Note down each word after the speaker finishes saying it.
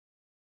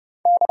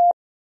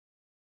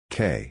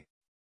K.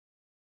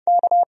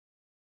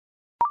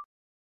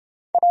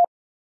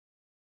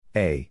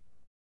 A.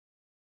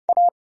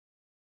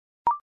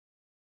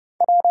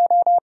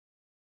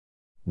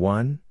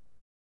 1.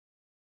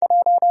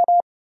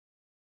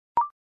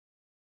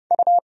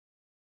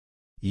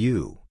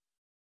 U.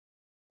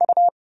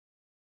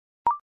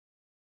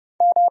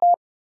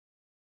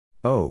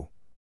 O.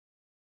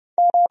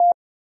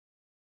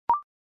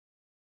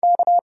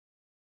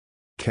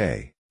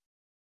 K.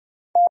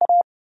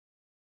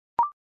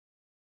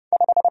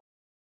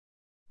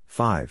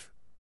 5.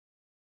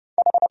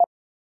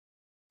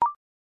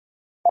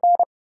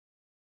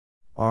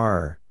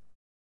 R.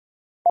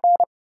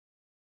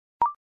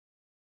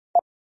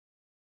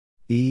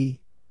 E.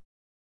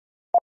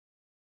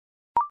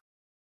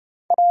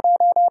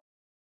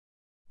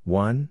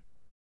 1.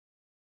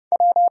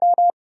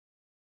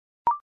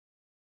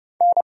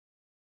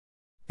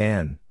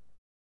 N.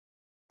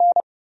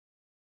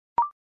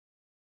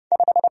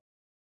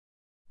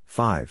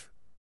 5.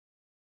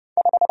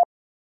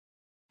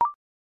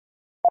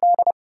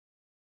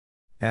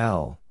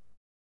 L.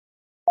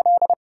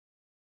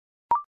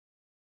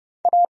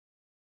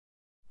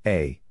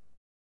 A.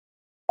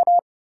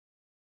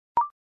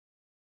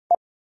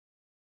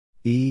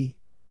 E.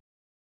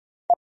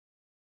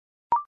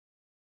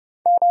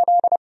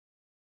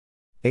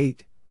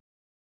 8.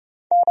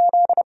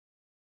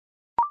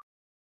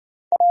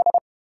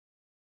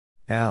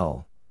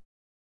 L.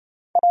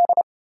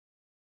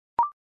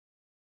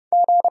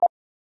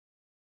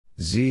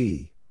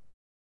 Z.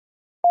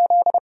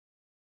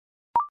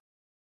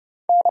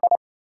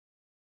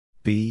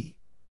 B.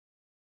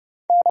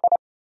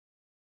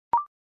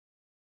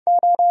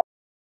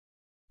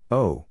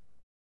 O.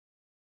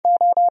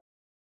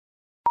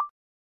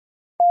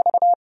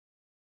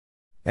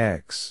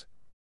 X.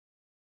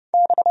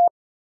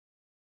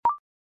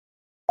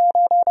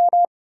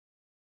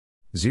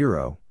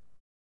 0.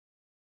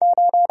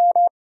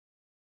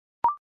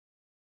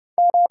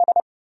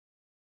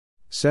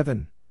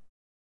 7.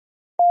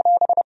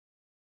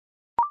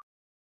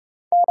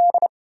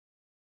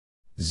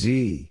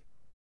 Z.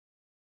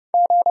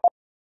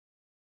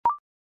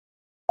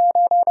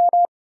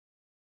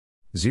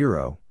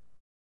 Zero.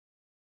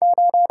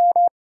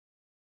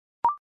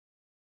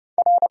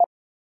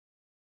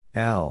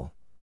 'L'.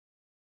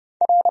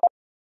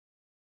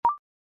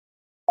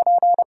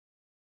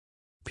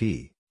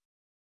 P.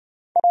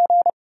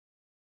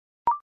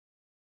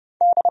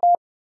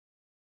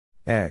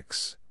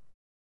 X.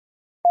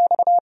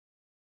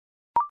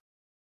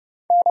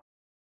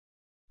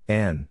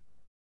 N.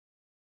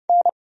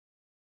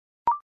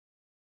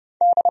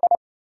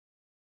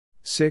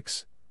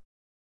 6.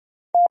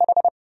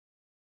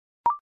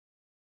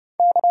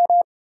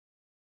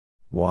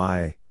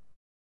 Y.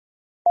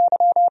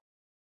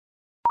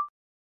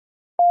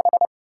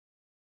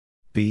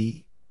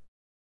 B.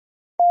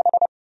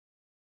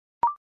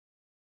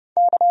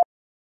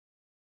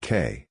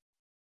 K.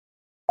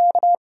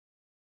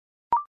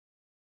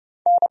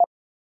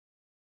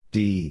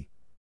 D.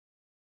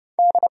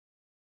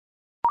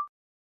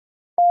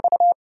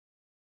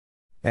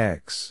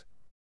 X.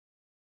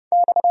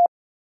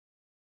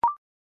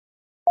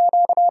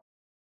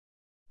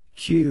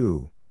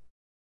 Q.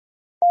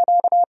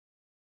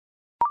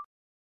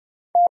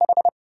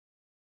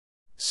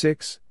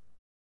 Six.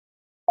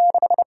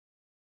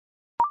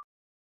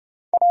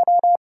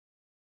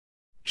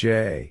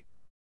 J.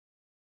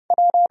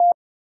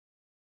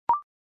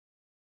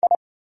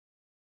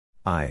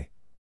 I.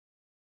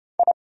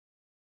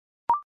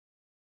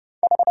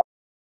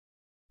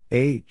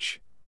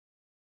 H.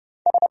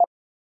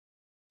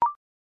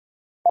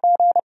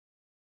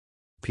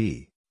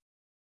 P.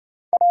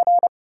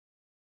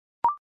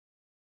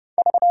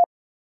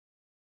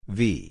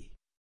 V.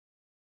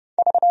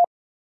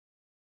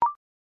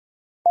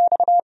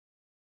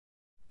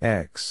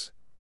 X.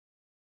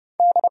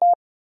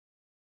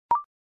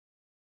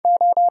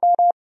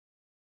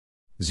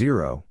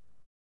 0.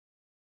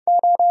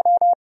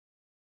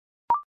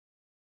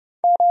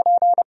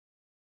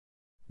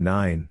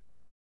 9.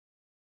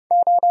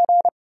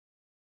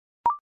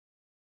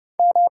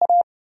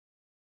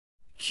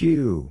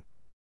 Q.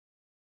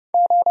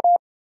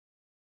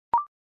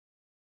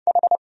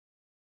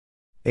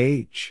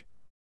 H.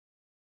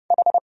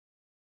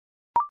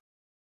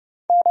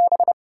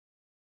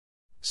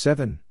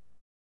 7.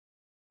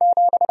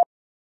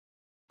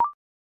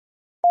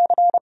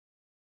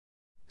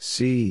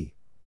 C.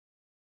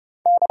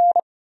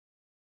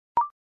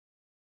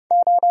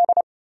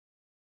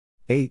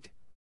 Eight.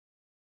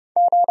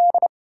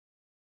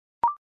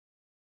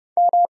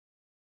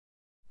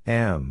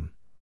 M.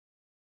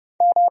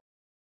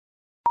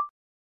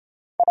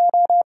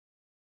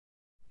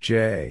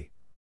 J.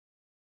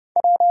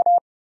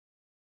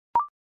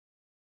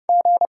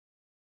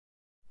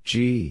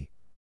 G.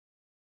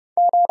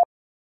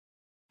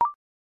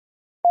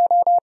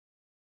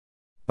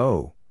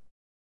 O.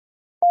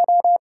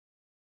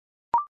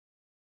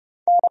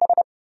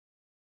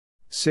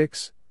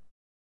 6.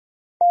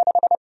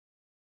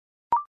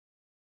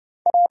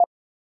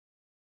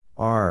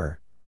 R.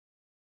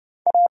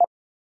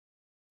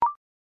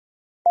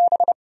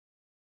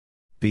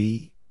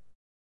 B,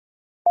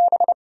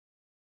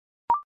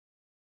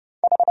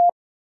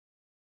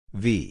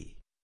 V,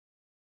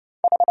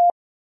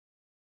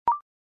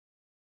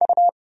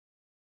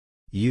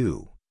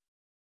 U,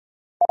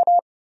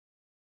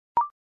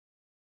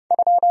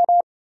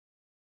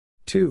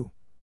 2,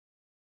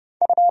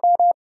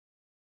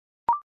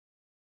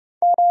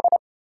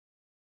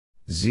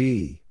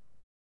 Z,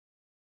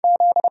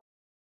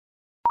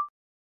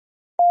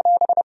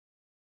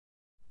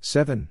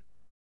 7,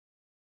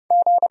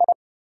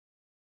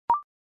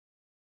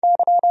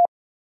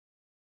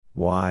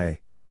 Y,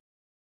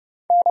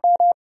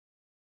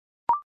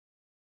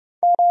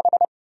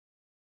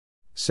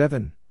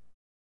 7,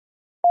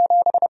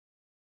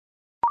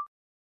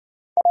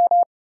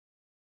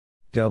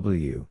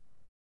 W,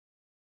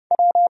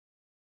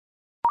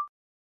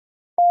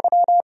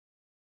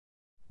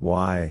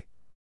 Y,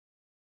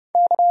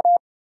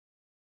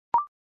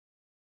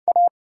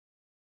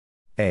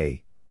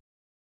 A,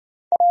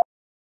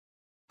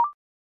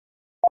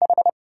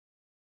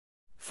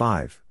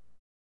 5,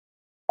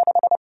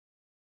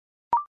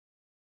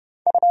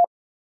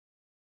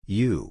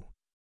 U,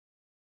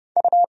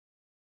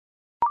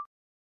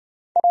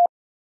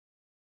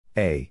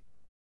 A,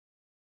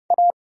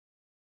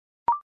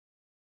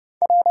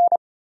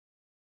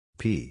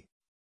 P,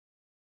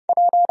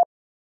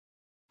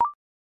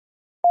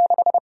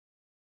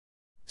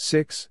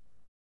 6,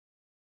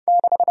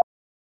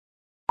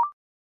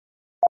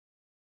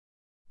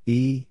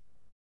 E,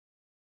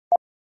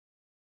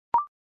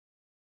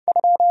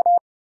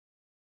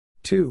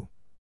 2,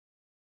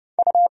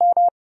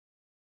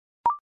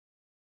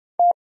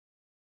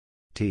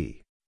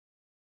 T,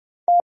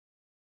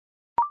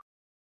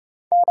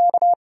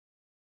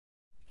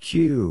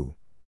 Q,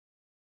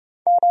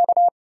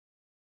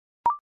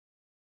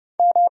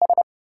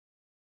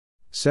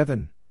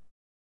 7,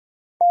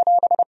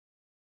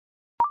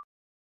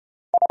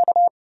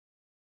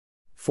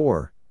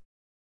 Four,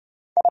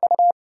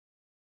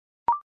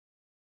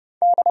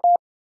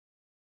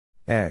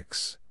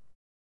 X,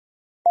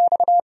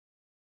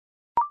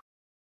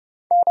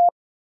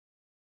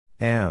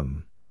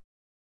 M,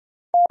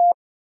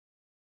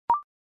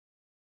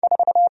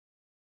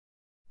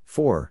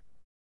 4,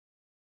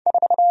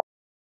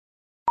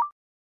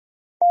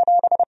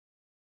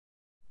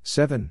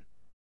 7,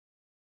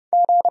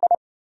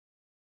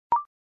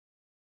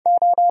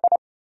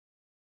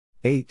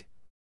 Eight,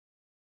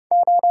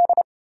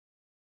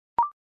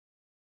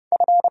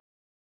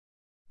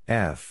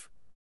 F,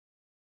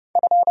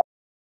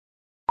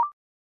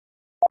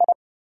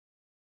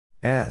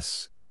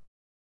 S,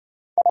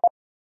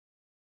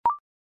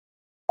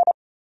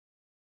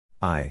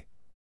 I,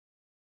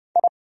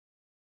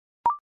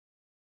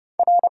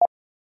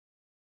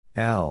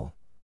 L,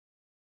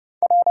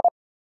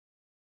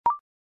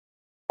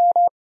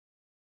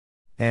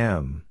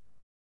 M,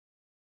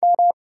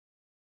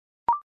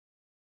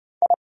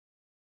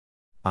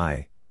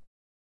 I,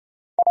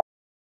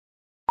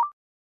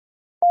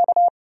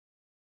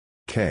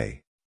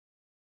 K,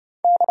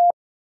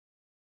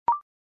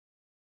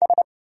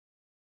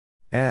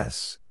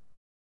 S,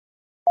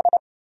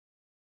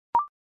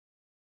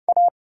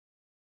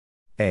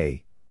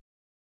 A,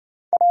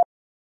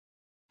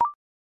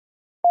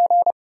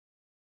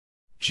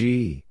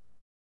 G,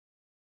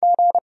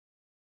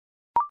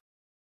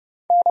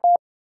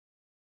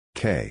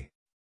 K,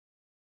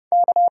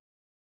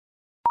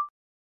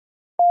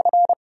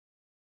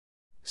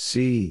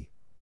 C,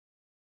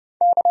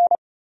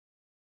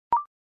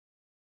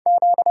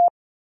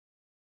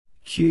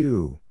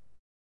 Q,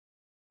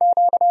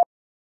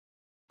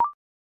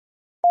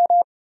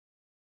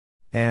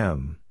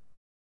 M,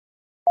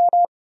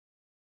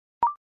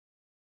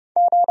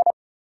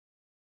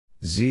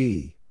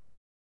 Z,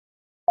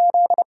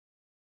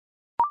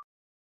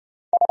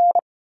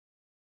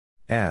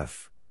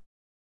 F,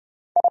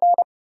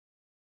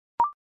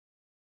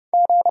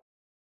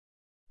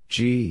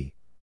 G,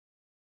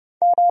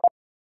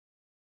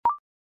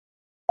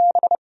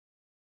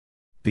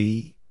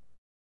 B,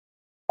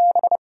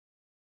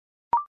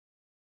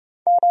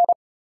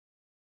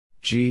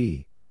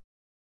 G,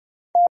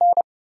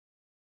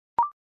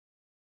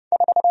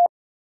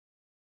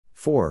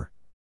 4,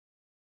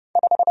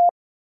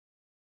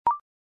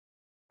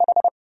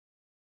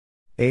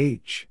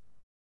 H,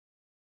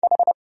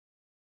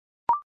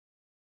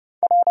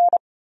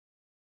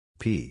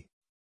 P,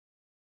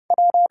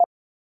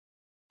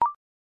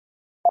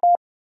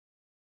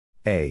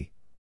 A,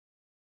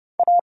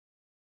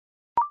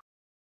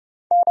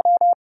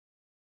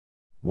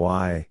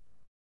 Y,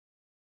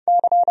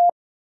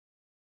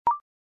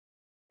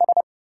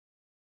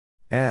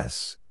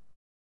 S,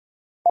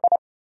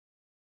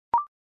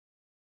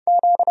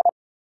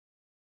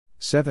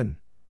 7,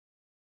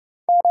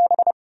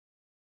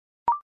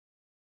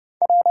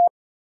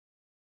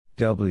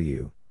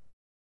 W,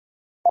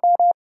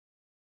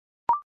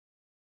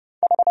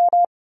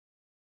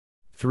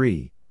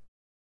 3,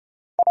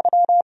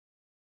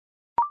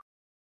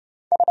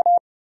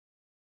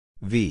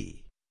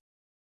 V,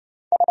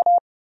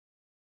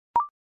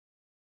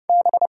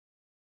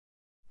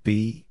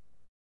 B,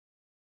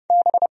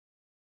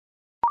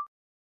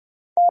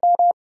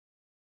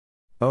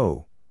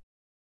 O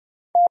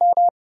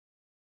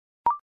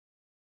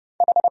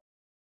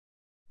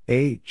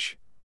H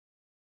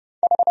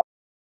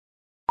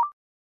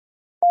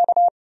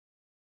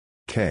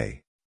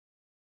K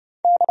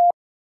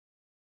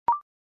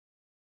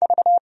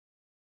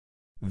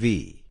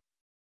V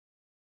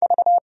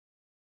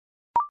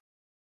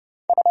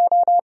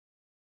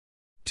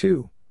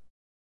 2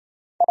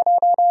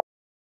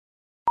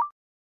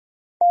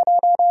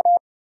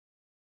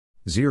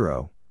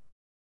 0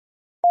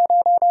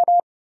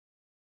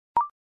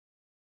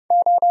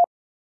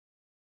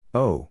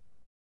 O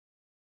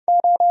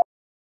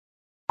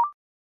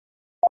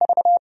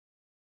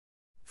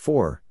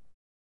 4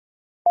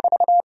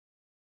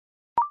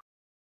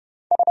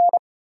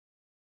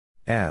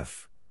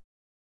 F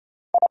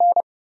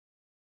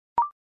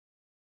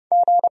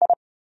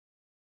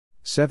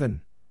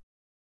 7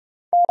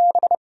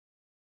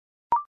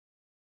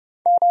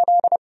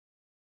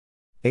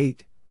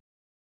 8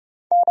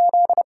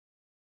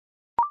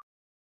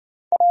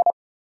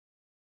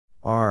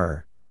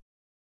 R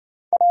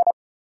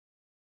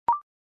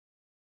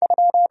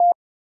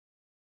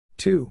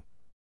 2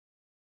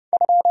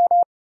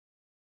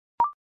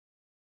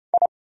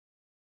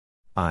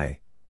 I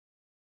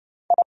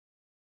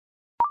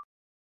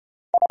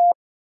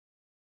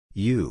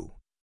U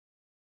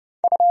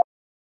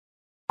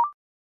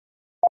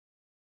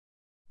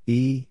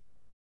E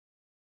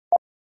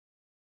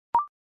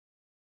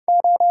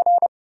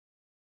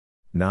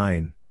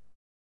 9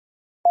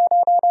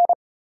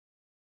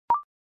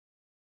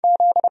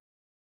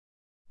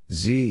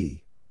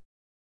 Z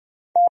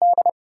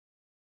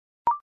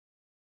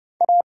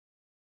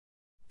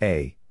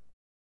A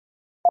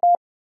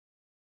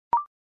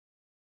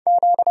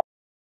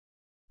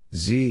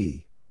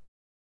Z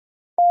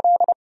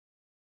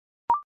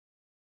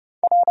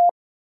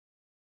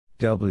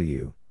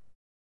W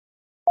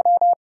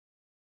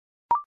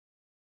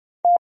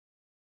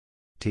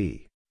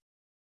T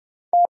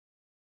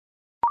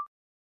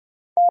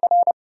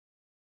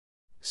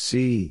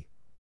C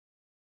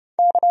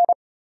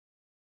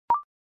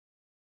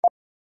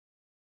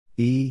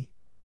E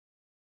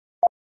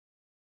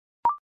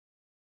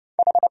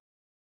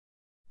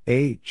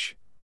H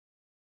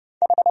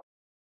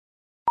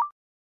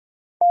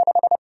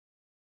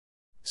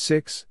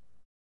 6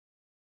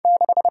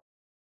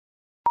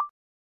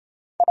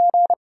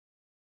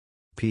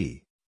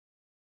 P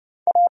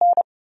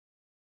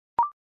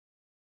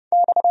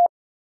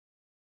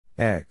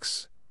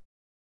X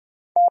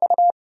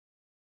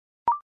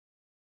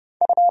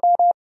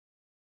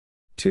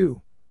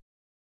two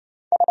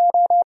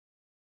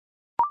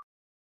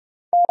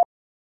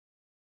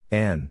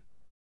N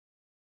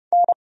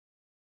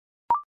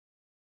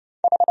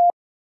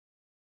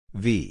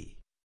V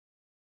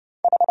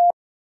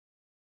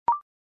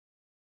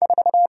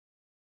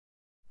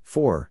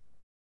 4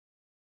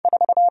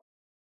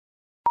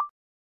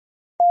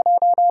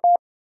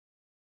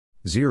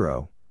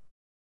 0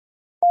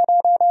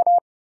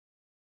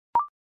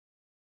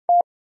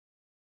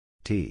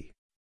 T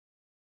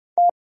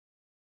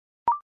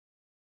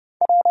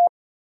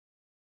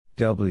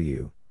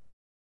W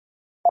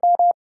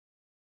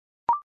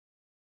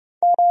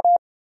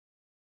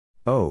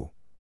O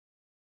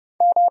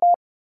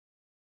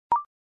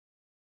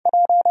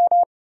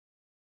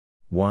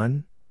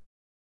 1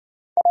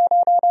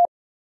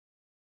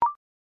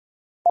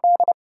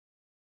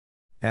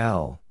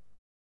 L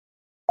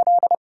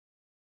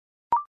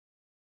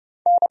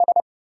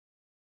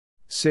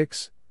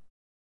 6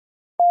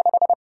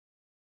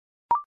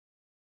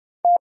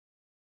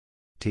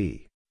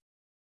 T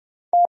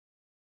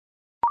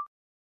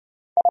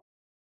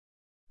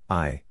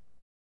I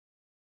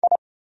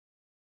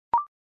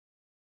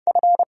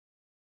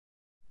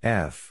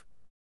F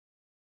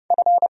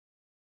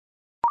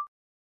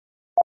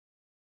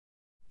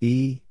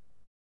E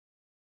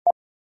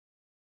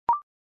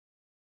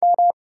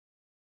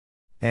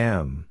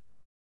M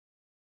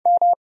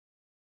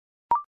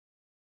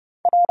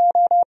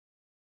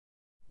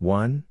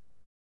 1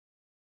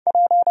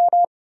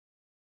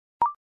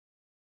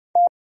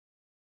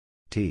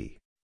 T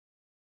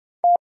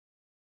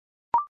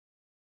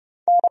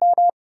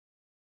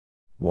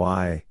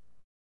Y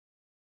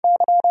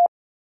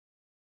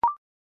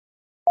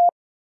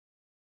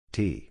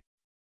T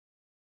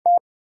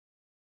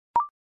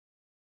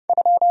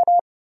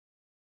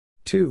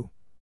 2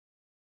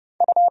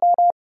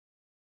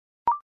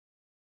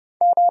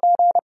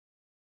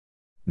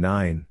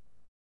 9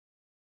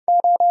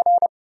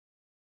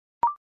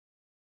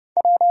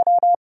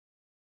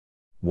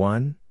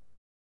 1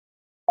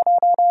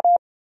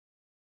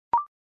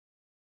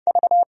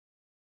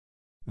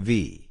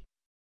 V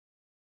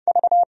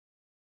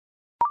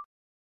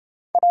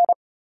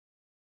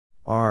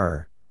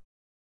R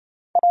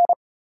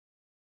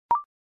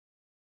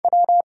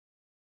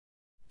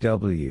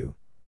W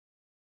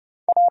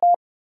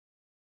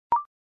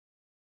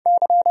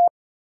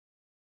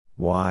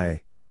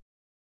Y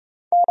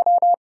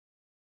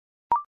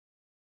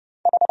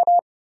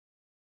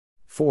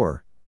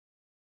 4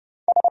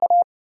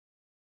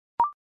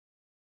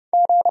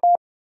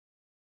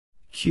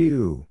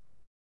 Q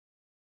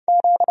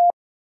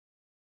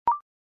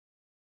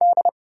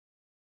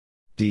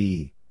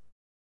D.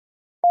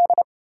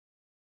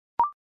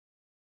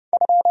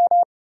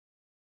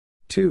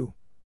 2.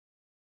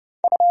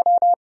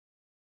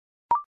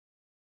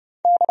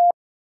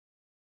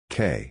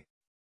 K.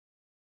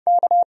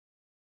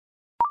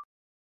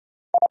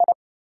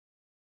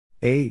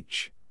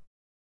 H.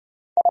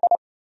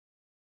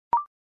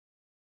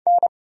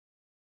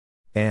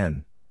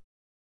 N.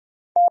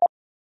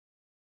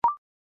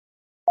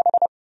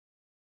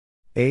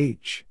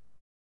 H.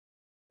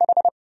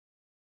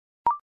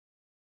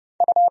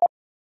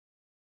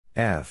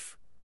 F.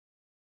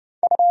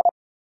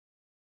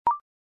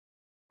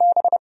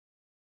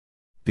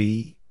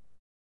 B.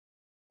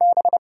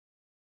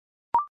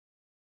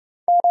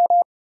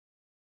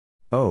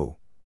 O.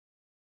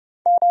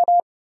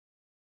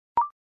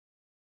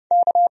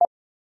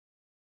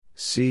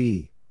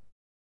 C.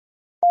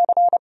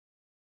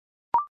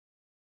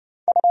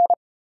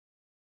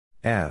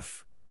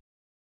 F.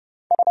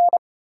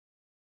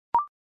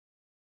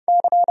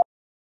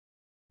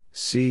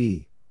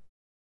 C.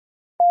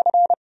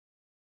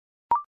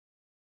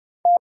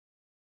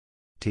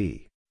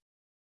 T.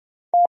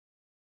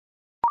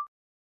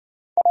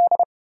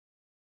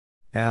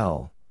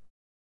 L.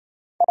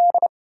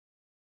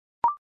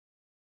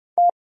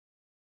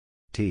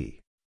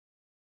 T.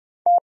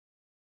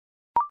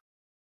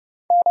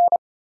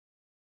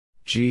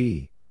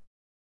 G.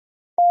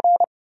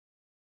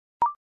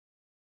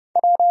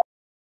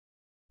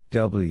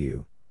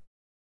 W.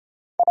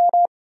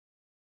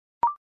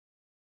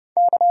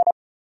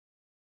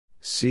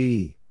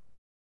 C.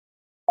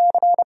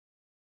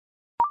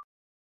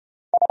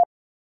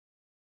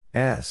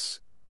 S.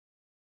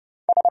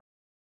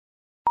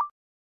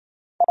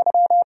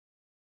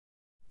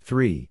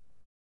 3.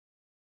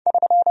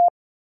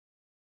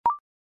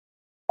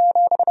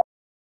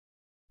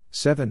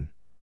 Seven.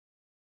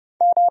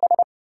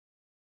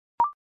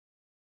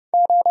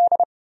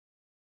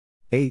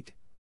 Eight.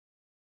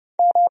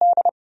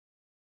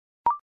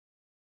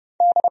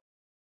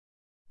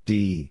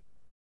 D.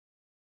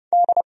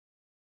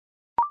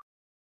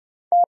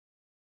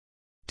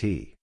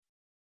 T.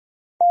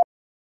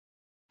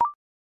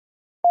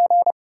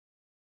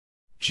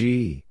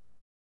 G.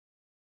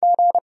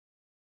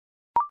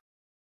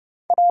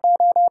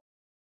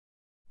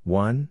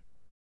 One.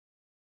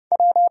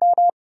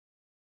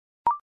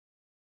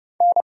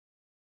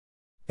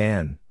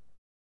 N.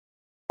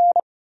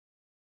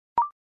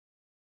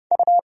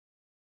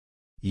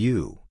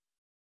 U.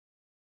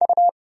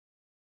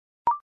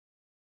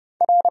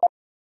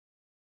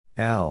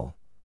 L.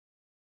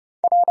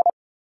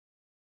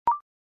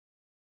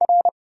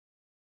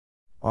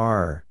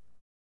 R.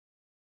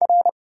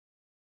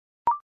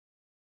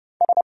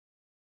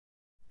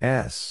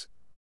 S.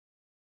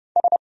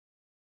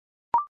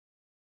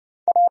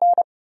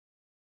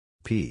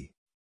 P.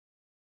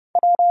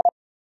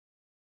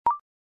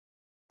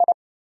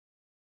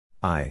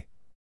 I.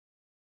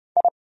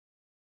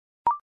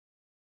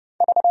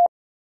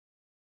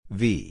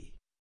 V.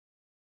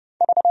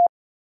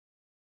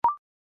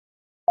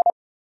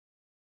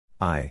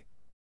 I.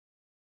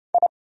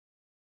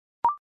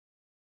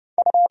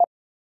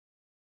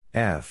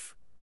 F.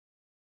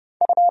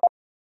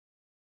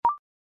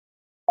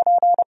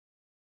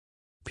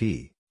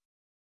 P.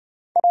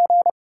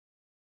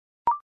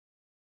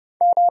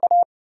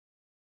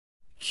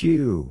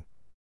 Q.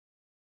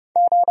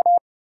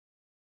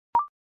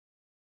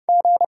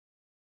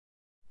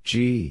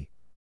 G.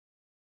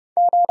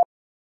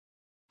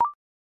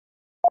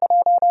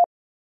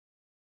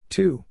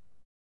 Two.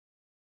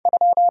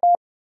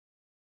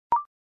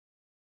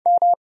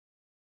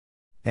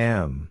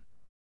 M.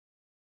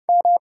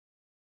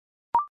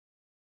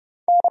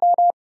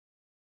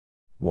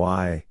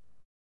 Y.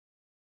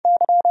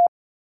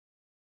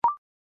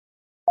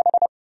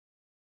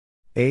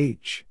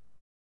 H.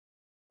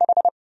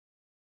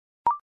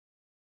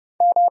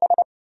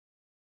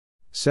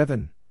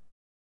 7.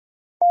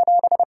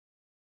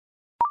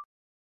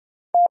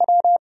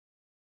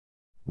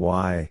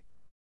 Y.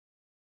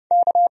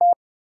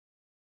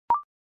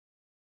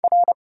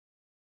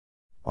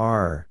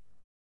 R.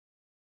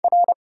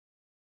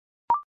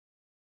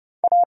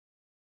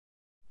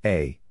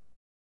 A.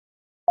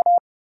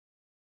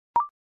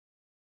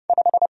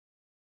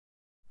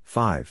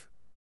 5.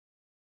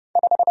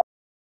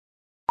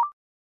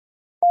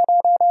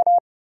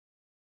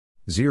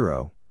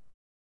 Zero.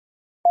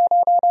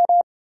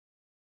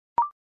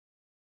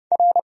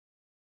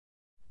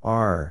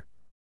 R.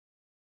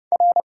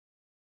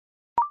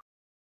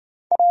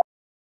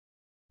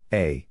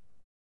 A.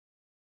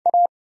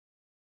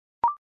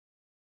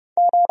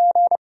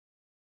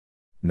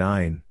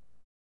 9.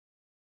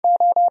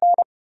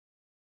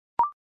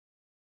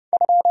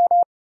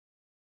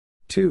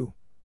 Two.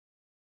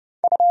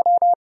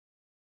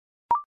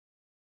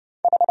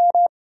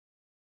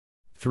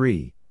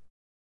 Three.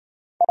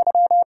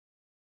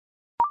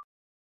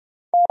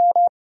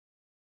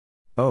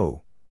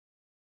 O.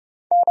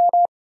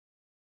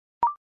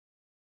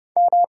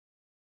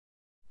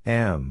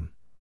 M.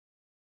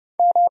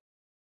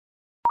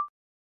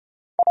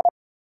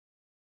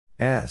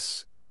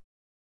 S.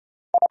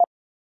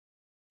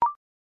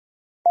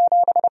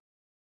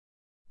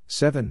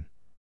 7.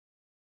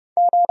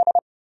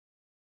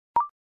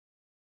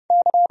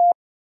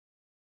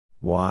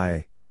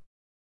 Y.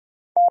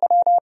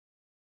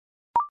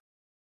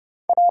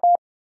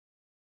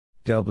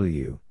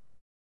 W.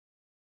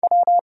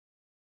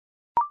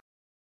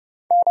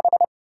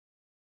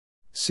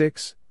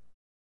 6.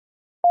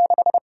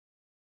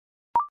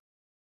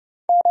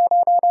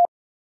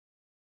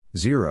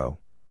 Zero.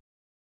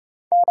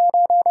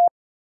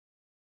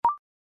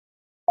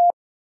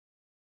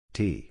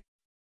 T.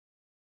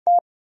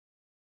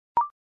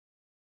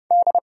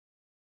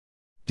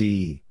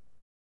 D.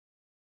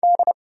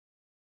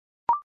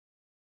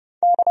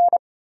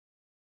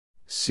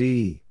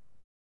 C.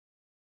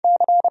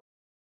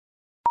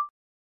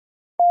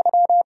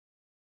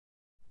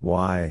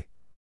 Y.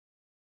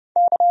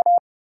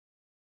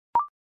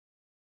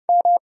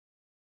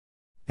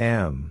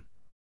 M.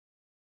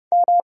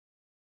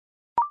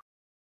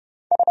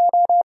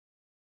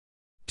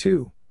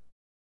 2.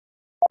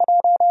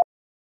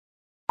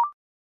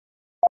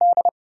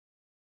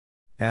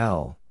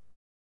 L.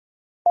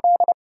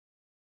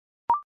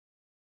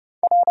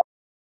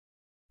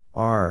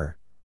 R.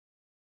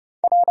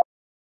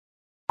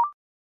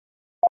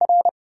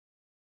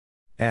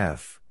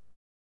 F.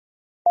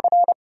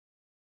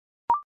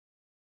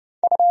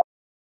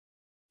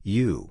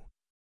 U.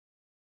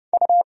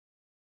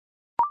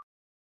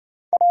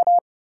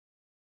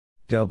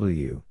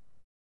 W.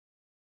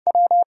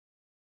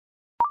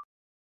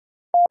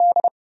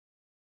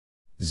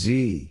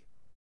 Z.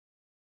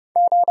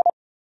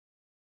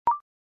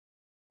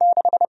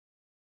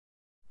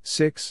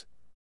 6.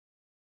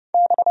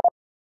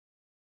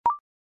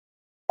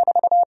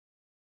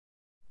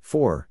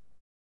 4.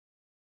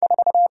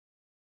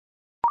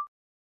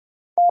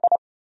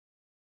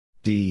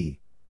 D.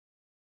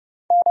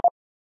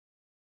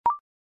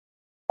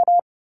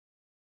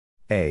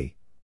 A.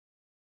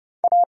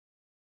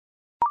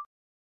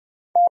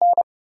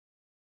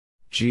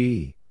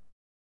 G.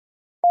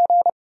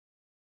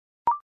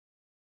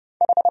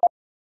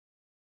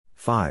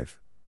 5.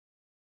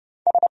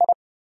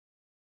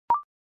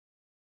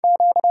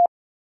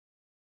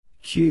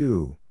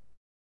 Q.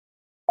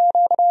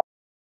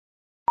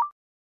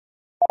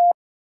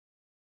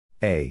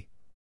 A.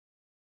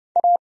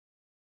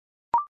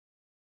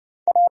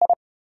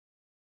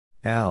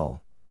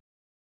 L.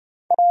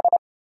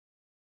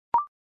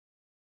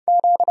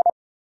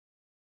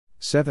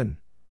 7.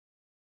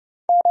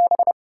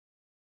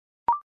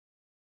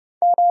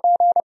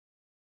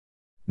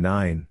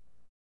 9.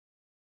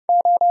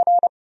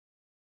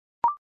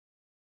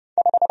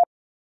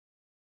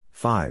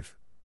 5.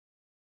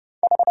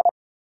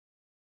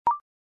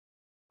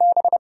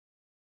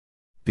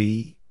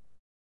 B.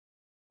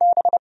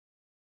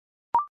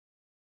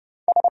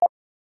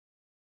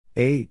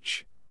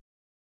 H.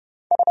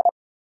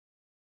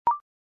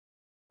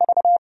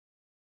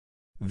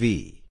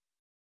 V.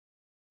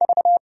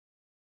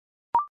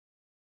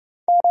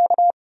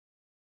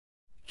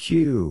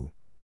 Q.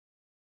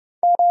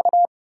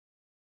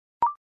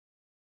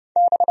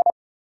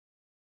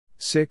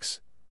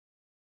 6.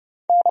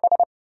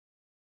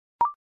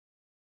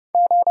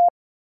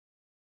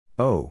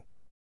 O.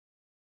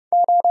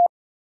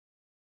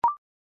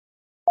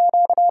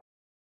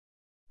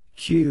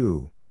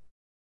 Q.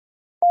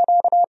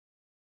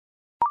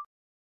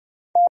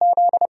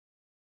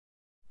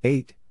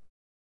 Eight.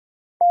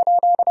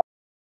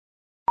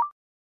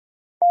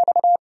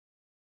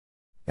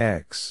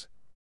 X.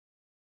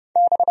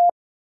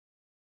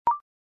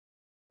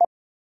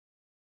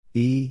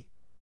 E.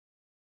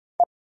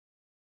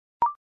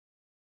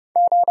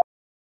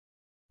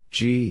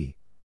 G.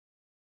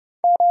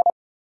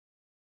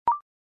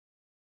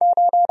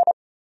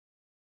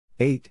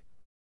 8.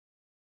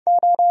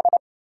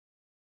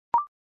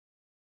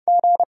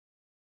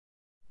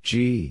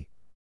 G.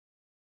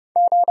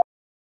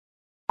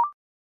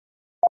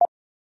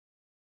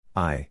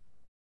 I.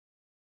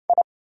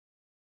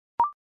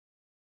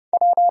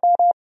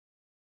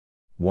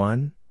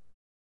 1.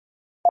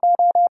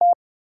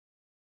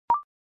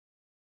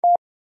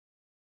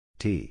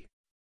 T.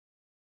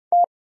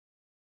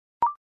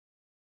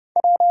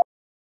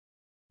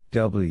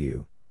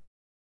 W.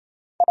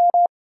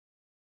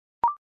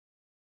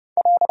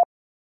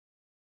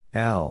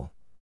 L.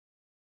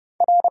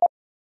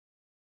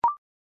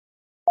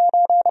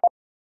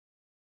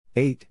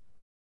 8.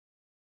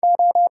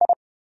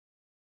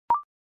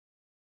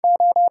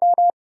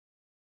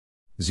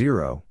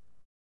 0.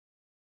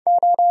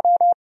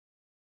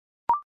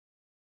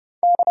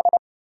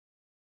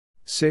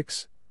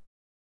 6.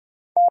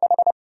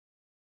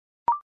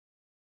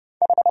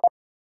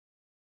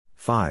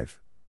 5.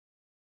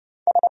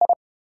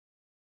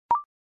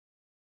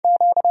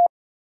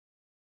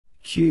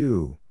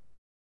 Q.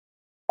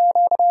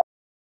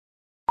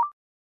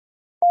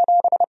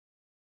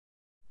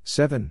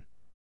 7.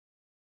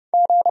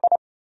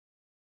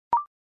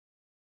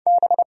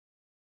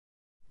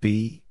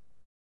 B.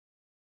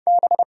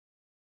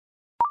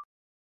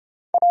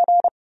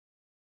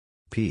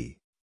 P.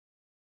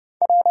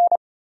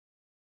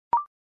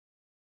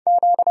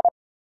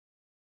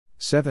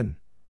 7.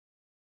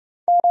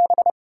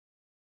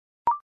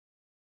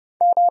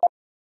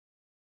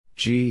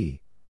 G.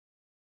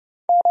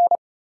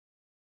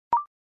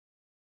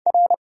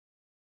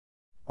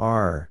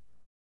 R.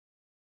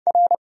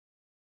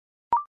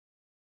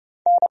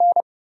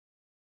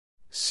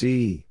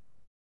 C.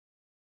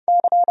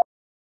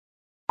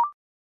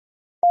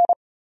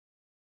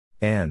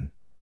 N.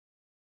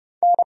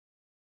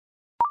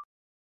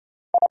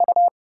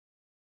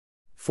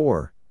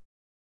 4.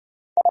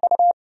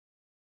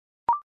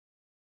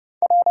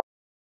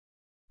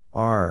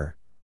 R.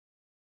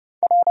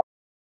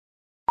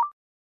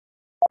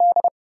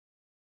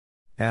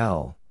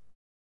 L.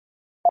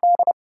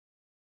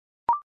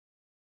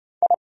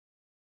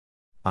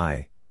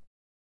 I.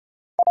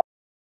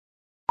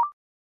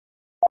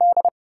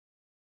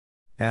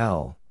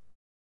 L.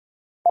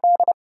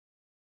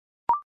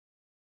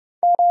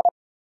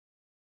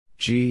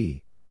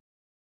 G.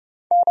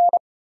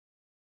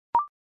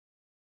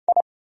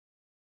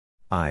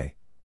 I.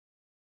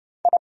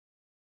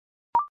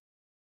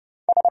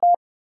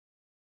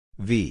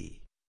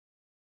 V.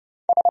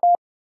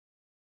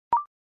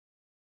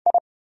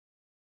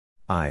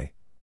 I.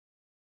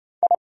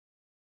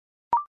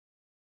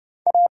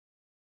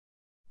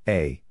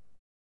 A.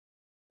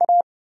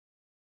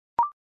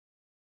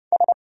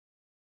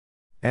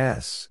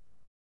 S.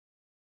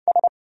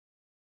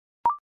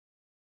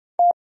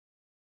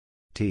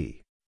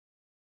 T.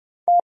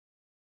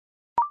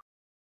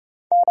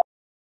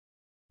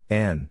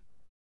 N.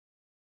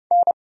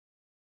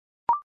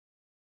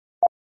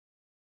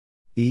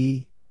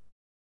 E.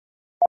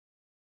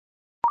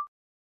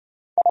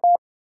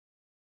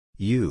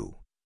 U.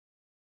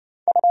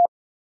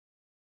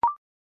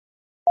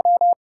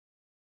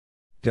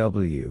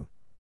 W.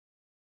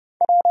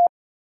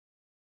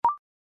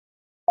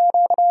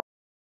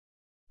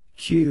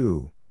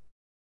 Q.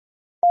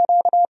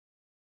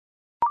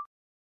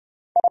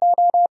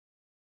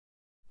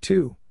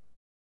 Two.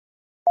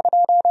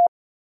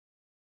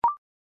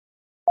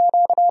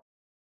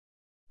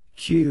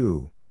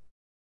 Q.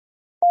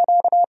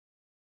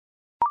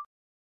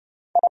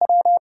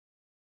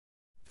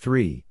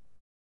 Three.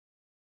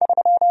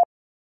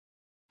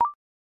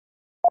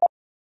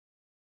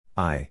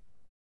 I.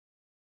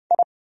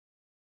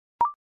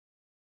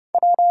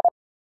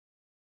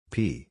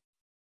 P.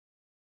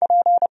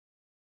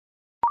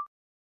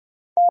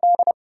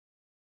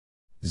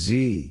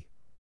 Z.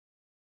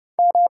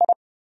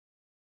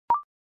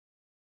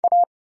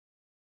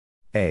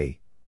 A.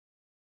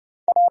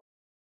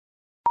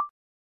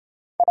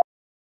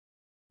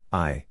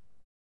 I.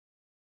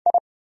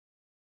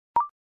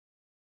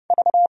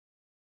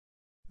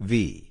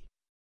 V.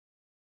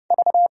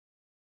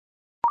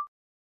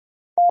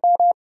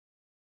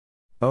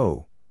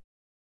 O.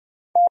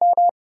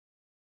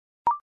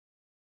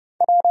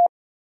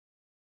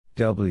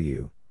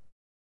 W.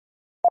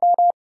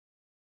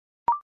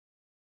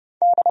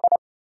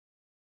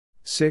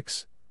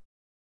 6.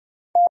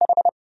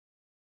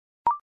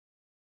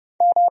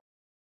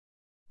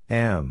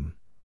 M.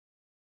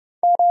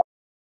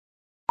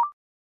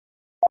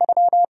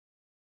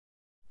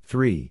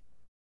 3.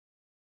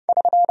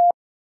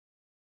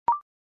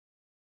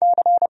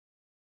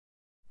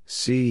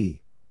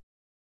 C.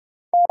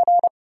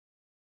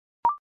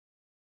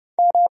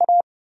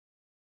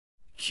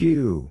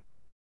 Q.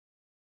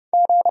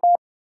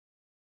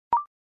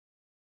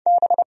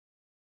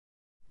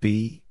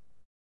 B.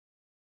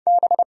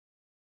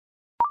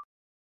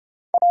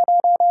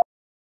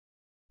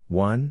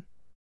 One.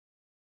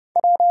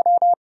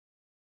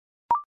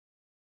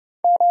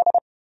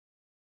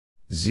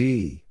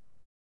 Z.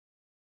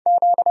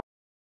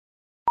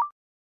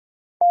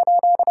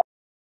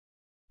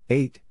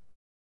 Eight.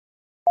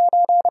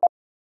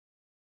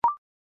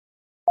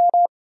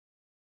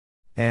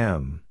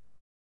 M.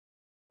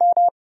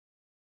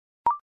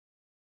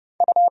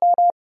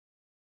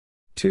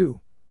 2.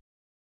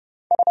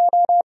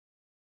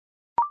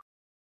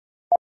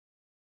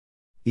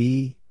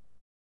 E.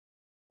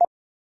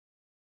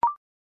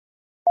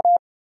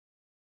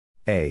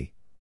 A.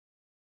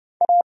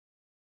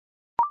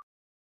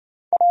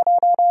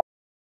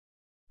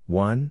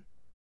 1.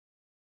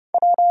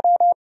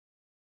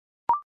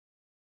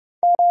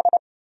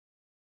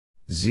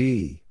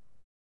 Z.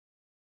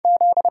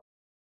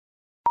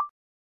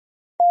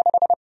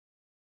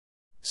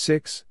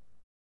 6.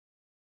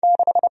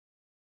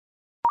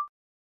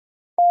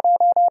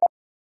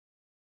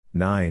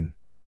 Nine.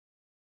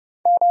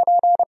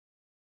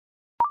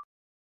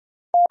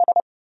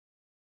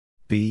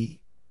 B.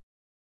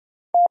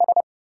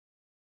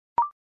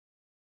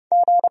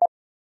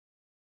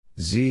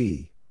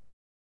 Z.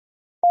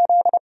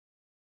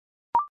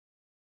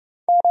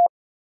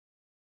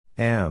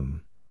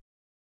 M.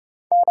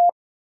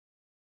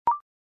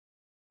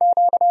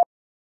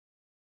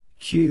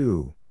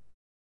 Q.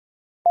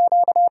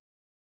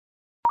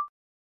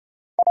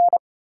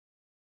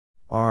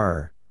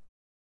 R.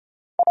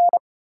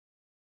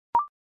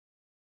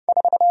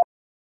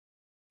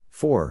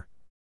 4.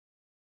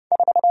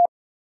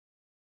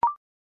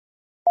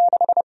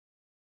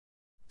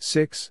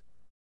 6.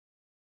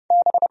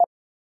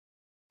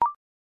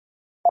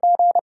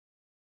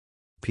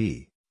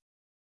 P.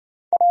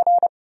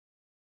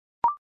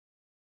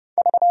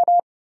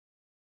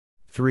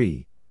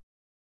 3.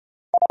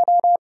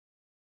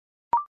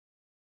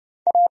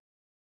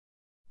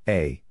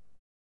 A.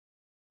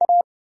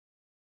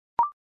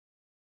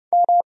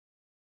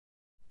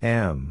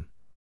 M.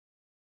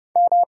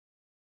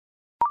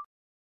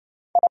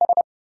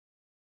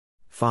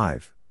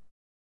 5.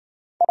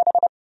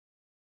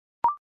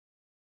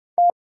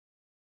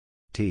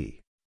 T.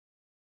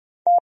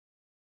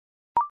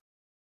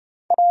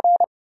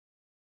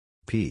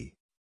 P.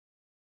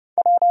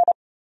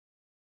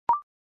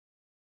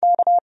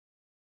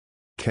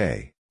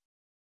 K.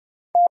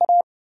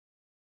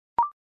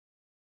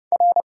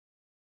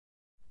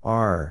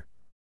 R.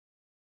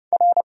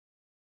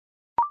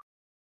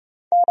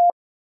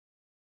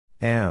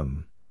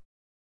 M.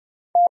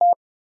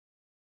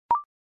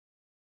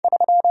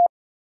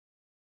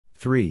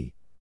 3.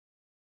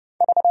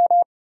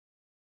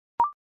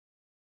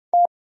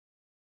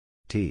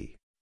 T.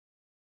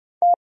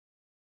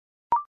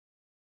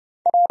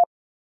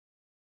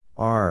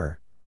 R.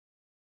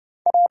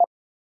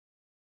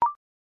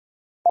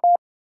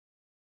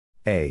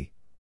 A.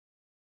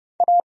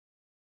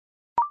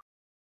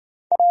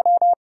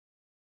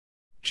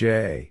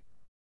 J.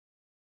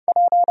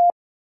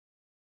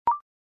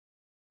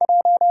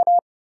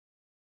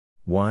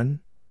 One.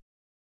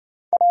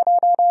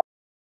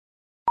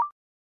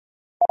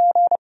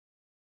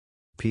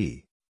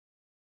 P.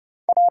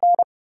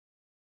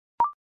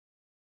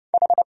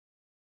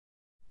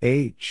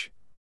 H.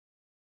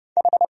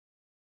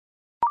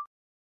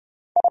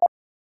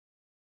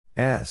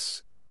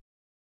 S.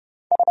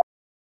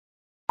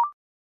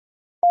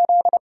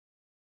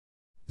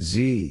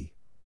 Z.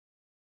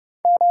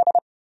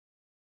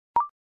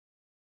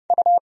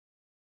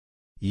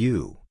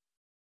 U.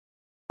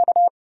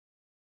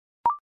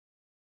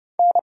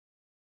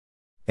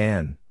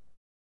 N.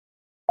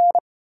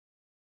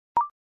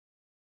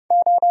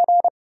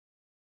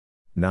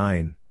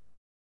 9.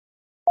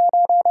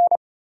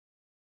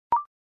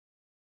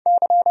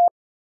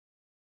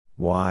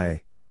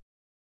 Y.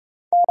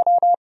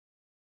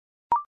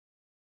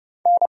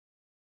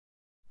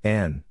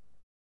 N.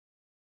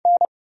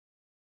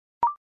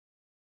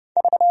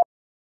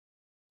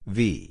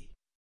 V.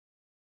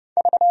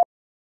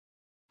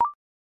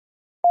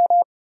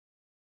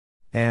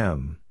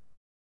 M.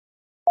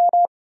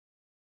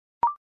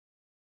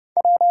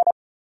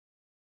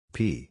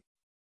 P.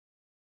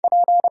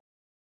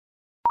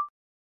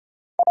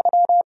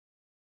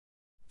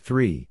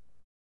 Three.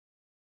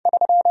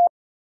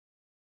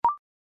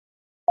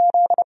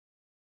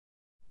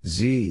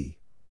 Z.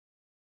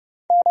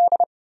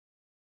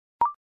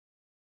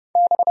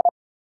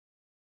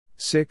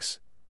 Six.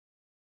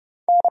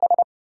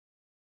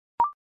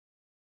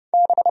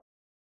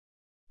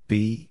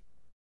 B.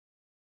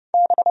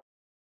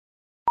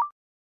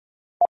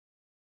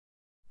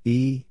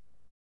 E.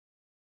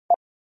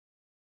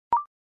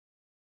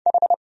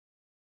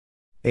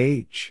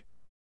 H.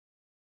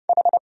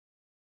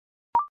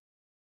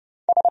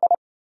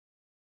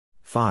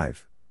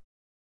 5.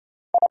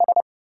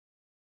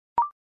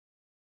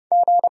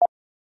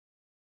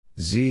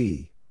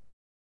 Z.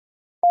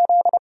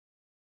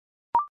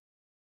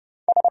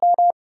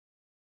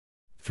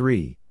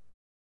 3.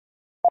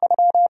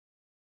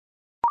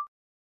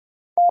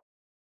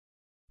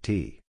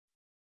 T.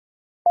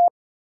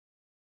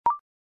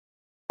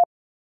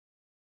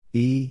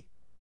 E.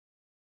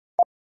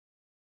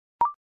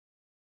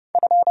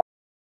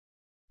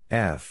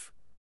 F.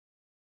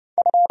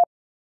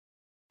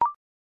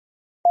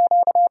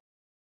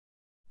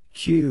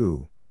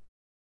 Q.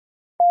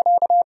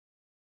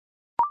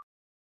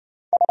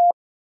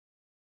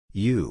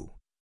 U.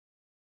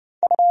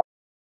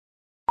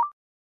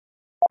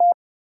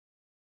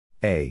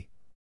 A.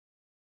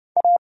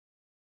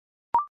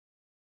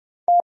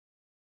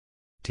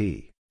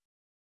 T.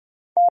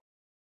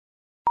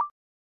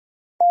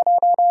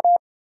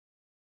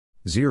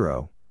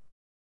 0.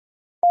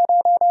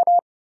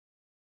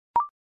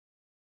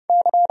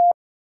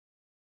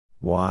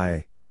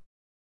 Y.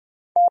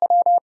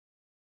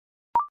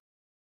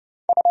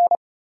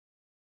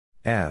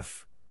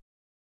 F.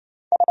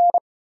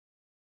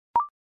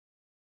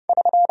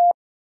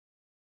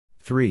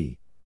 3.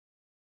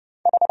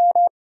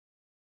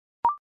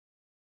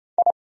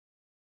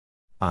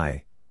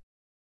 I.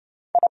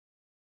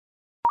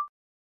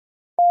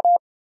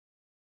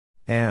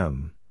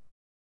 M.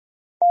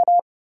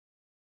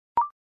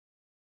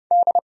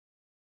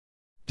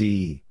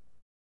 D.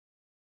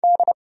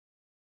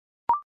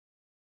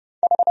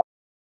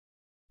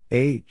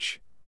 H.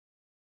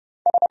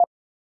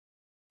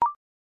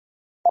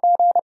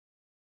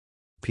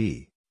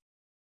 P.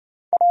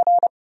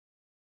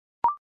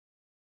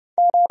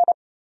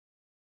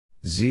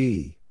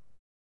 Z.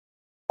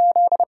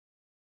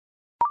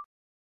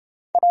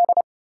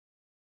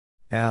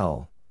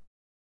 L.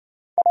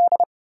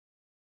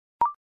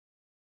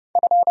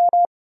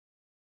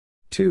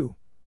 Two.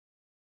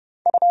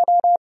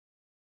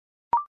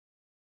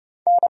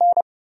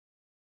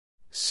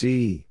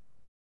 C.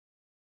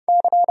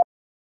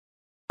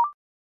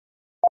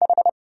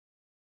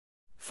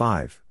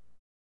 5.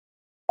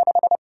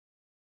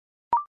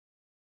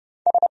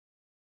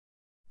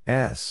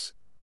 S.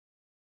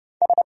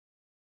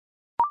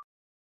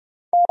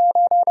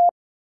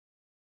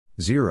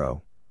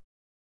 0.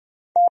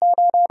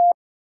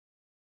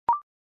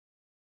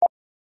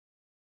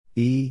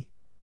 E.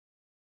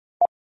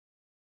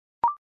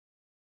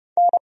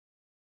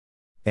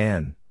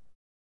 N.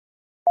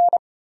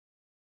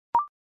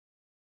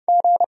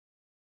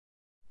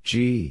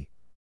 G.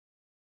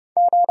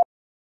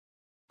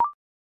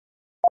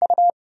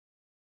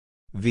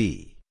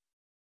 V.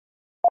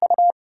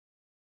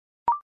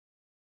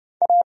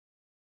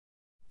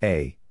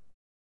 A.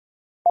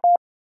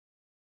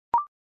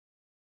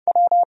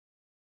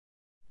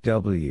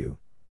 W.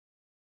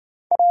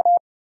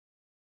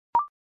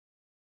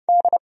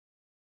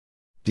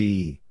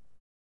 D.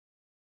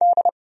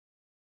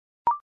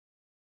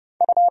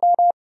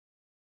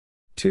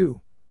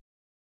 2.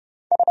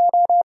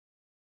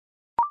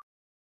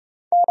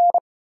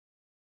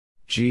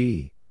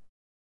 G.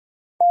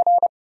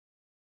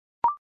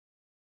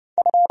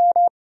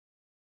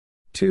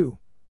 2.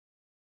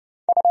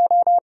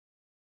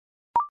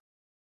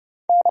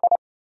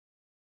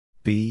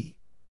 B.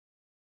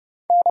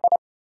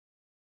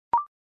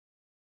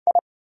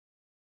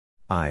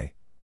 I.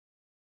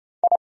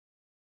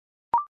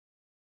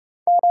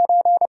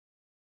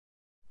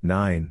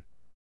 9.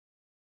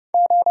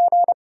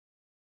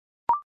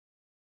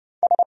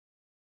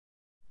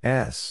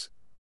 S.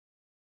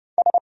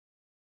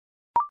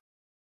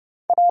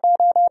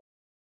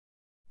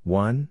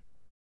 1.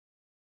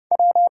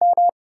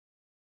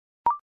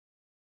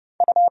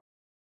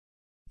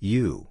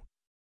 U.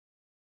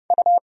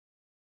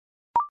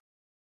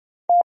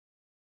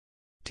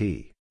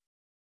 T.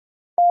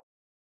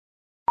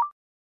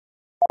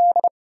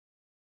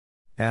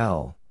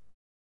 L.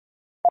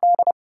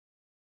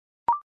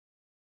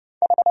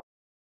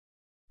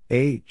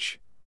 H.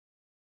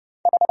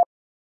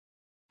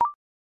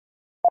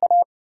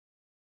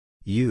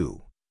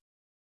 U.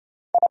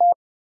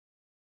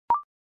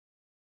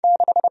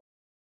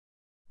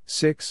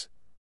 6.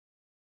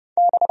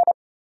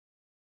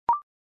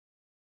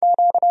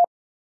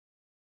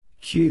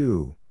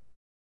 Q.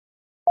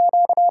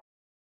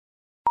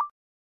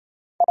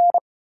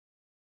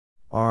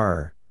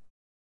 R.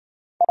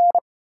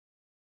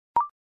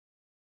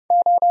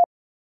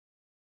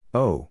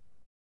 O.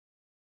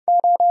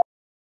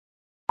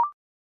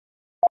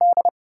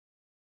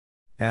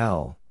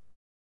 L.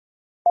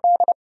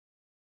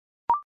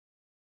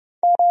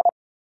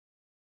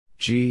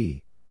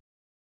 G.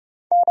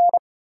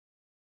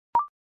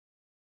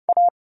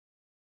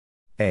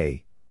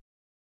 A.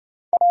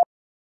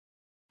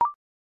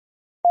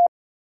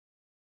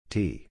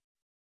 T.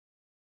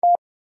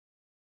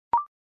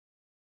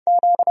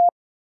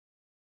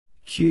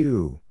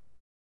 Q.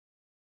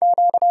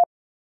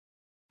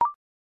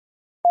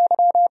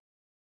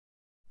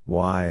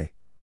 Y.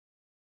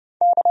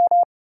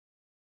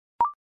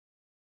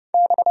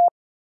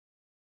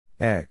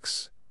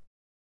 X.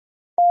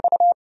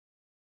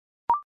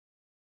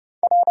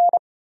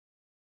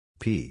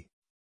 P.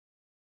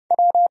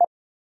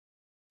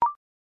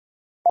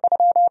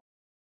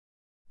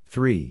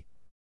 3.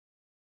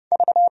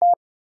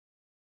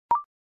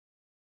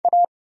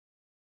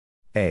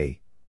 A.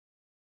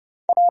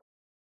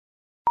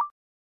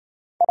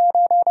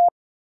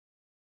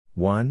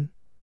 1.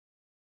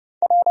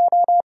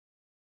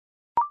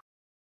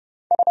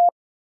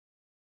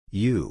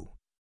 U.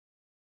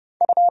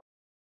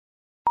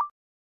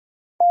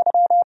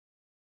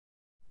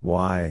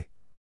 Y.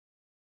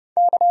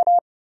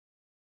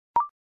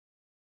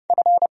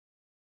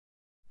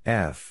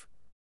 F.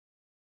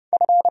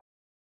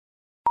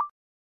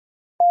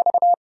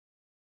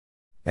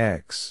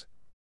 X.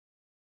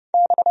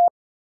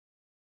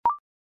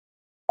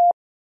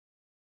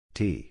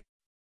 T.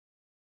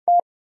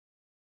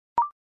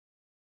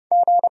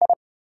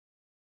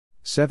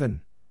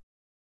 7.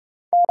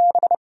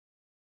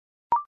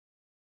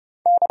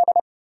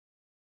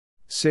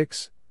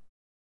 Six.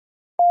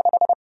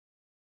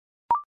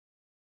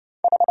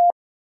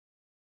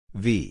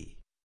 V.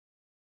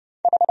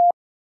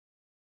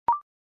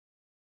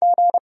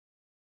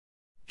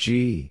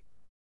 G.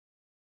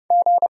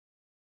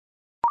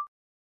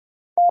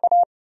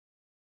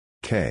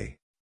 K.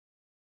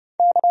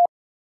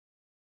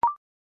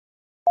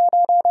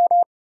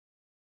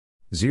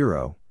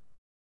 Zero.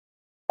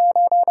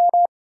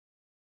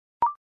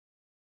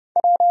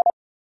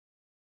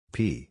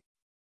 P.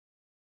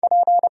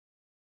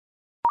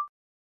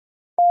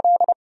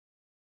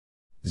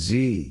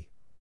 Z.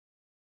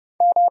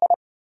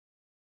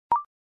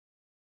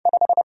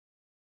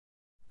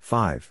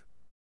 5.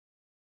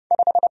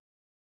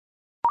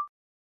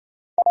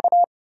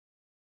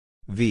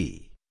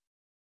 V.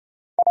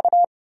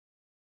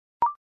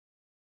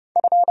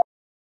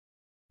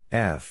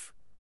 F.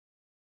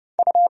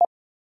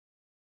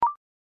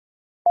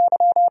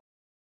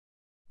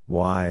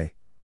 Y.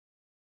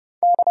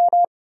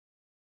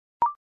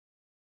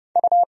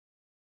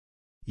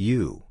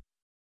 U.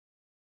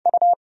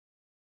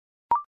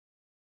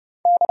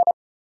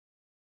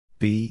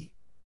 B.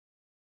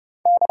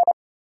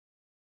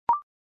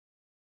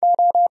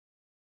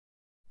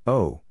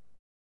 O.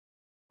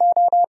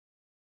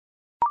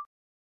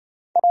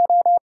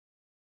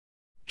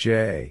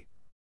 J.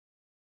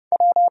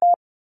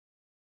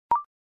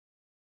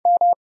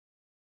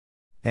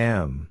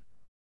 M.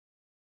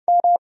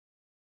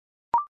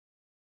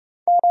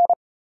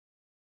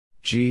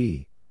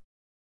 G.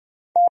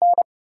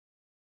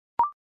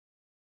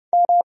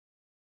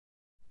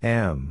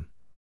 M.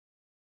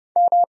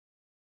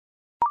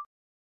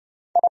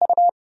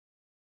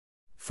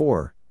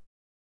 4.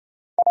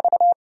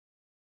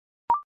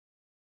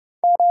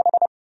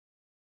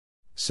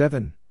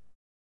 7.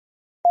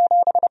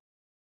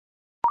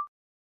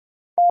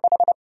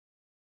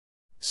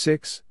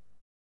 6.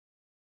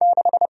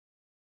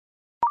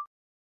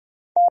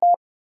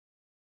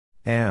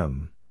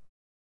 M.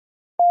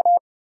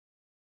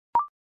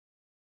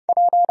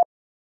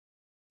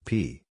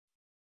 P.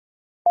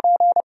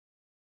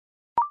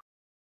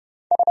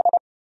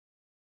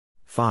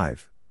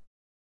 5.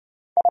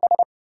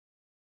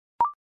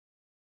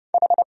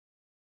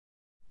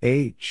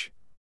 H.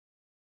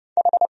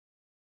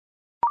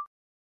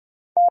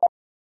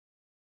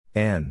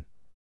 N.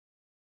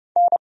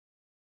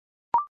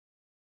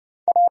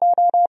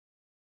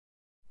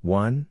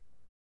 1.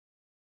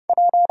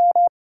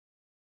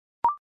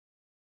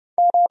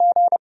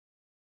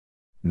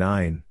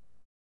 9.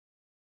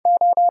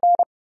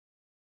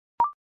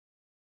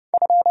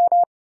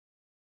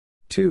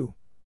 2.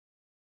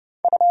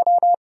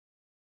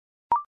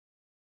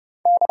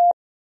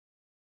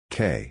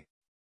 K.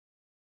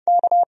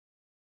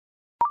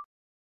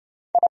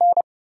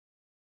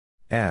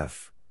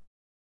 F.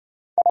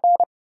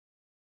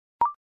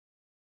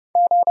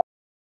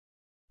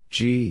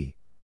 G.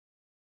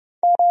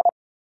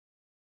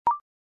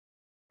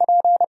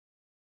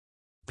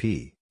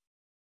 P.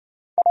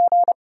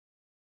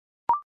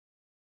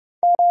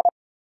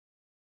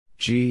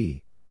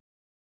 G.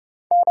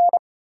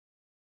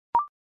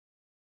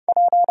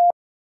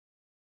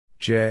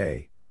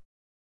 J.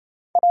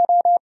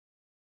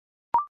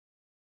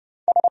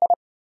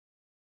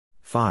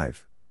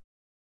 5.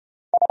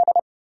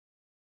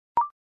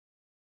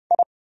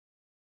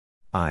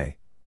 I.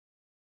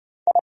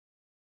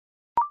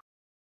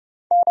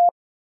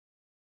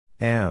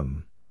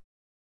 M.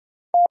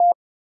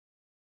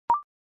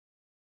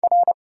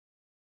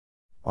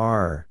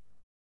 R.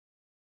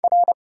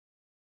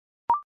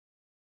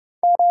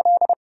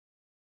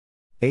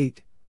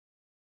 8.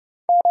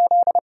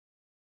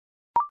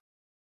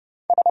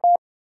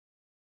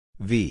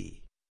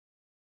 V.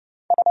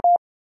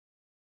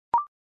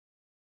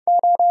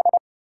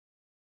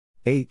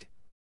 8.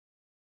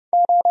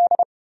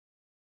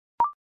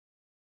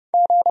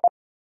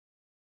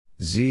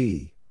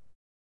 Z.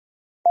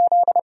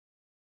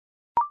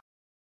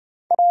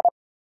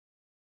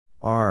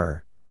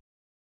 R.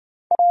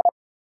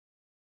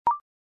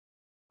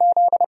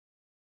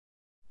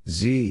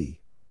 Z.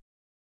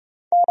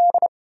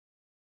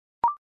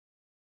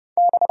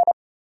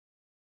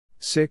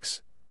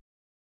 6.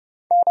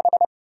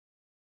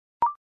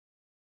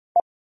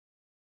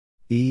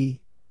 E.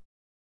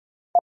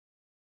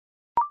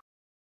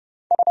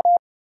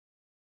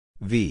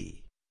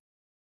 V.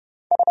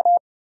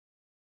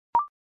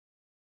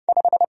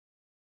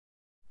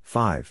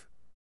 5.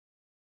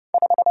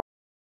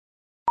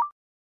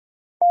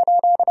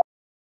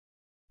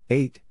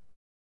 8.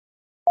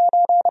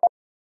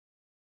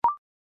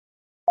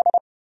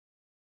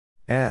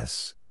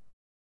 S.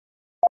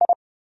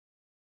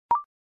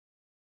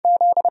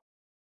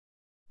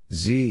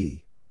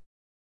 Z.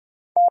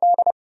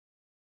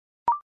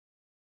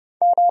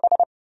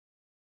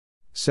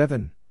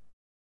 Seven.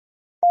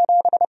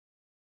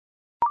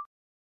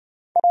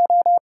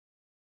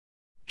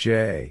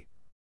 J.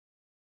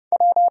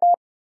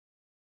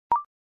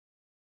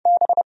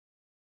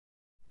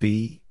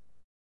 B.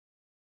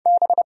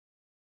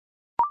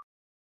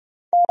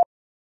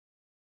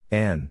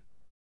 N.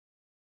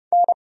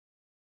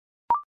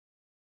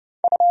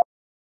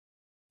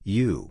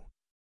 U.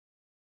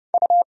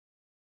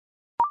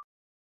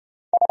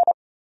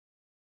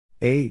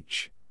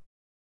 H.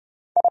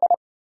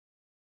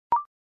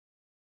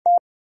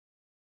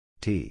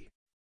 T.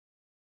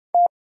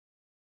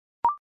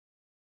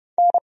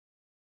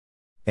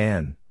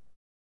 N.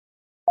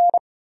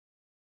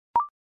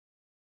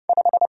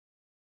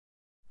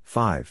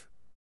 5.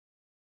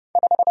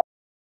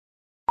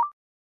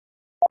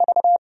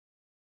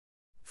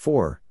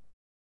 4.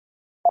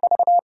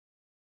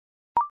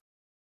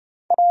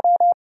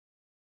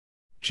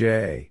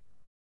 J.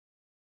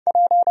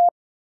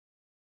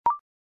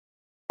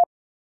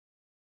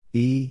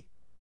 E.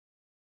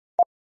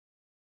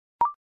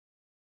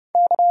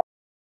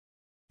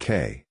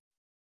 K.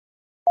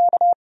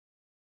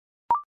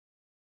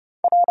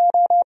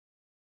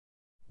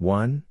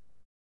 1.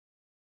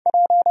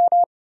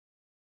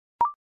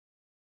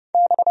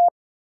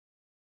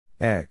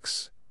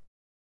 X.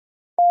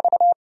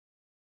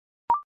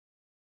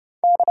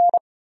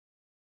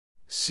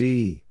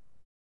 'C'.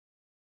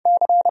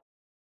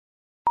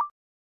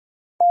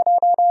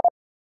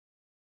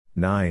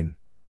 Nine.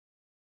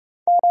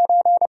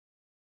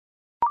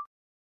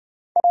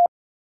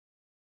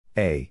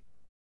 A.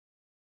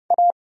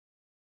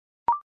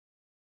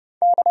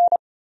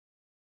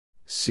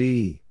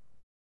 C.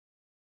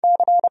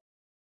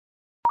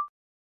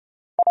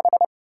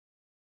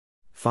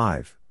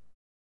 5.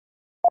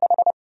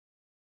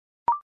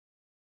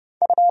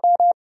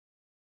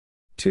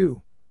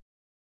 2.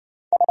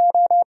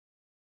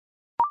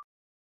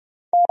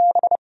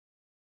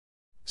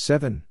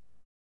 7.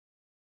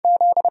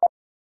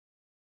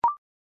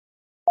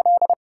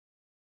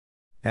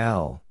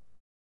 L.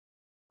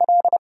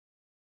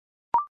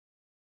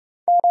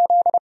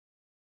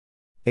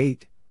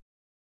 8.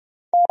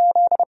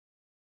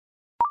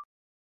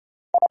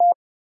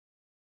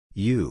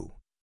 U.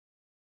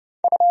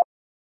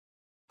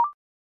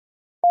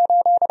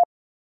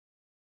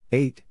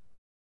 8.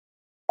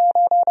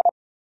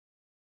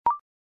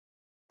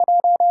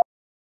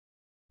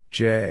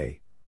 J.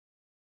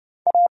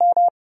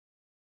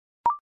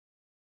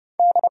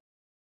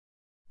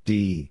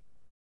 D.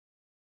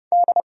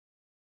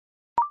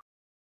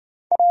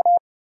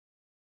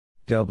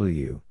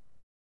 W.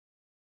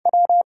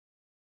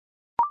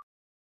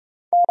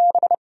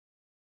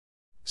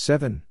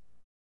 7.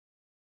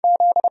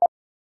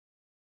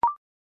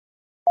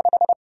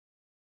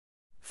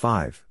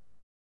 5.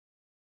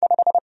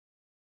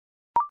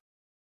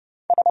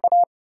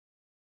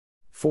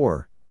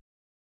 4.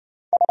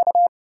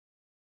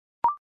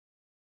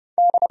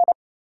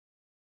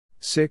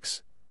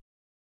 6.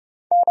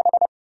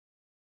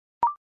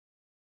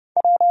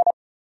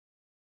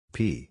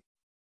 P.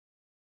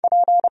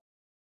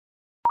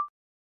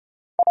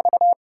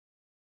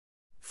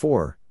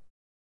 4.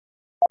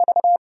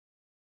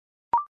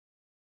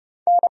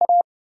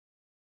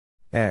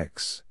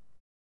 X.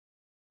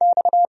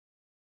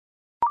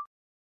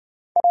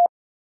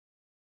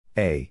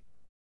 A.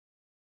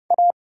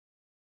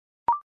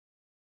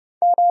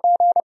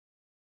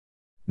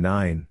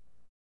 9.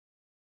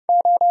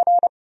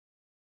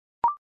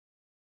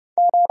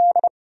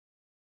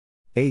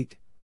 8.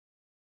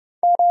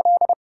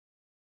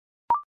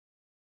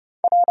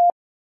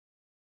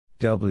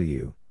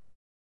 W.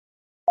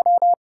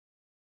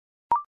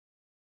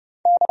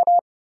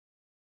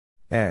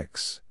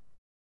 X.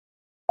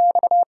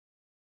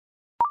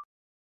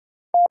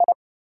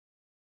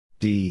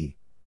 D.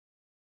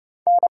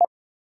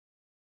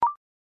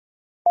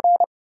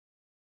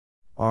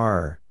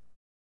 R.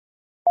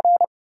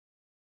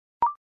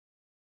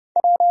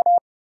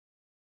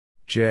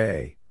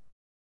 J.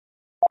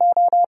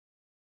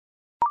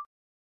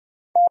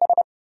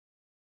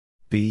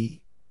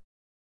 B.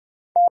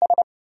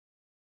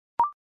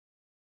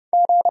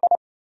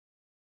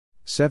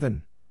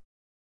 7.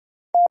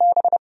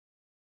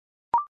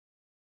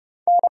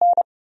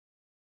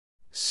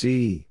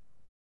 C.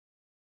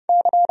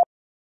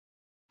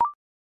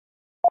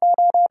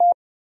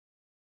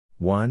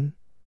 1.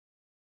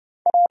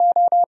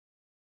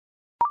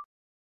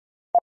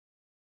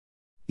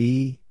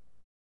 E.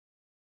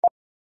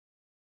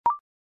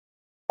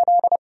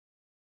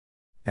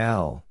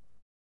 L.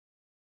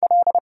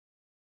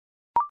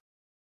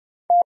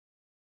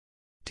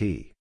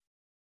 T.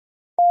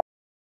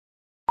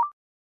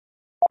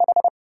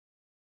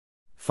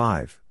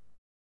 5.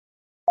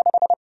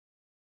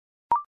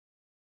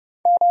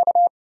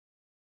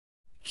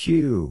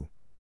 Q.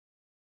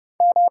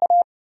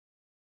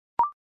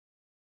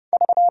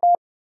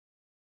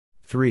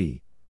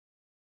 Three.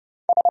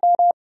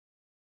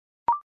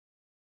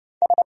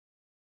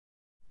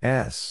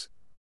 S.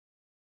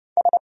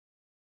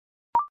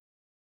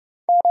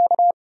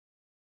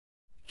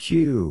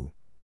 Q.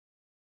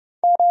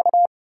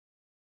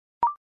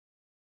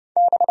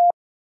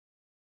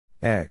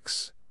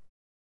 X.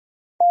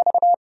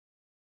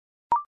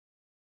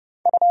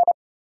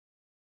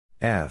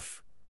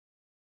 F.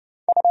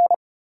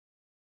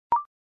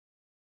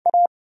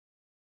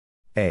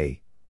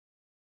 A.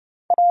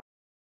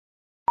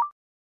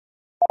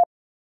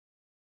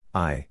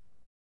 I.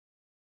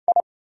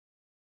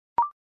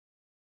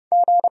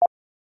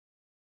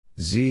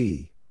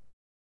 Z.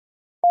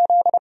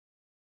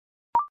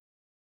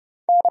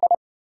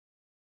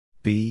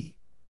 B.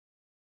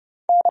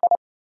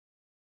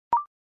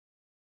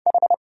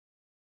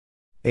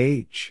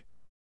 H.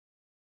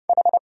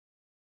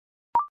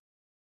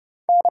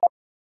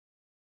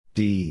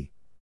 D.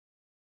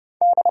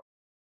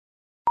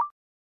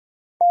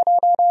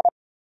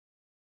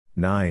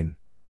 9.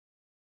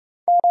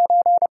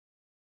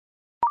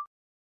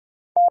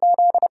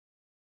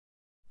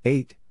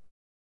 8.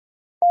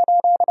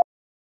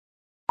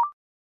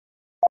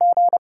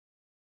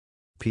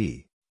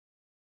 P.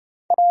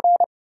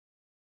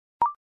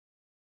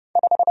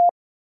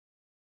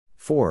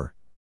 4.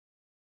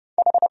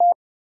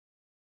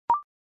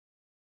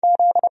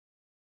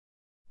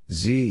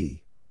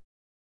 Z.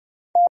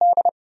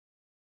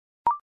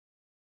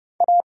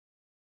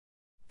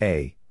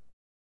 A.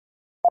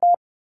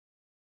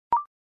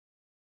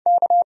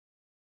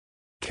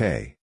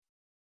 K.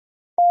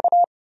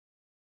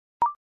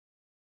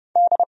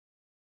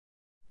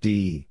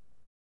 D.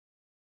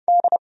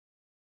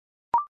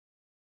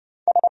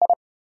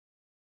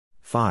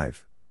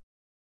 5.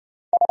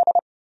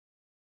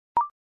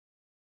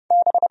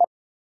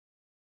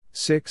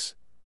 6.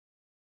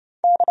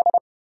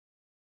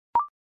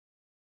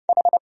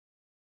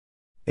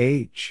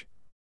 H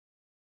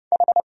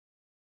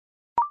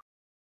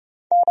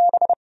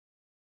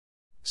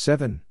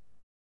 7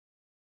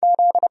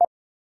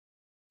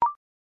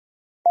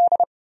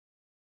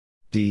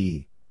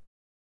 D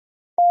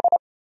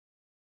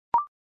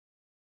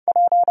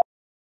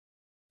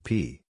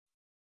P.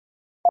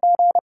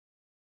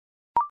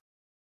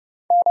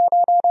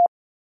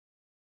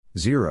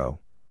 0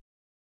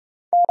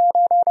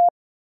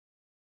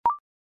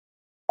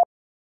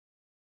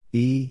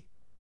 E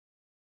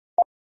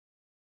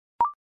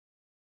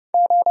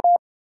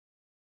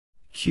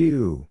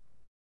Q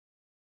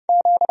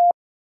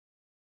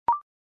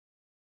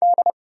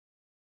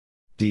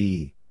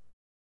D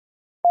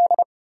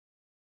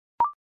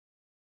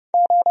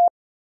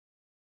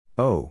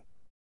O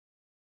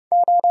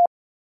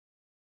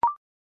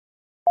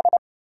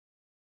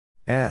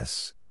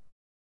S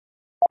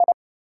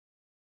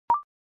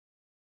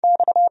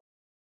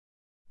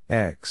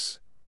X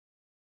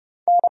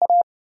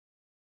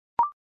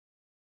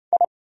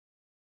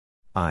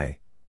I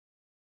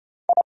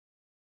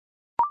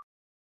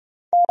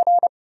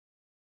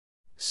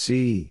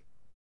C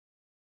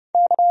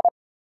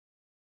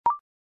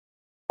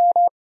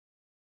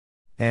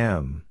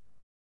M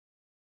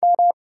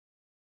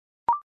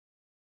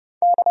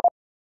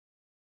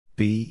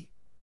B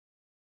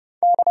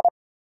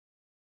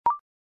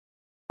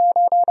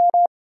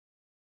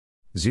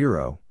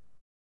 0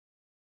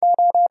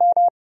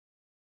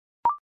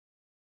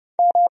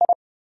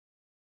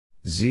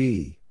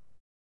 Z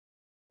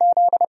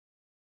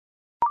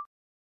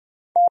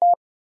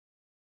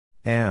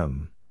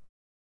M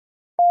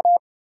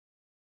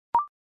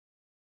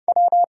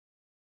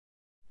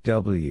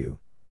W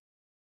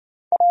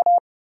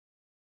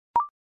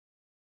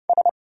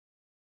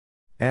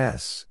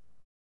S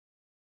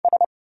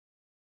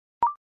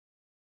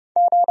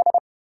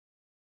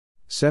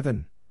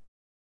 7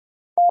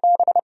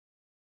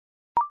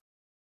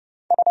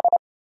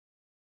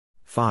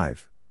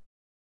 5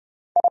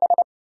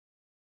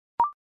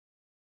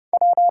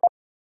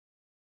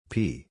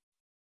 P.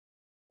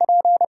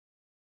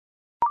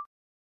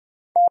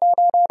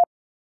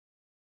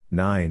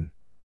 9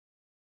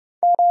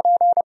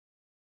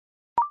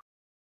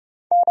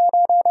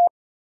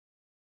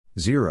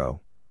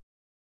 0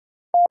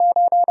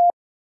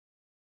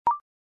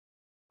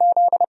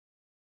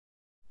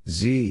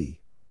 Z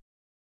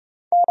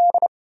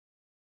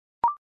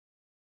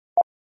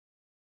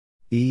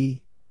E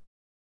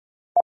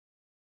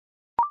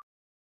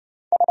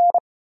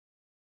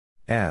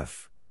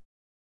F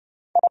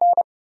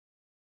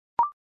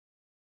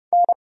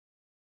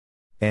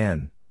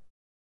N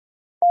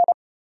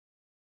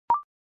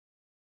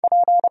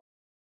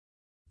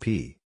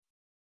P.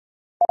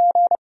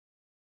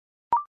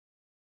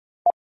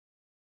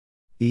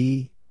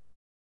 E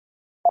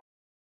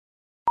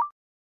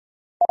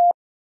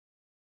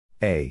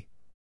A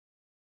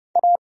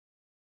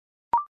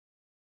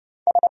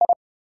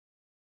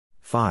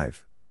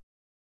 5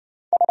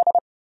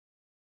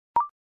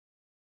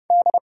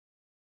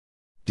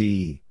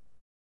 D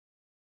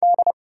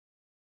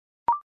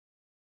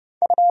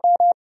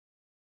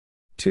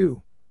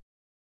 2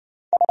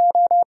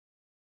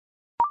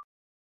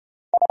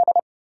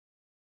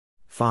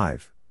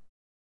 5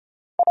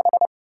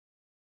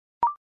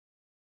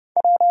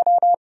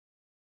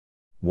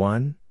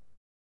 1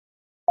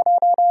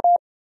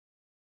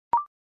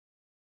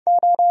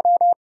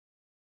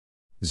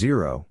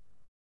 0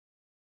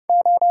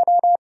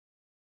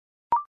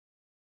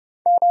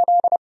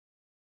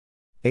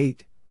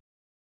 8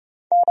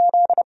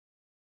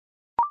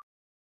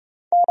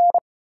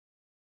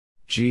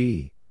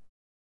 G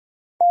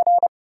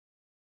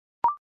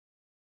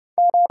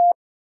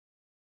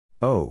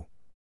O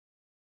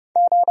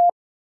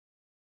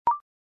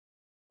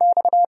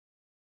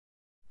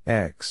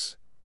X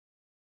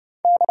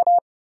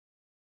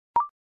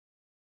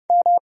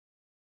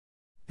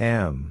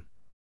M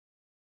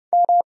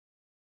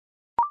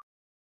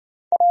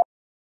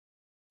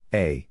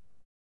A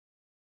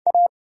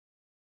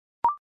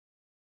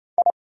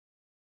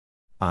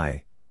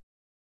I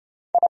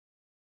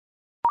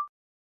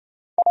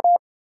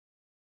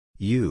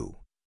U.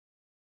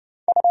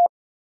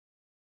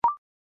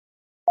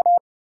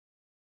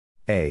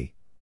 A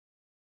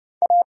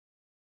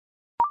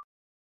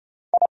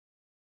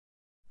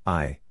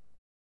I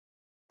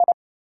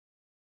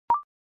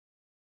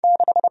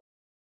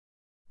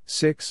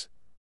 6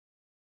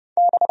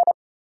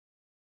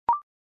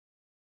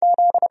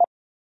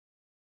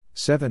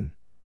 7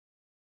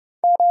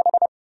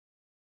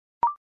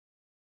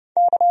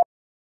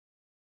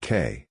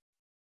 K.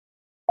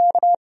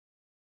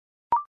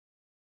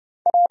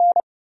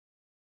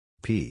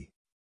 P.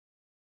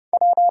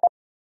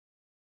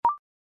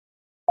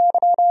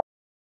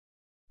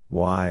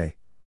 Y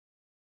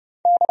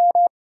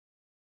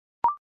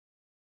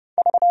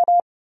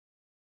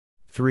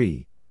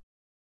 3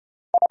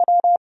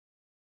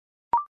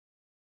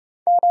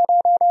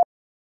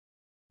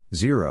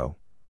 0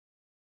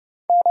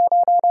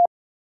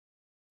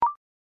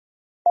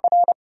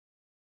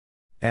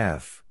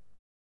 F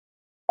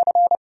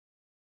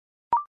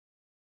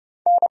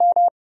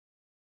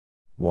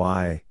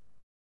Y.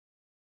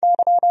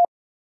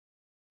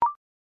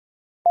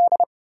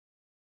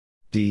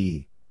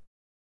 D.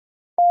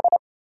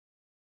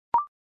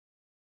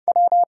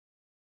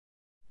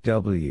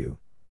 W.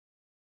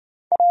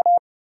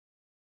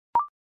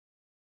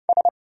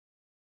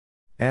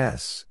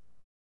 S.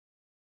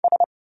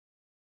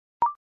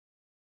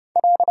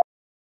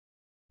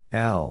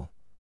 L.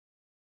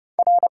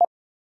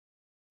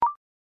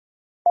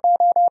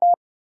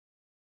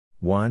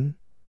 One.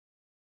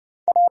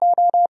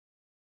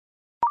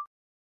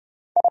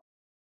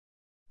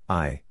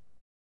 I.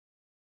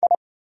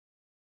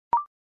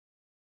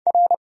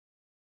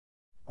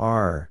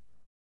 R.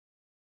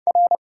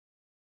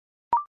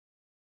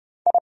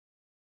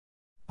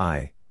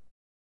 I.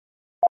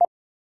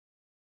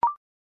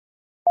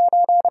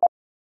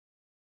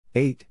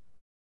 8.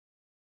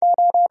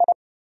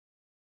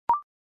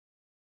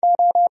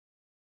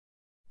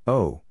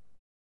 O.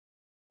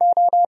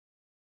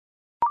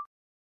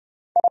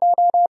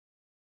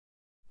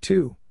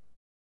 Two.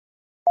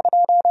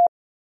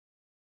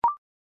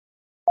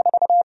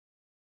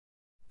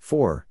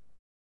 Four.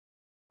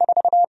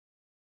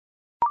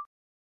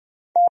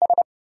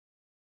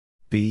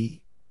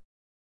 B.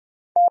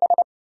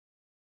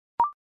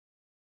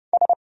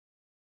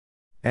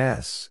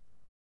 S.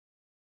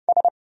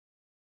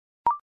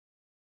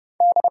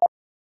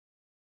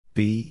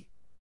 B.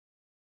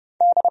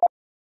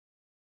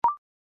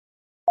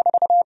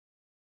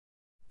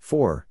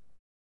 4.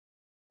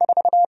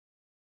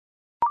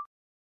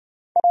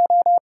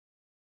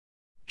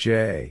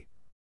 J.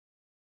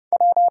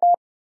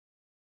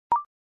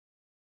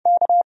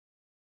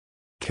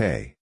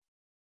 K.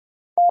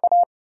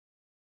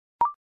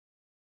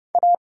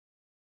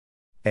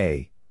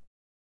 A.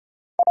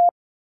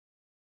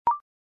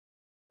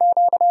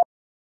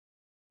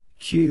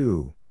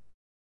 Q.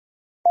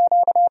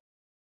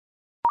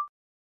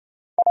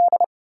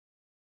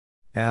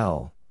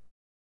 L.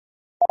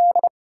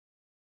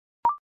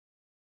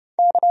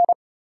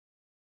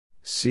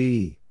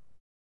 C.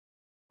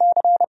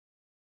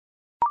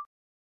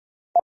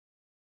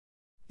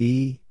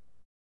 E.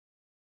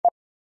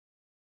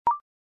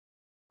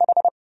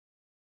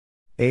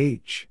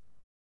 H.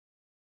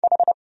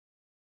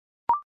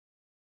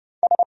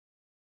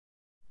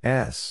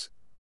 S.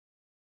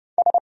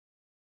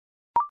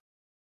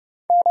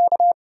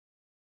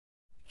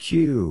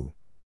 Q.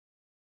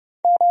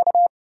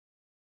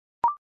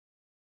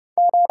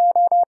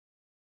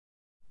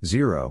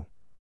 Zero.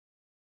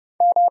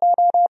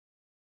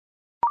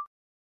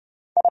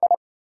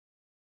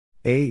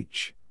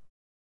 H.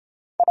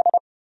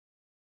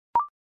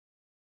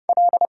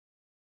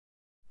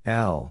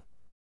 L.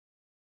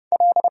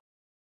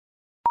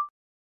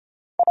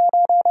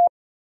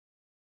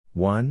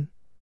 One.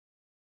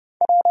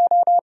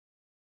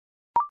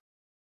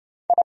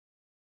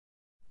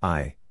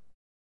 I.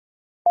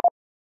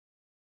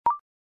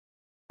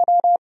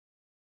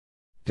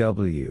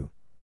 W.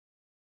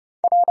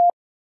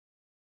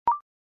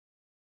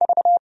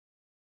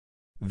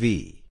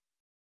 V.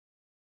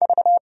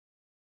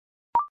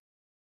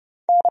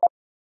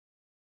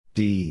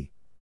 D.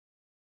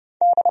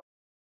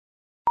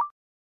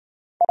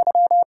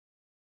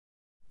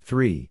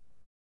 3.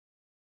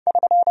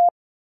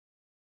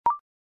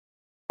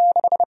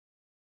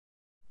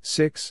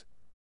 Six.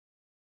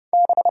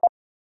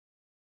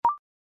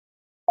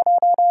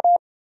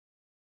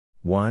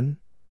 One.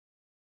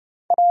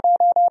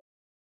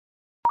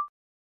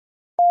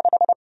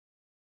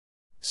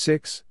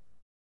 Six.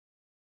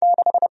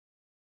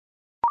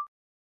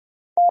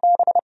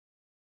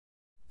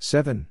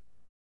 Seven.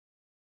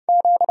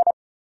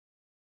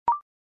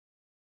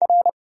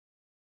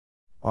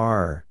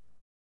 R.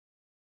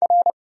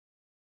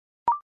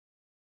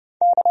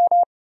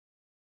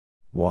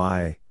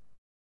 Y.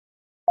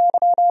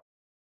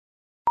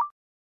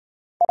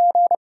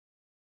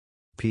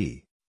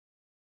 P.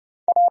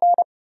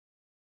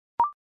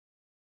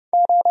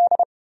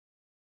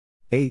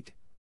 Eight.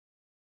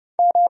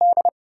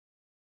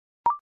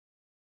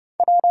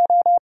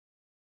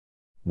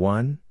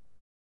 One.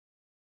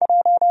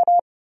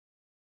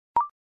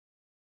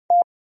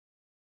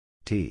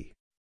 T.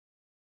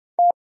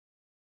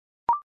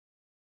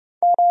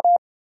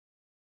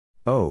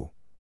 O.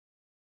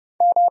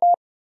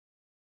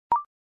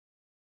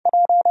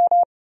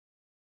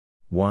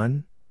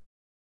 One.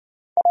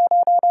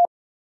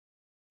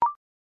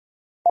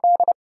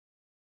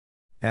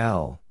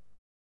 L.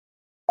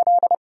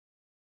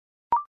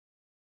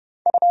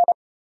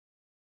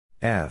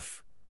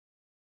 F.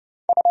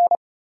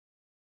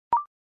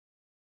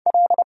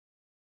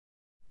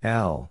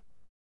 L.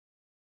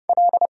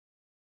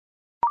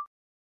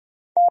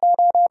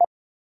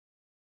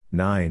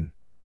 Nine.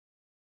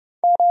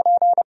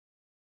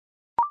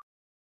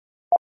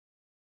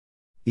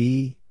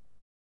 E.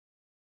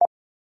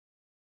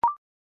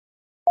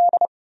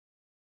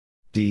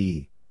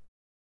 D.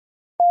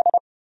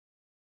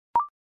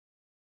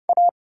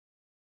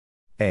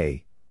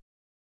 A.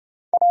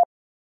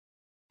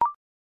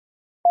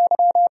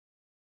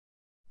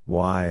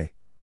 Y.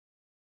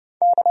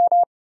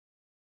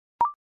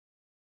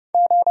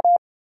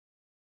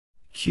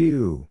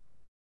 Q.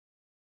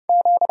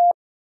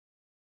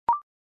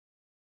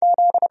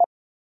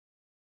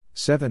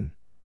 Seven.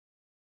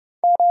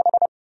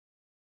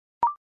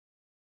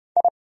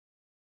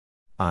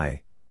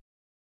 I.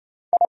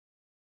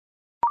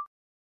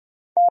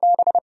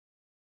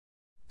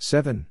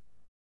 Seven.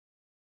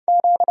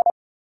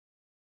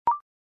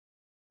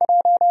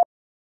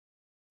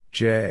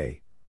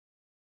 J.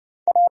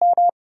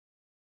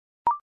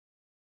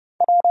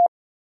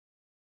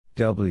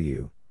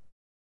 W.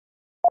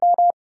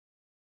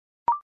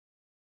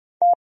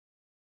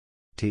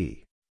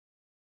 T.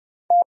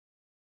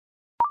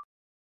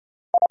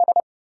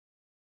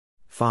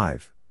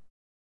 5.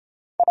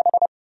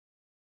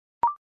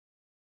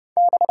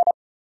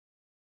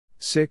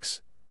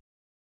 6.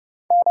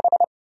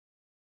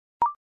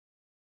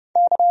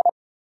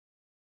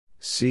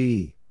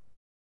 C.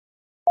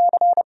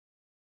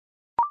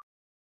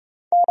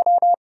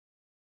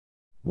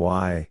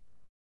 Y.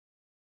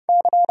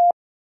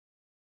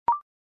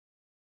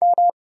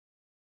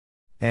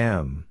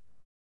 M.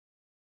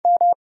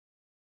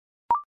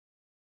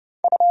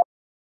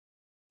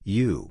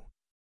 U.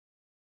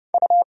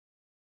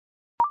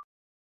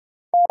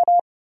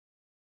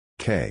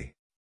 K.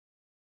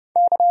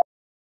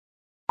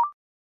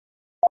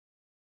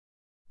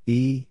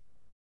 E.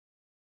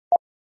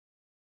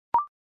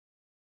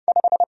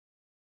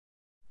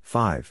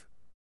 5.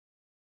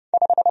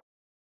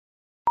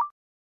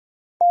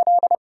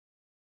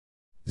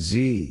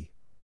 Z.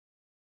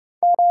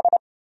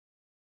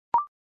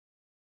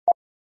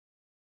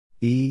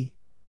 E.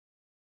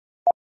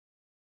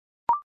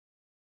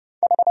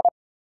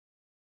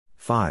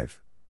 5.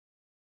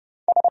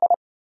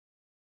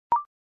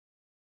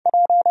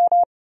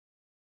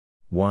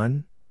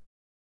 One.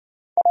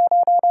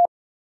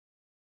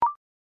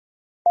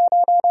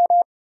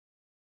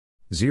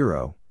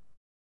 Zero.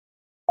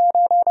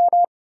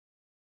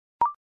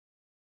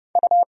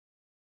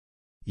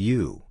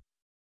 U.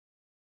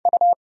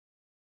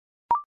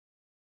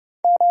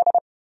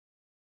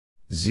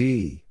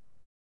 Z.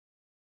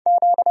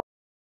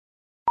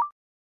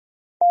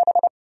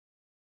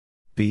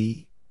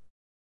 B.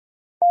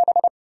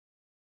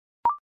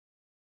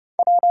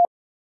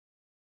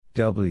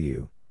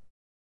 W.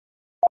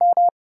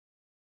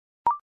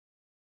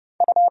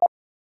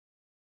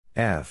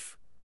 F.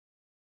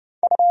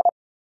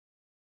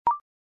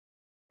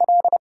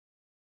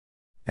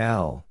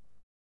 L.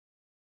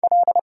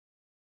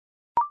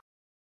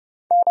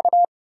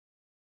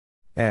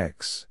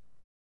 X.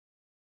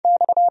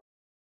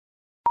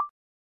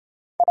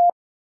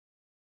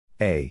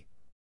 A.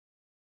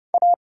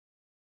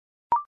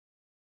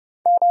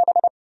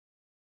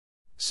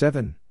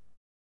 7.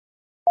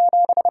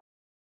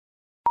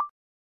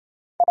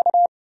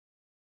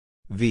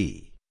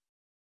 V.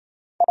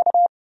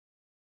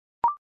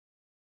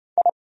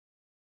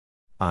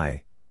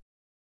 I.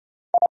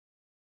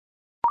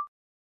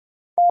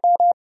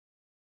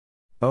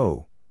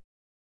 O.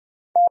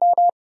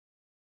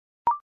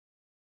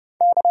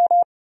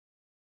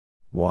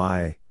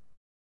 Y.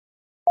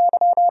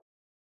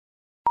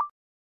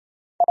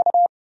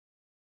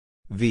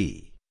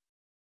 V.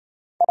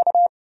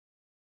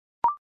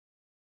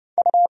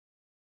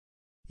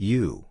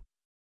 U.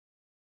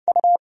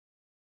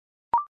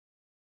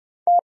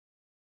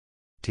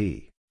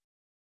 T.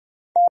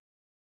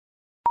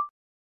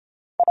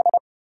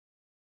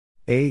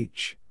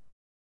 H.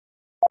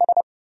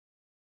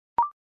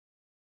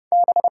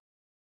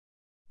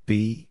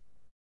 B.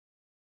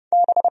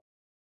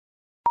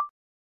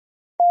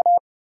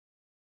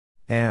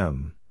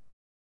 M.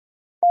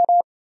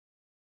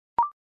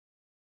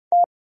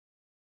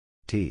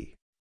 T.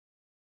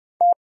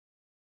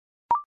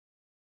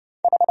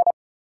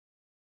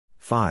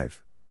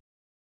 5.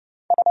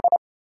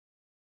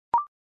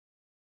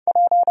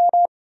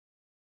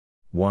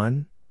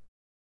 1.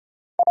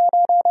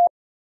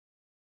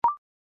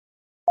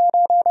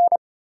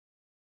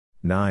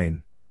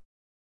 9.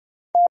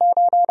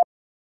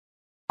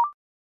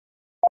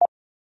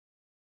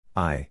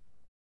 I.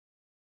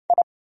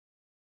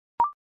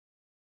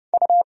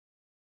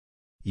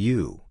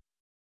 U.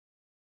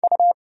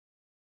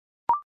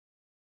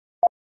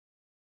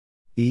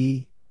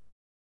 E.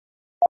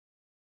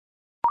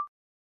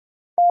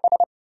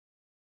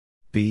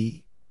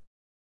 B.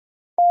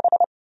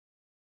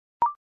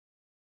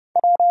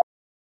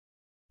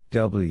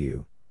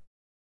 W.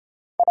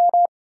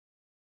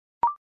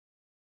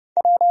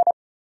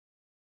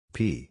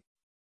 P.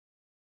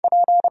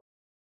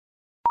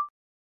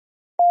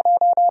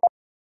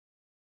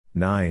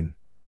 9.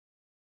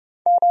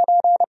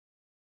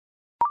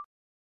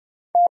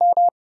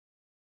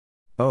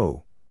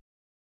 O.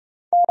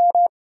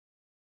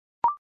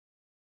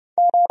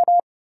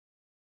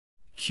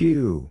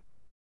 Q.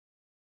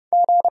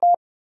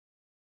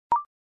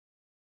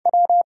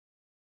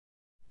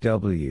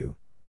 W.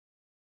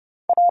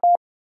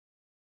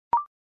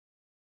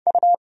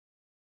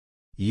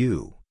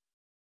 U.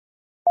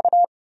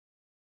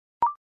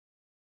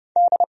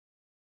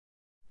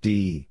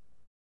 D.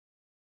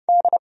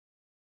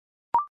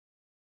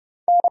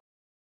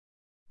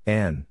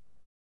 N.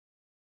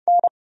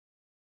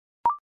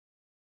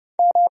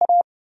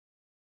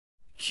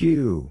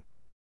 Q,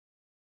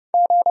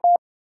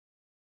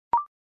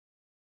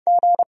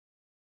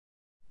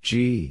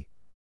 G,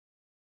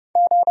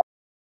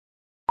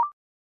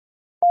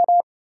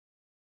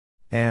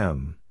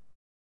 M,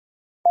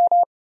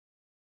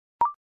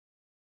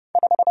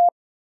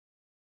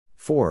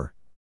 4,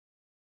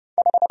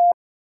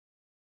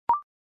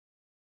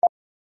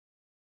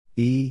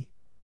 E,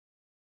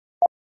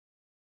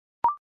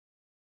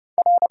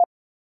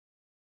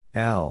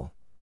 L,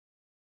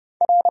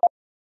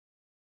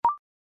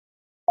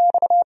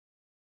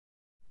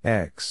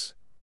 X,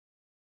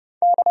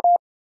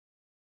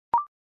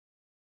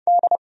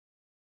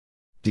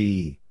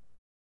 D,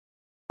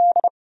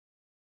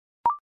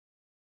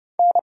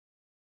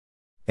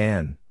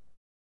 N,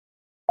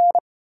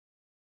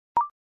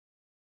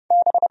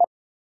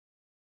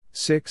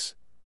 6,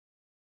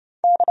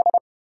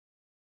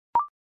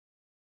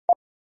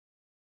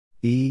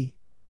 E,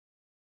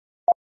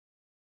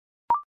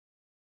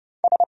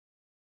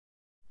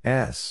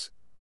 S,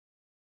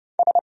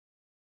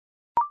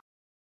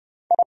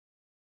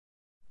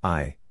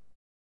 I,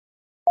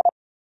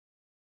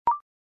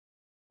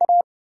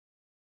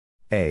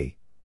 A,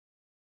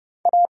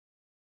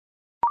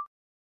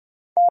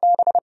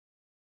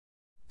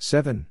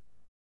 7,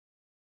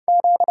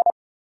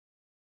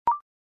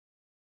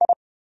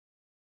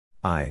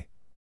 I,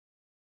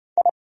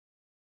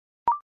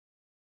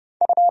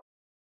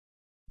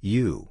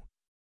 U,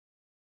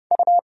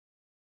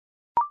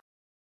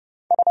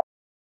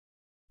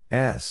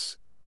 S,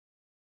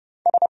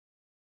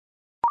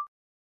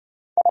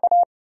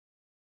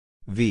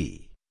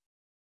 V,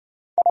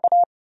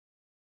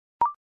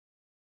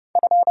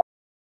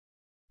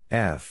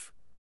 F,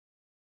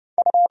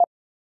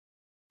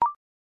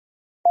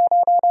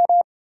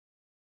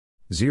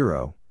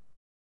 Zero,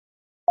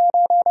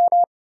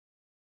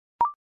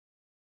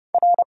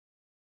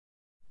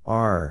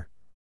 R,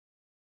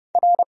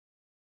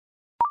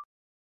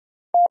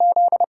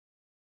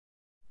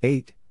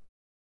 8,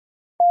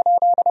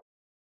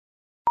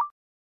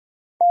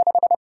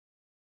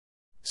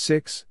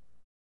 6,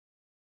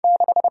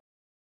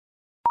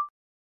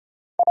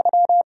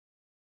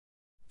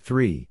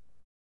 3,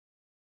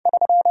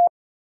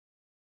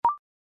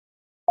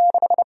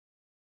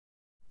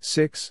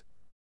 Six,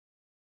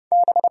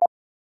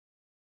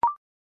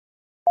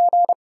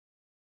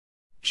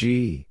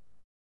 G,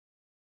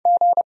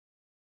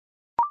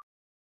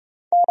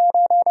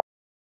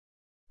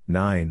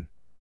 Nine,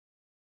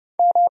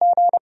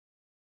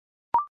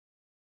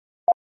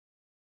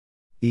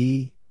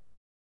 E,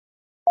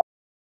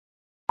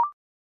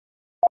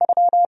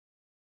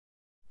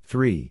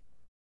 3,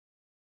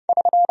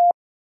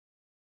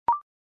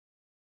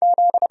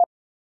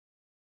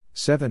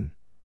 Seven,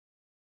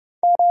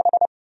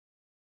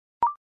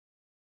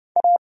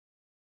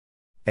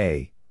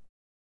 A,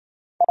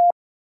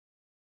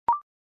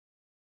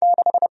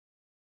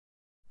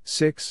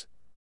 6,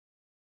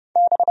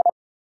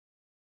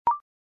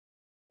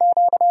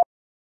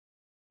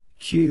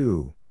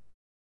 Q,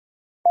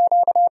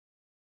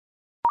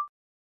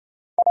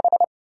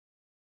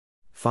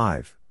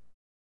 5,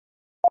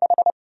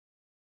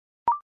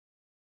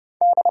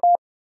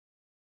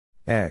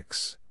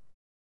 X,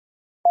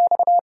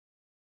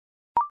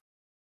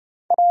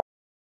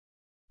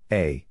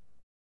 A,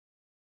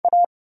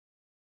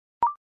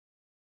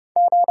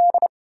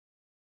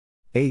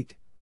 8,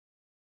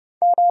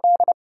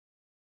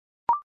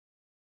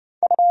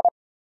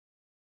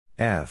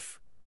 F,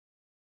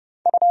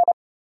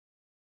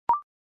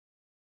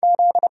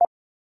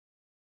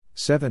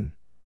 7,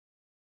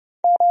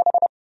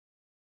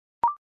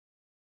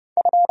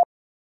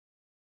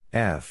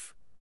 F,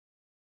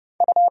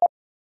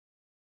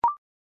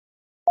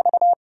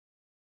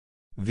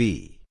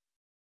 V,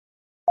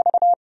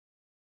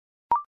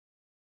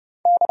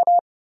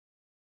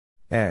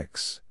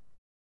 X,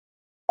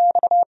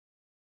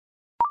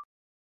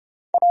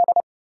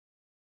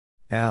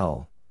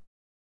 L,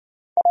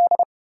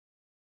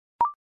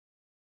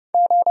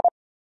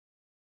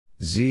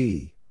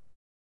 Z,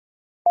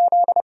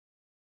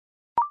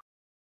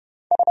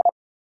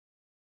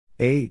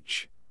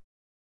 H,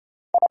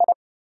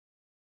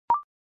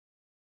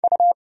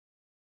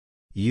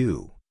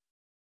 U,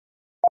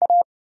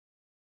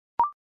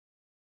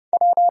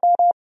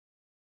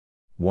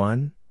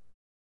 1,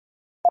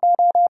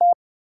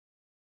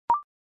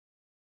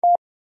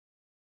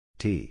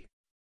 T,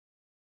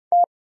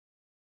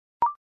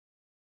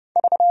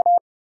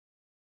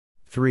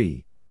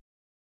 3,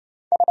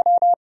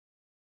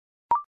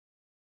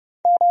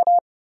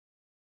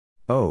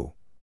 O,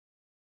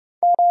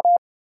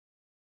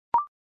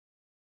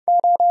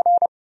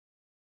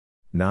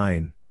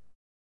 Nine,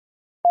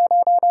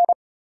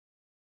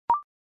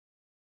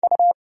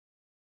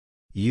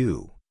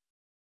 U,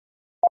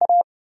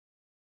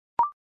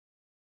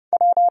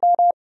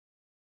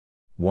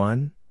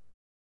 1,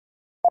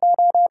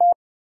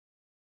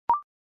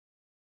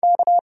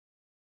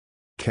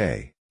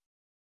 K,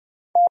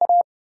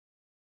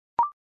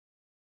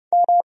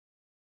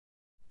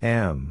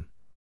 M,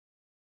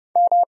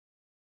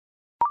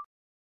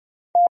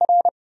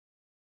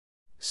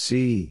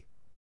 C.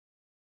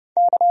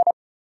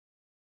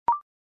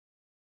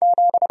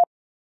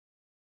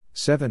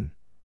 Seven.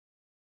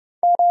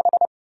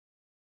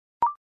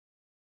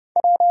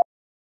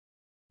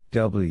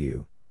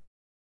 W.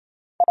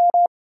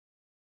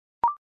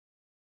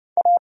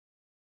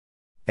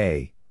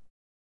 A.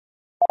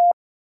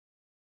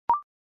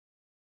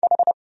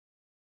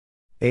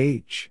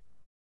 H.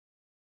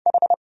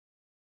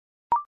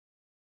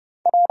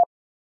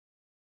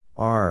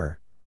 R.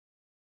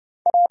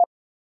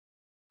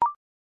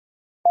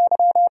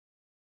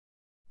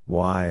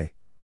 Y.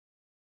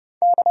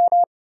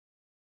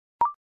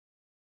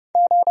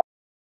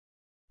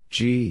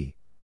 G.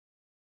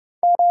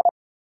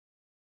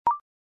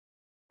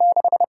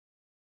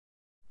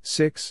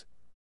 6.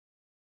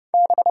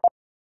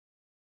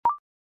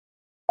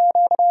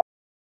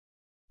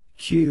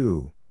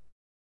 Q.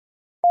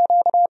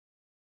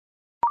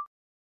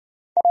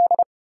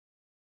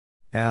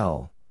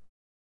 L.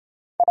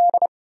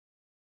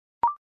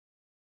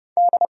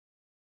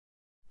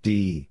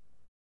 D.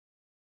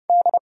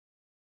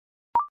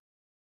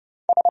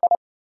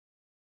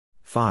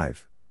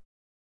 5.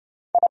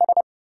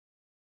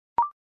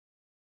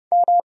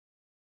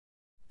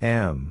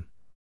 M.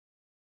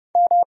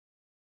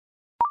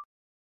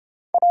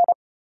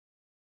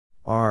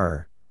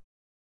 R.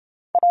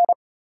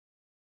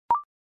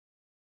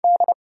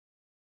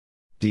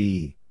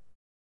 D.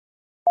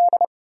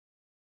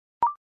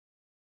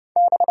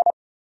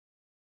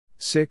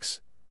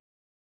 6.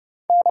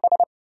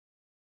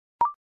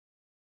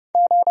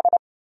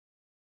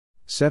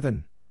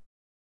 7.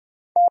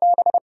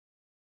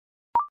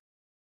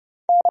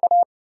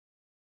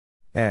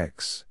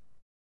 X.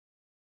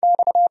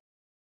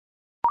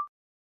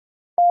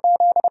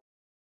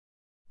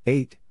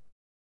 8.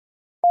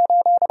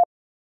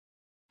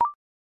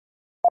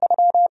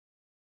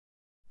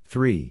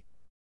 3.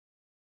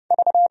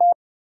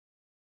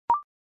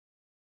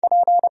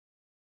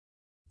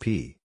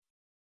 P.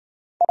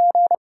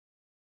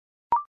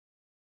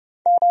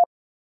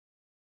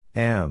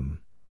 M.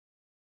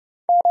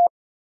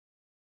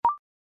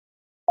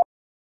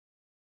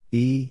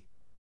 E.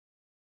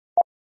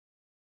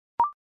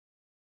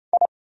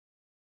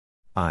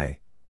 I.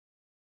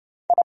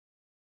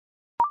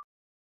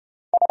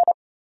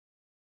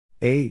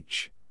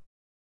 H.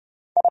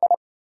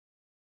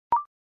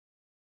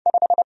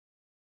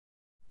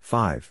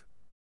 5.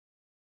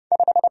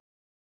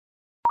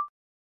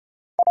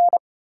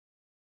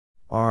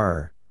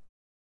 R.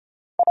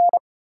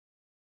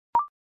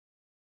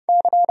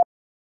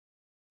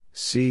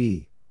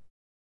 C.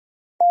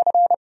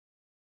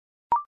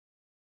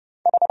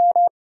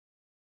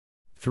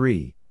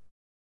 3.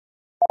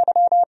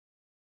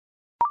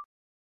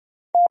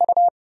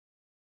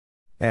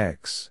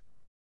 X.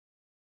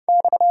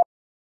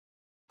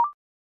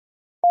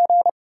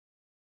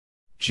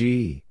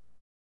 G.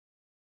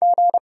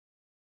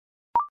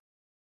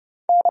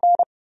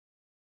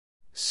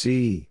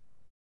 C.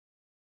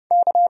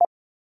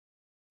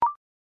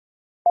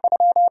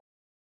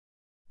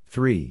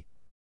 3.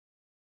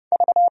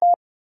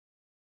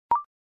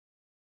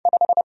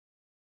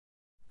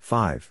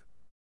 5.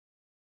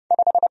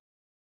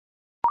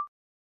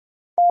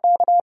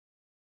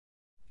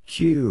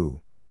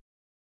 Q.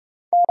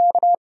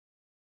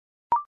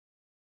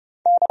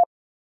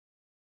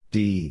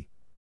 D.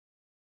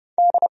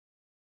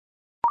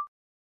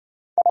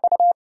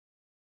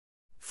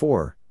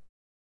 4.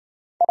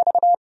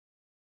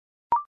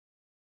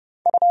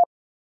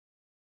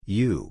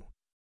 U.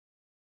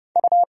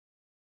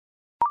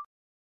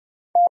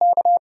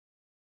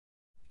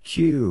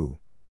 Q.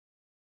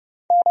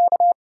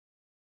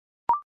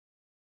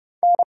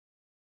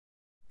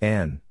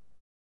 N.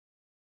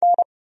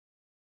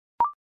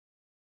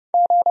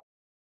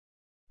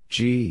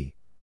 G.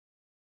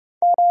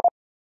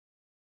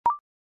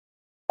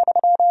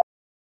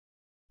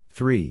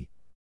 3.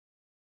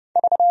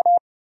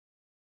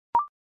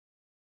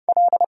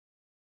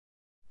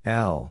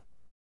 L.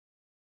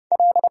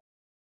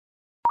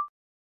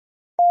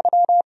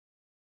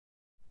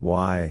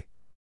 Y.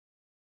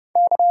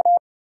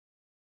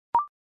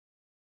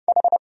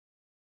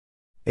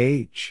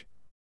 H.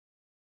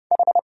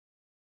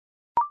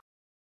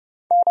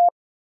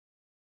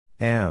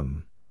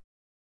 M.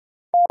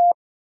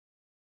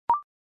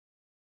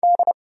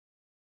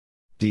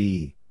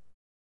 D.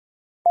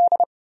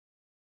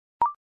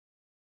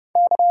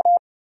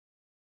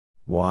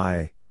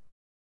 Y.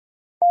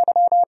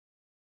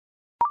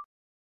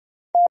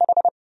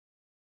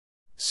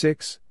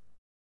 6.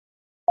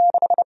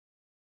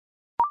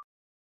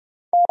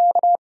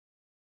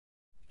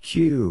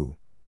 Q.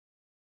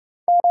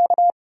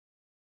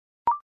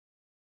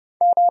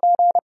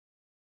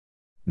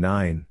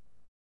 Nine.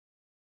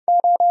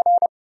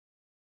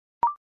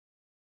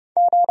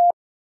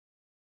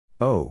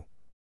 O.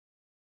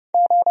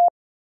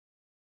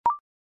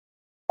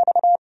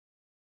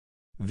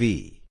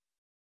 V.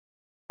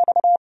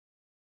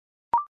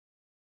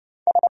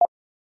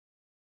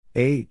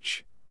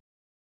 H.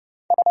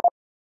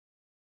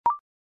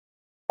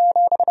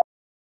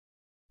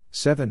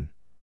 7.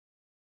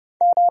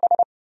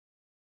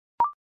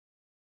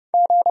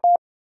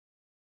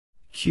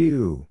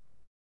 Q.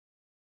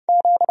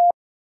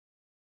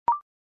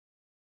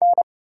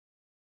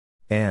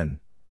 N.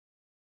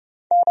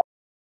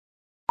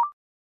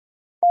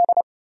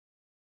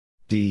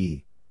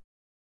 D.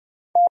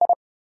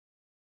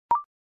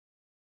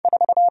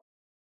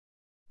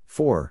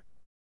 4.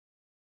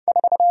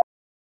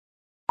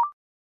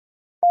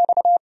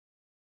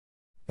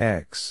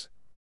 X.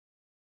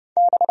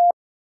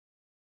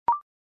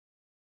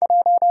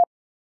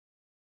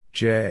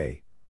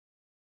 J.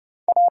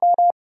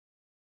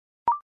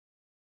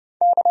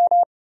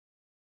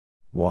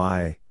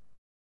 Y.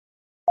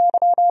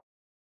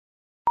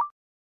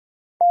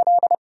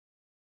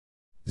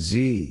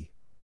 Z.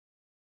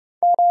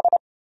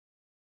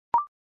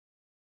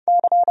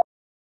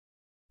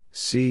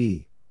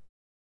 C.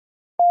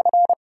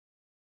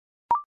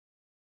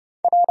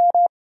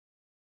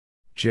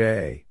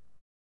 J.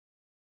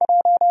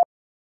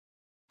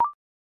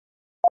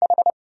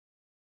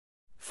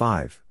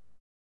 5.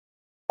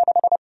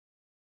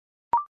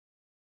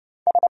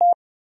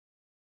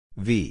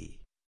 V.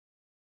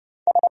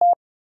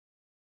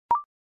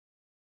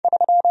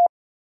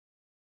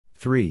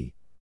 3.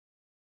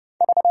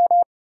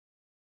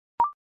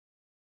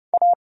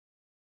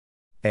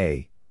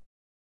 A.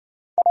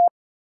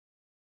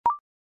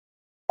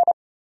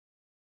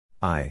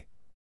 I.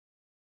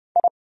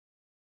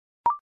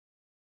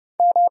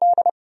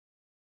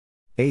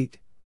 8.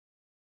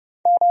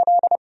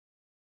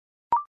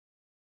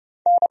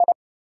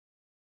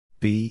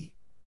 B.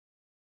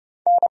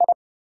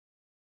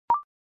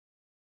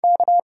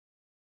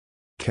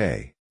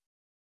 K.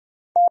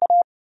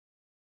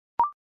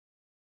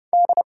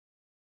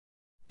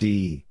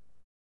 D.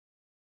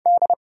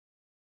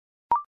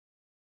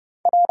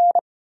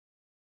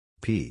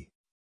 P.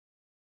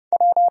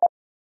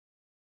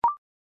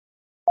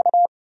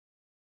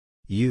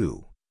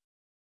 U.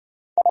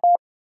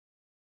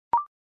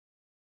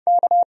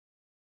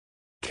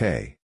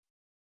 K.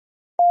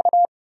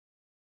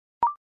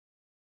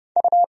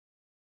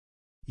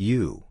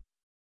 U.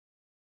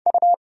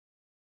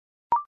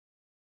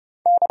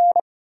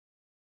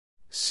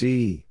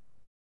 C.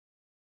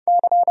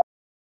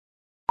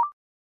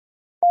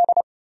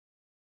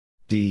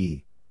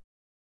 D.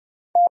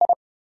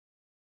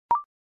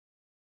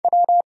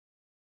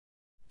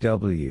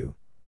 W.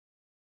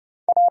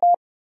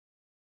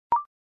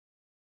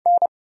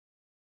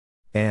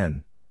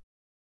 N.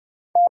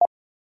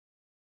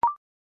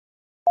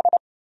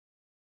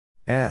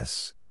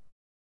 S.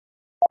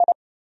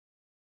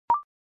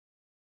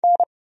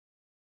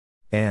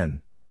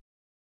 N.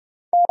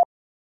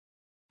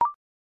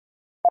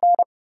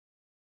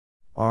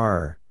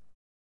 R.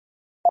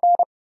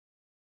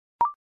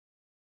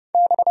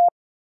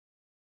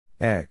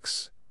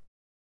 X.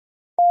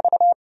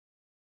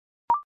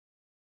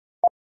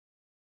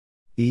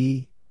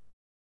 E.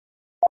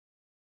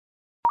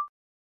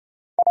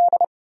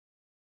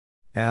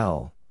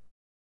 L.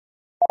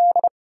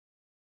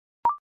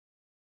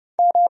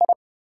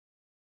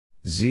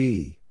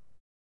 Z.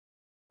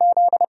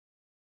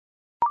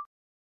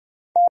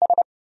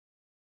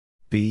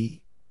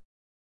 B.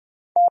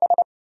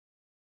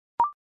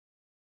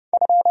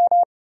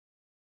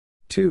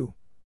 Two.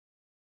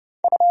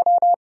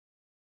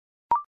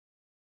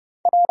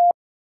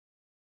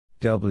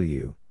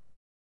 W.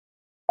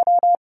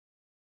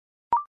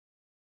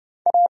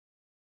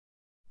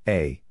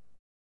 A.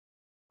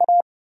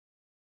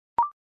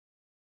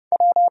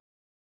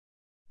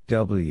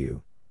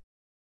 W.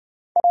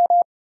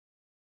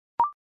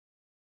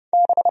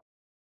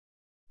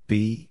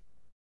 B.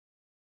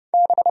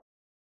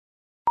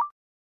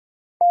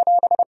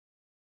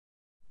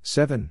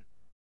 Seven.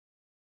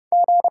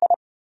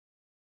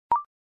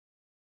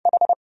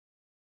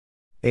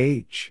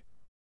 H.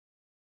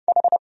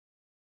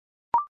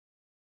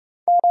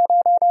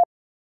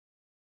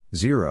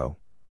 Zero.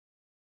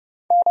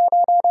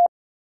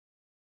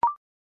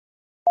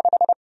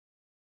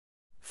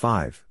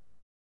 Five.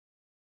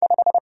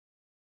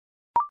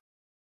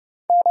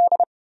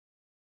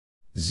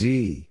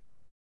 Z.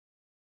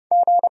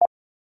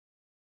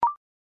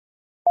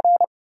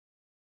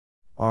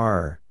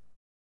 R.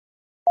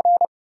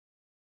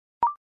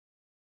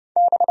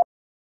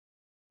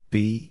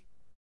 B.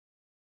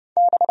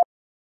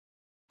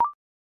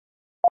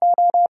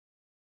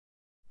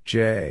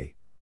 J.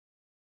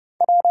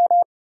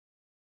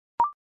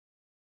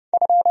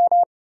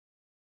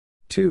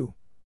 Two.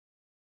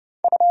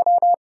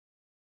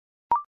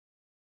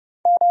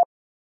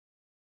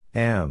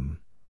 M.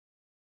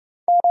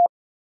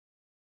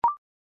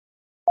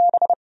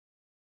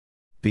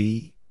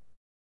 B.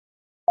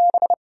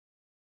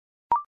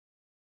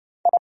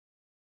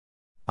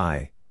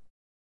 I.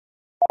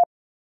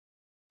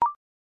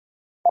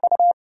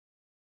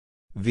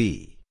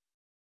 V.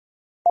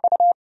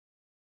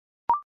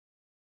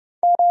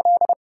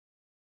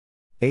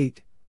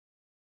 Eight.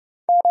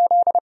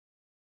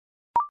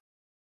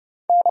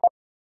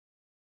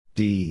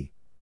 D.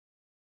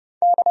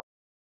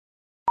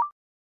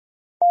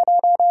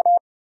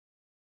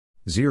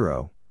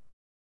 Zero.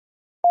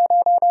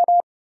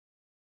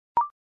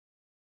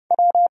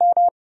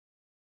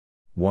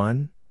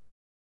 1,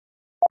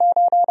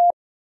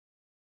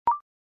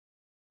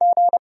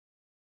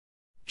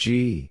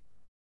 G,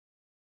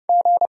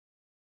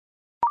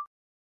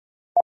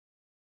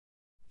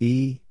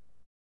 E,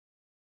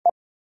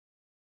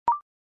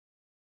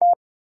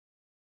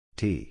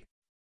 T.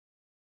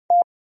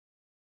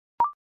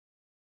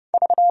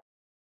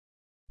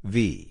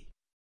 V.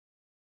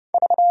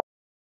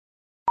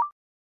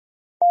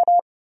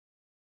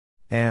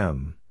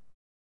 M,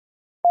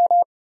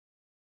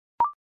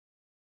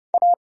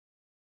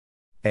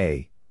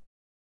 A,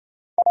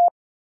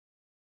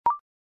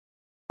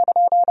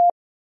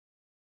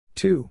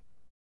 2,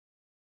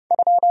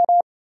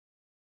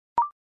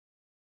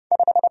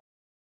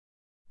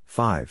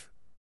 Five.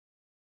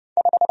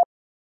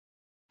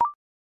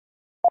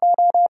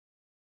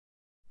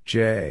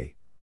 J.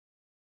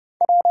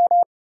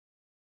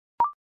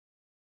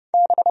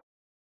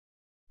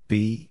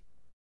 B.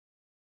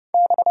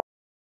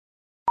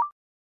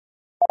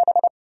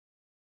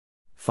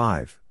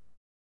 5.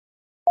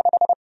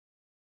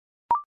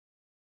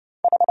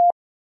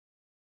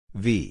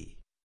 V.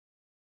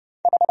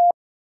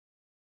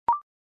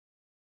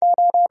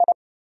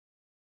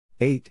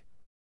 8.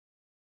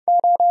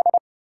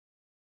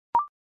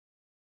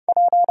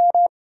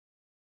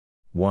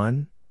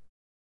 One,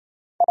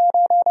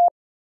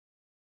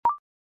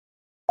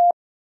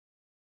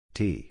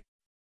 T.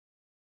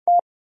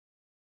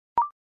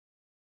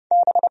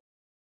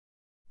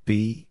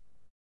 B,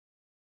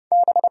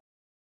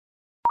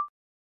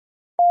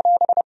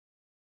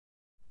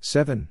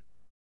 7.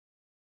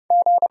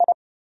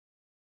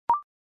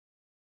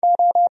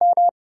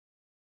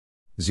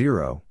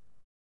 0.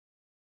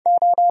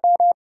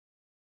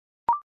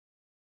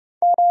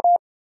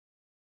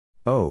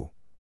 O.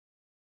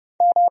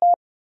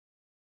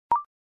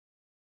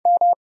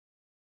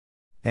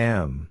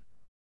 M.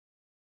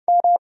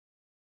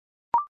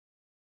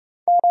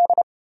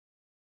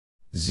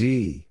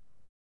 Z.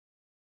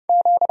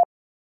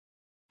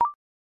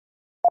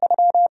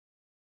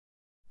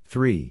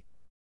 Three.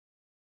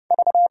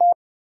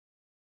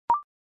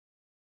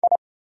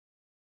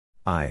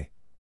 I.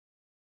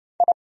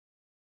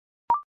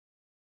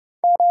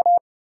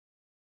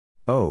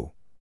 O.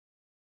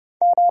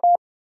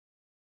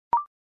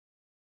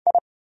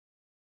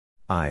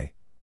 I.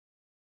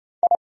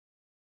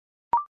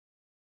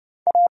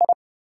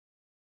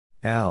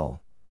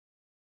 L.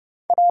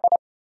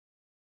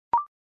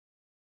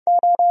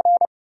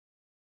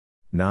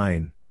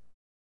 Nine.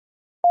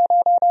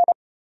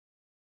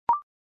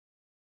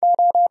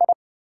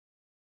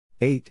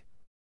 Eight.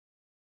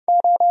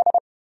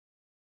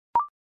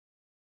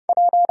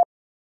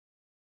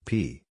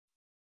 P.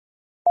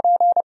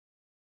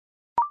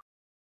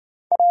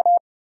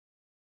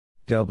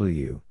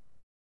 W.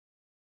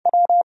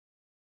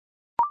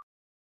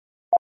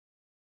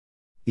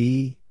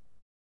 E.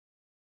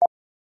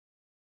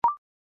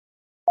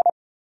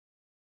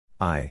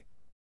 I.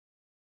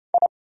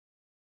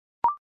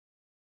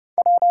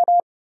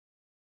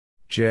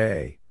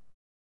 J.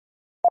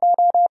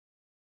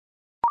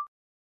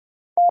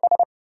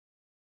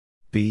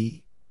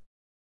 B.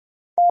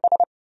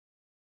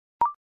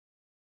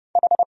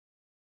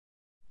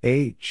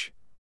 H.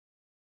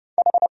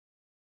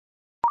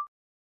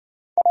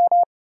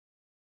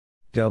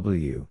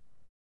 W.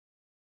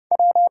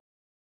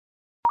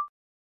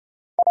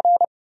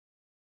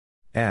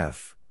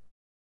 F.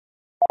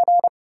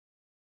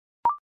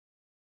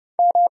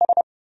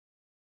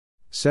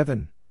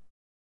 7.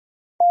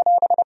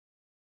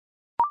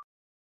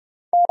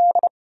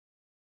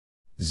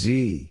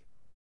 Z.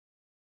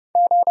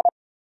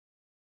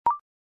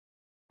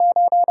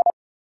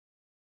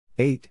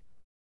 Eight.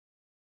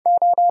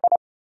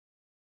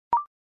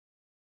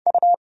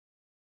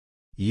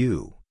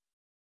 U.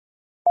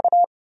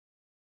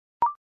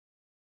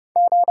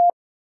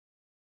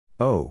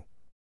 O.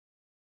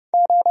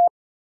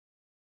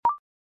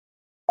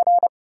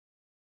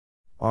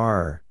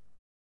 R.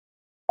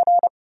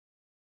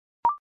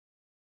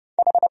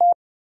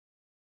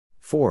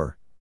 4.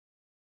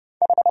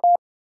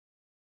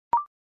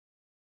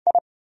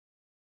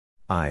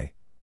 I.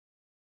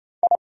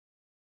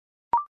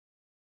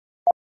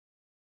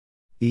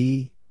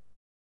 E.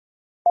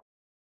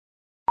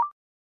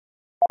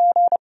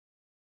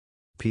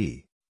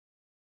 P.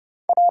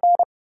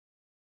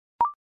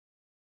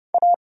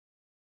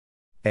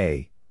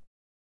 A.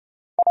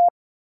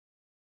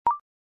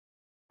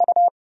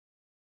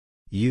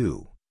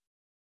 U.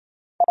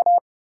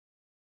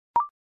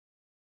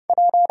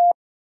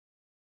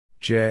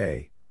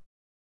 J.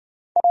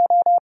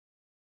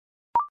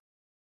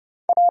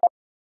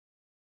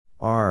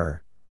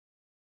 R.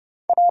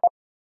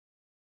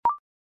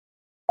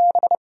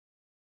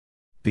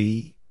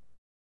 B.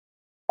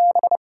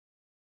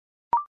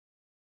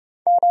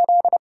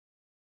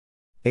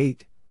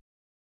 Eight.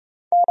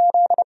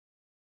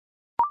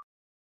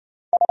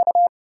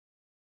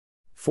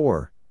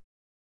 Four.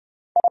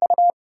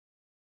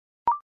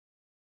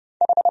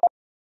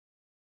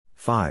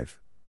 5.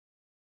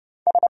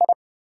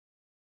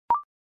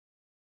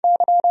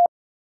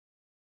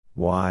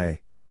 Y.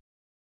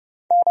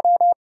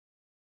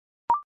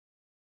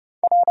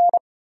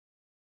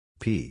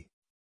 P.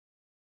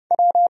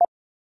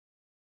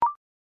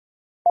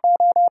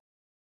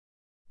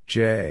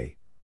 J.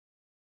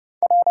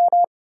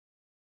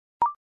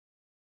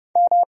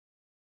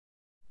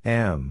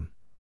 M.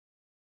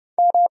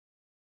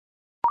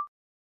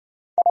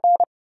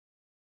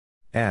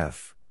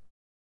 F.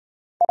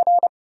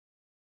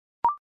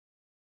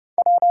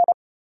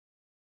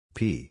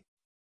 P.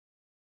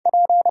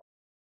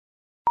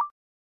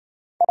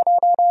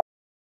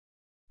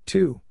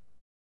 2.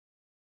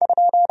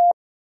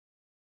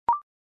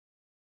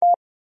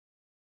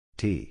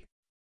 T.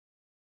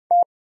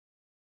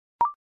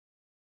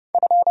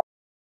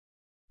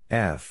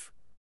 F.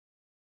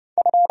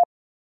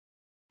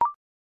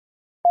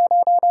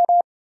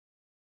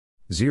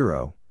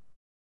 Zero.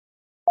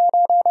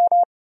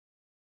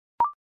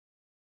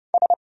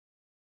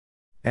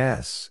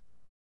 S.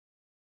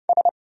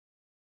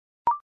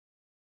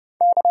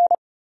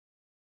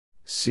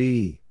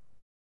 C.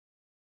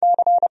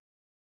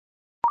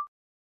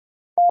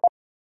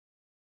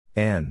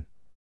 N.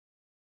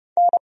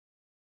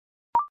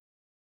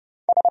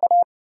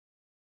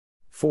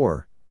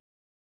 4.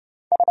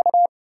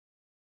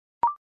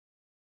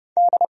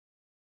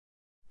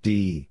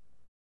 D.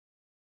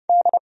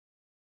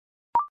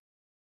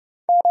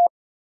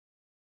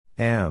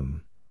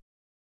 M.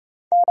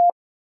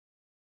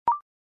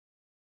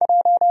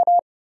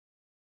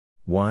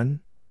 1.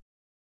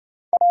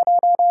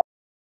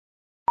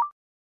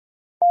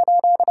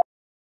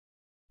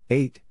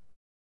 Eight.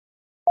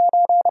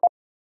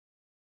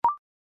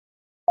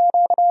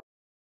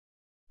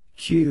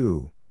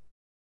 Q.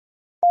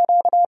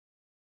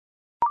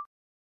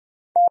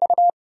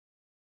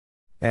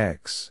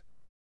 X.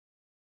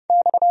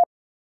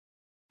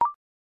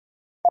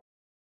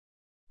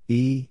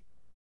 E.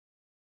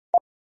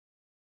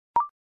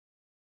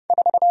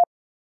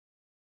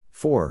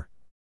 4.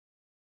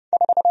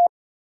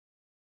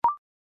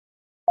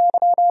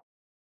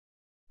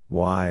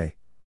 Y.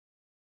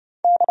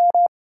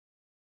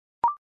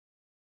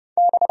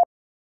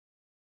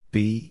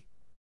 B.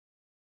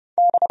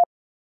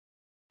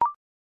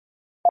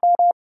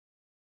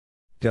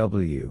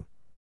 W.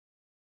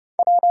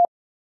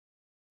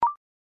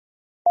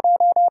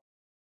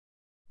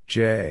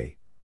 J.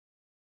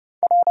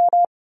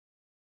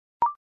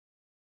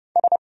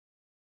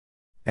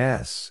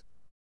 S.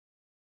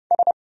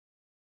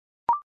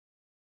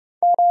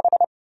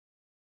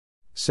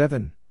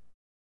 7.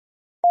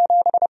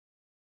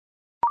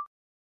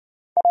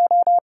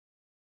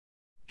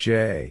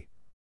 J.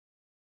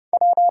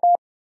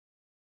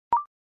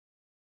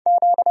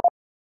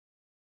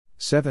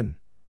 Seven.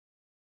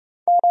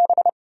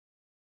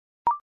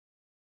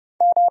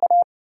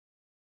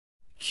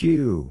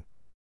 Q.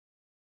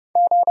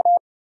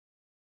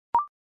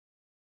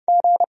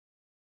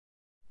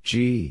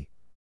 G.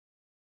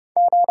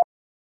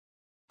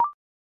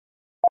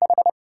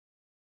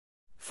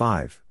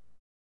 5.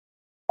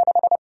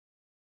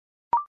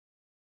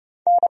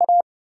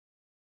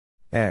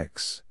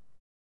 X.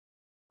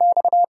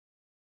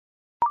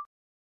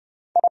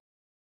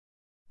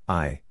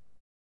 I.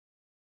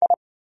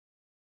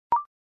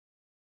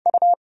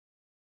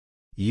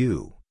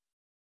 U.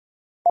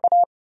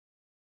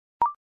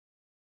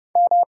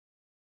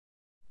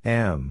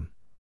 M.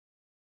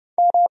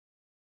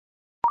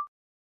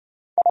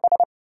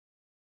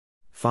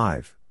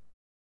 5.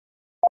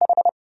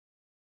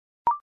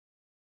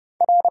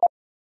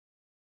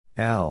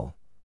 L.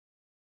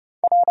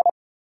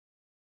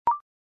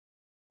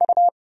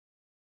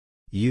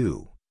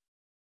 U.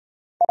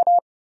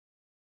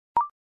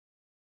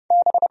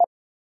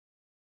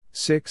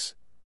 6.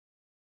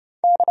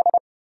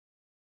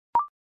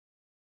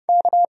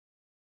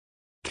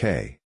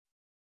 K.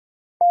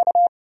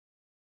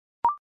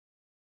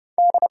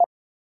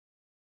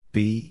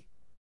 B.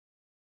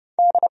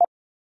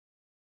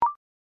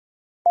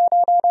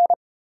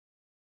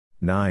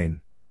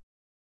 Nine.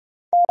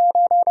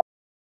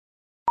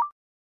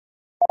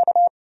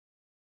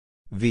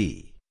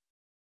 V.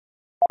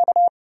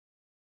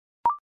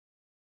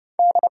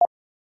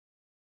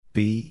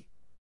 B.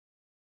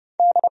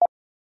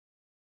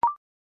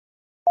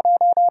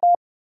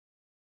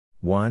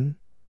 One.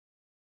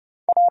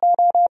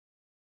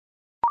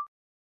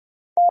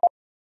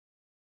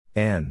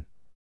 N.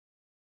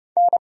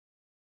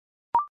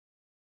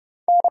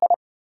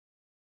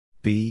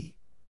 B.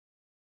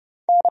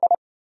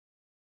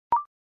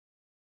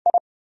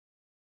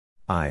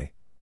 I.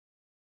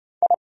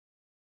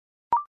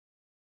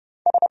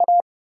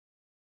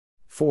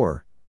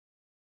 4.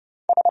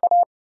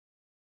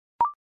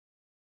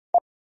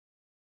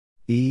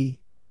 E.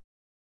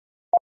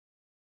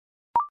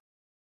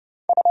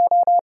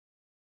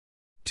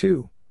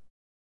 2.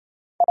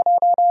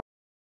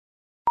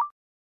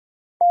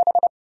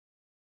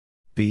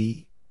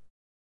 B.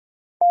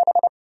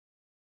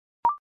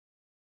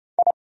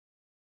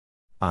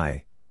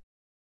 I.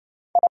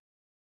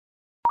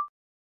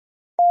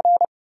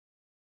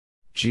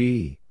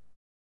 G.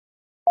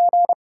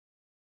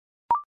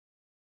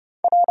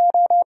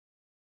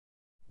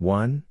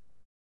 1.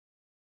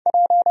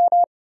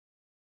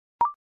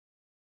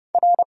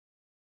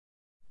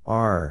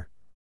 R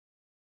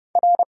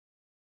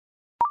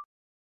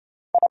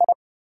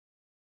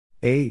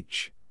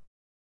H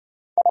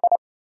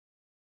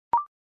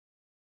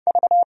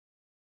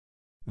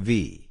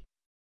V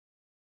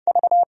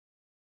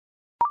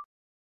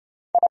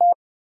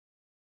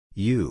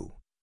U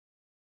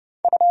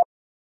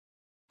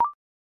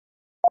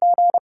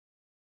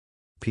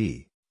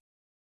P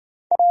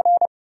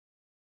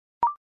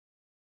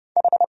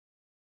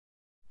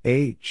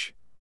H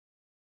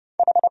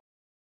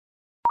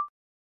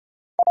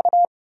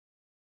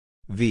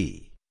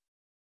V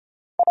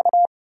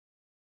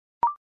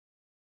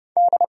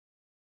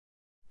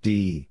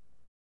D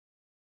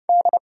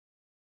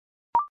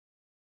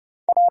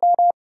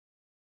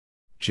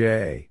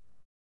J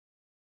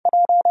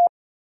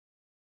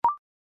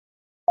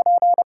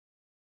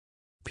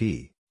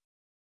P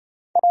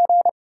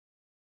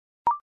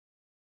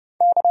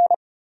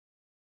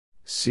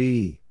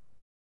C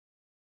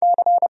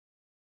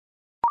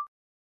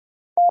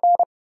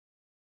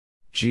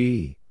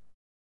G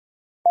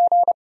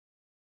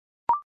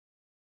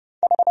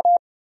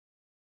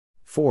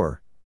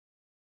 4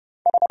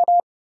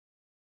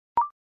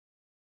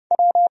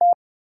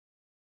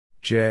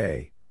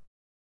 J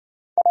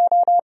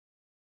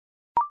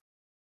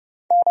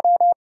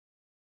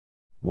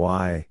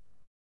Y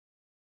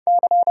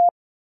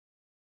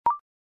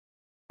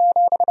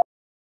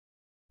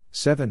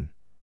 7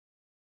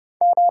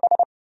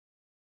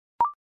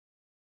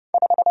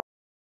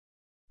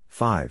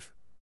 5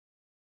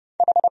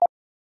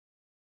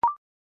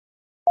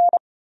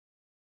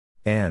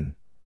 N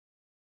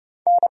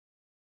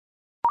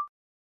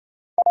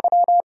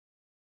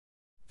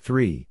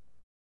 3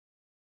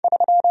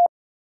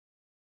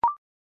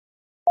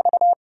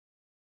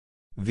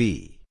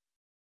 V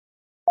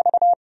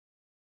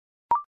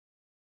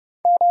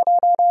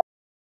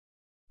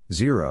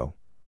Zero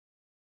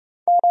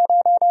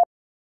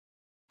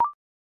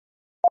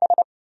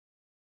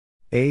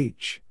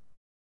H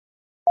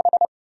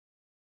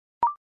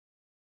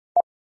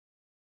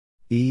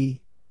E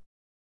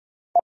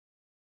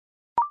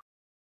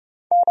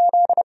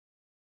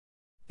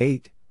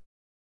 8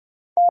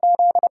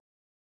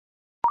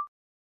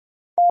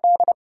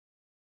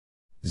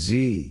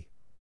 Z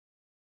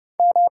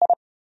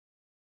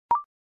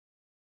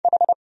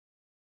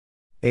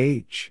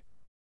H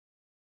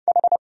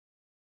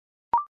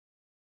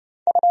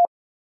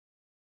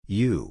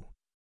U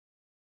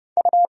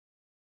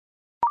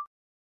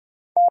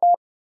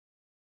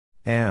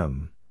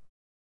M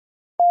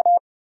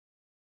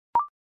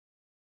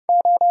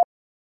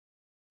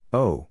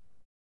O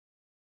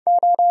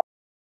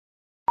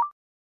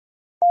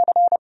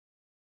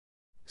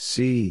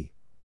C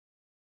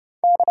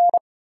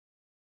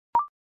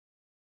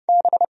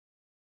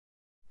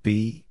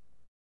B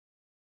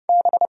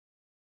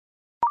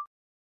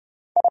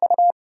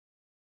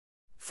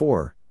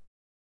 4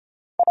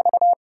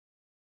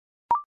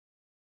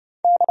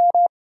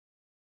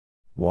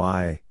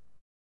 Y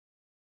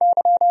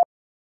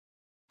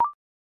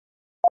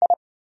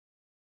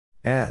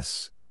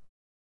S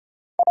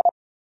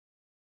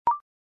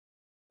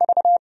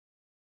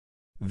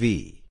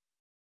V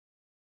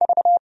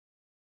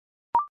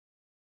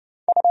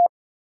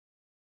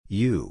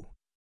U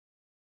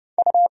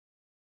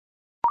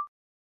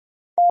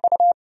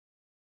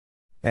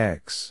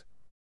X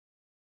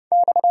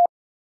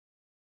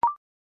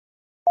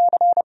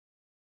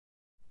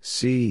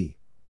C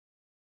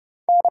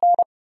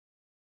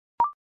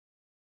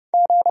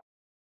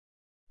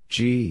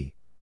G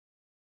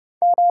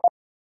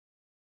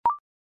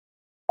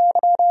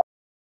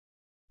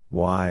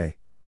Y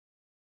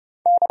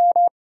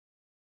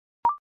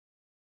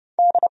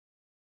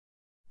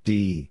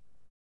D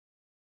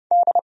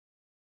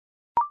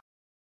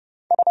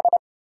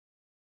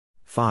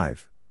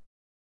 5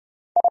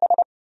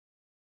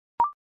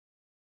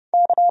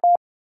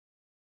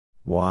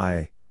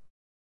 Y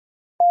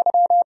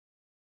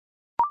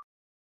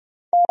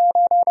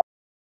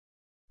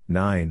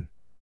 9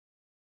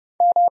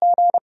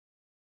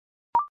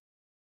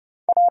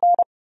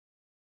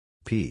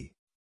 P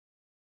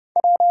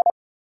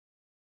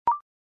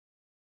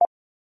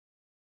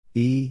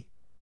E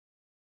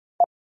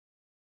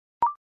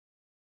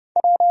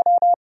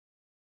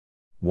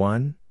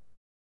 1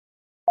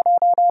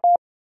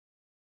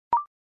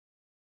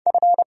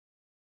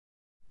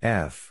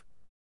 F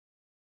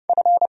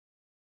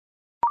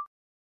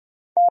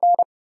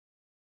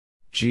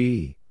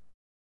G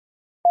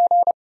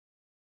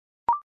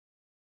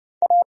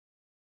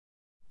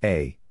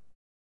A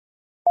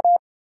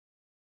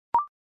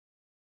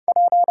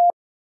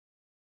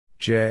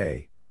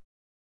J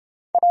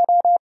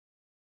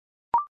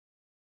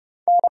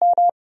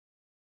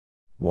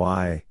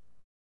Y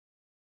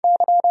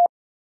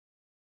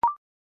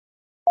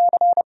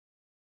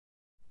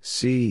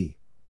C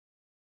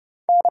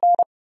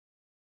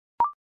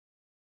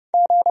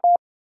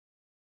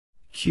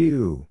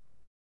Q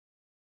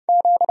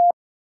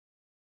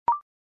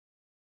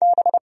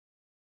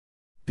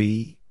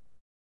B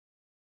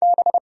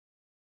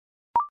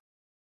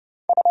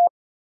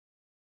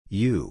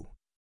U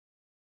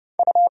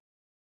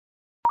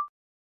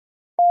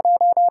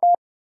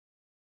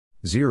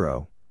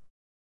 0.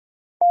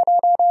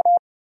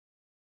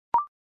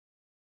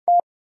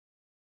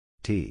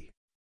 T.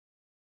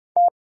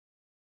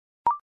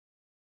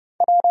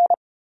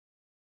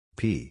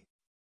 P.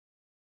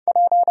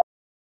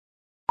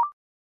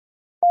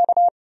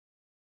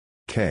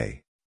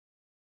 K.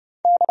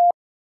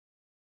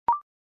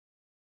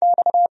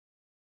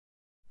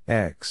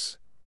 X.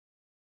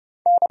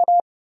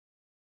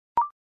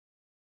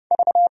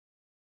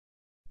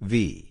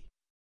 V.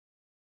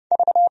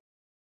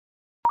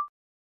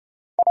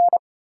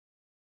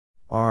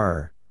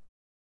 R.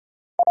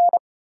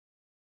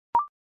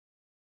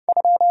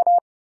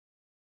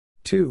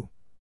 2.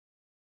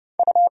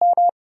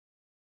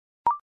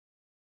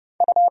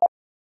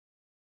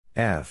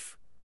 F.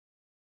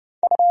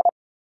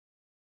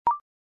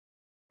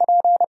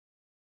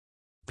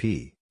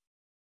 P.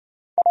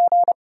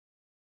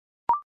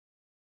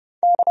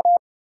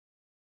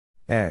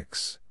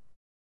 X.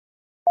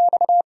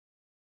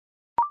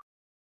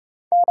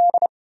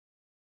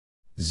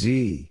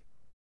 Z.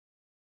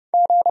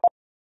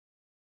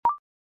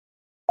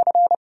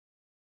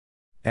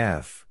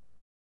 F.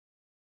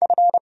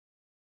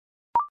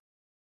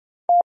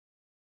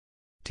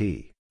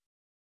 T.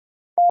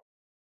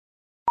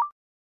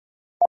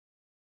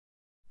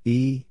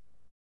 E.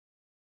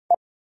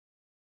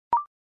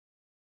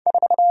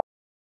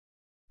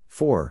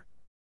 4.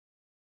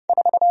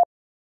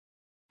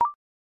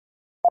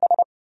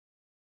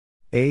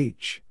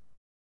 H.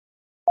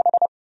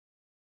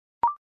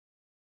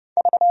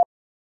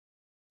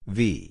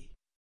 V.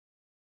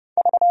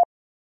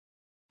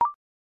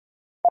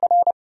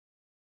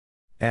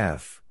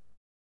 F.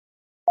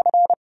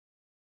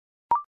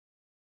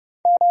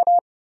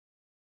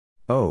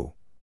 O.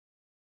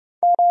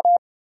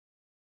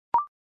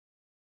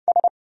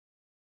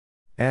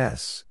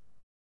 S.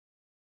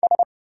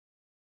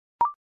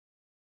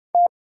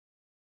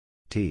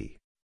 T.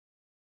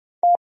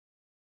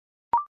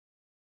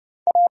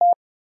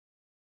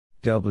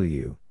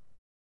 W.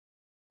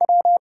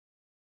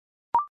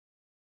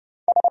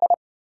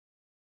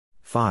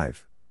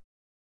 5.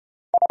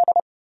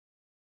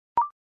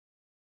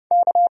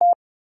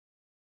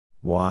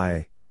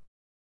 Y.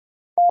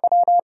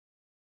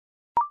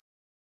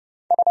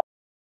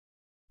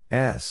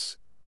 S.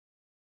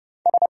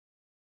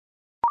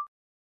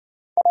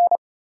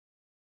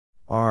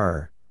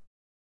 R.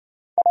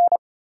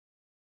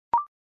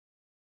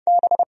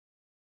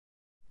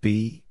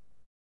 B.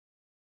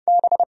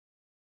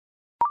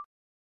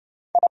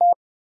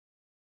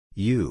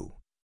 U.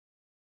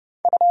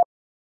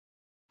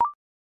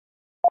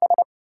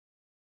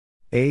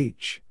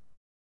 H.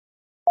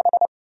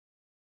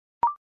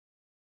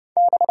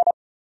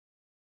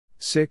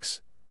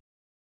 6.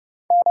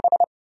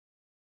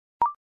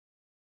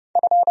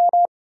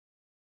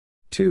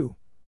 Two.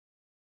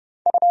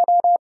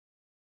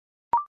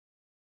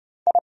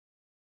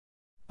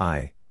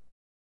 I.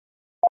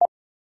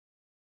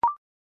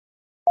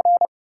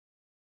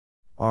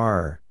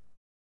 R.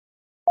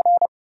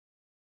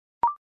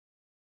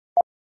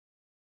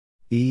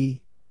 E.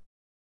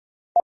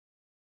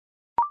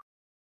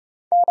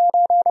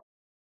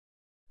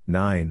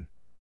 9.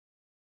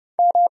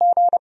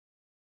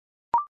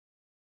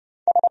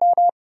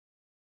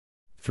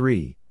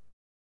 Three.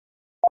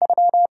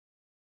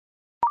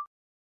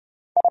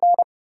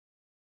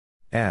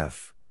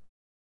 F.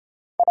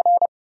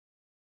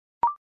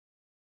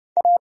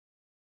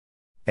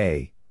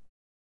 A.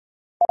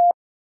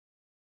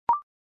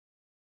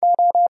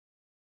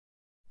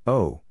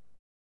 O.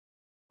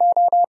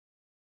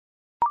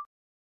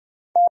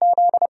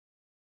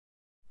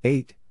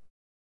 Eight.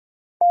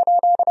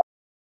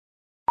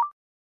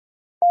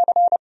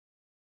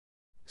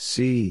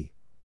 C.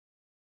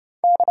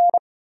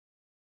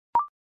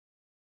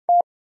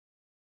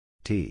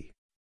 T.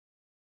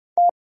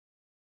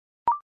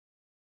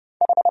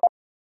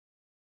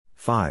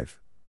 5.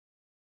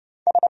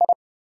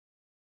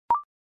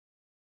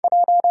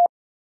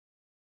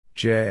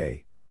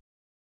 J.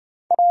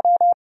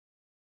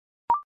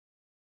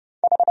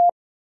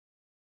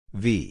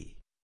 V.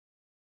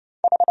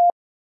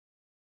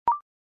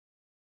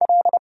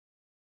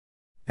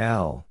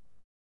 L.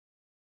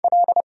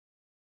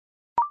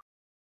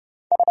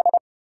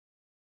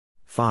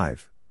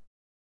 5.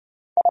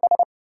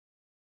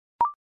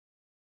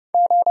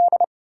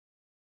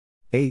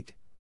 Eight.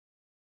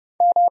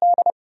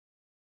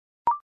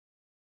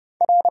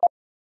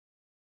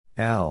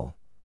 L.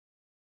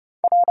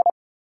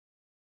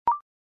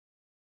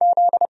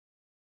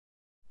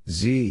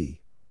 Z.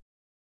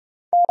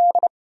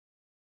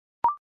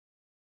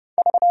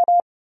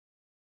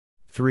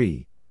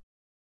 Three.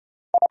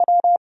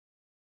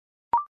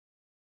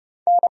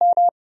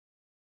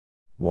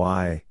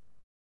 Y.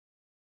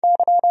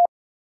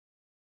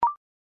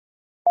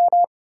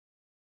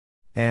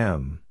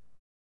 M.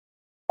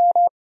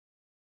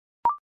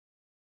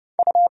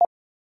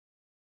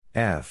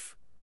 F.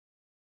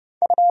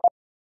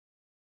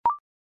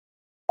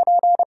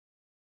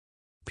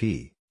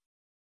 P.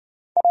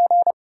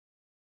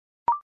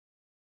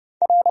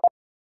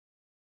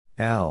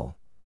 L.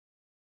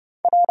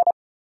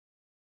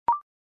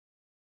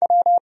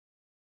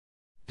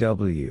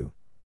 W,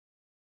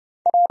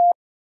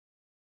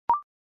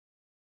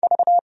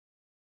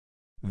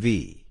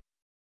 V,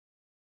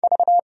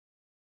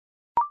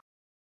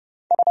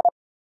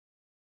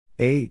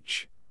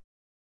 H,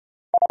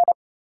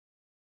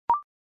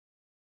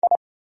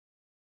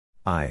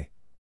 I,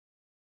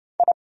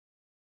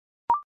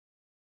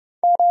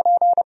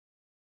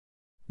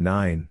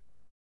 9,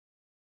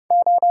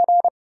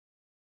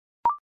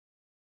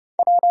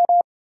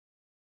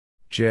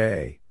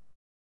 J,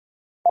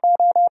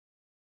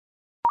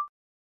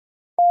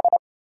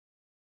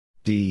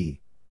 D,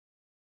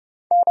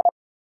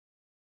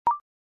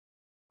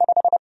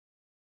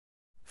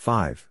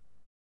 5,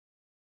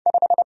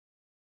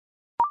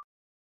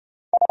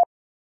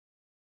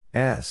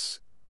 S,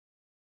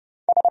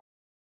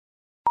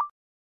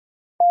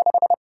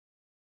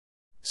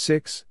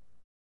 6,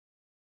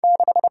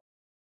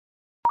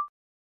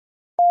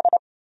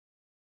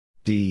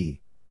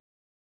 D,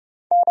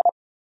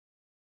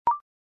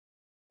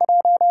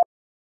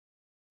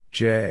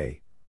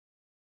 J,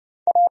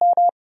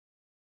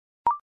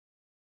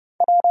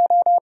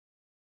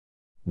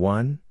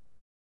 one,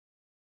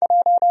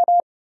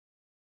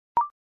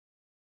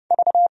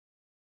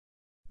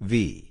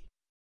 V,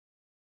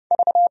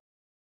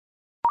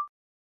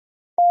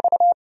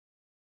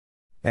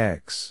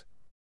 X,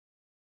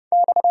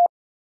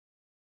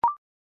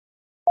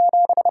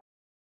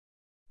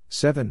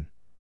 7,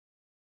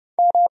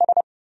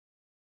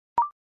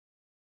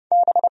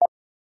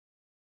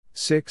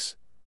 six,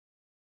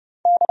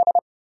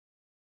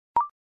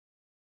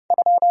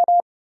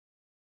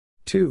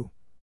 two,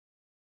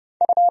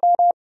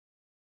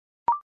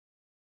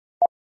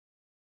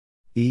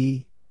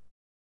 E,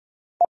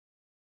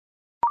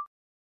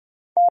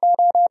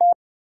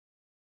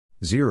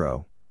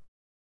 0,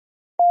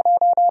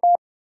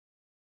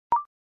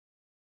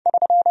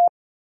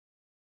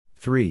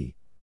 3,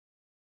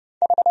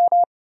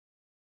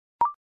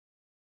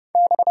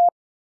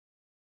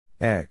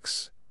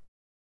 X,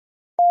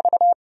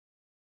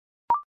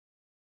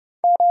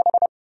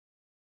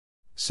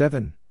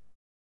 7,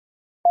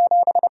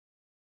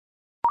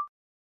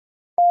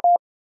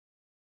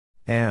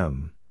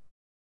 M,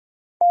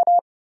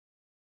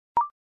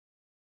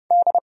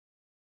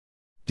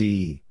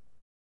 D,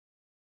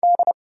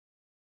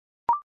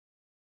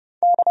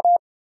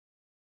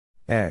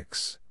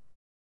 X,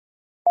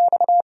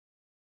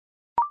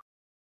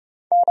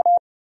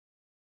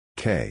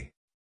 K,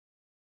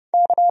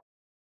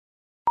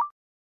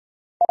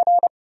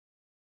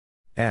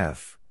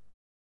 F,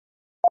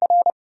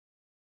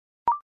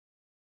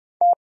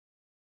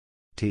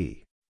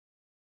 T,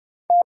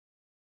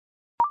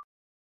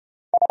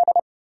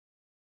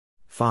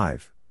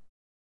 5,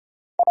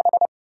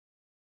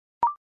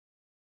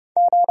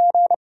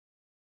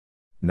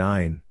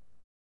 nine,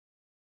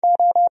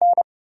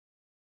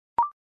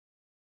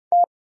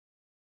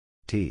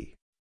 T,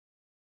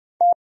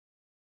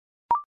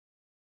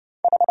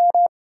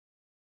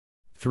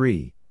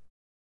 3,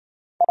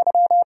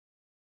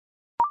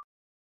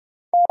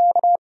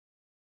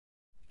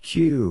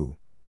 Q,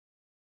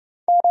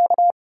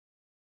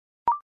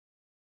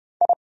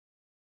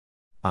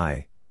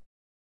 I,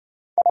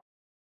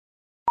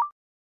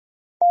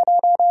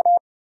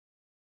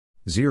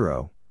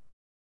 0,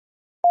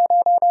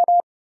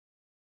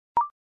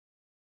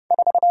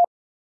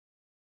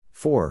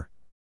 four,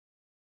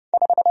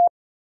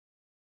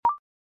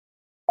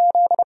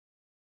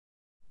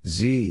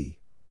 Z,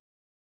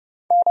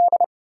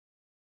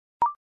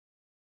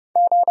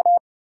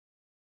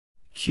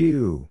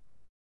 Q,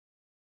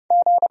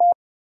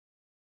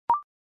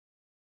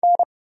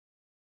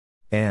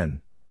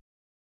 N,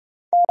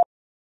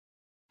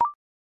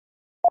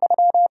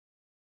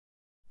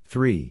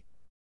 3,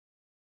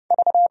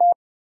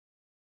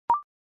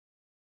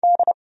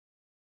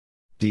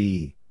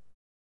 D,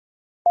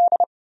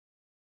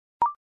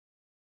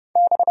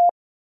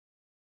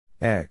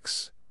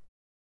 X,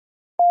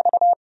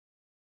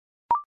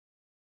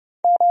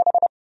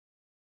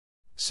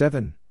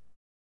 7,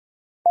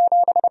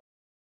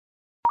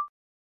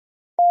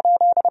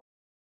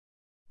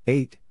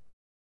 eight,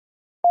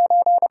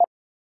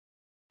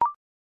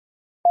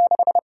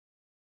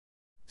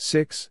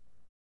 six,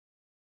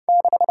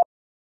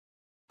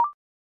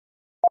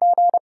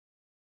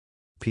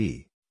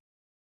 P,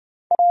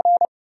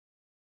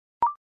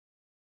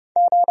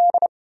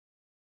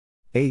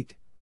 eight,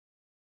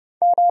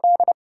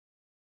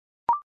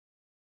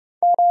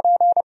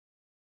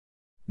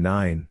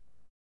 nine,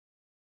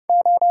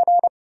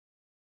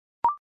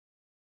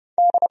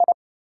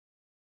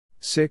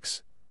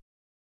 six,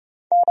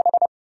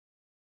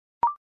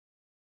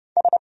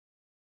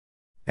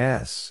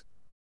 S,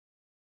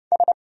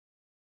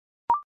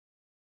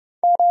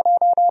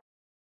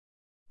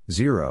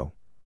 0,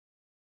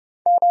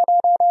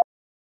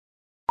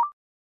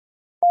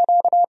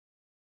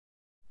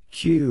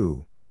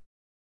 Q,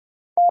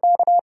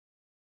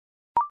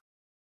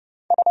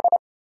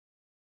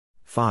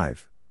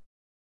 5,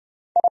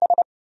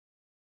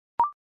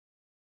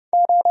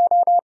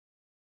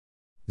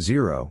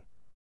 zero,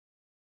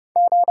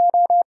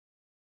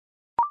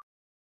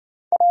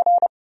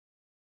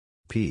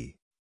 P.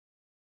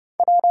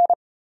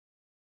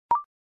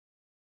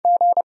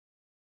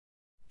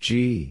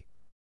 G.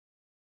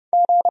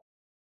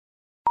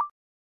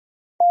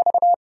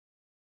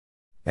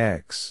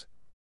 X.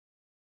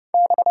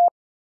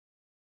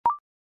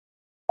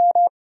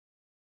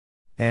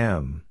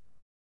 M.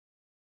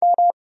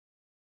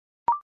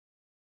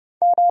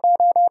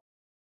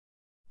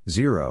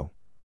 Zero.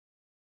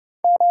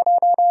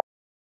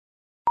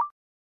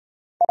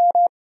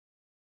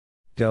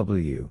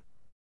 W.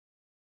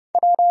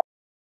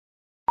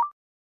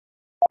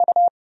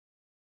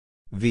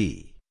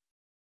 V.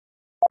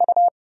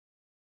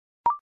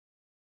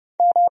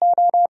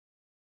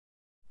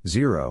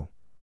 Zero.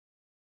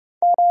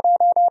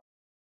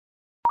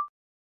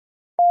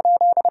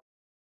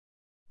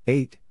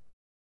 Eight.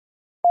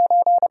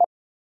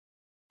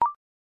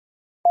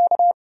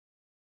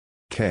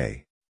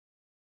 K.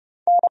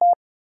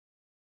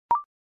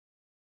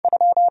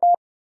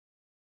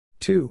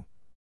 Two.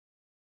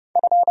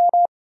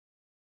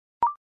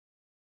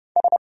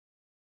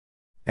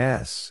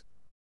 S.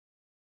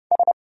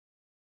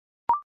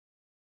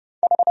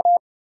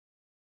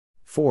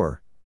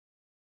 Four.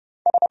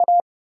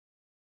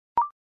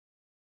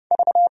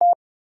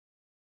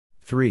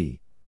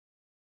 Three.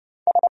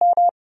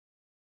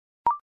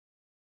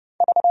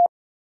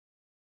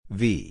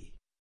 V.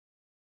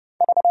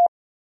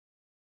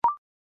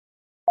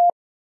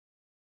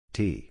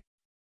 T.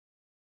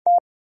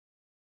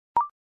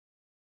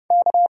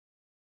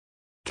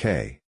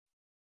 K.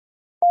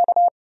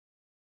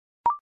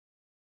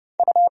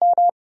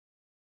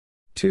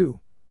 Two.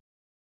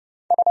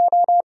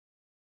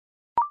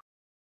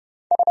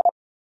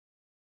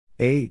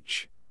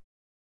 H.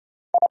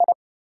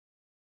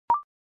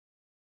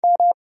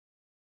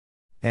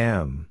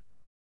 M.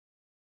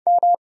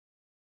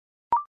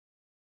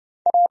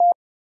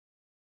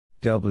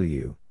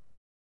 W.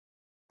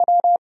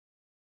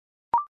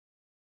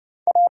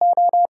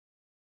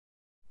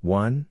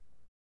 One.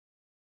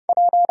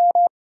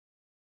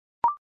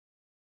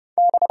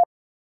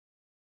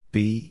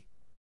 B.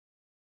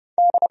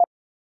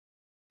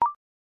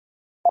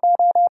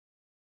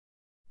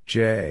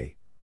 J.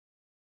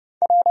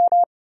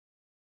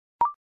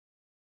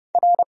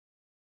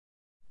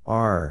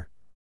 R.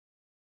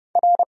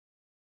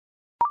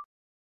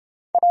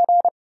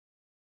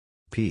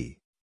 P.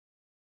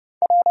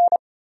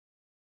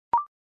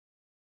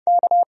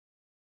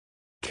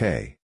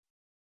 K.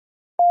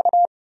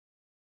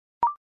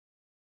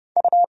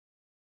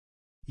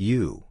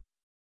 U.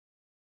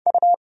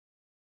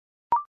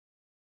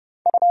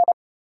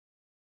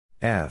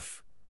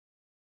 F.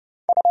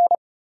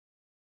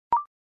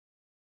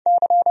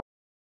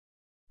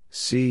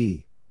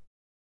 C.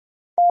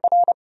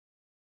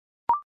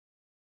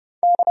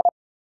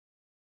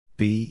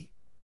 B.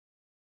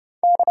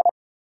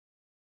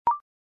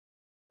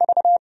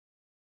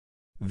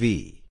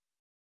 V.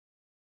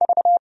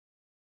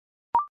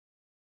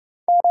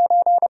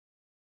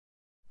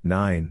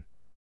 Nine.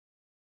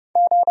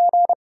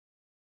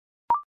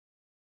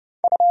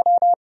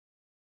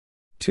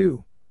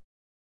 Two.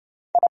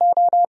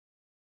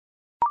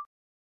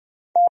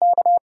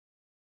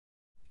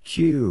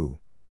 Q.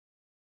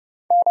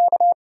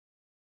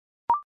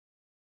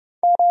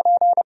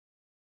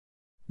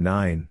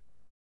 Nine.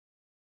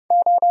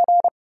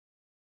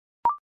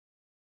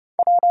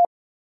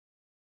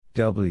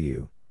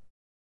 W.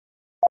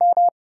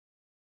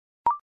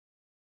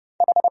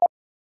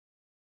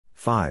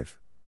 Five.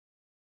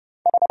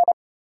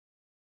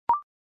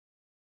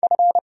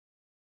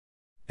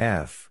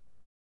 F.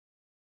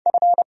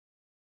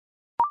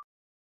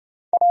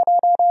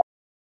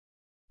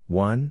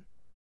 One.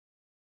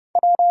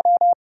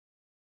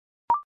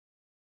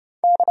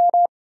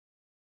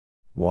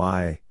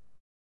 Y.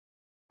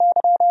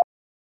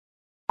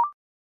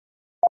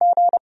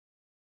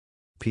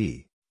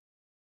 P.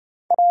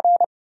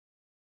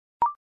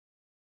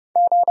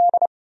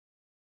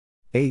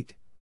 Eight.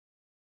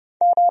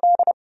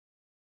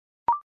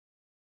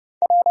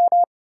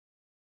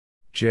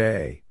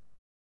 J.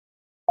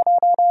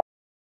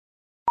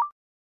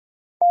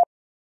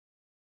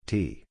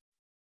 T.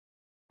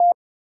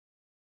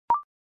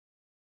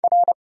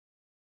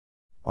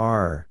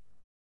 R.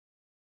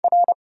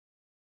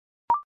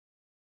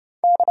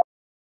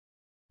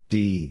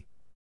 D.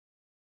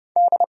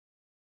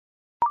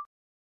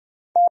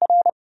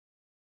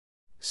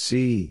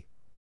 C.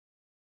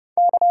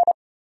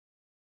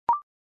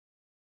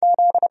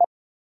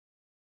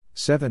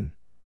 Seven.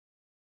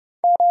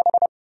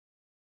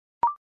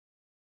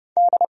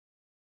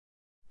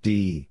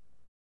 D.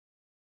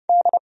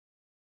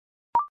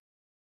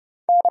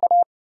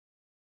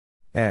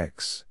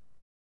 X.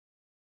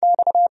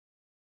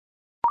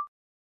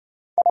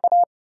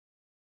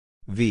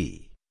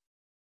 V.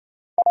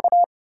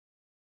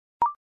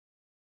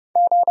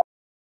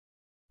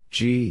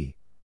 G.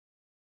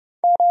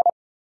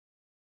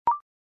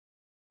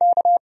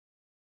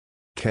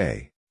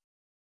 K.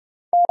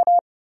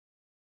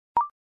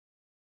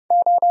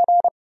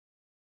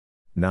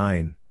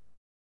 Nine.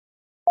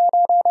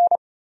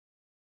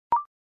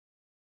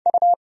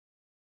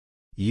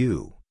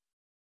 U.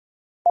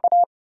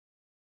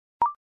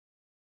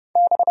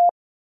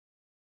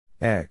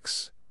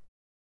 X,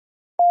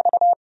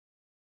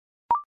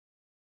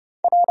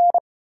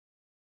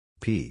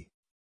 P,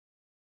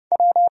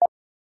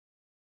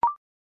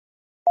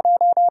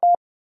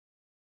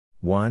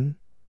 1,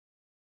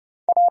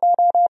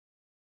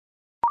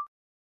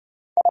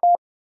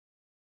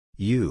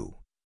 U,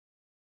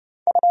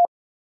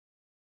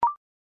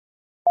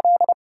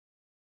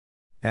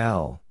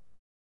 L,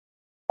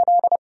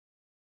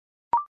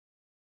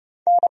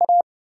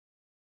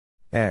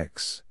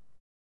 X,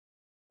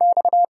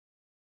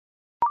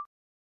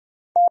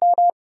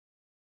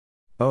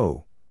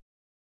 O,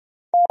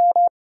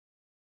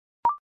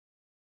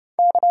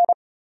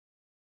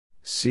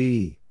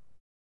 C,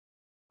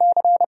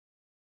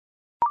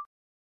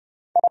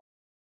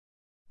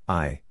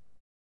 I,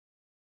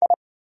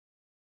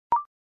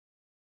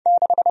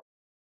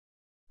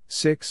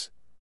 6,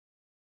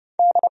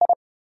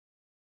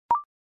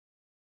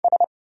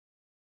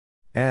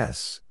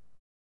 S,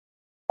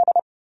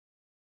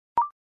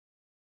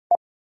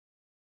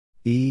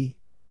 E,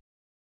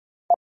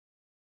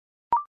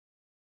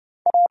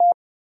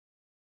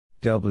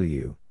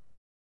 W,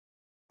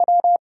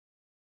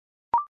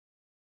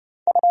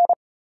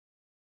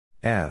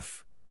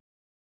 F,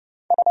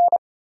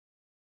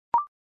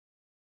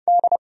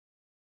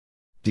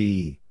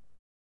 D,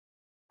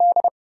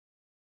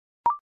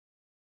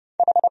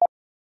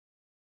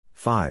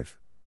 5,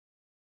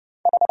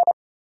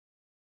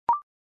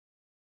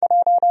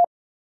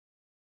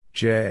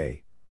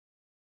 J,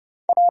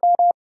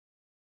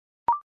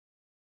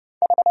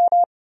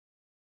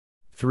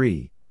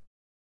 Three,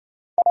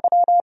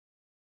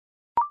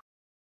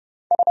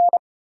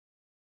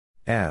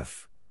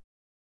 F,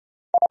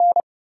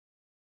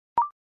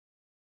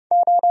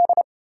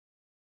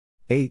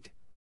 Eight,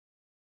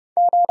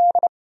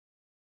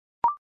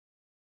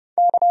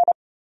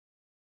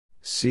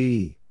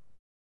 C,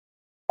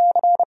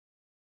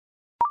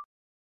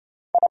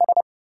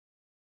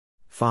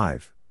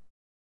 5,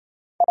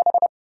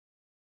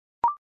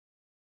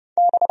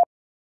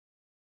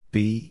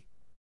 B,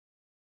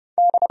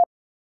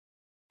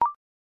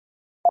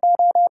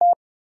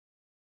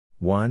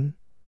 One,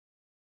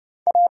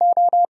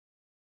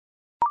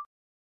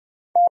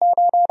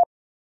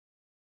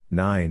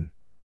 9,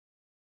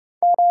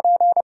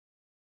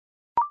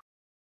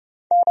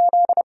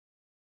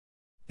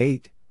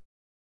 Eight,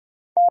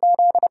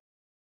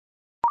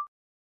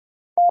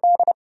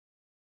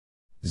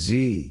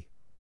 Z,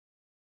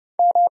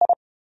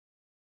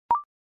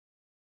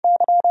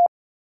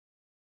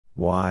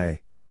 Y,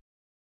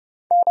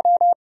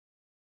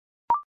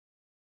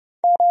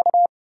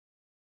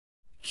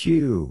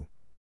 Q,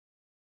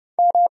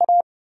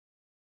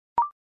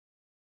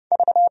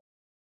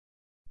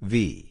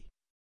 V,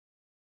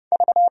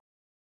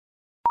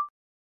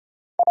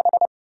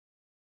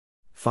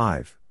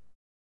 5,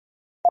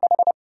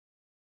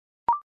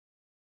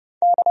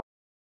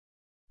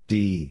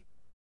 D,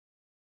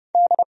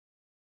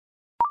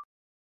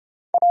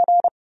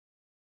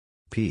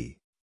 P,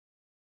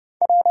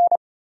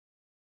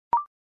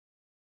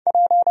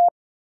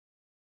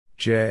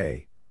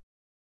 J,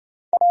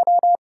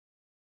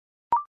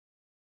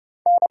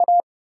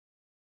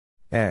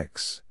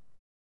 X,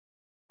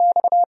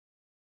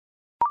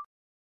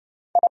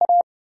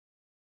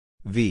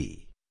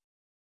 V,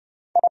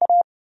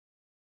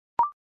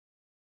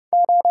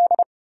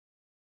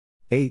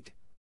 Eight,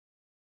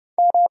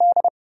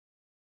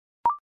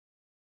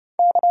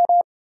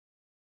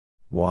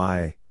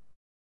 Y,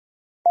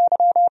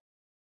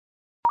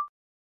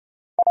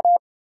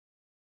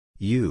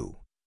 U,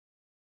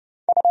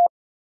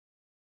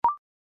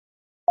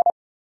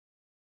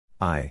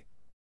 I,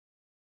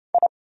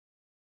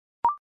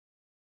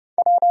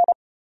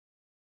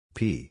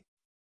 P,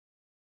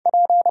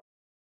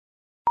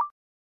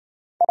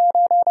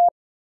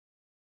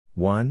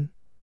 One,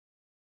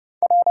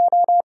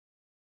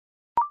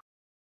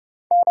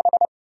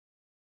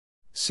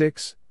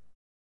 Six,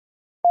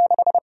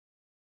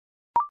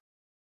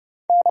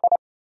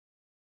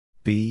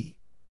 B,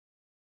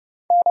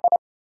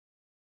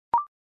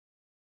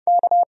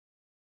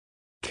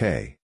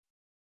 K,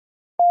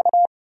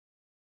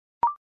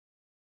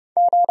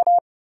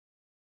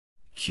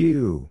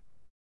 Q,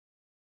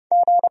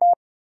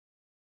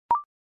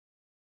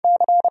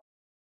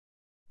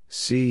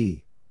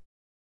 C,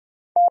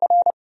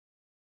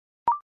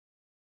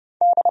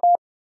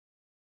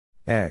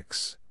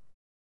 X,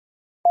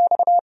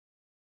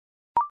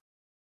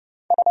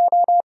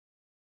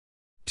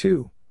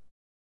 Two,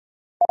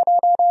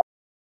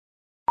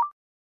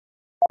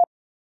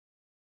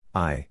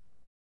 I,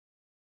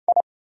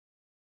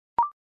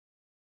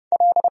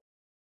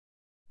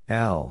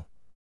 L,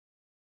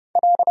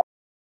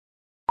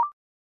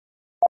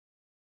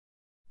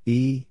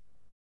 E,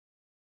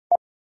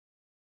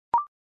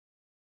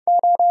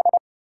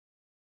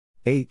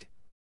 8,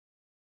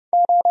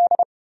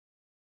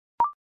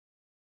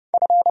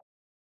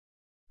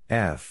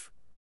 F,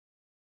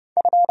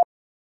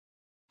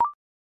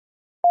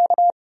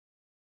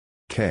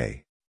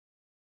 K,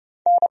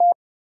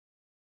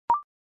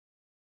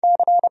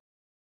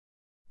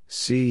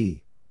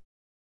 C,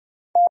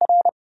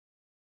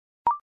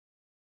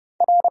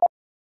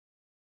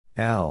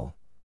 L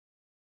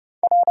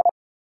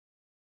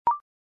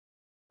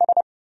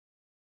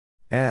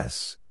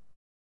S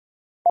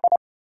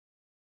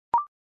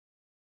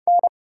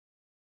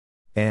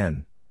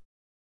N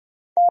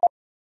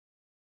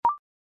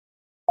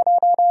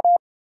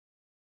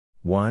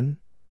 1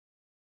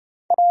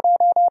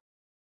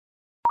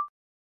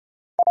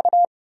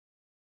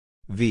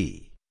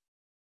 V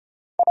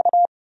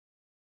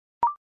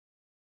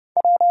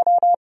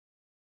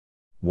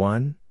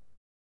 1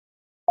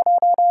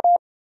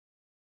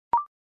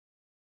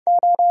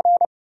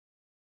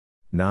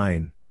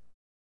 9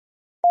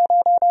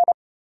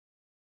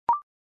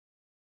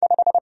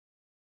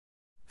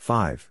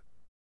 5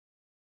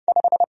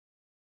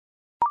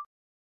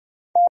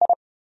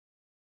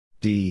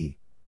 D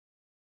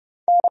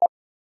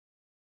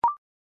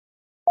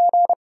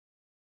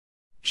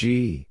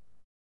G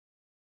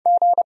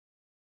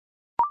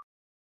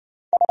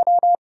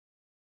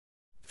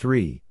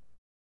 3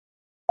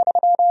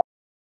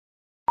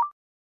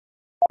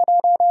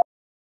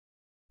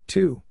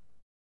 2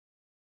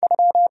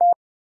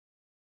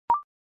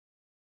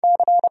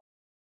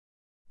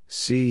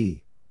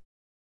 C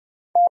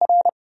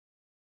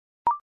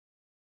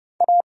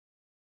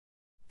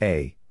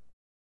A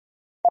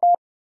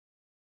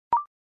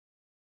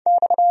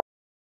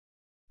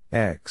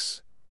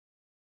X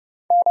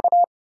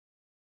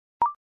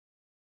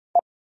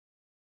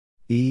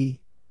E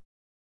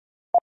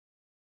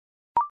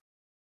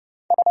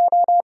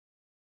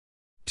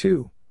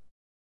 2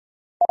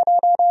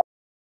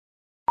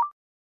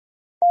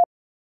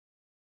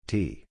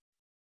 T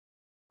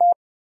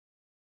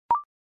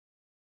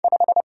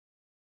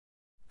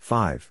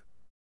 5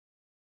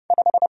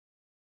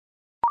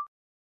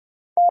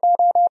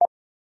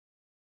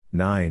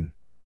 9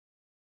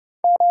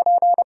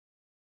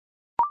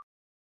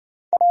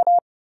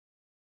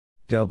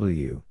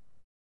 W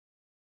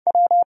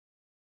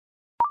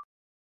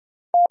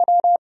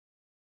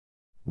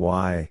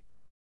Y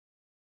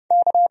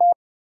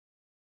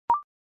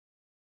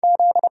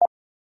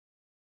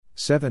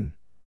 7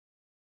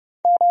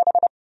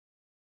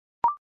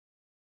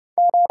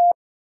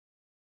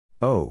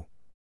 O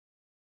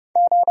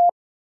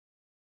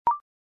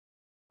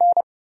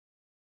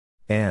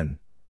N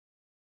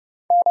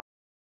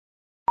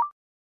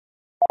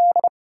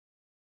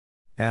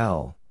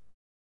L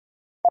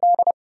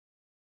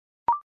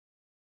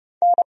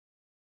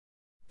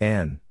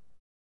N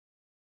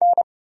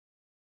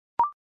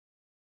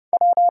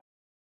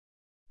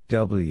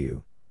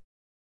W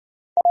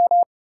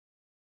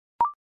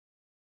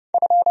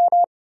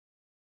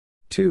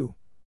two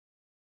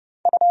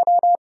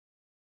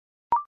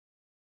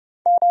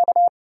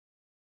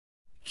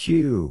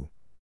Q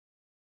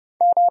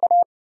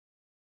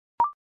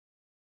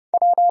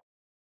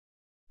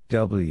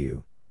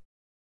W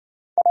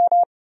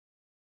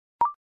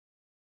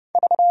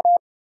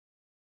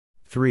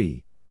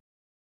 3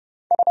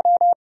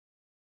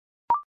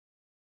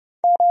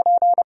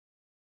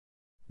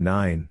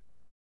 9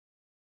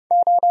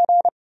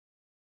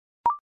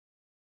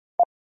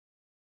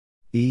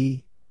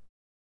 E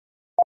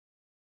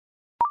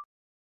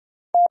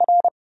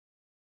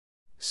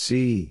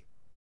C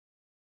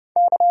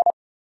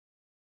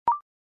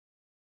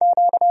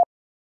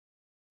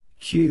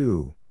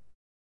Q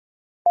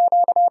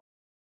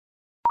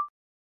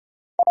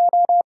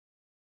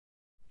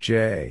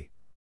J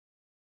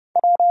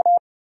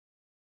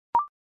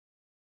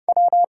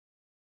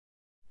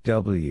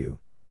W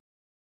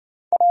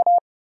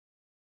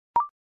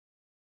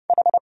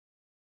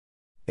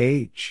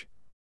H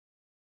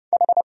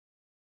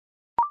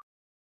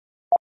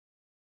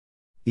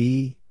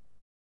E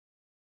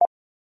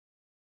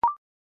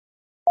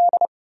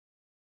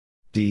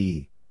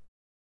D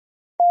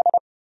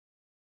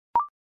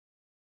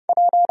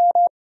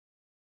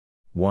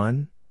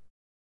one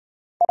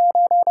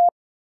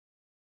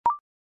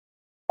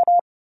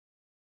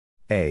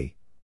A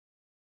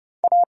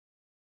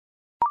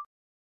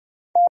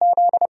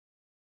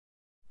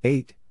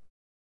 8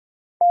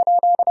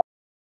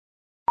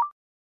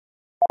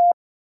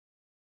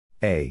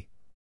 A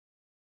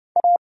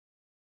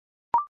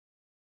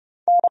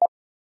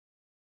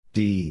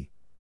D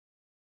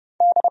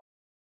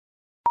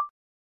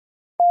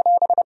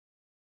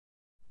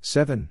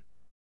 7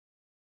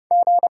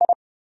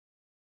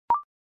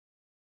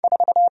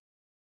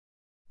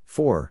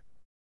 4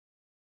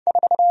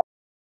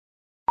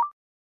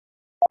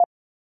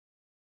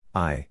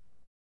 I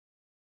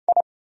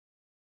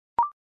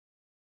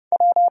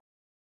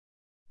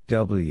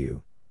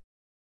W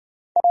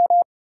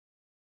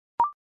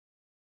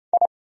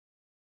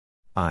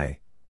I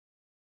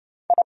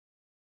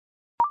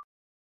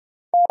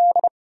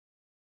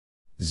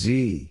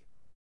Z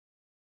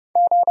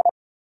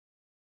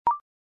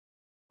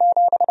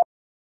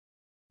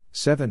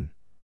 7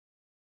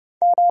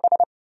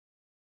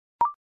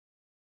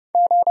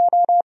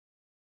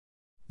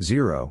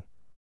 0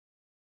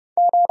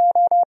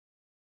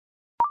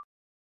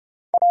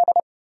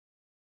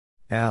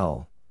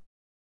 L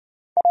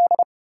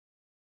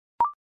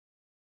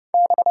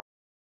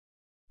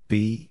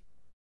B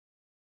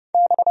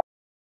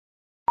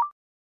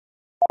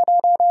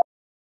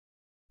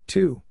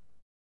 2.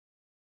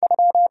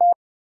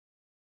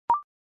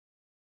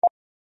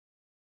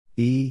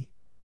 E.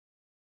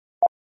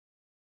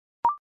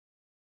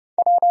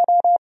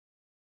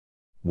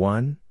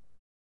 1.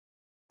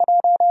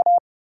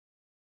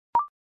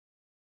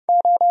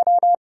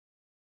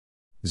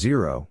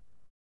 0.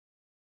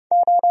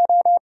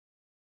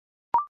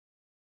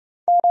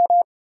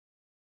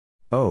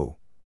 O.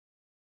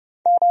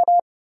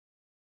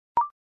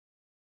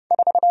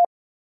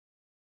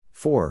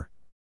 4.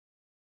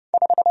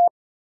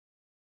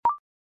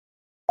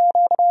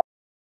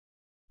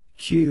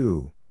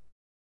 Q.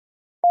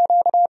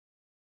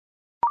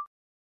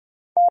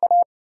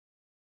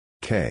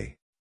 K.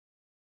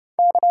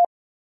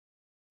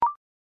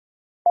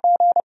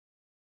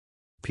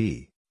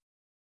 P.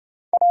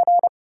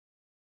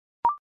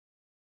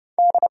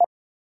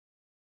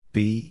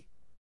 B.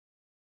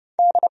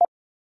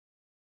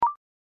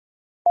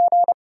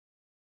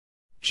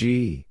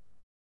 G.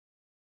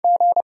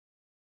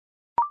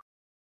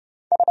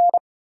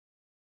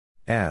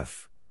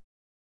 F.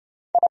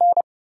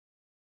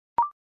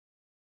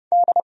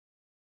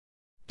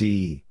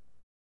 D.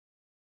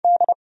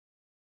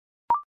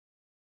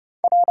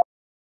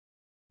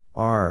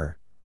 R.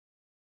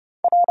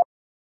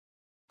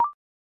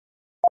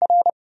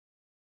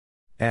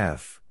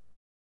 F.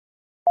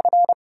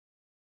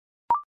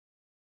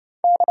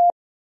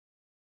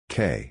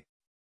 K.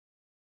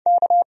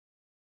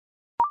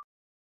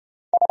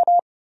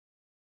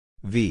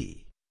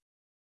 V.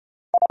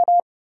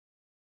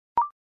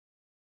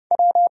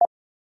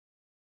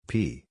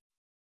 P.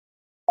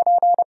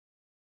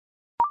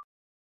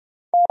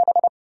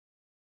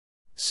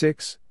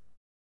 6.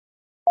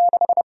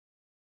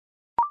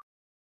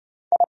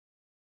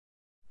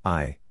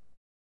 I.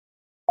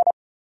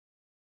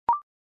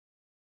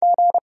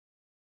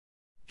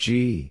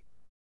 G.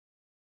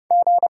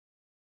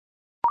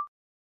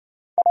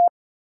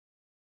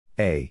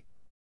 A.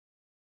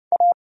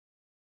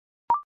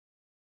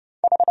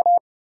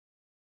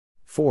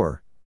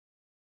 4.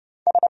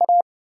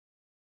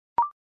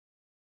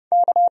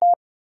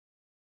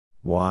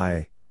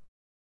 Y.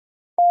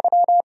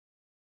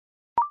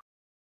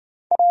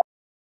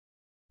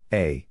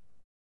 A.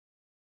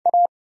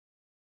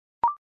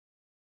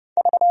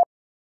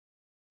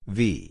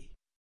 V.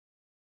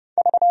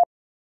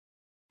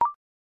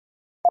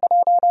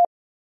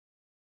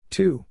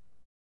 Two.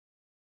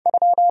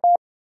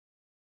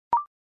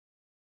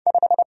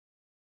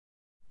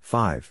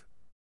 Five.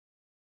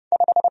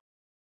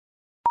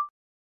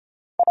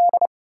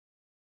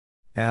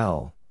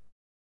 L.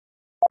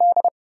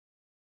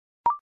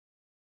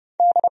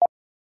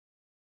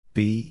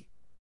 B.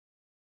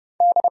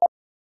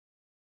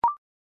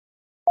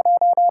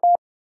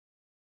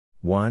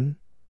 One.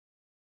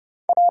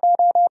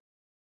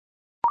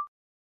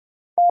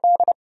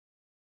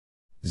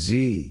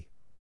 Z.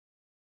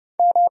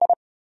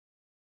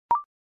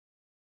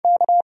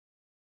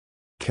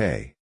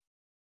 K.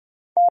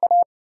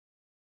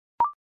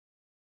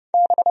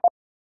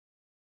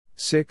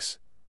 6.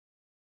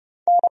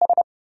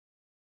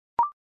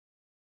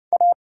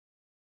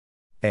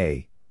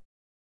 A.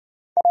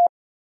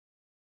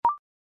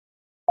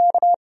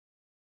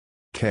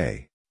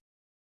 K.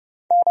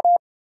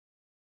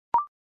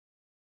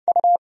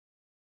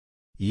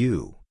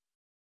 U.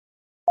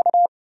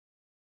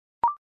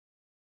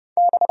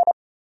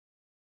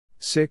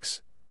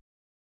 6.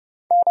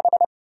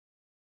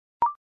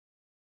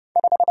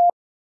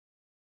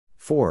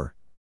 4.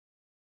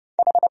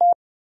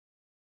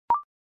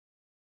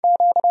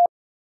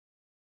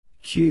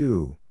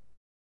 Q.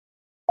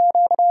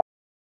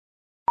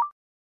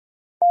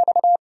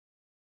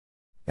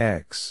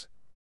 X.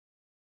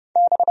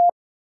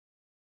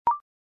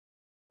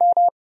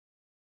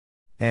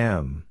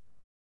 M.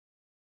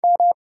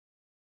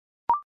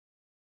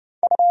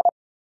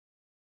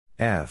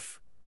 F.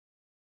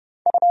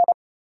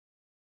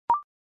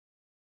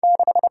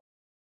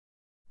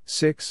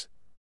 6.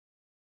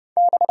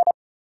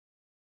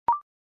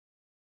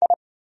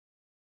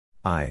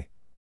 I.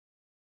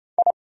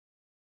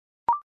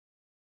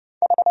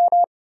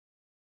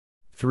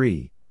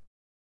 3.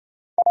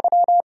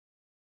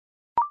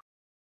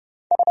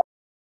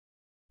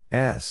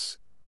 S.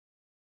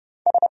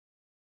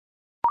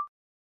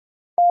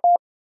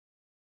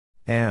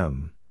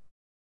 M.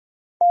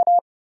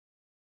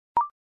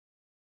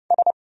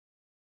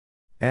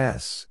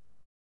 S.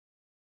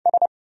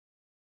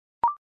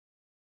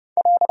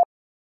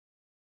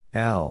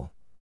 L.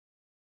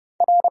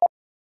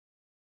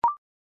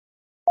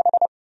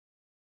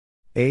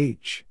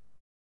 H.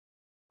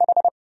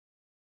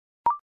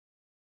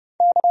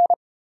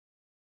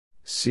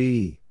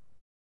 C.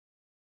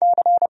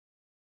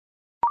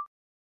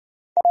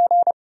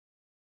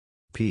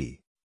 P.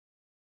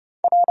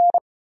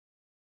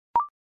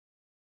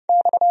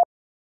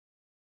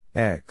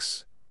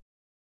 X.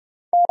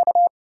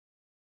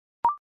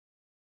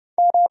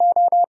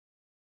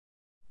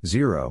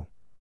 Zero.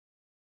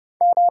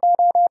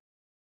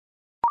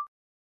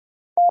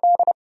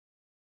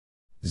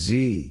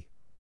 Z.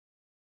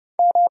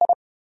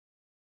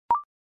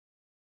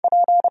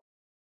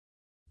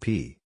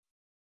 P.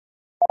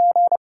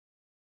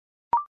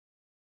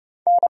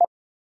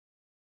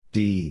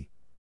 D.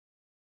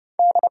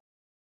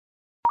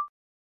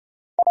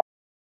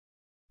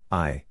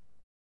 I.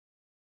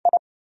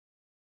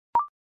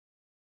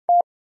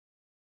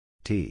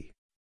 T.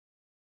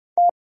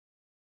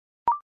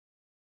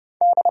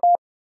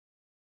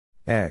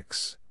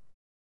 X.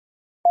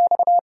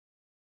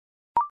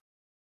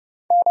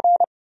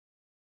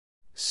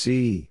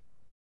 C.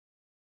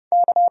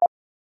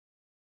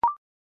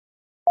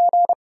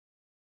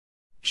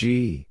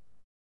 G.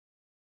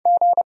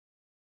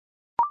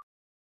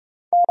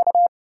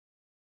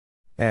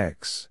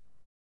 X.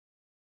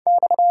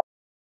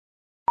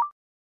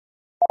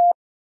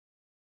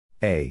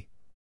 A.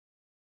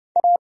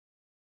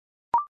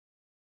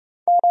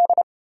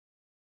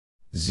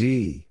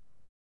 Z.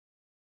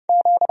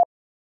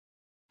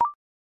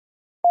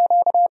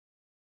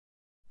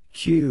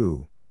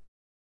 Q.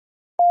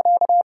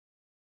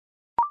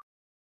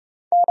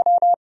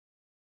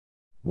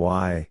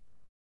 Y.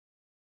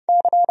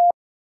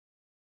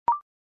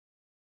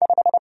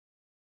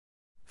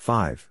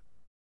 5.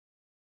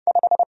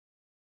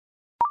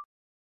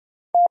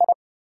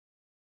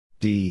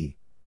 D.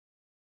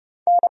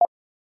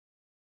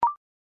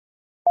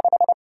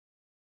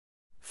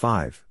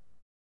 5.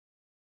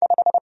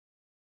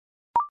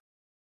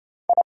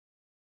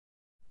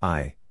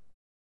 I.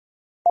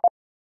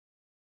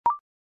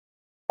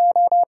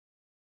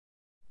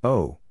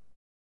 O.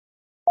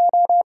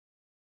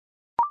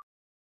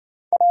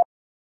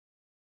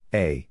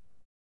 A.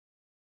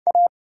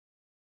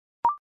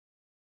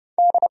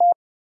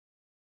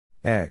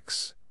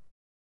 X.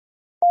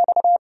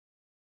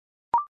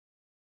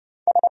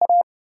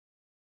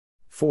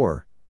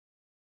 4.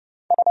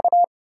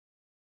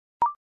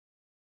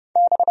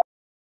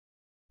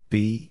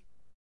 B.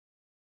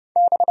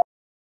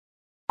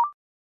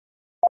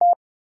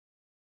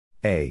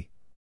 A.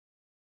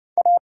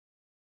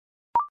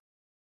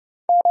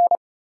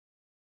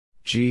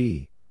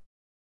 G.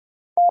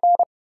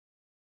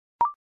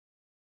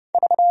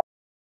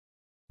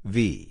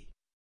 V.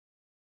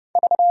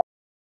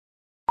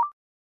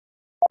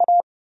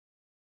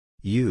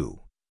 U.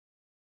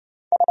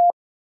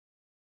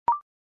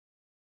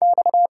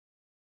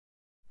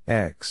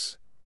 X.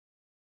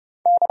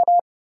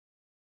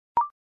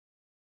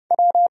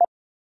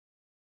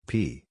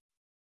 P.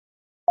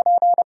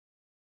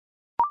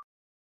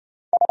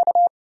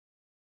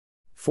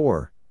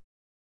 4.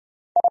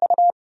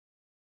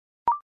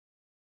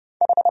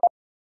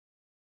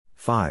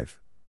 5.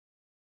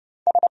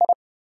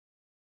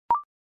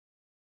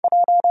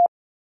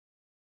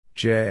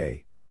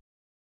 J.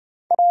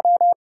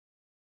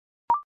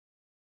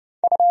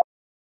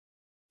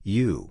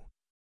 U.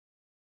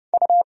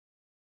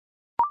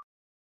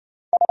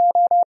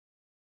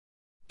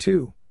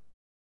 2.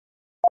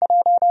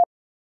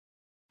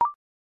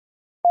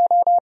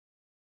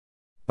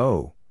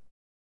 O.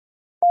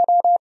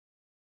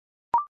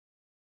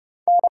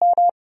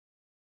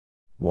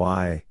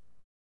 Y.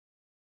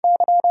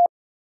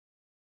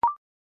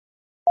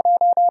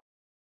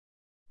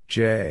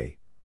 J.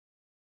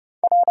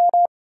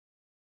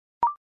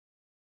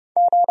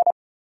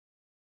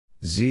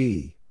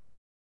 Z.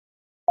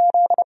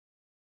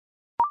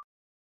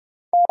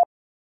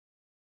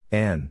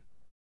 N.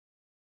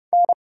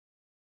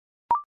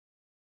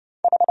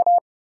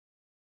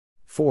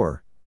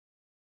 4.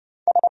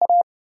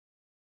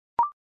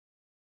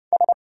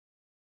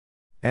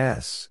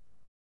 S.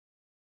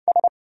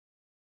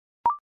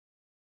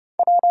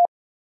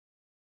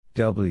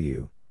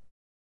 W.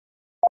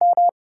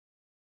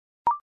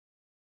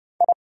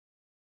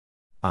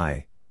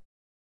 I.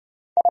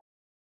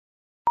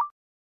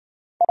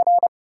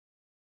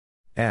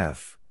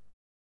 F.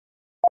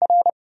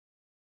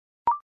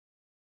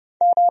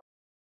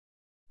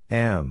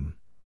 M.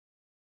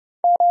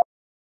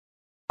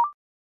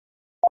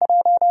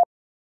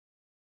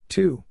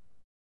 2.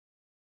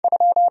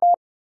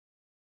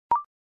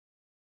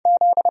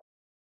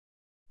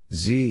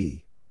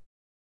 Z.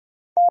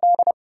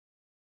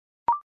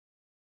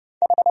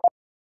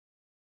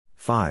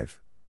 5.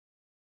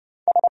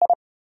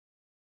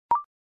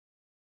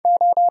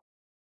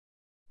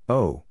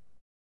 O.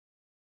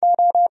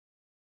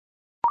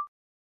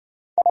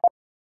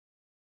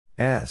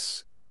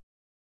 S.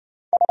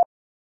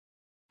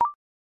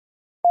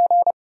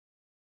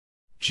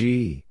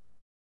 G.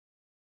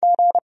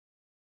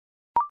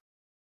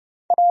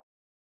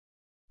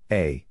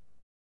 A.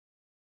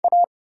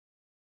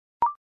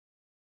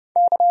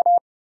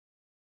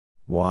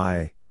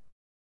 Y.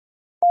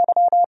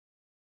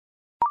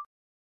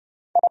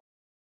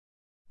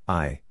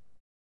 I.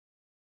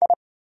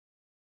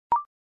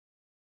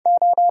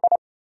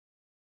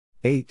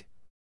 8.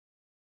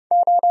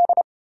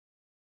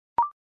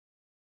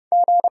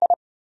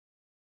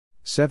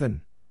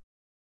 Seven.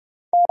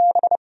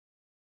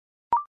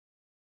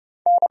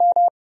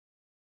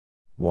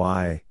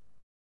 Y.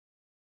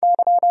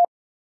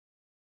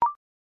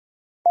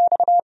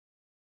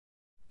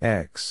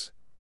 X.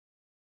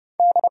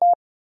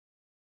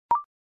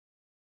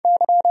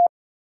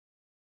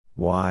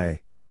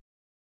 Y.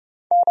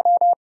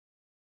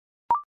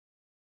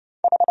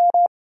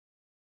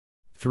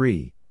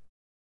 Three.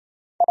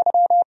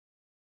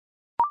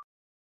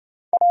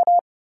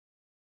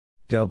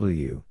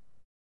 W.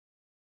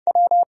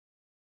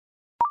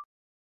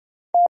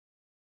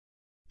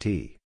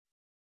 T.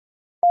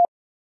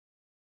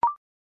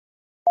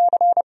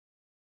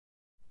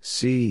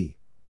 C.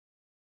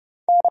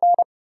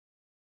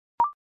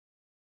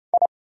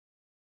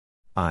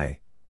 I.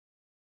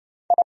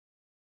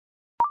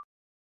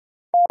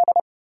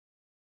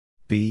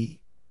 B.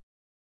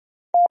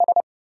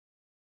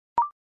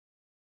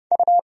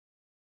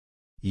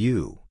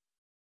 U.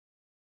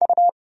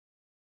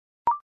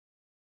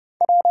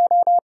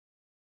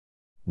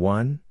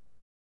 One.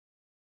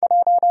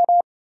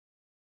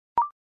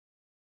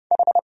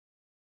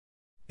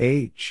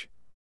 H.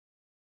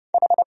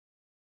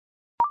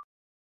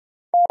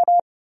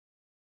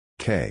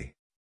 K.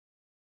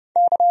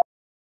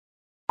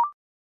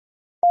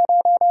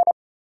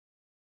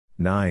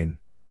 9.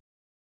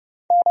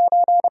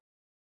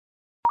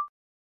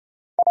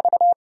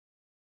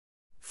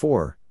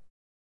 Four.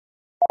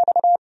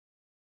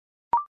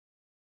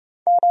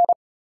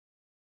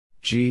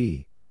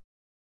 G.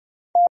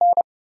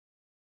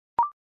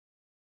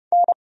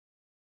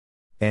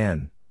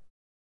 N.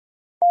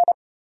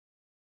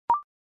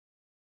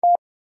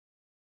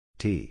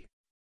 T.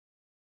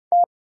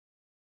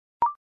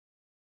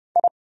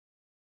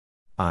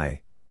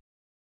 I.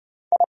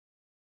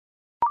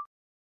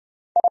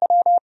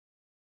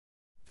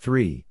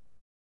 3.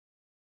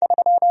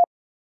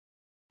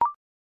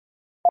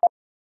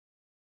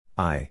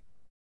 I.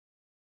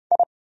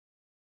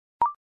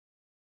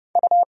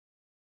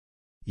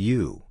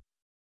 U.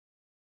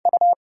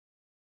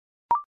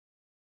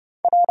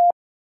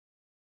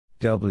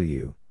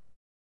 W.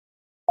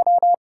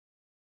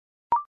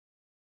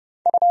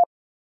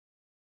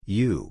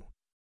 U.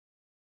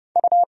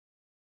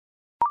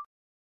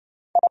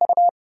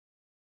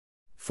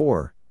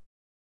 4.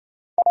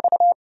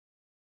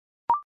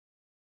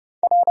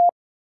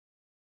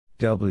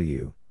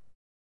 W.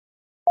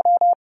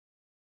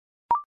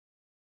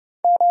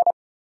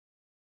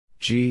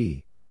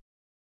 G.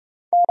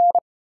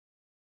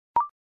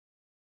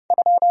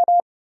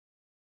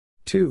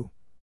 2.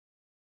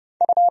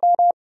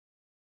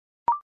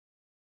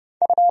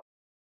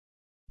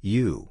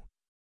 U.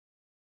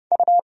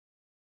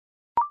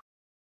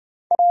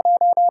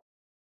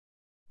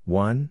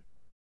 One.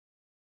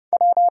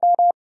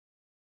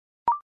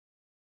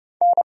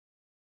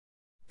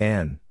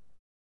 N.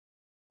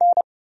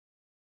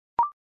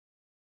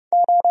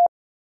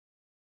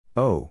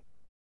 O.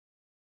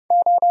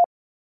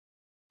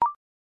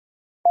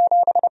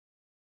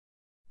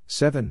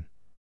 Seven.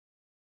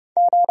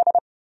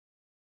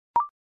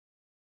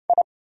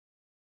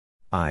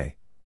 I.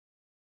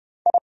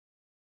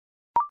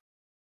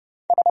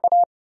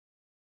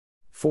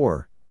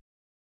 4.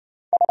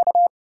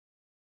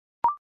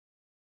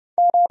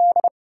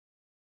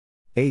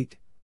 Eight.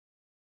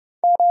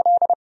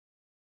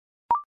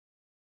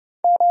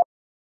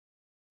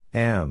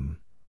 M.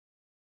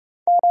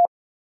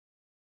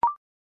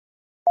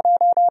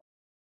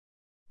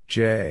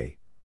 J.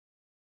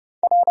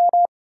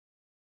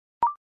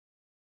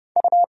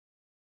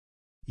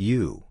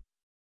 U.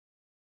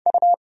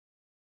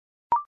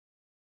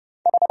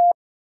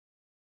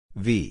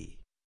 V.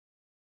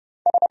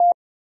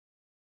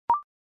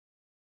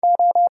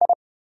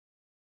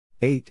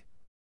 Eight.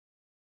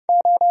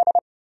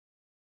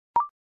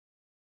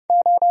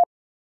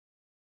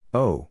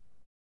 O.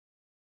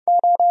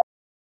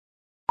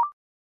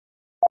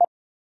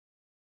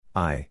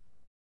 I.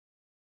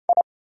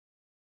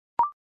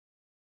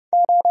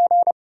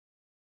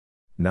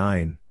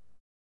 9.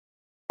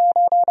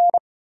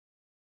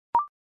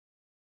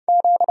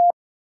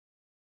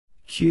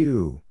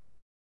 Q.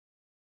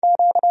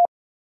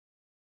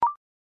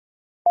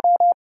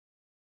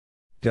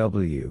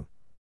 W.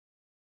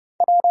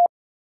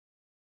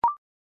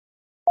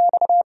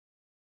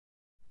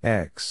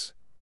 X.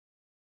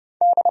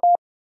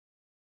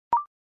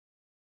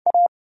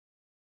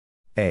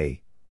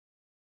 A.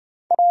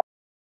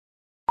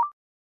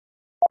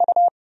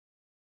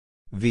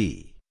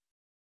 V.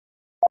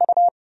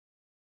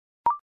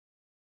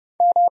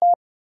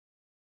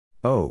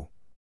 O.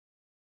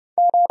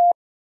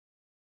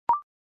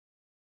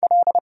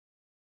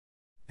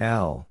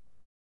 L.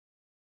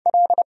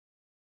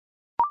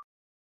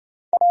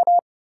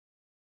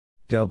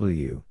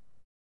 W.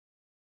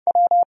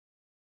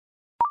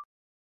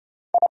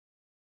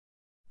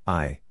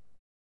 I.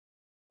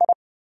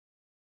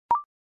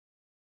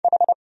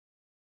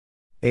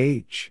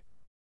 H.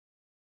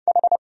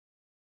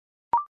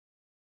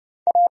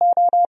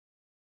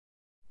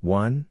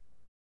 1.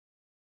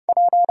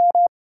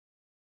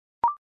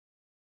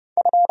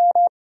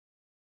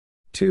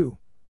 Two.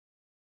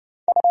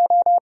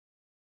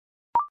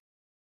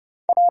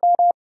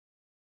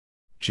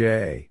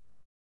 J.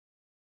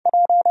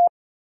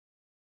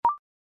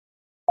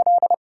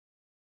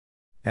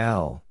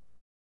 L.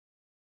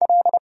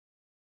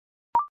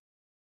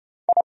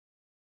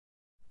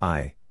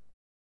 I.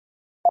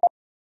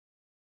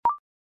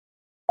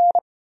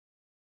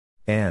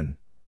 N.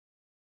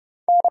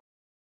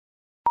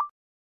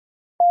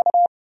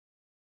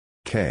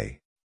 K.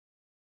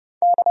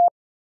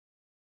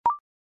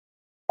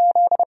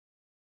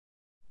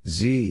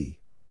 Z.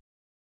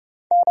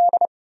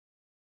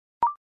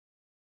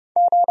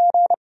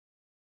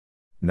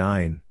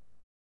 9.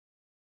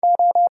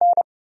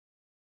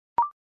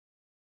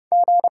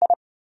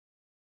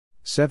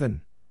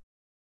 Seven.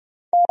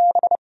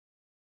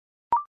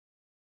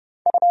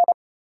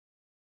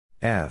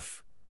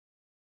 F.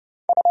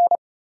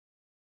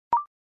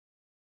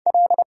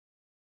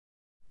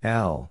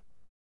 L.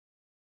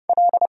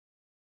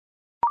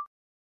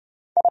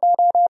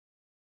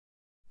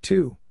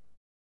 2.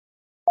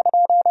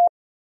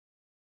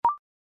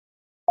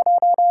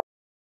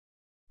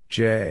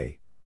 J.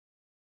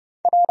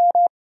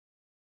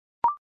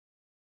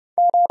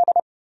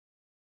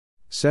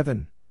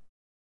 7.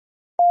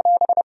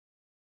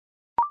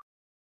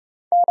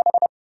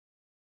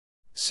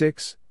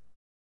 Six.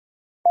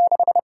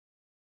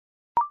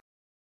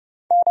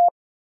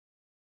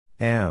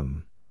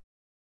 M.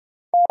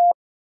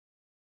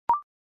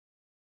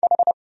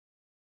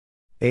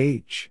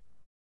 H.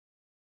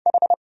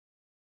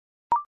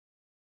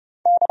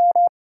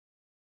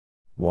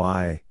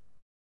 Y.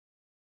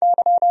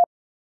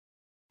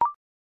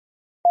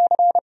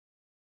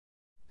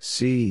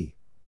 C.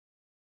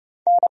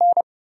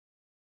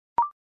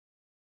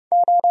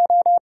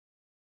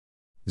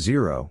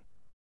 0.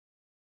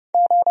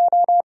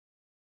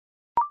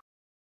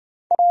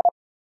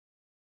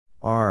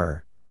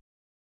 R.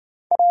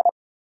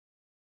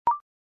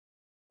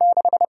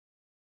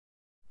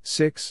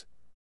 6.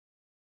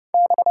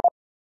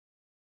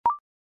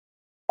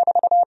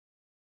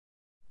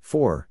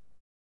 4.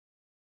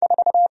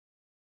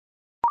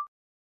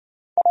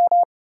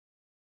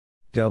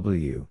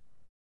 W.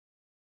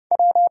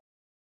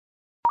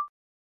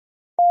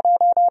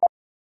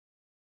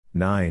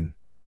 9.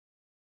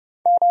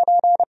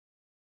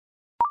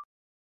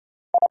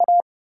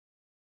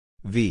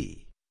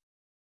 V.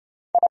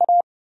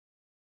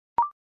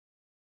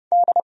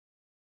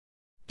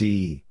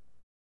 D.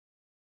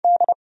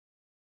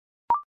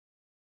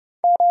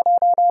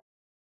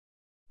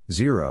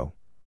 0.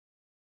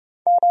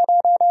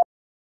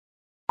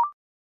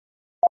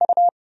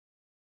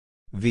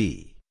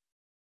 V.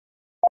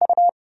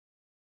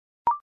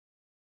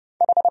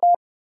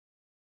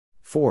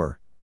 4.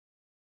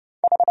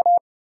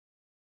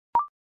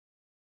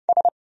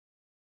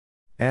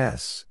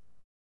 S.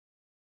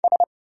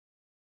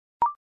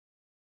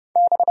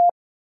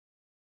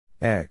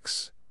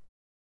 X.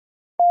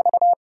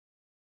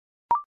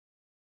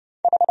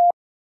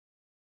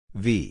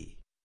 V.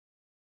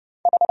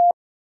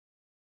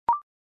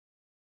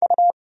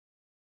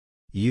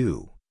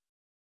 U.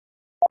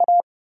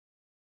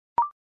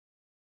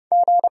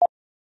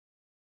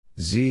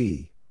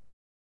 Z.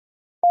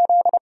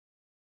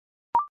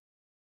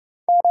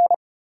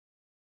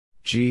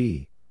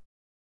 G.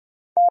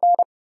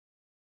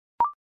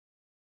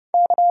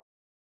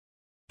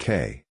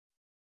 K.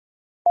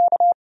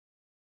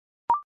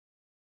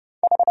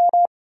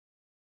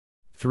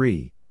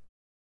 3.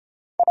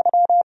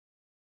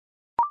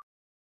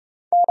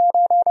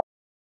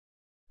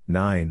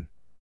 Nine.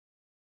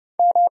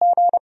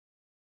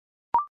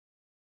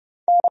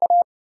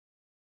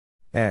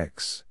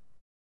 X.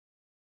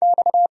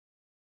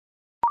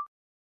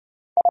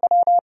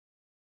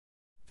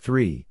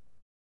 3.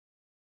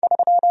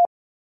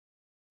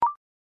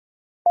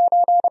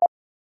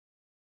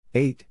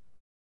 Eight.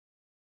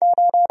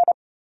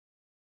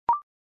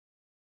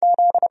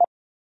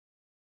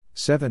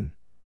 Seven.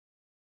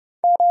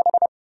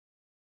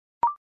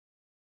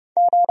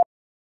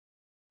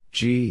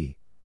 G.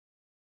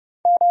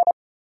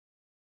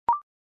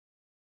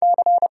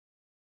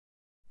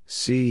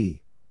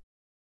 C.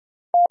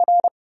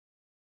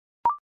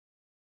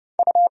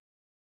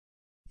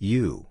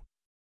 U.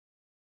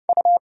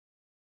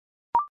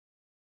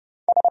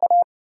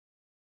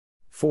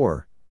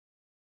 4.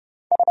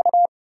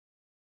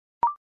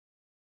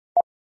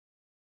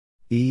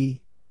 E.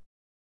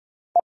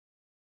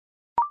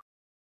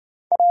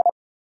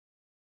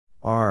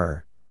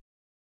 R.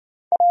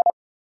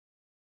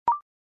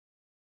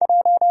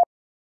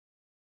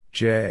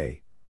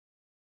 J.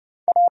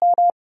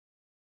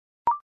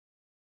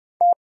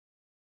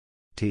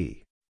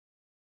 T.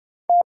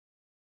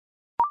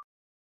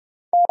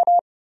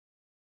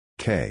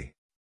 K.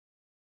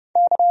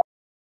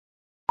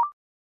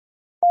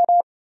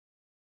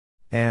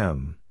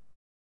 M.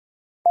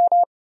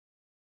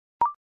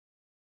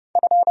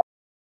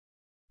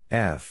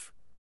 F.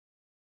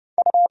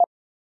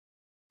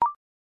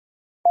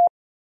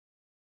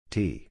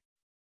 T.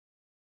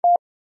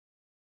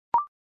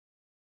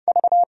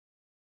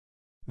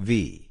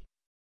 V.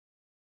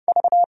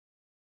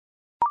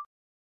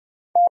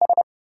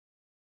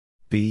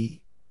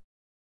 B.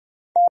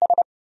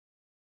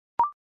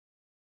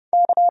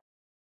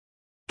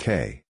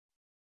 K.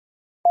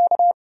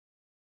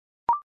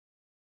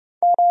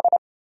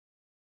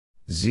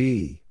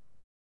 Z.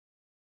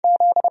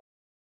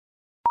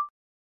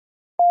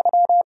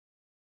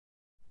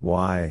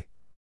 Y.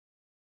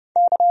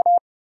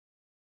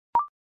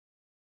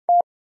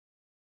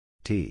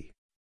 T.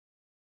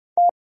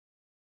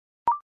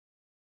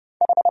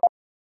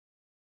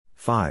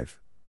 5.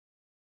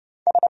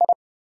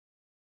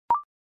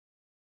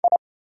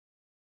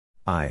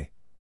 I.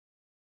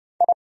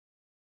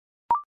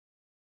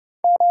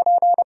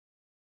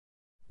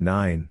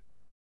 9.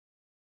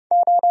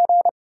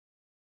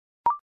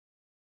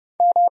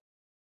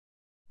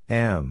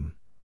 M.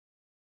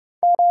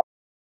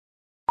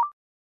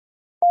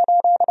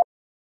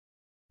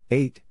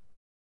 8.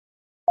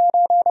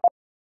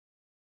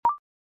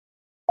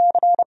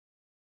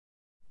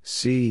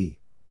 C.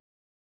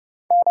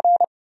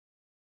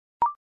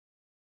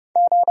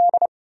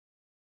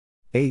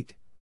 8.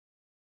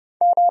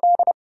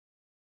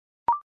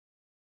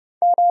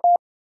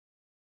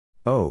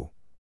 O.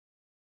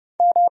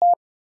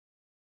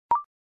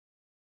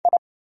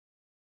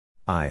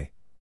 I.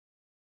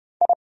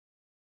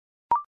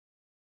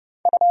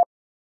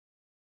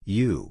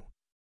 U.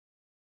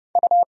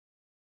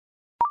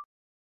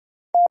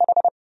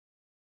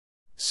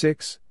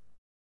 6.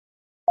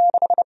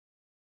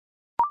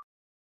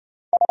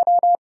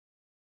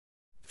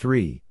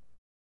 Three.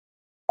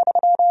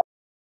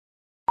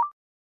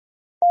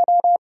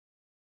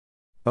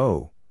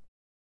 O.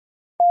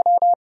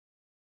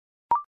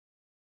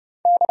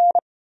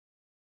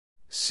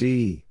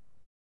 C.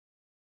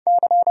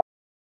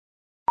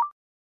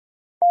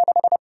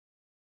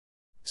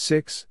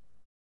 6.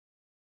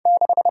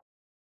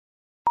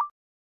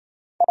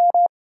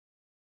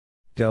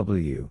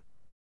 W.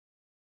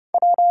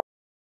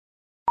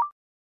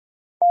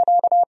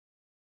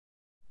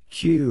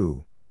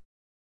 Q.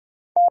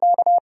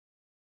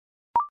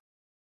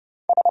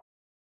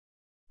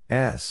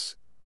 S.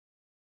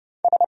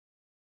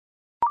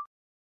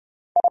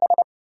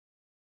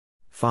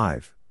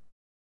 5.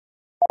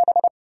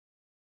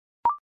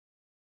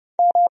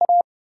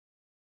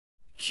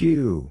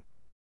 Q.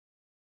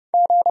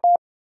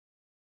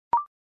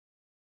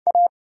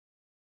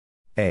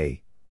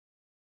 A.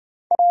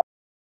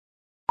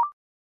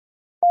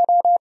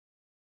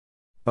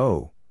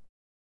 O.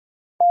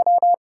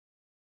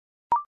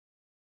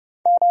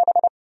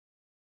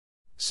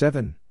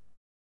 Seven.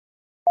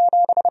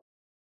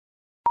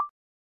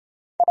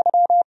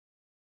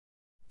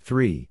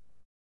 Three.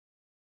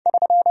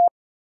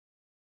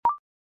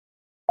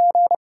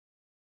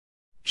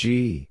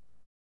 G.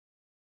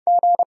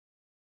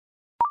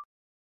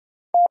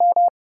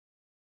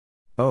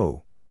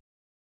 O.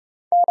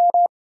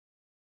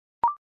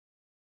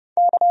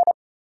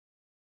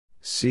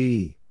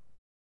 C.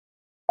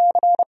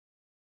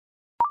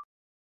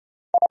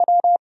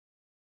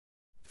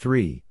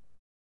 3.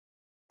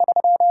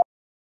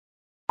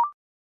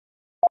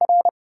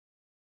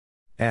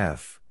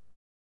 F.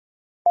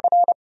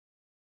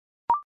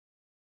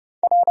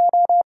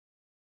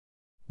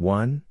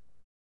 1.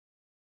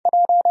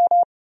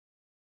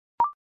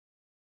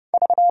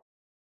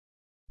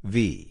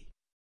 V.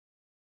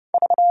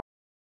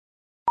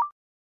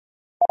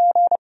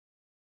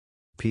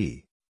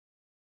 P.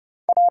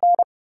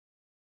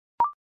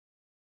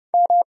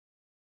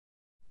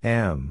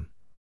 M.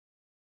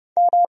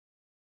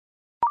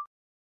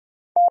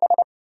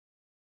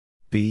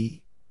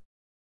 B.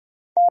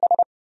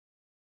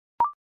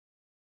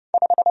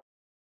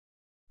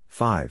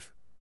 5.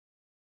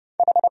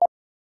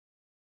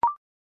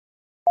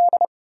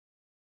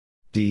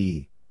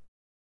 D.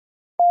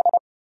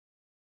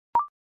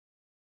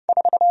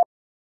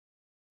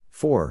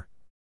 4.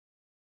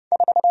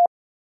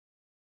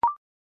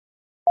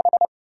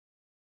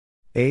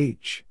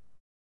 H.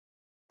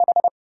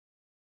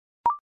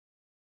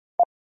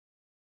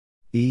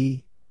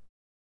 E.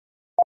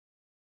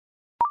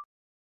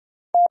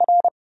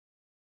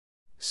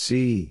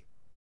 C.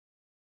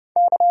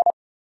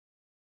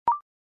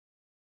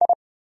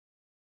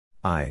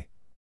 I.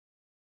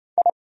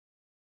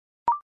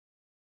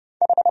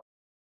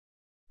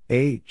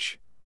 H.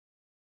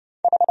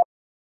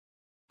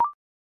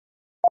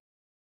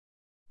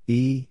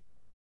 E.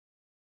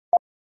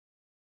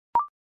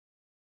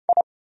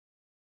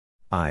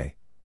 I.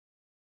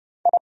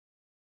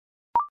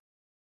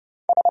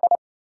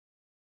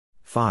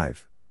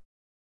 5.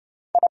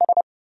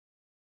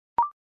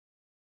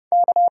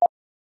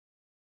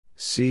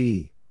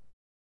 C.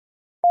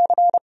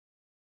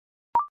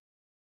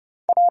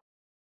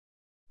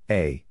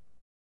 A.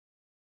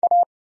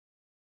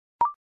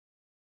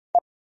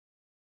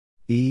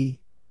 E.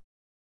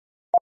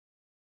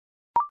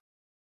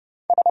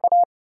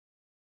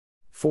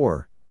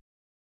 4.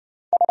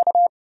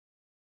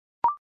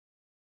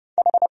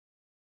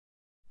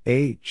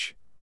 H.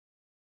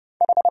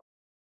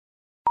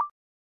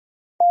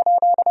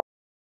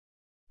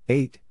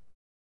 8.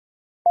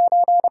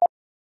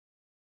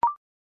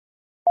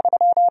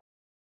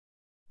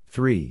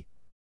 Three.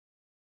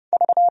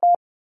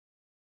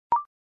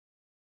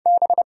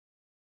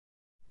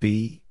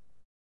 B.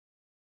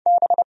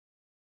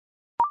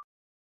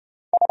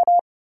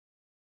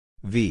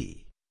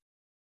 V.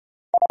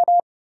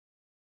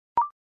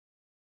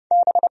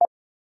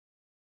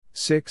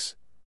 6.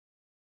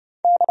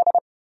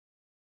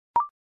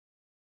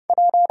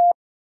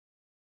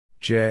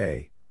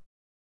 J.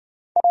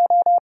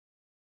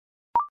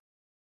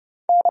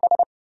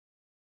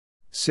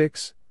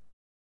 6.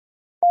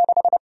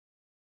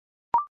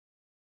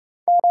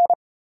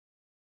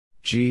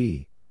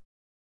 G.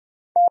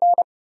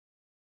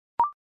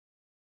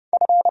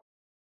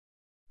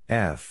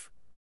 F.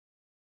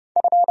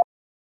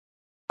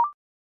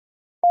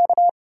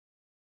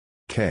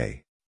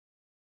 K.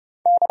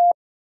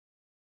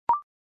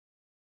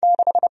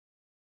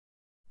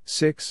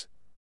 6.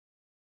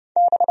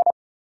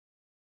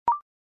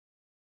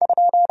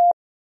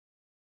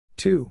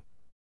 Two.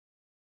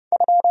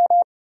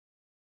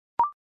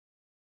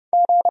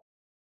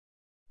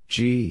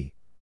 G.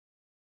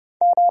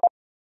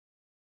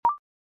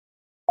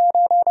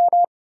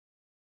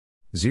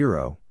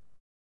 Zero.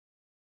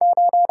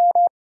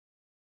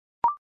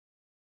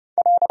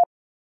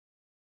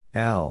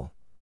 L.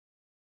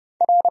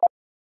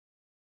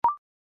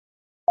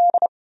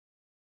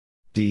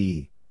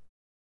 D.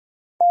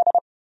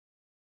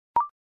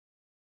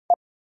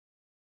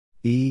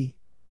 E.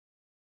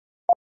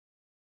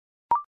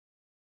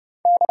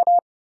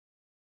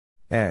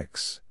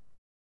 X.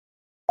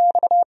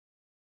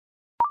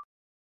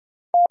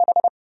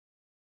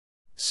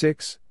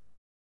 6.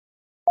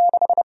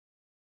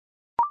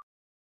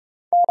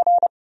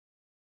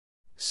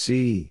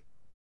 C.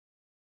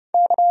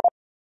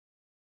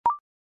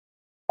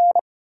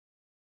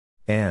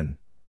 N.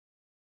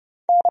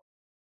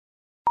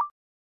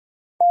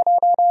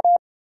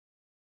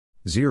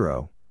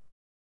 Zero.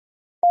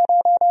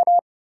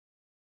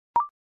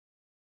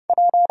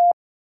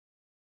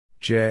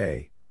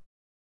 J.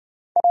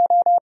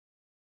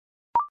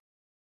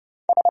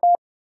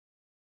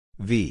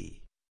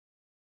 V.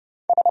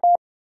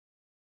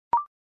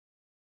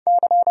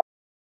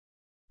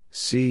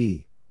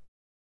 C.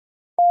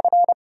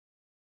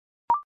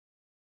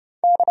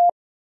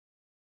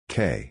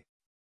 K.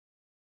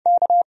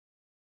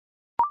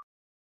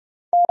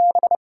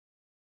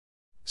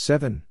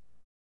 7.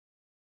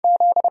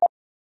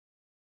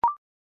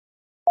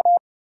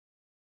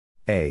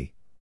 A.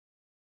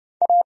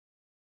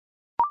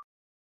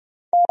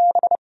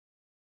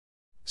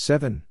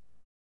 7.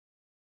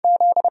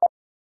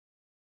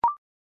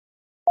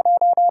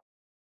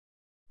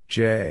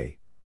 J.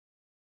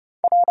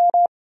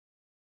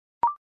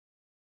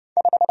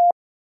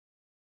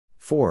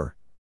 4.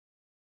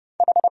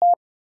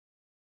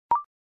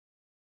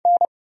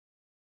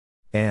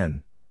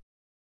 N.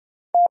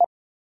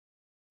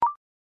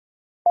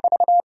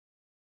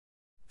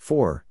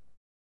 4.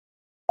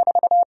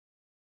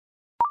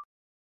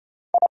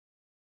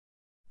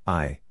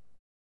 I.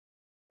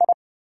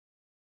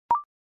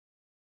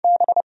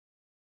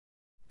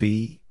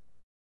 B.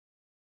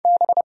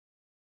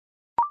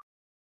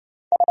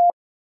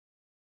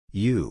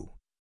 U.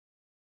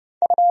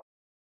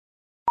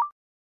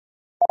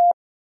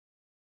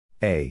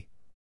 A.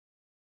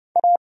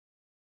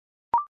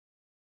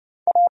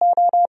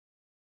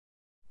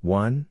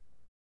 1.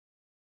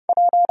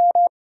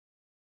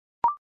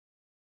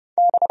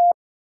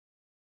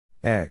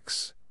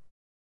 X.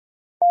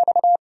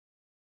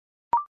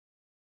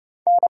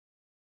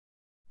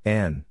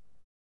 N.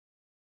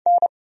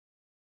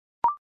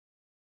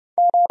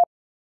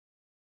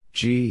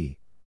 G.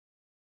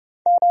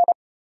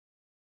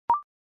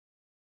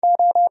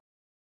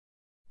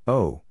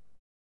 O.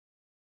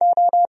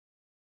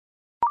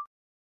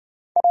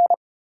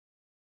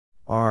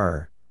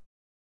 R.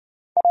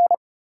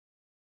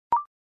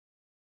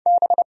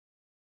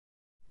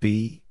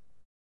 B.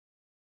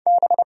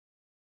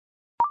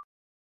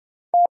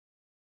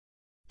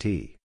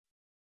 T.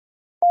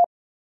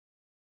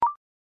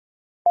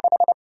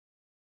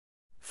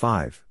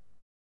 5.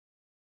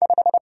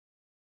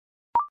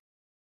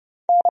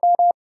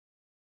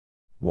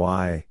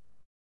 Y.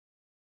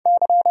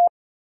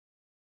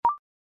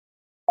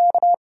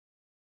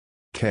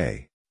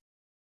 K.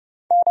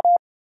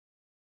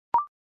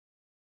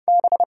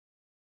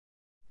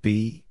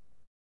 B.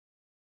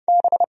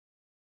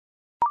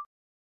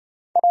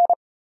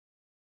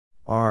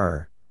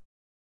 R.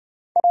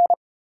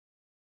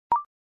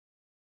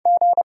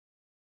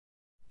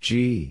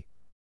 G.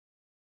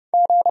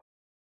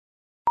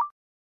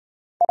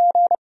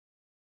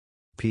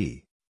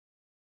 P.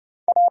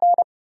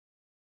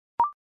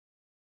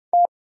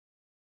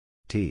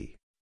 T.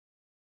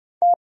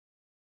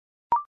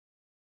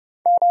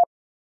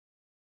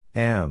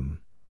 M.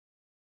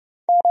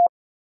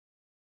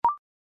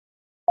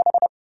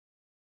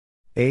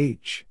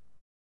 H.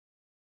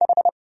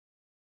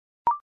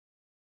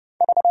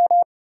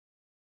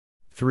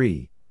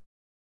 3.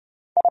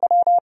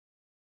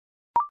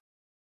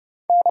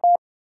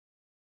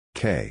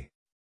 K.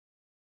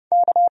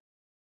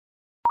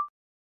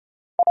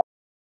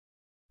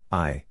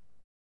 I.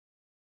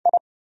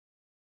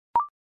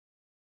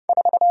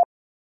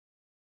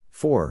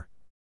 4.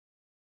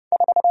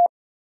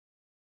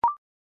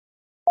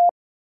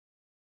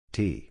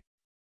 T.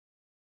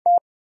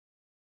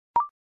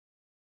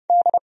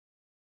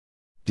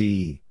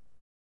 D.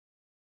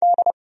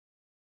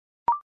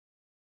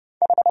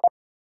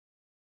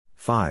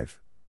 5.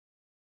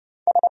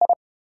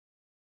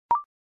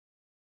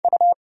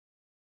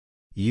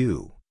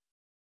 U.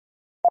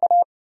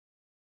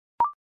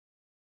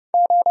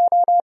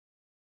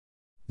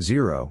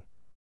 Zero.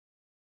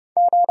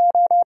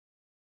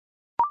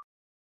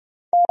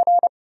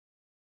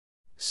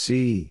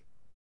 C.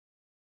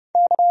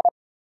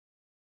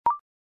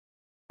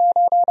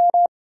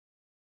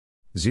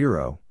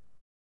 0,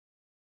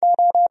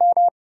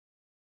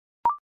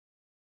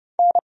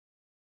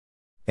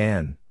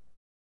 N,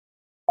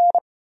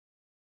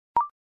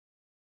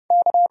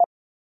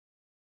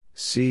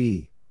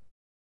 C,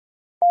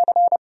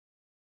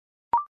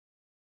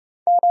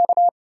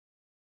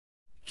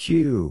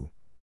 Q,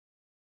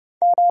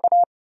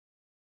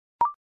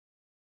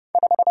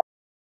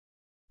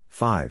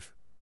 5,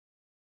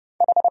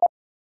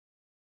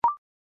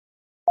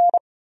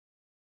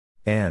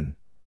 N,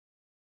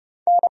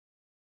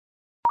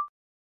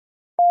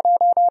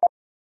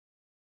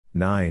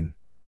 9,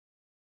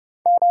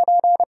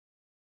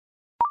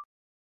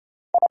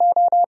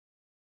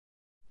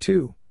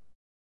 two,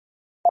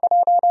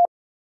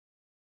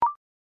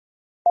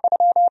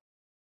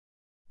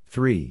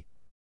 three,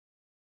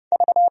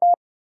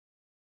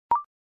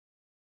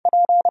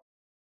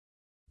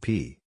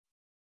 P,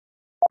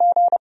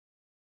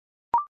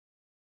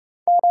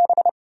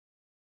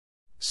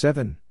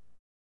 7,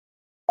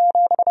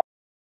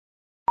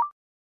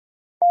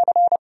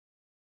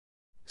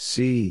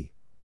 C,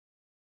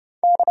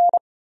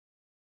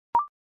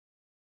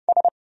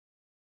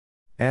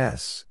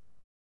 S,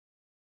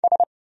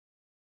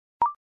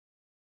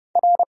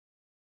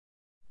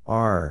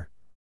 R,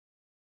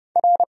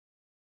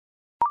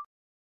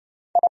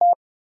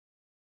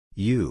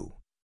 U,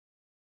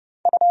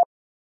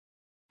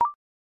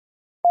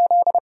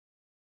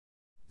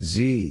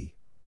 Z,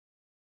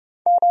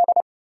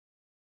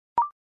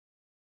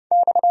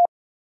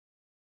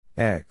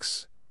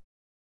 X,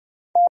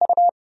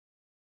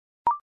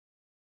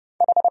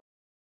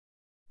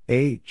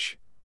 H,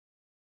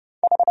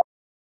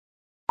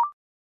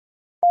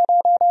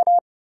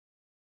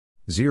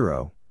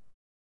 zero,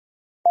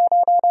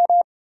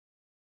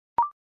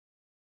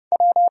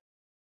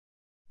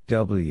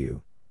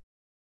 W,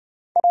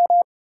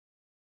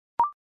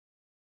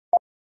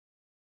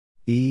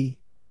 E,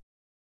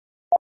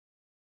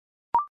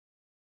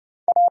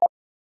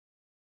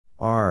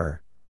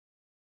 R,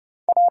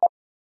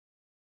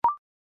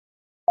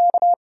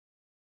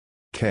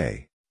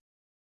 K,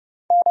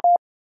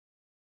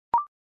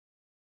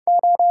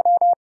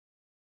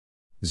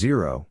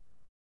 zero,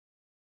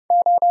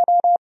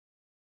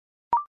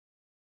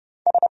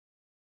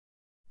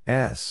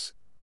 S,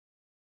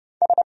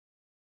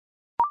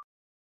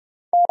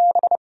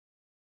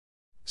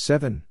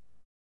 7,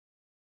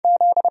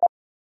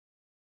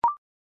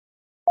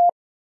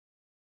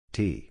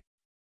 T,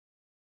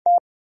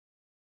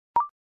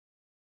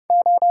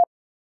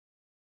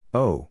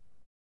 O,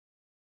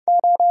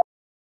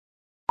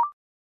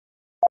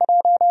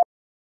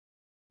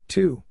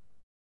 two,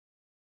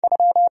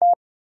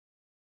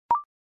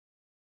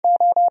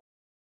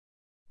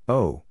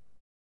 O,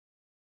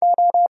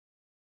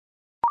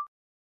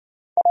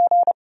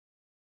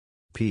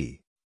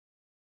 P,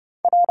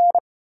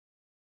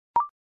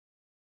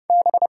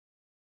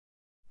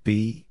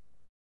 B,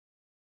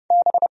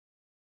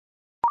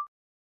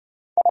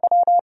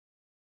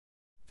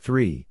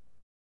 3,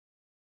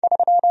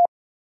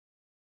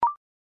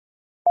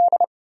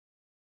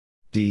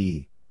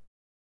 D,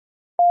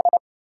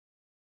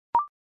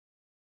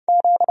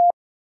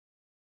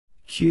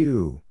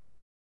 Q,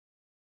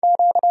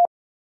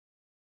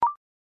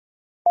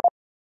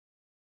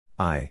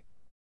 I,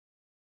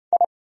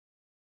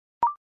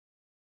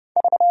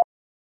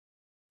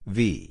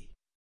 V,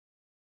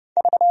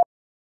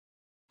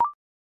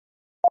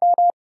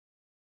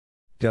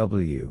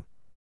 W,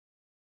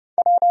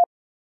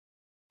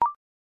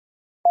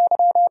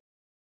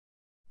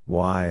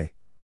 Y,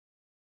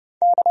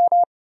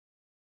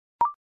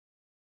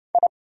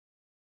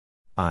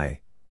 I,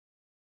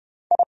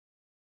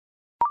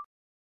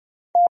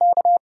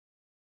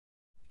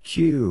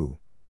 Q,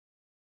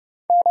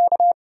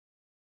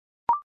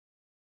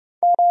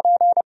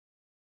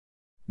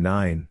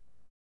 nine,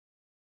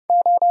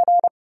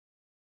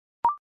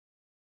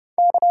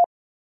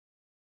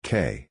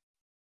 K,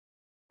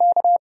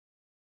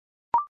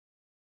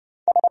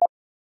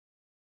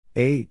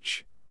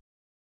 H,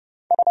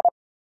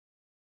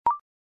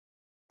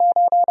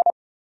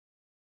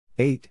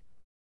 8,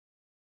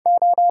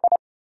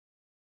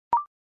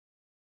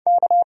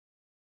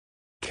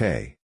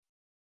 K,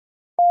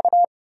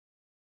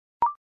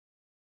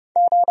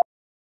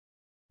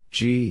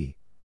 G,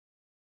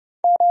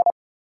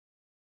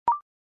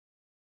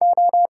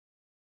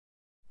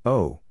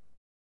 O,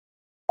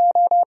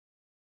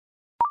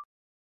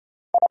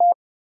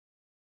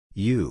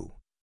 U,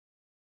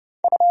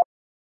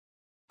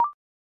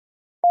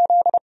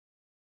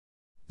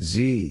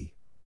 Z,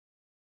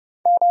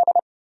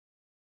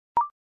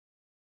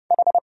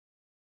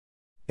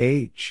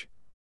 H,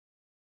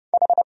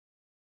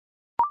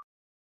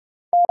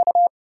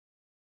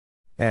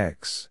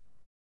 X,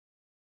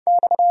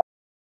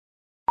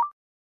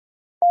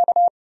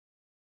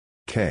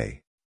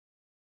 K,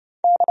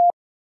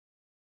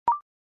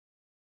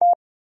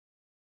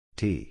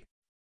 T,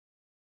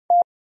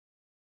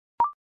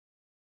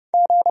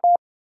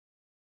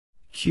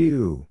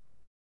 Q,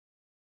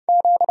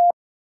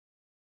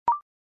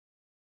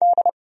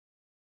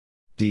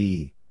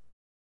 D,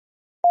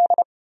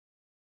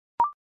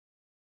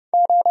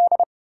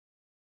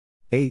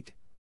 8.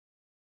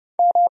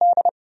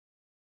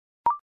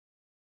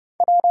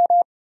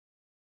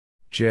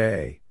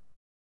 J.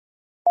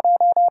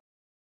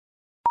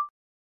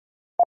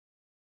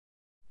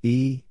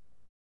 E.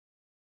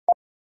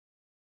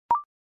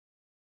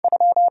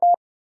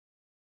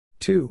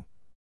 2.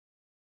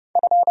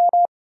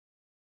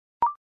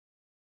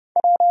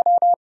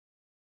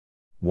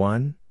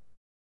 1.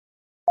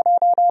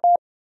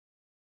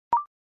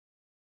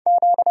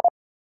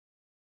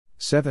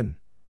 7.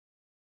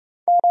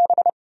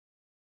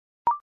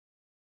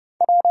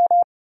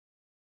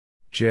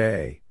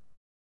 J.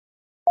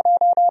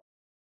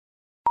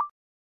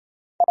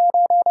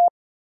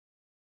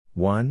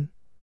 1.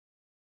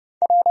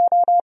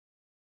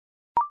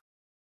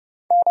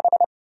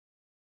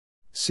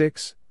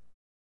 6.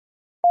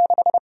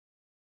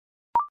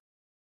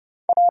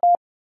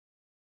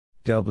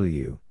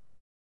 W.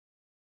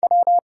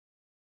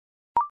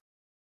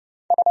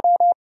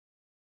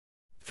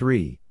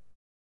 3.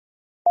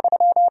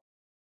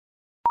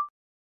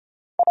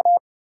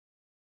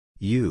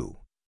 U.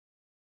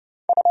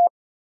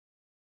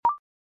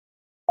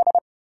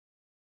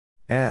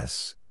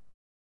 S.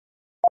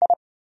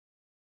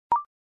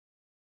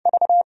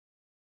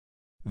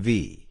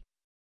 V.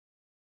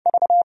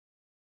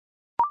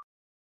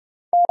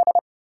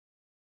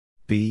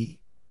 B.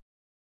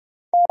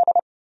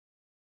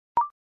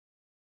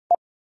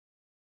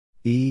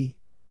 E.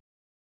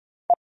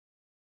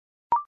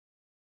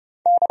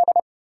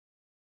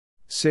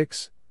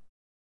 6.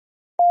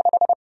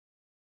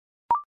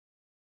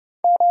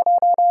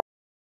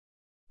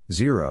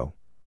 0.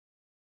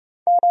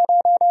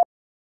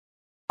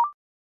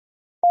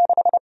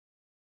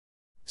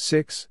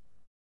 6.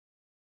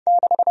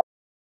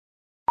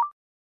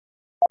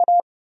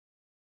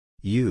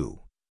 U.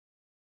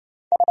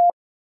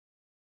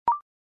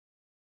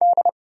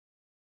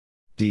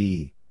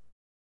 D.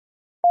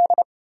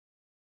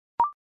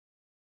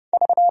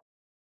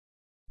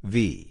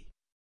 V.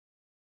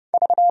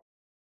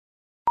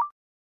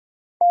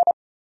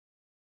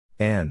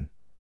 N.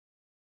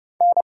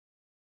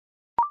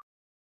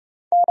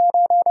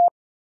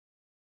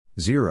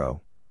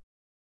 0.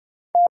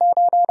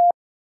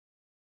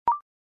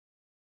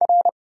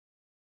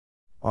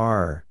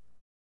 R.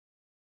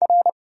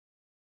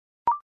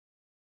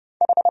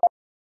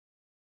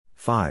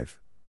 5.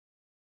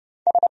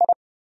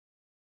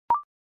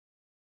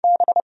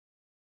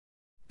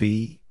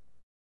 B.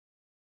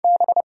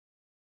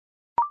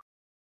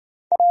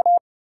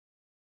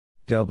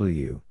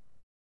 W.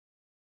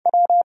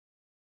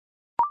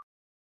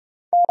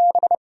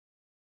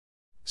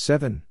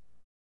 7.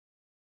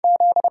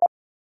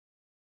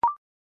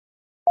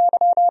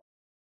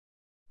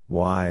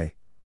 Y.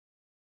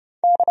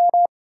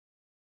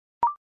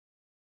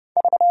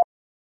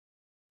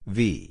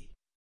 V.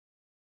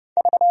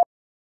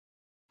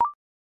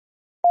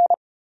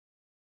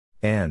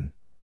 N.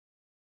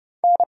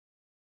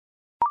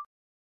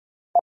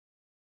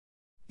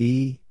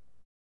 E.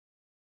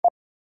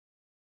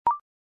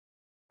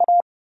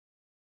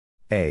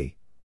 A.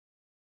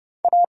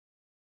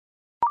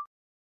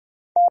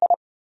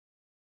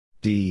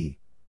 D.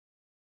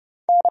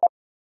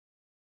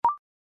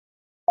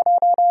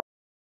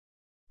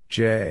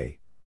 J.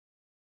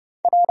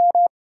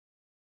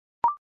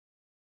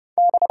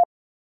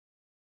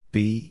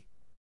 B.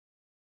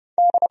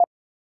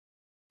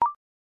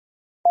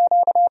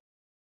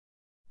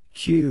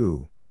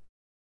 Q.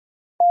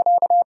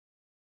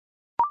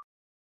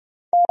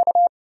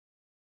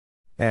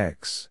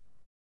 X.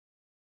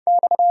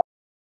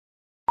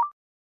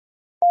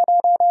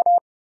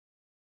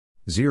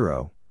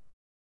 Zero.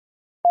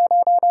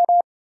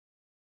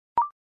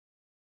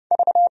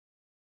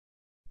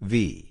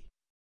 V.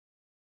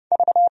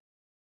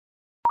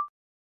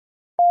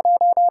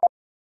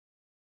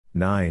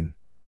 Nine.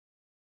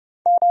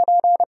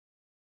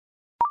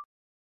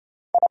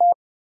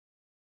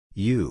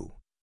 U.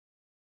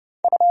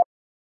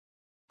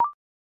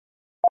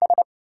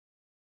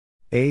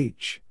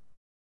 H.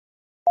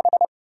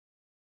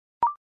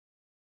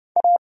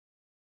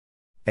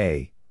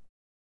 A.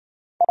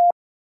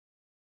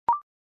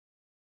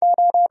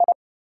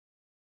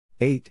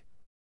 8.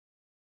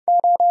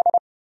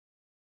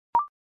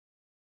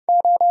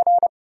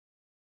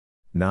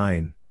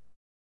 Nine.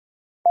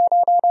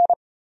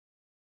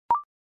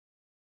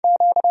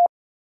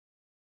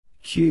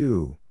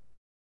 Q.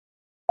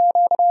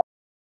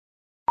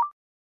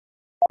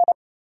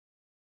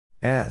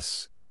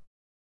 S.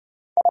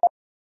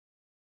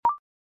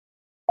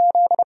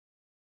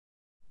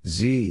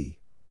 Z.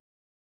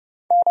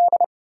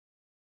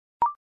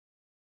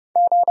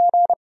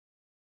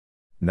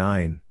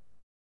 Nine.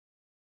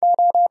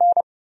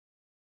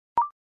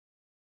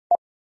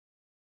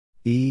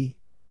 E.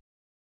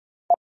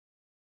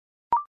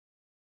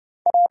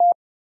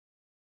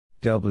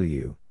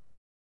 W.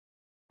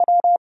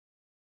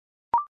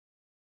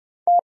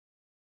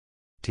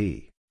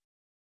 T.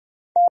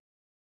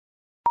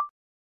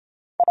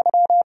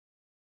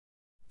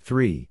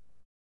 3.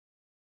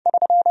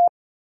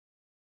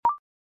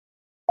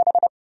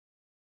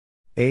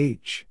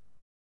 H.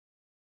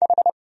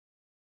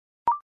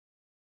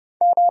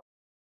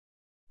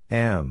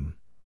 M.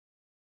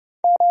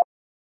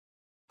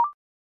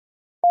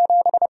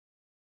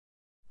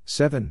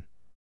 7.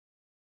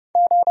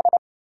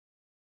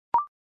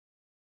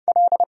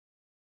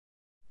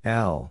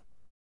 L.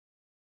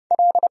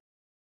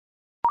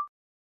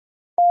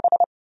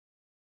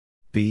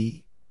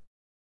 B.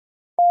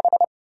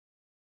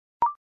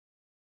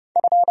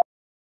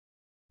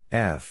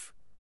 F.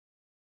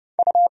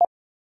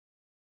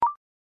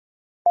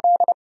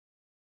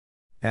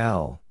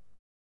 L.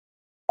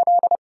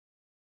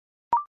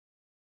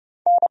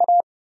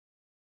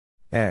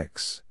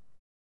 X.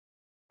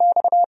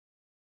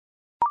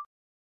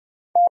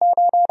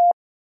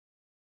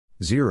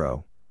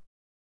 Zero.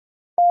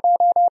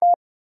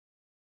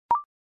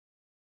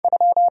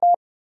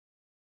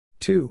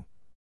 2.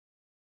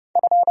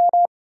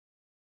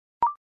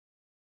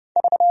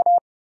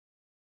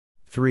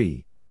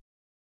 3.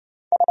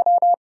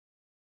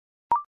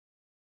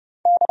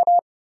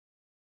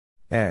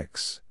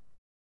 X.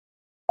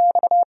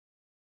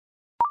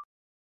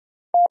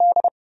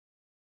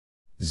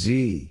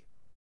 Z.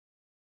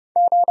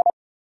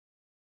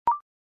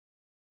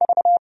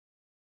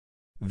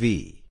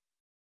 V.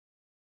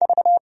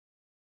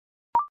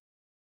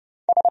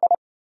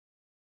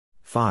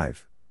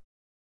 5.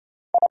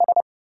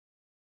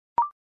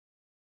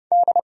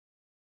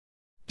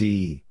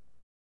 D.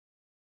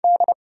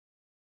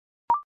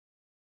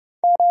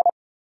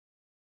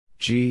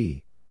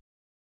 G.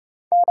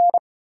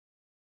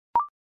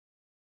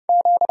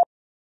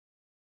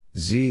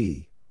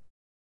 Z.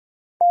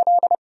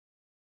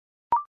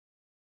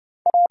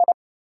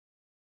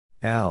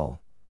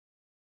 L.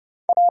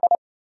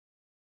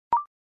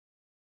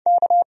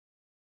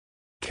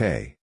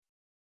 K.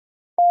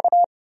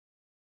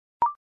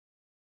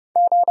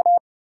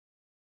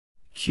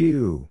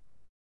 Q.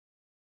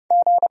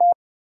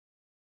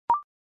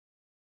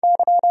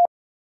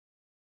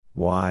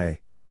 Y.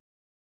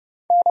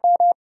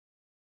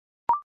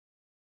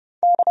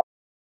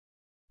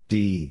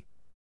 D.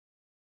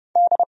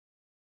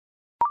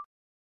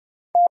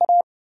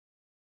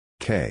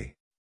 K.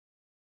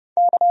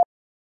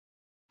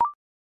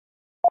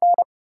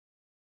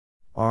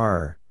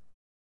 R.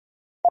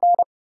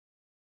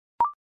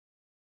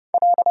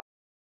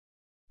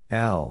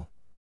 L.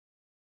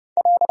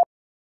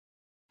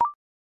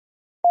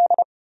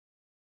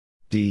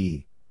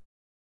 D.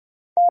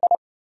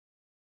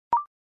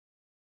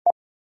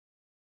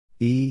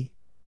 E.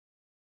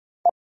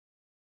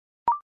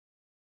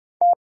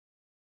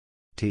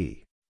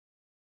 T.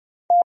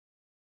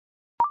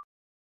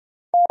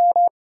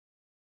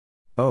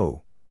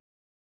 O.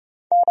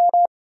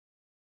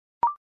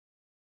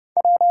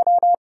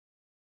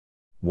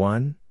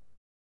 1.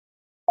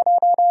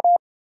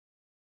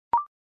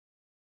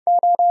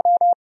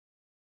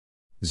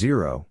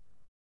 0.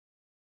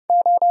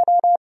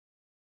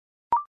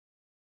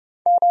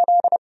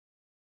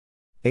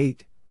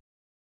 8.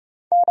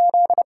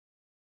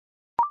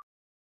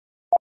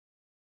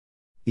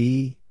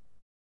 E.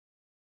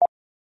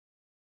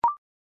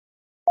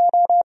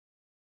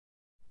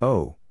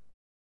 O.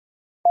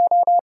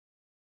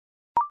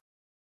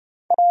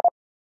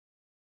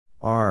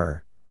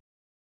 R.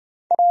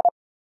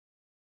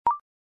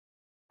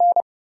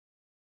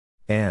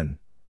 N.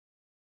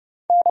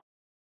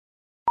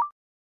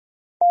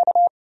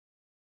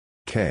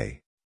 K.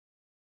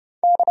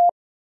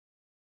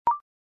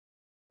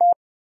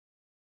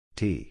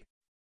 T.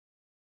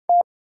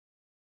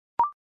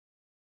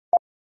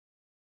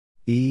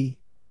 E.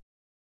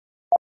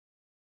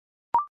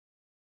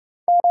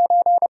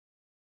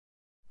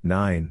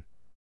 9.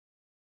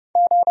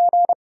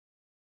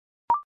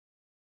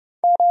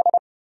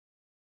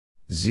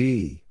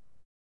 Z.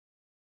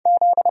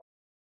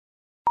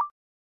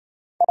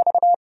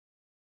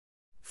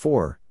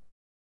 4.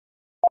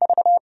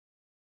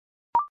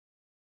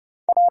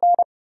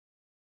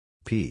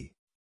 P.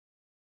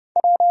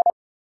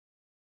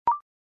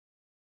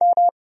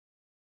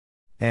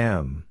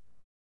 M.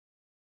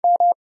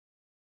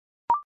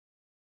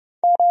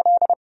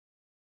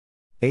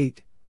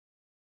 8.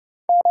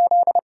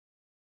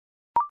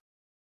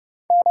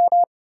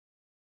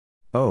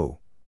 O.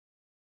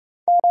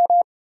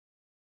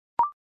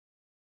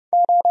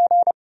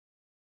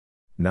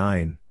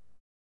 9.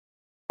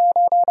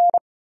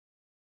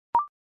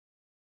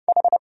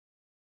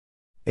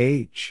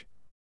 H.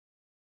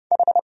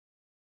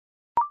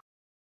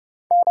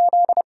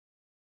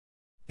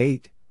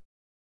 8.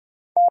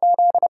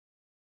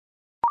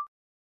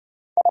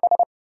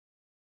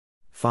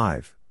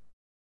 Five.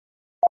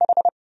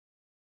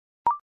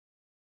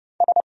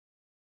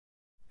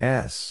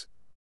 S.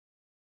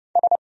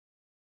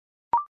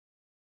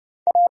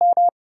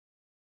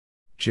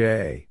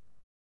 J.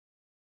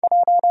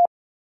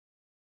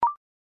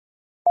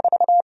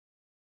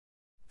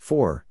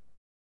 4.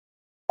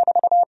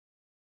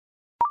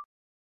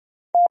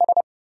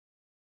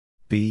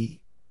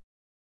 B.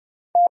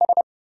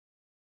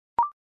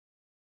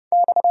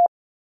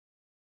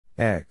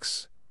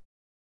 X.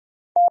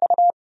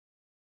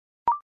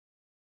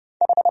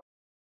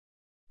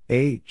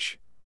 H.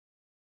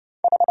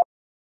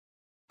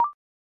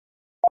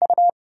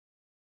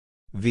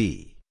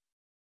 V.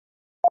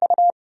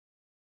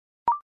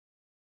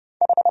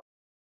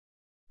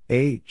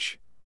 H.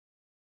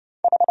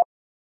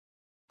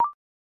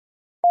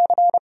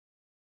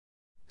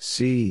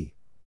 C.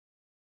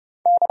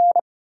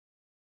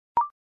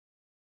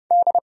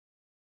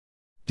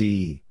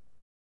 D.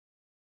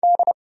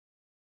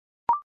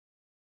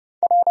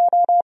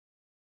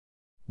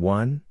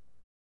 1.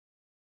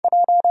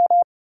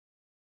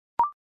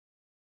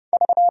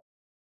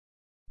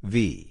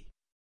 V.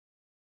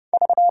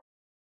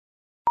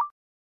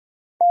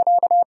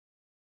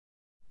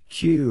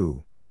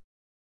 Q.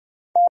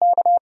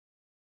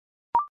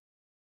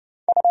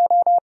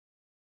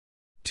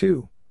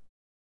 Two.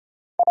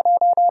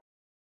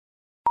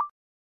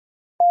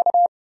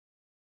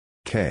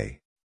 K.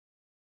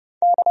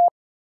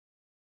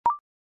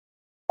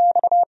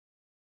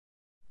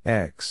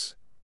 X.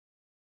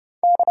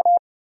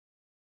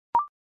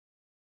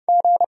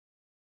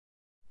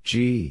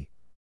 G.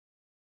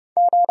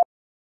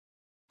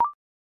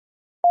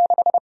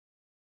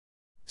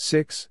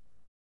 6.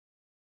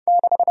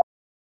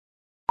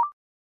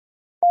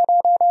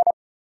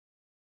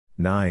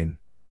 Nine.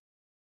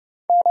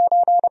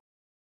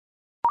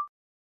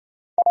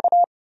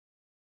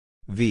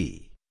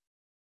 V.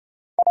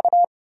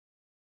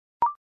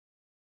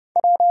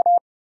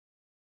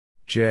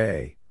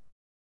 J.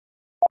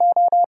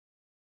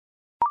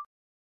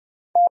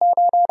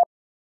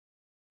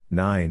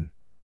 Nine.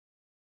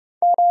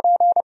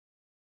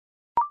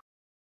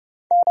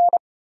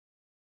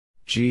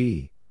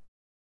 G.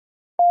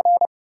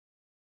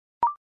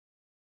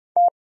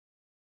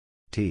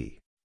 T.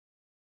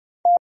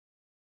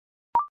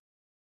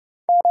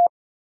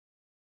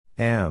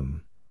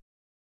 M.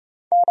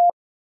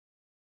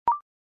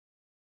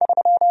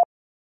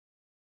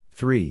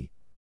 3.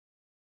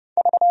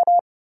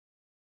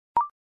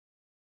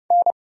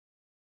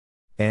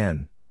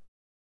 N.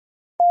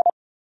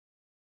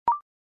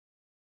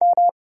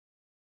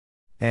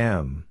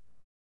 M.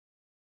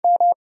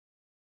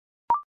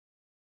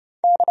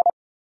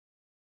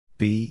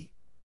 B.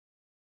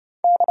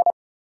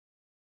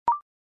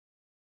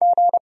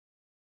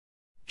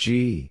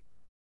 G.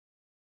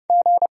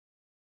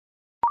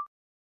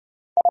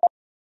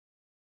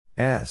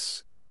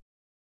 S.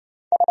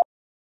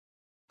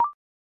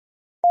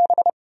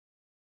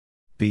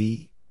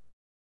 B.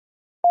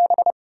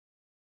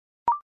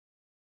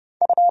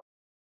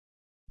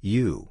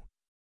 U.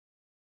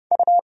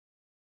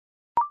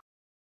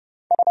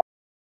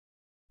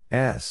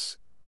 S.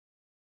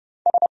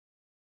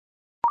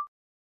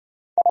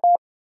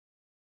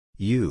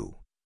 U.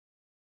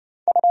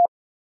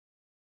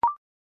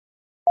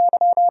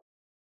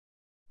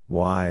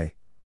 Y.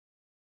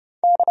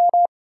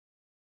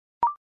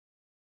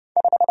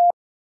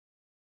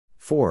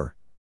 4.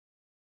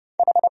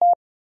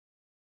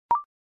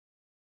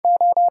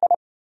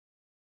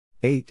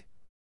 8.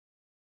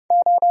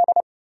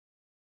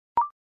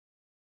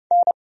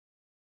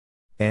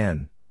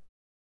 N.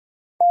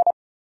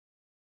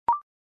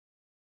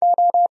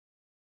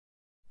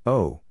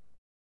 O.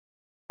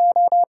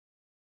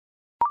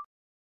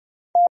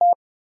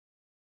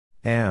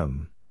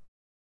 M.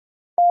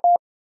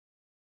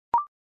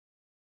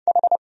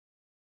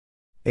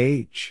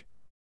 H.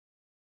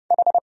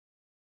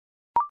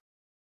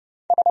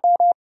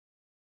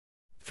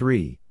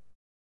 3.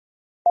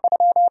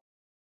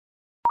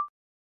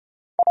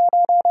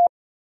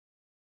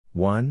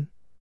 1.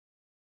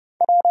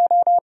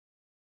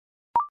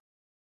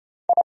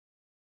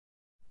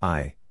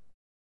 I.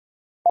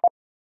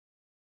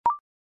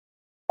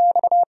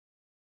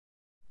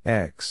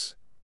 X.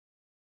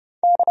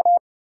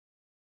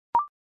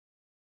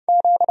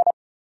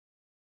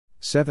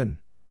 7.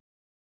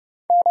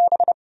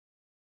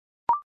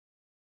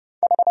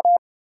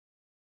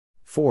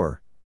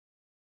 4.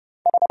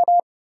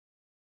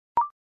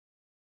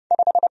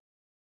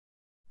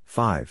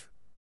 5.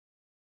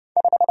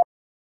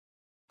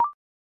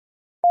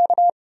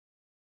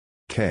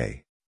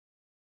 K.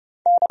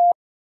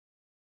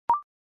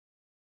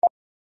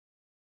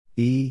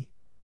 E.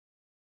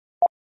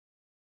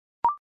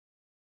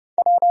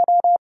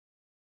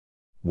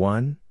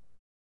 1.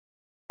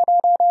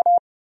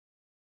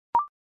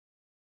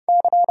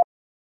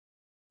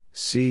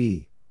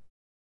 C.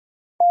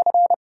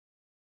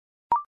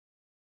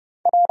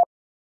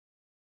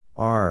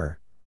 R.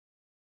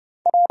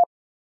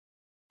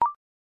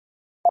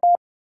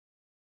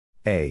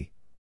 A.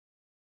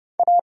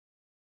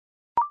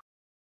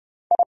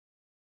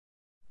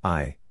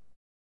 I.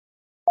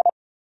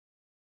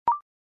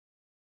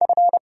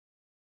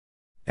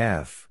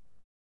 F.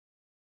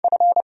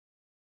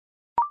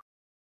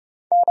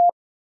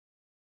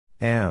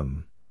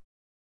 M.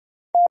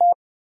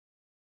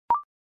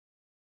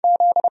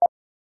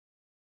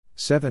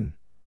 7.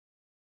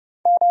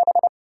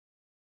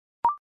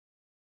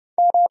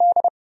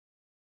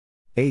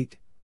 8.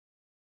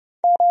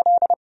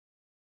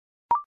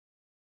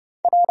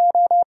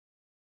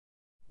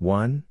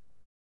 1.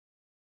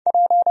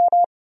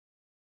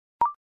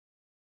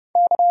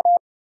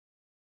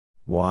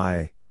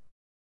 Y.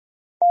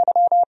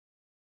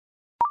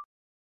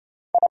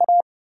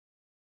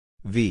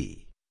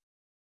 V.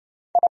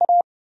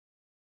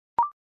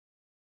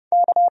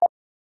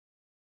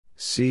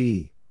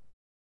 C.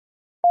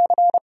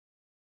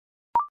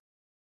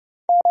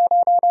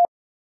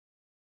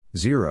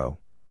 Zero.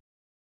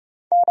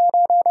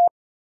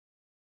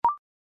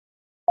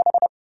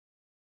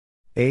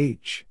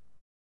 H.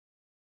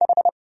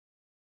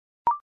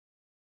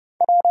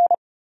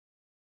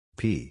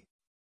 P.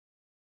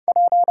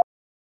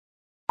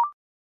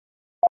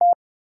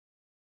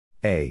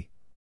 A.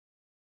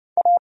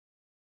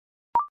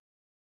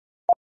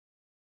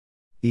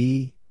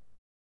 E.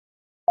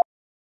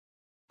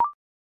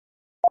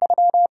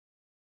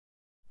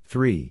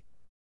 3.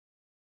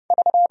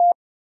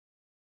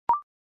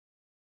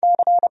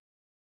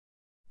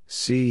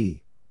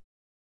 C.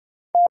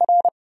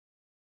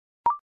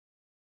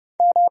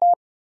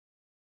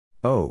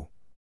 O.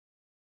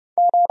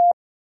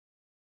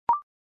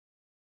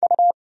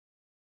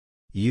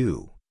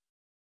 U.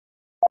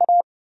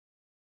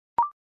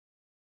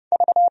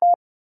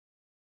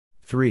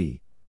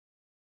 3.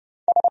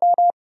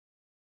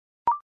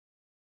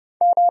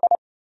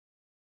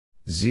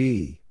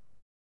 Z.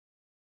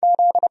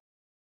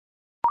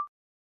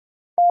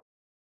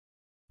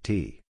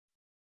 T.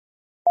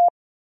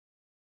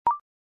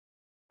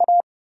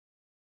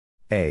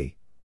 A.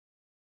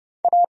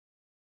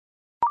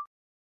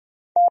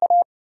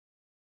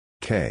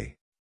 K.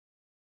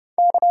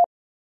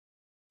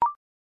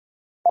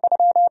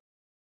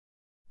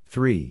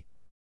 3.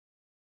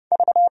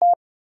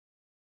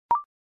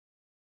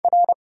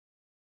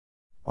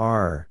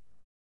 R.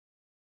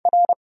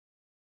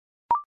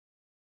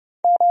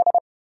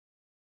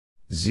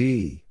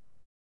 Z.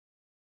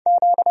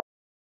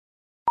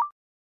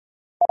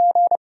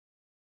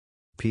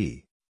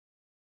 P.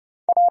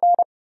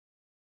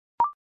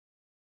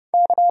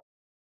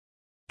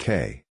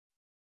 K.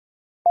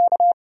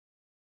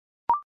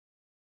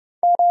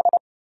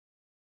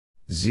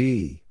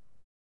 Z.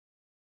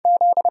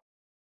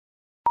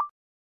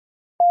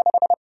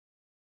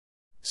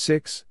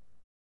 6.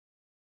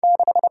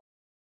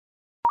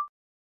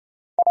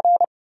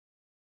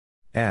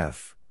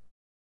 F.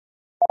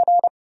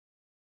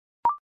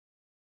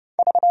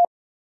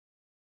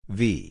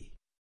 V.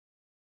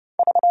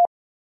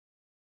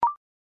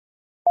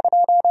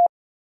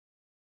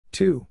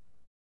 2.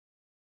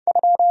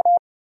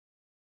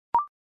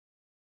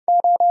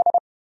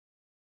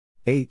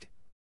 Eight.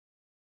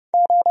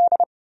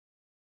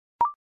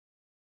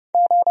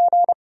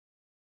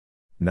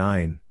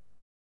 Nine.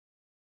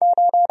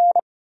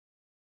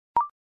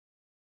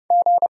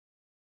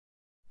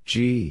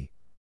 G.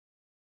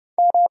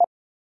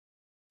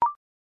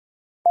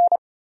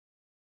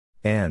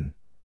 N.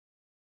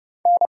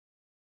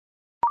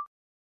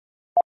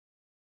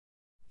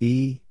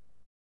 E.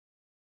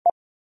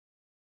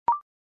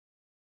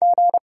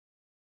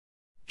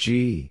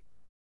 G.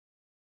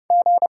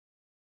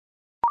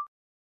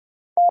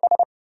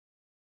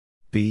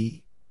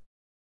 B.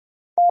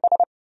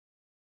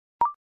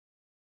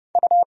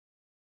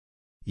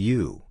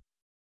 U.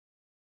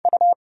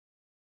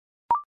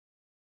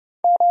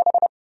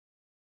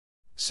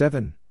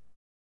 7.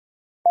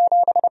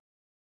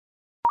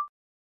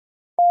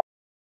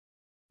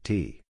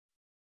 T.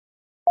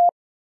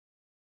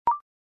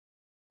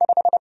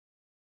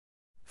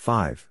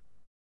 5.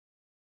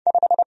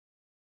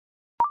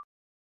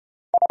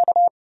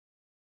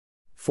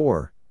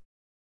 4.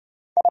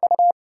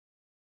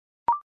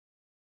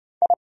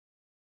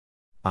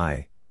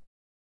 I.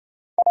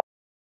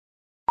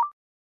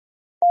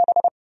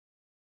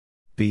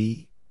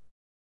 B.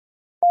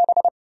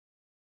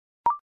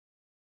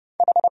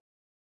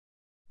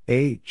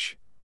 H.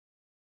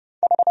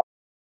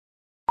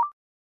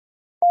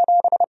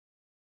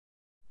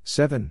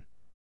 7.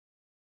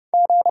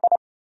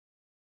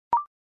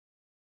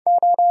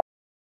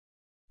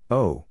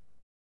 O.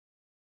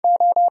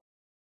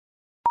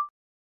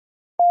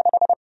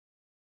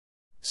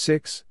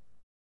 6.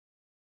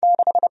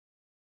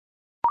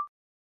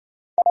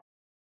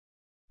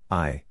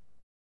 I.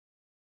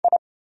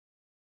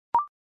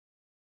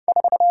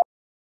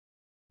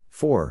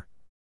 4.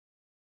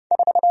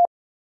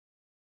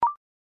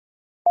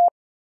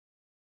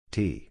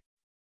 T.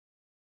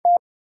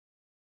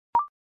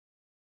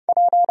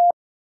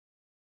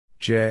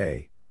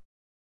 J.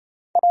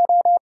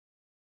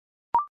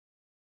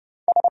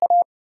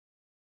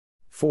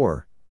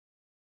 4.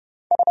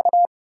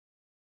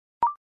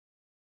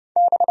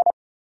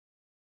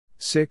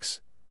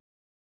 6.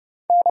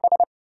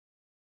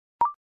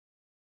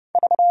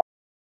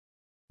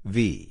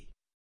 V.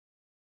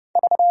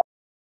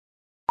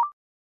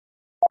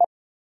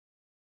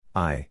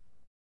 I.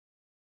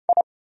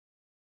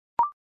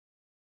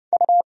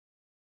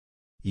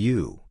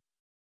 U.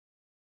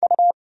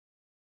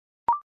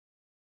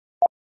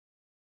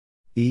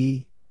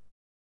 E.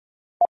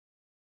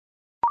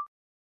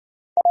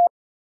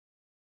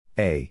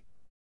 A.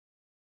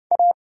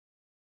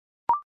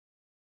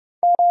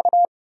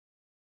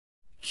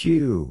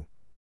 Q.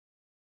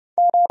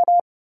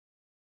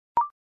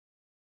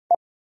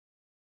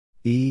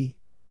 E.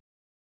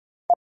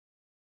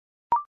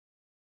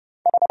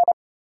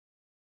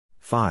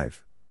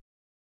 5.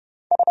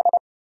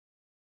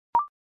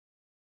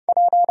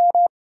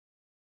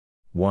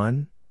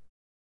 1.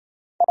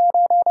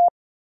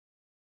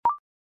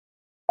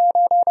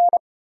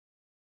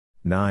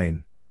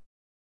 9.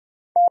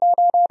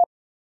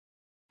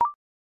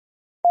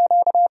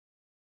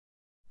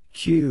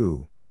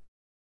 Q.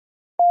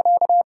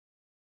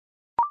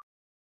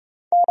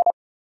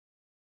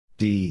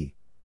 D.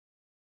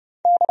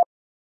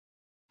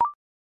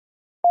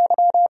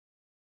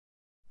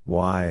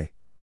 Y.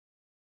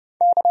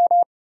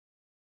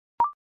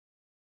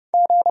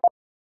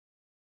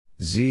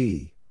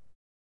 Z.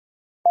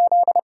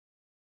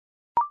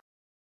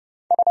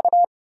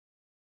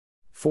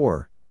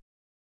 4.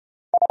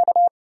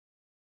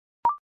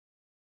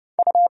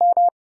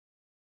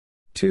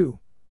 2.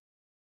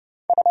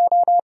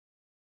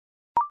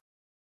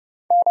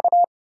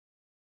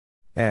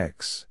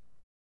 X.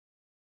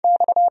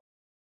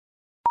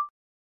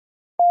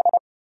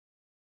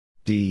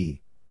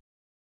 D.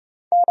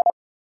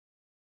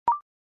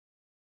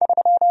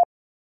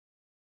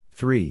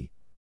 3.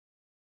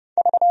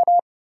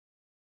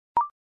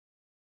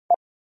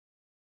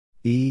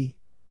 E.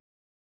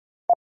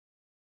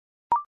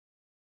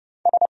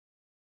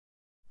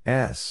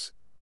 S.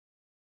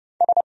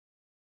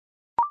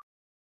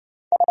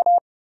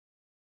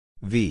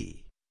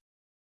 V.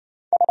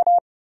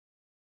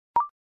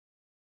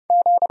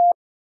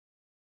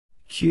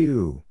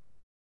 Q.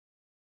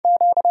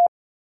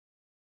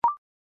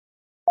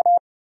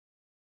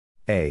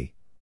 A.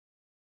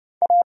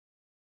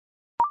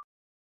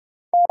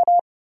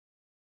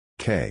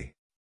 K.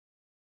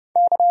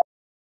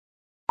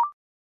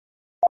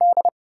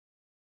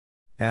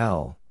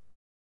 L.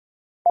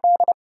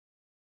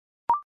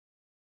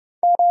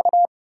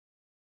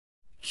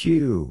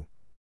 Q.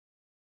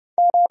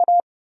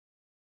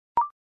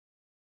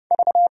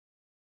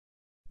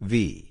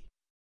 V.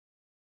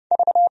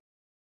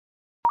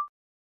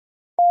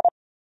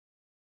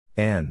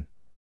 N.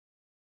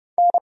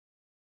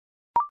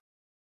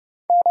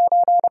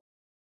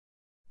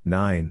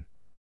 9.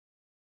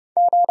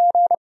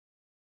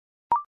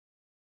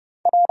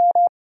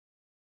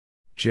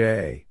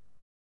 J.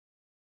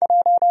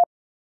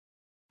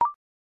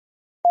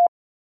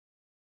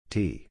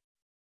 T.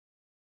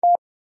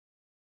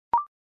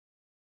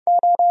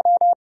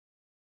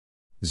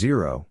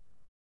 0.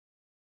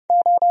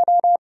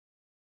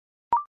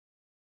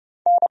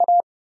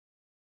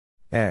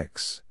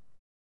 X.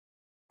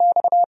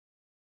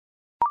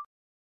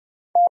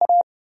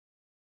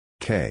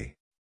 K.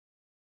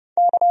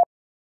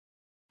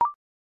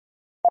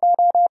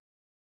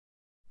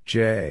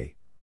 J.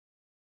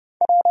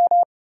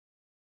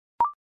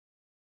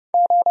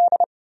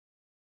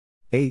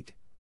 Eight.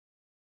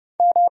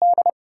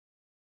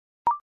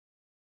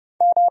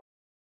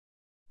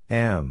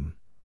 M.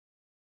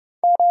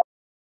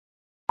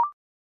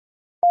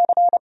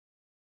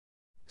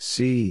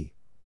 C.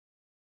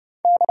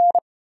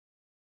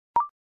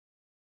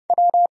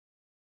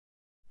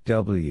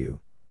 W.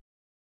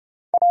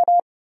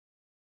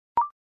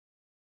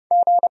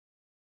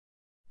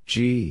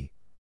 G.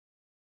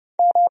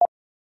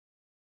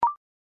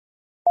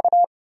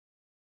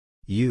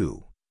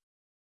 U.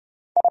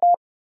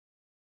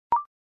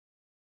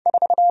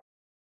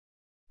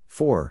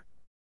 4.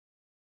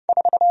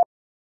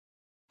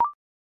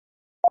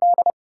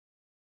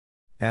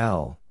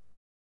 L.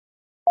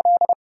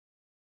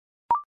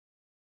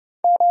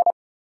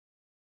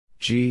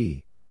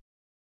 G.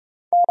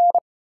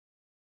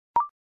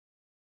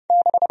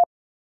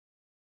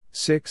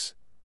 6.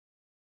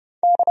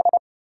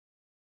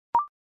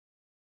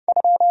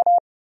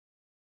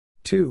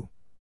 Two.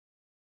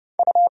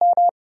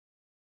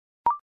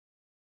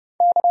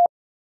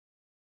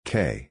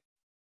 K.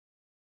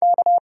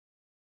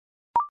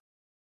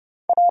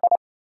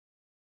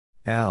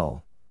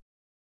 L.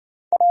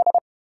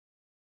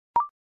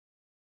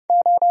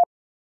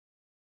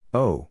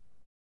 O.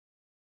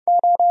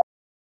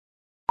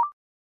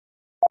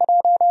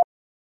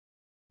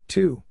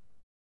 Two.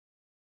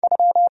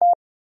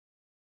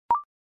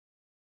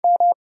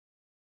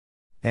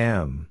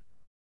 M.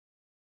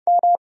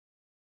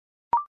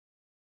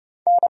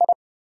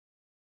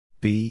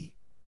 B.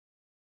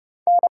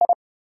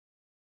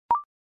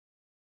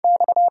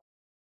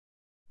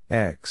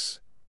 X.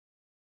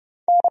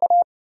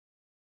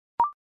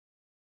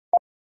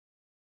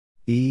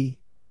 E.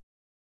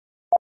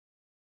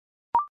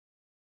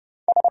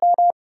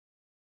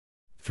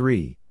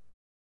 3.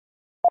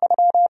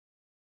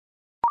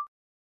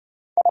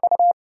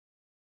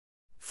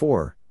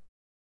 4.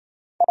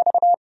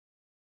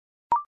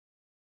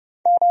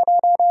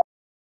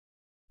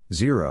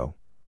 0.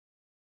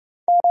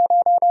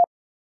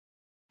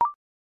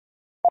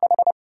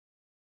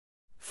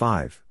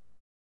 5.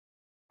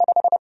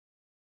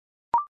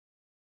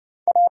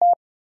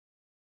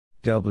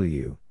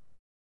 W.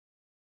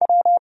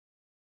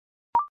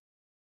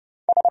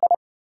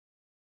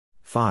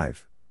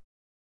 5.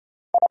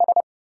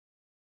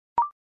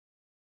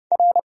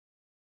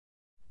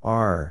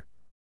 R.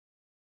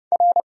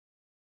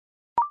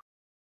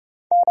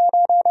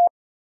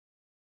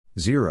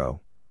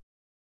 Zero.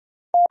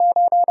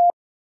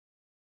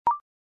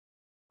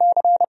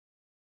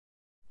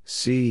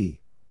 C.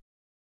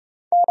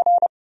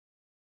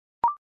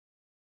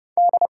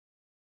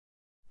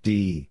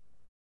 D.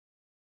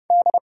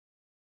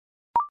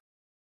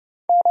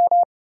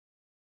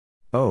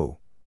 O.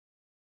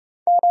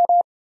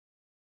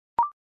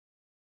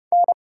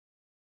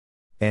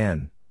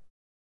 N.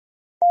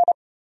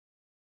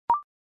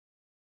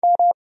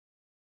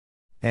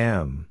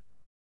 M.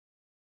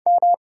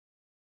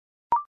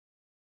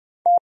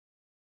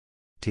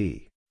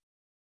 T.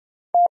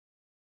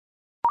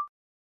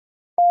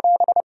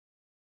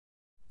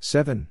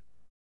 7.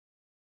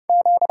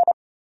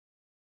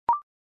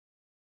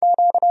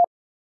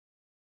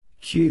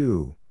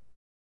 Q.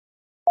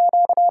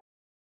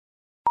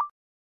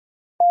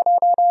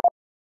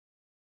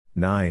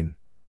 Nine.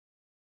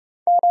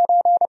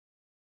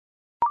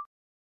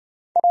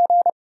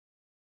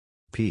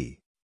 P.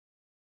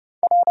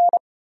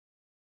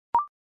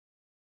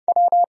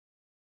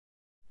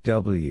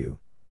 W.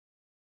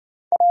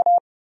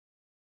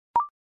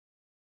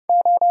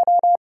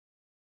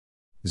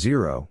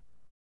 Zero.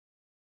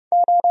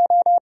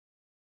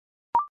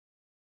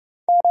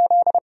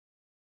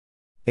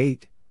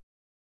 Eight.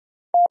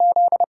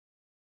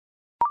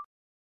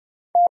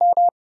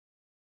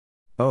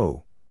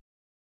 O.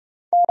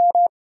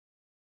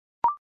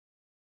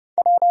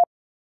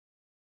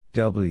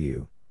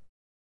 W.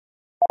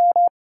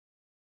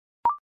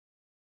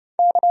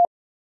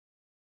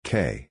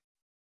 K.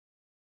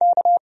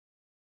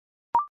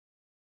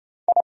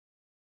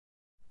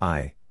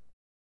 I.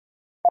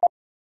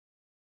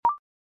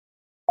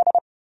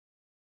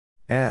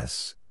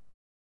 S.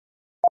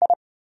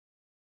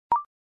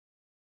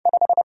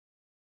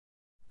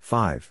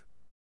 5.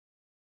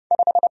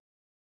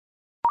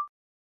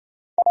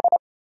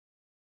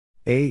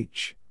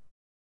 H.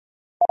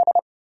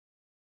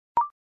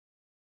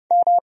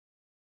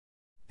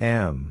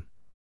 M.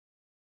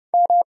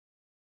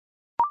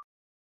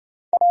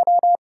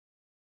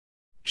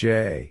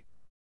 J.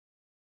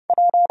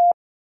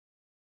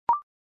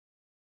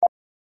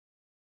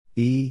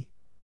 E.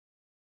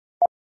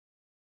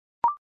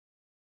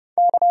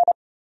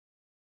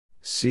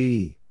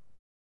 C.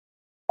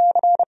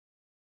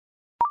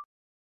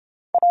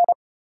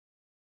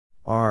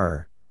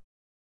 R.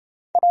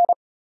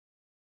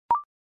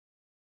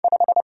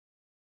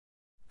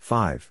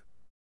 5.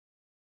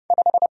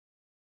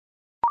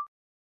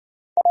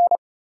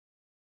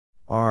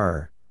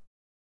 R.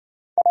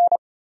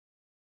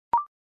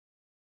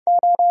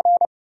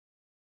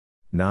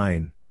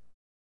 9.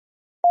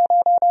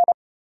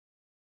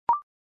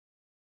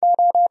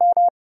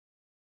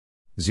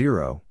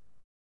 Zero.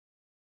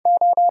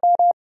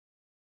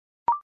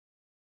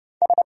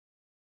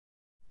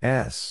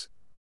 S.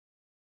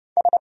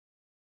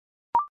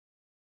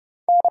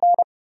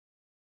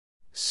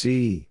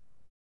 C.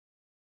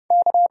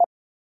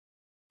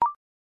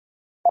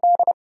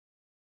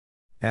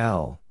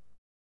 L.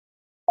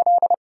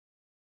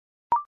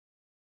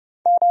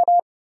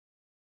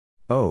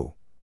 O.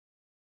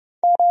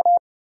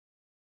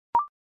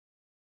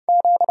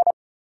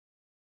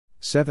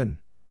 Seven.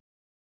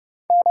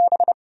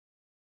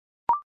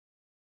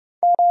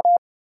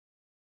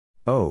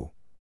 O.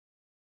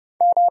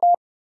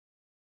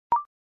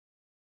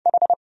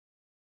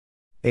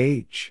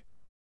 H.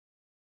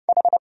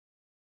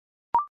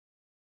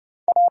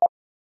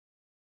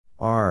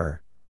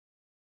 R.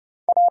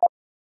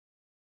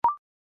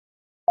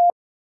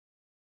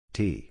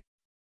 T.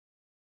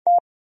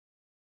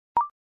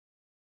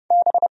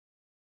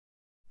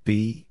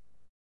 B.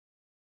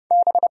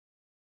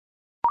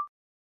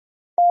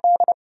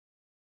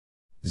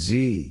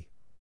 Z.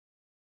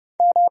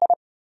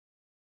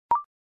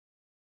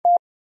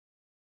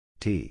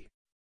 T.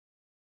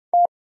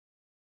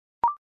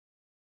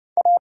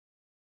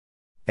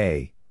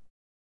 A.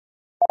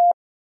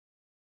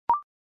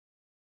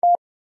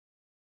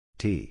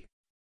 T.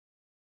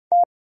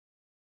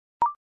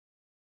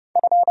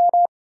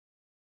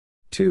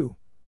 2.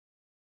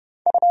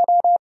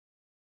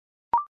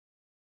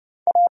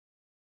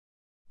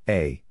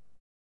 A.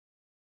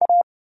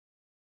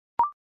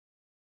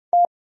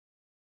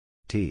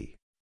 T.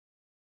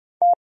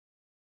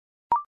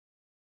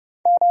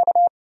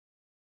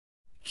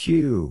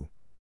 Q.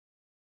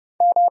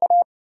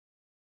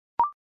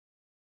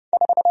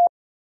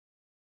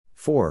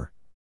 Four.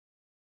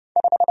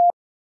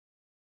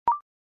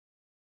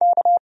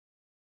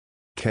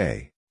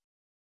 K.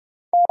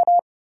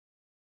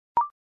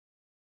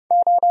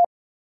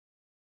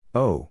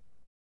 O.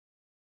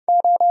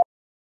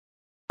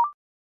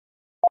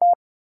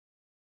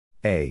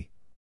 A.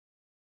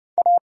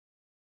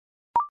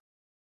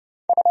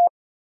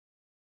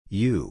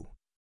 U.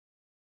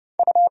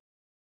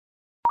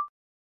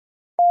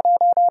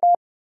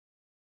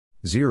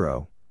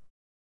 Zero.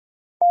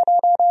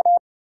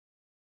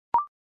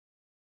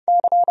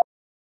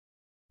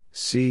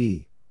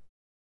 C.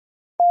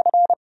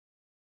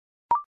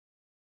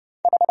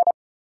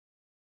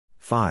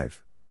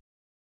 5.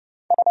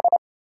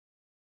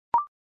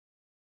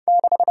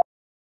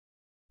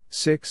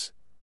 6.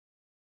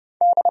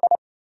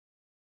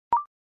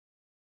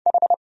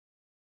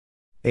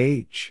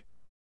 H.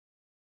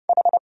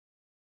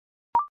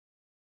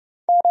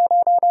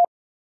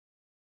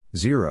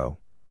 0,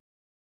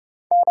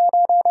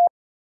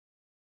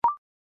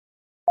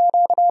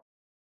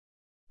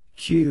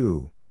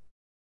 Q,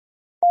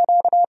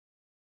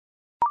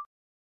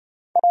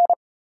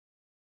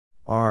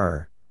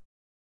 R,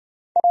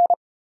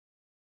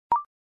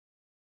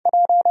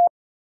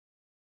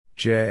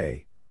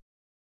 J,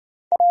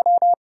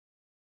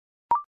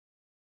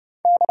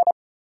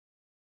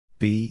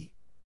 B,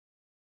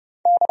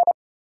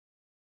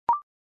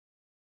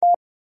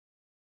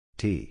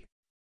 T,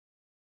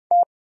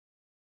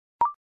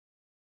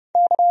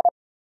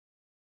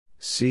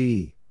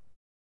 C,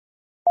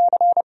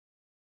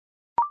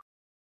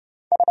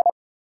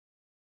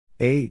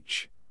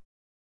 H,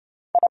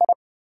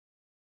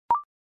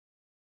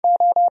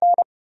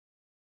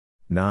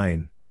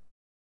 nine,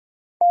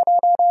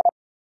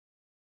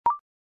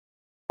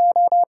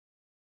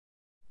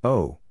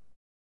 O,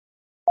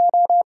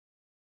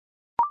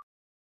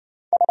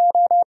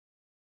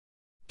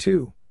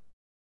 two,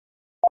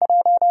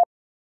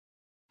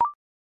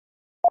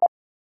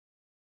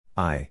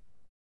 I,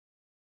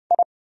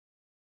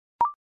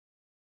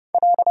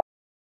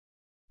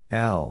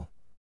 L,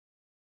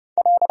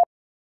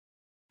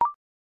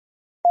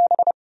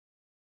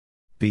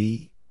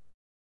 B,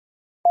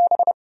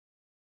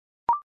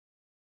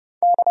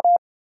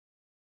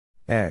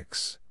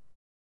 X,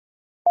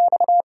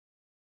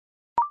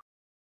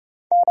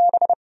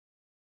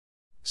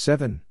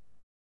 seven,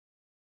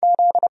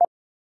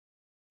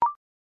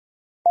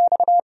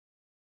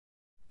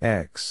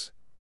 X,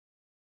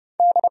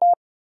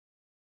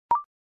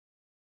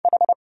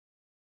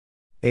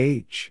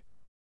 H,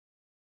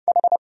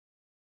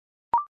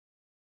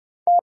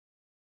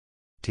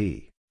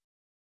 T,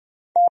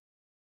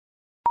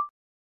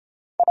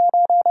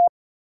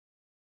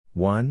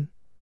 1,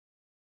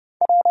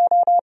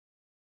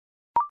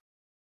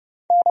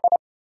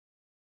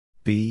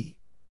 B,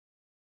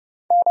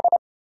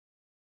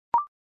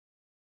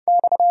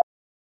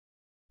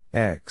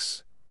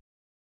 X,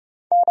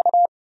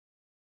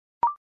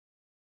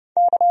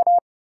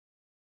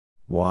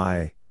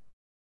 Y,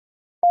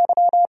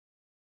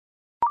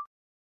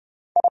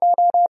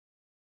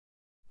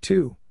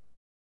 two,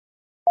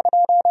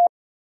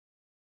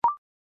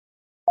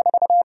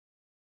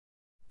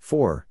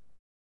 four,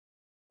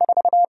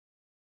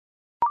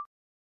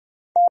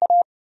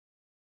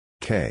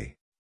 K,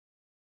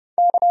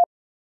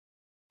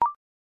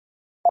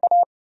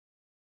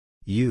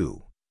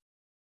 U,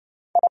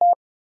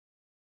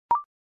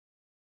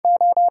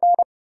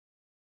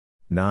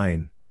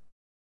 nine,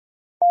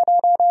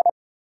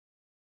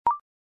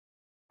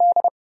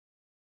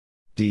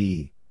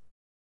 D,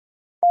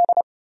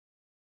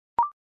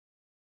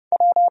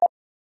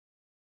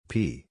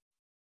 P,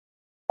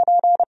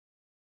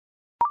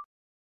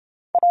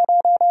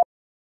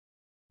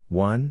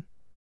 one,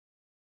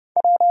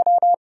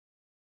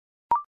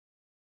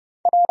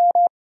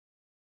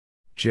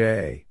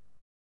 J,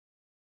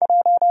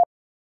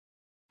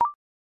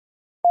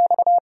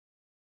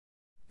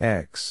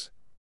 X,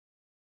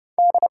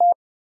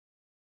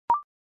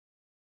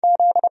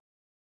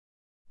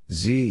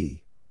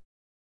 Z,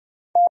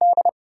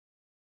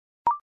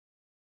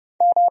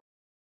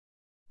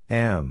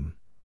 M,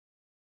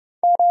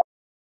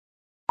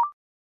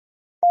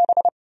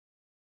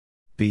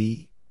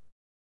 B,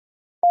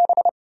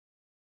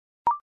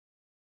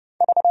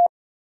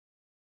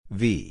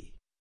 V,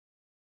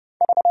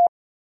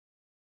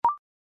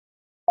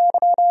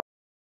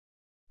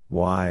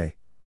 Y,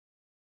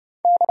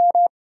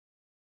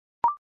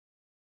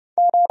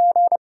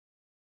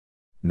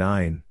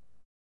 nine,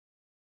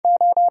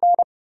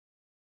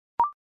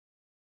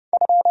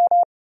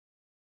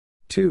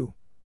 two,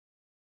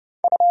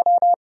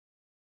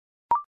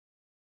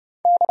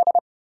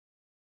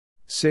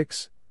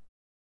 six,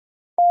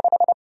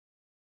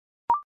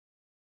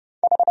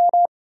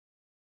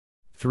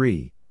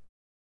 three,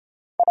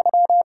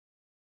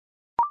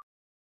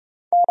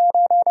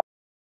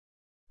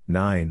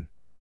 nine,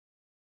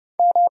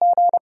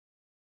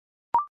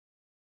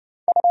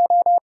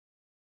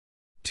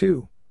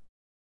 two,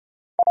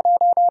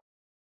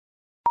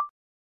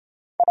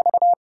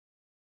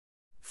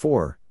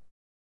 four,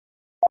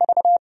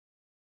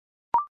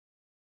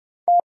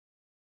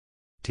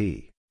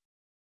 T,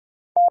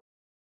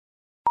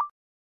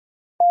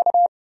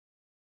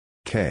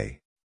 K,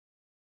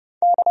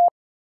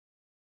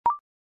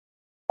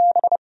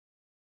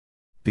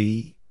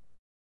 B,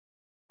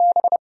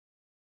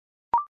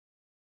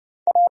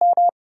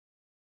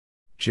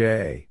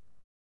 J,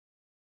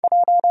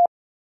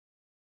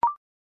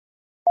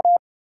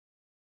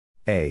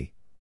 A,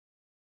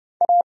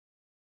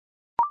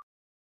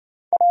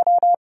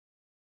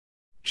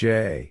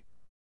 J,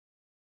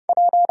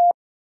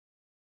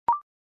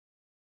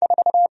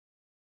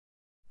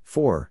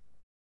 4,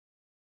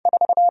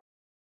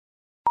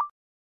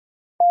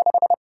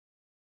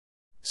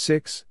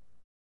 6,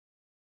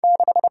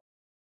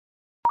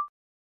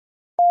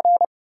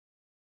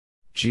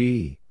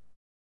 G,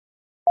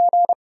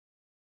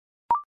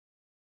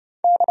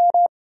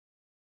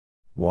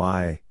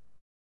 Y,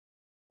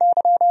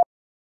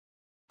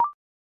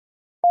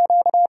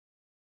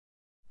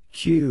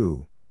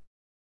 Q,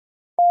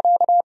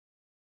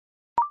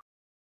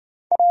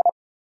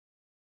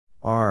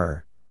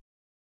 R,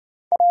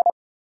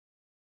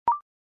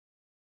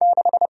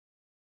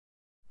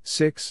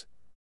 6,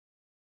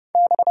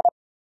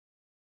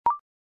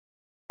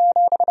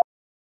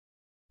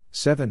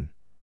 Seven,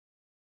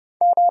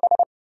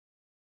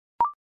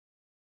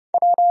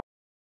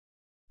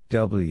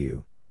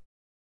 W,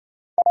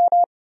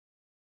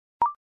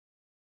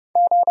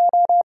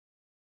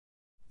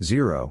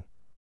 Zero,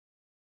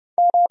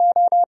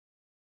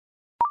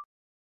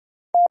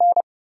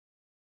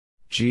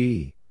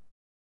 G,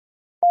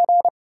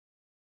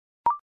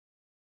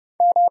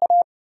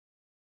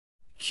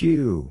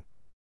 Q,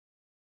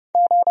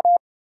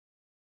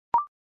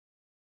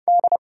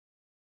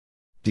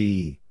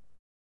 D,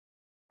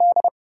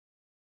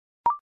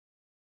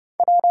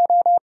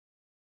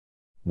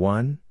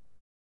 one,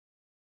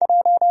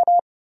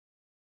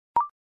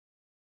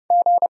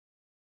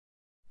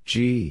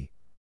 G,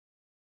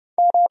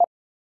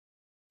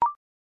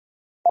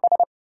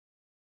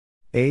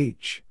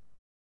 H,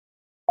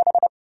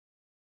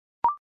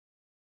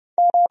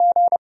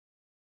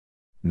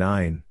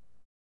 9,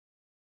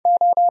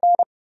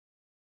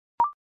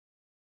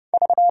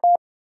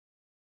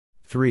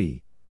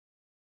 three,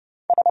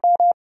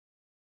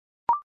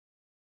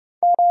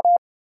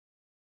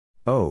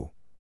 O,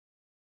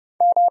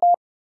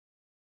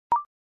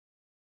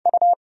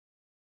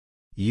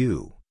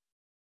 U,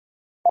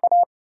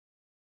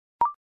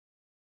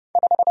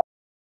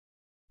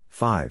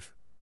 5,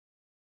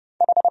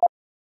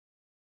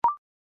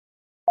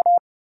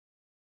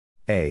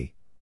 A,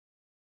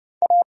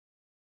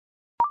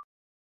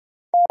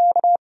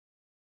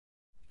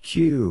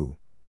 Q,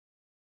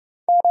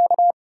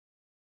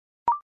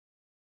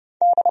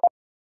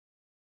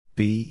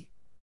 B,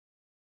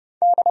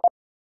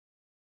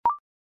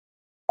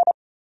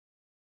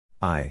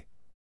 I,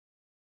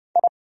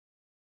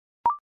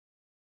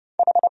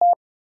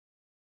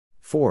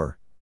 4,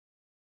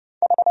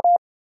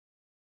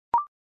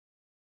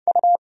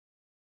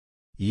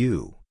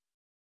 U,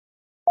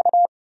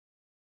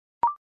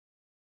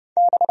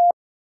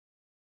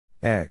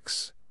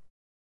 X,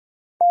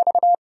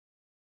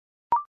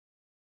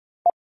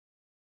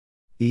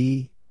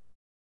 E,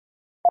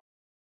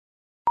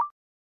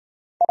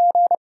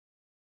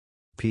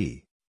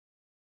 P,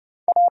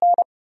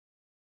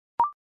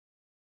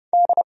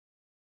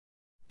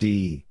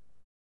 D,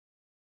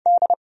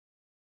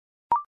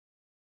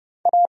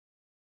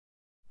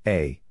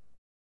 A,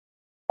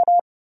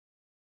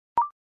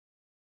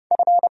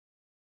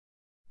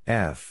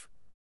 F,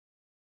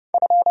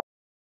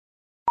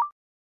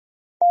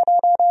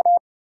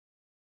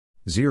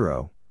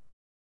 Zero,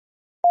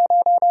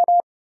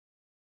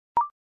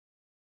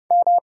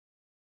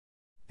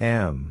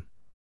 M,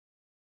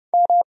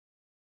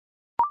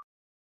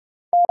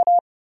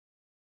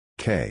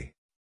 K,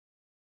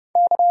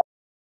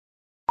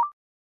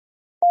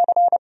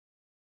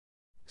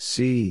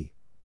 C,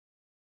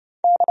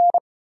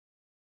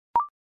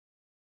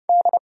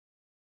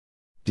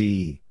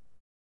 D,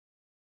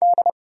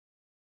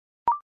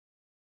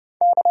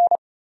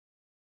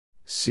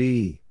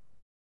 C,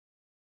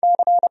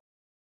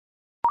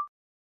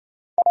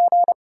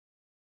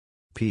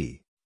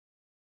 P,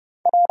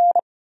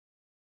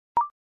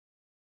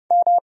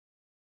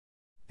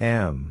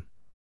 M,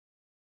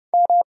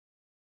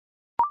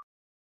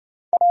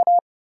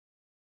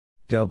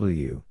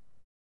 W,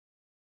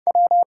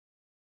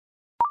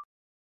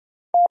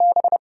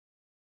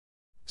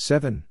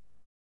 7,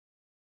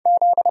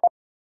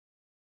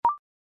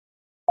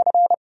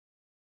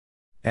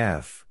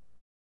 F,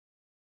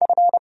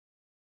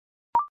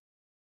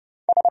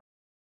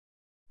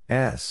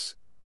 S,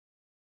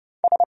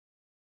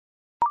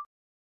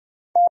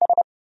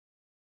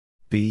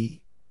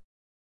 B,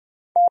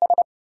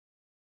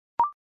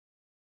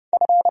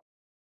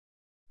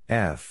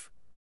 F,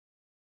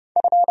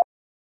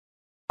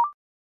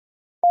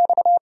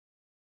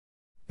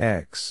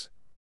 X,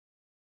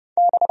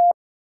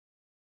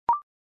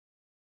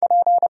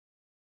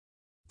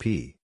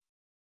 P,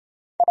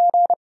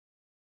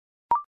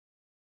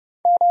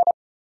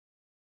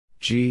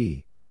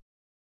 G,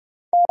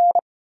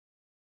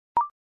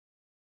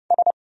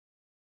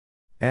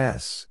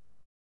 S,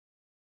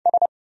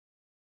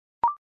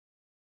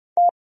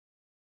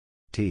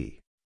 T,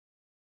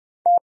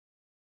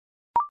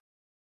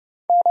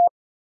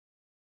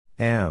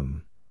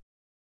 M,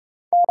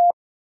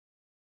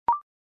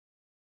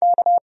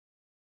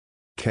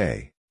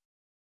 K,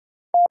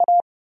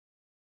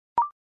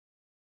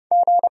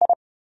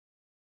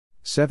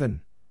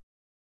 7,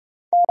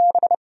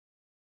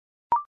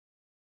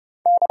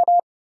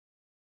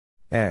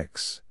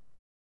 X,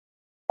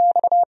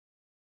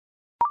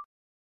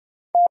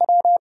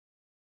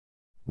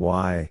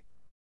 Y,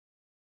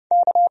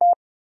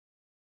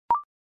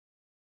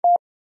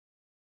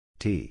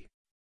 T,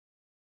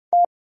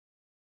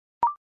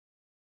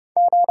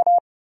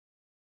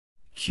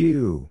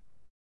 Q,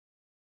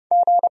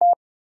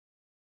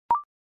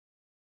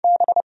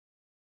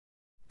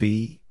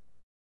 B,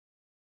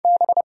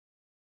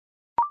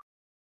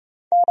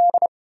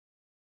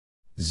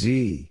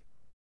 Z.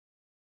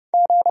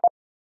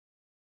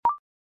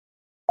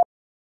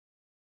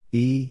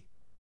 E.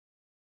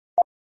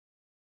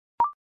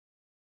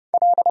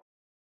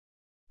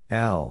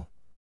 L.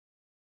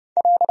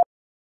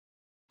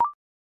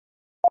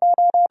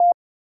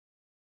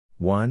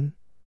 One.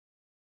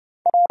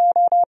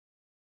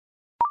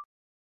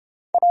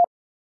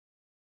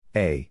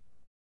 A.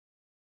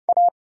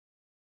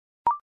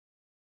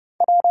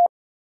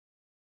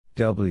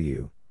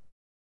 W.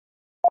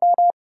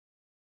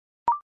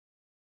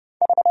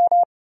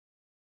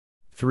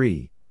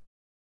 Three.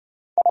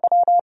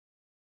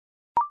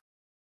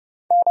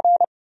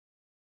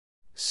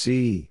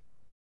 C.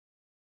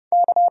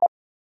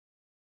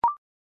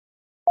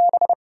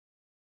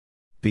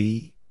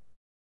 B.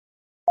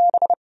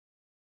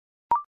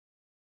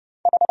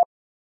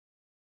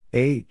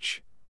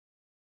 H.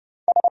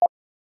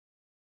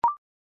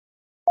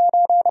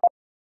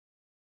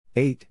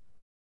 8.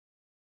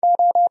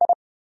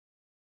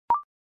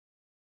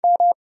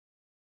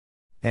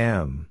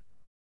 M.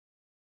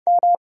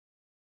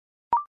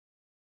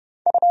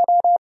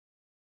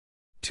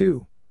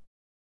 2.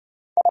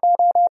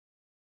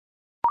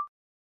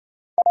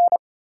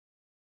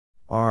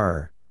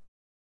 R.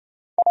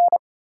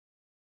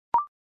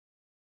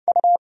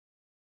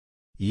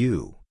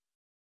 U.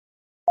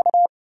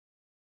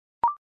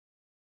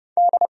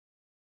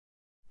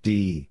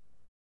 D.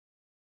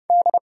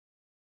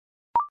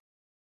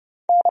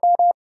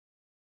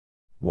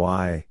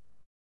 Y.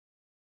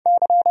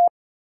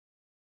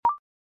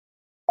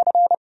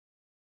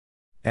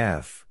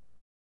 F.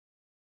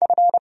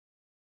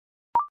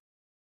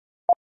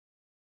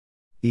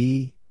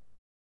 E.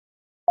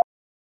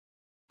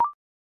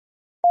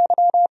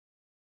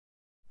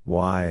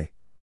 Y.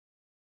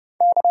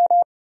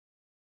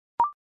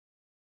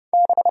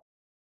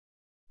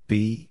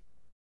 B.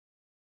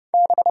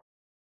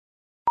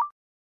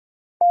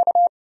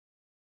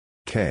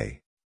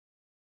 K.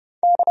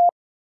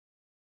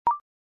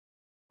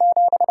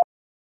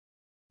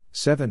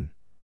 7.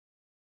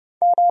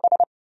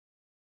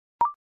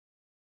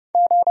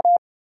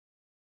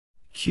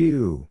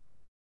 Q.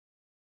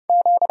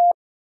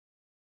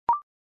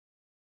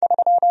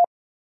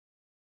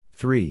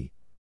 Three.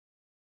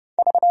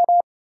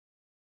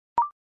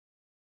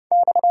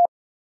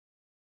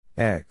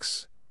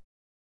 X.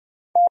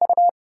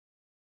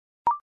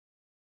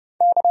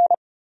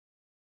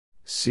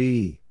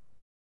 C.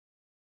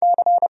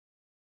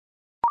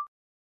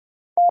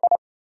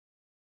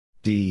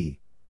 D.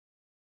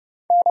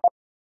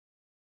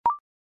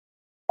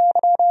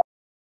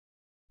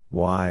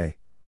 Y.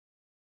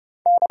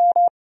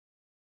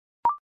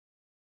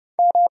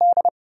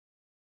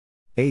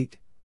 Eight.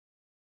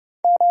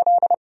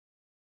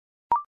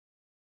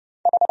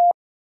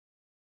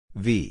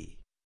 V.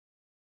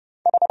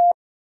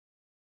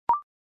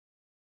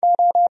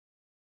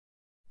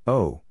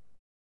 O.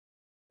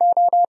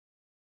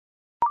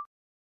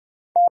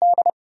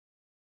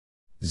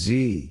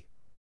 Z.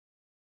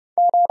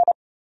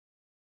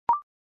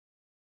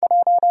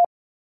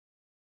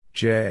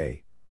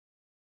 J.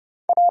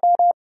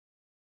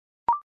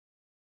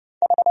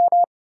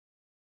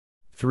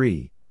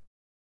 Three.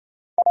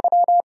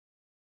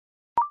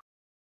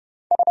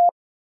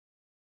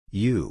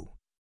 U.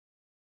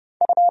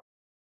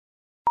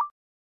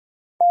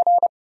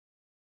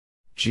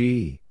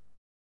 G.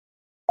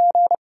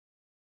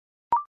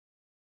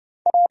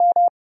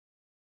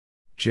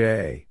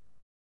 J.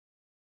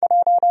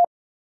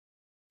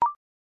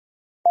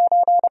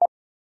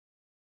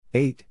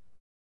 Eight.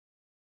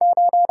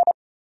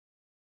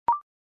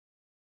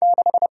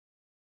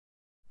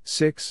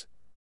 Six.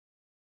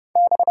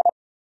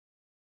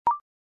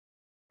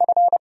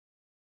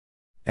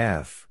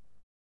 F.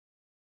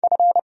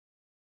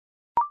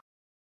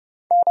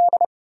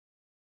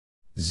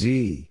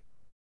 Z.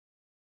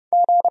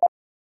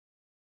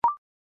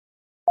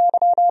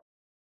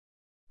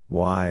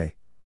 Y.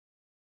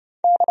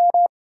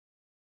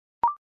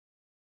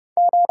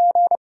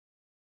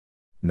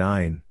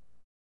 Nine.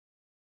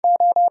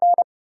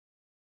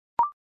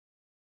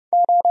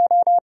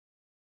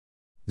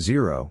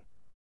 Zero.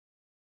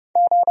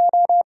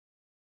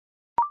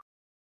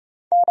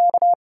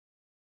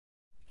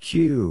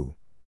 Q.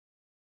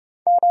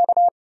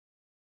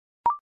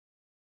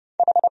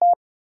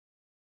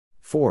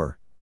 Four.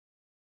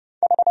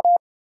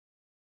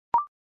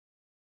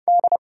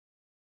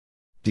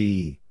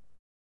 D.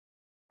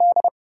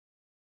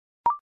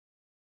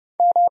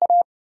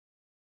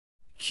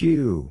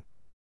 Q.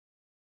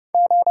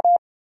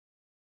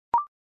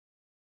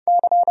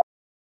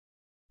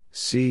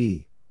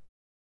 C.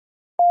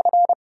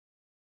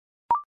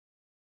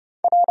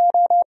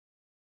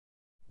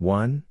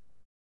 One.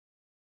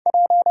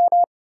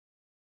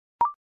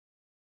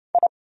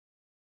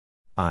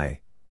 I.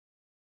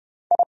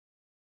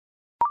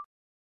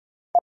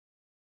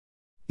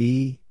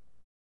 E.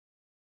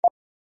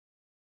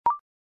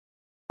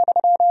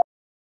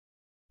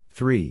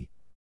 Three.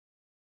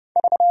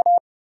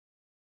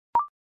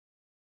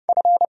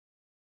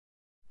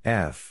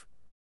 F.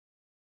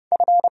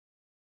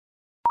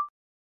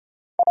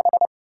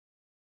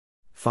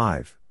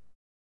 5.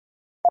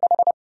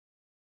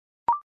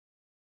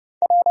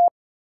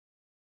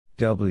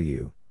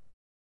 W.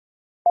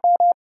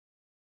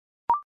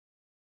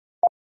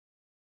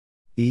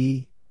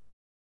 E.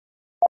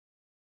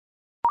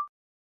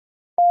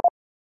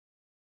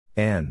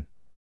 N.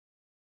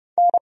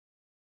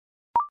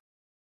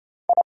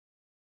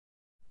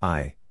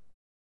 I.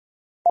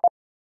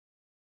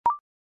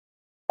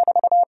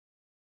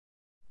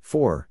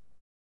 4.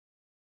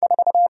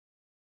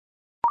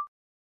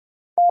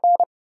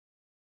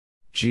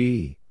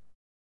 G.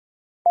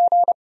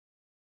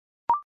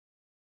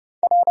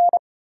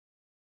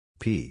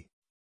 P.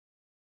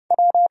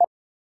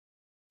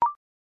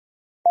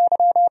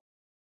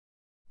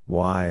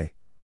 Y.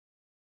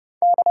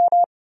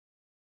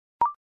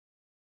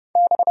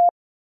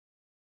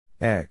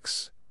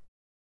 X.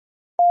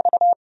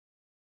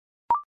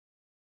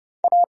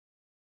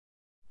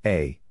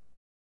 A.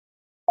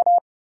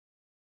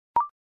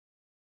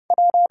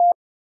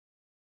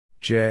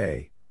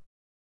 J.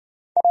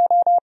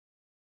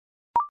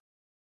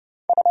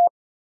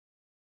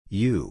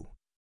 U.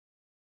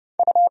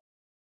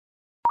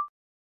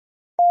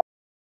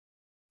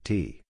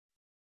 T.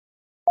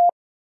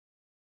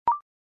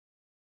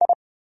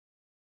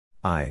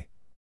 I.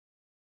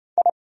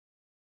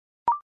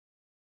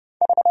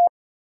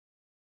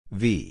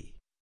 V.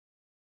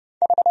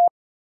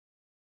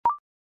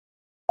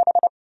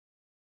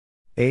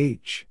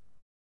 H.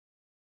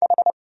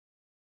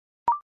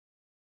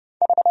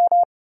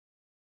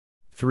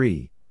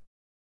 3.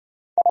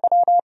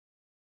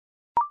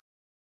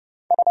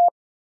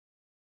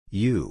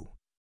 U.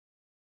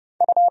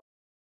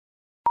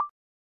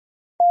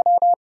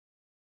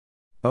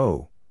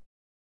 O.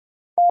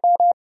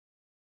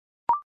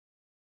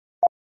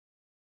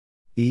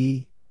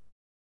 E.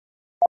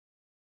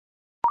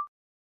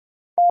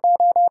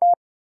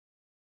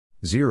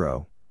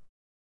 0.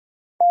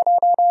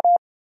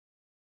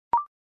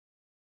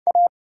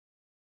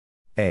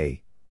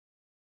 A.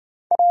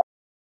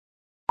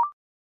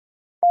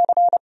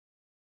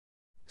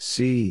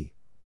 C.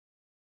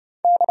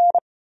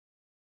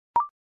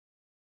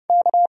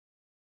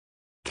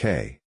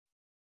 K.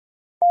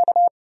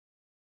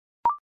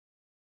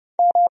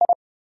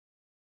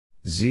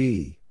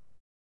 Z.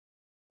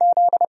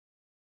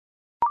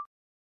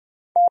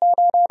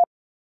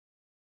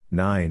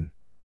 Nine.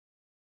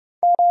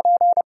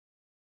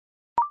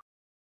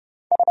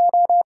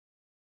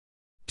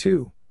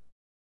 Two.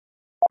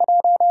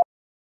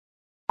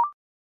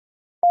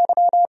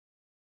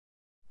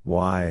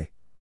 Y.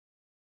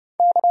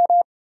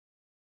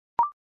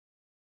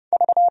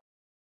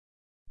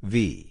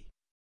 V.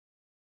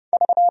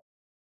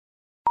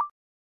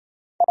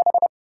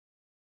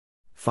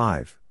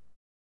 5.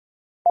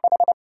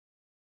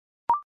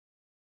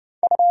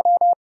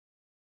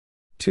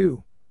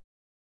 Two.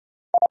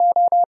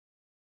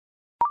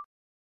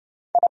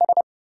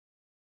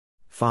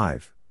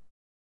 Five.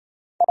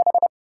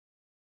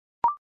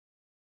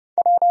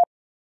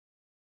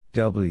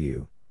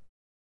 W.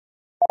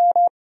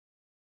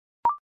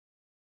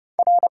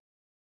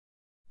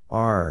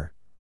 R.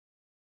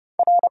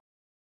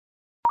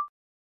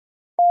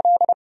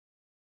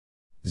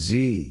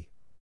 Z.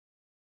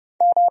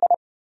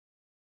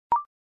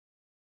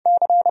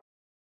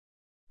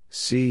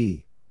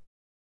 C.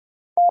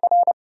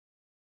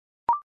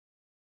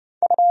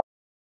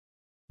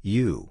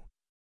 U.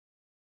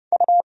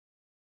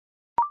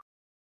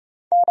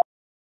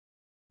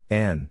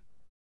 N.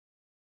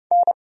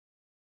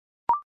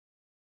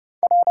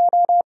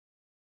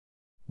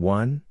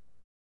 One.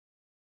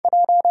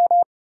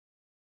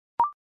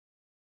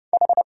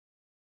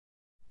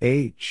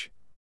 H.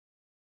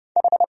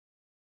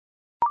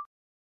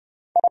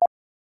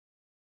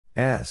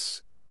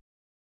 S.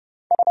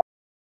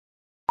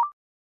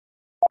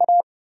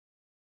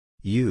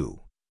 U.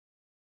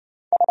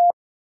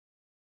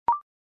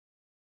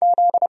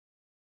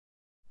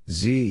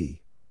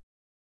 Z.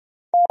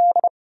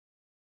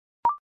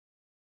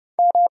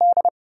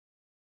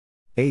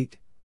 Eight.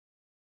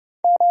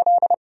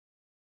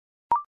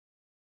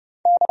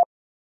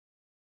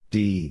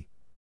 D.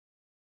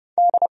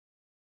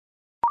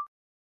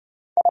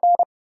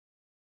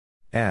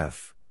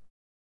 F.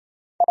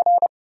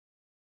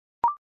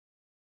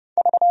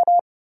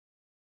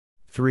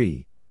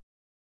 3.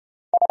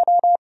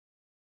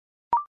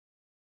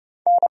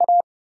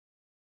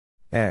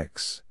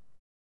 X.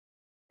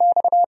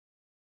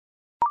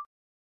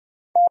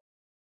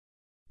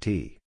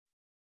 T.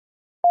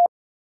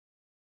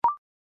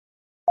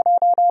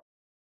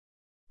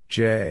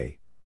 J.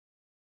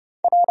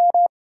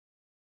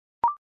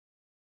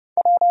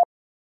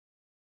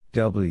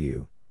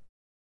 W.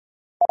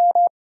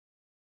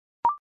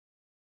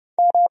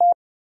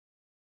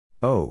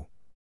 O.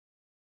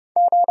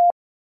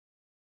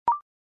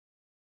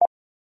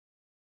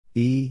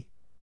 E.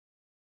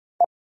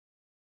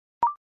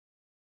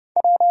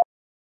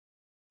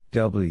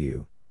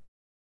 W.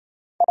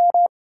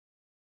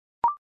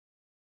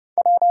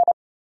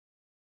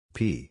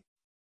 P.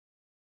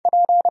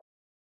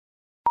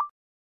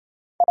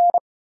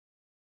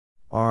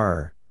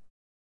 R.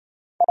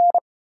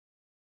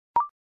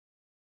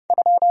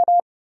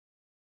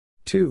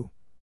 2.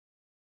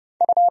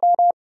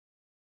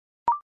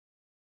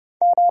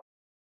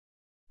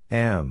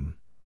 M.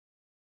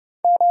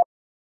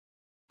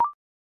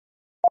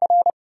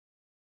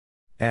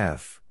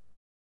 F.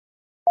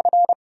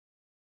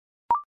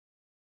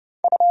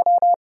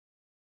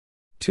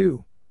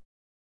 2.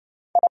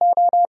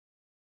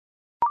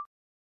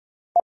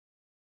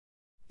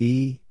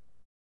 E.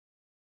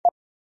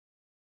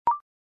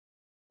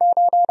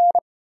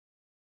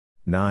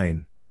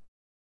 9.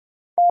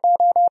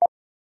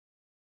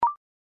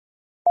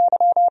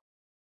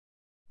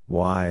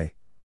 Y.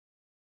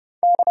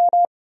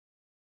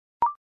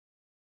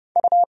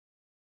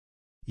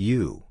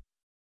 U.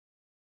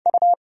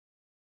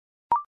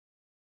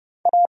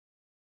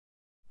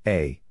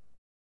 A.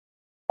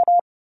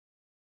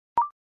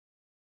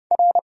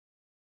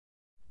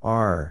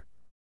 R.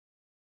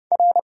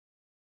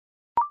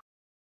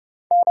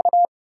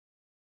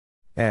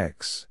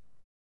 X.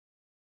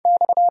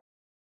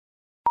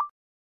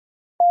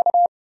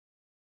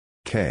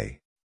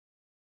 K.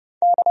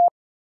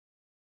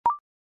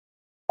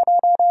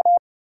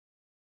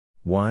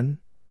 One.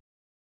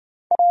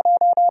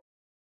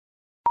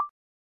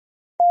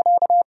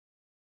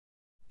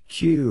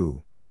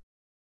 Q.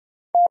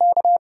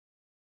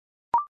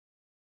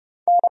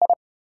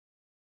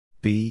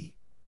 B.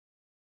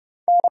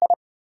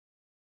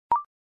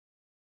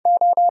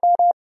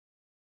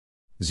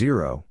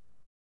 Zero.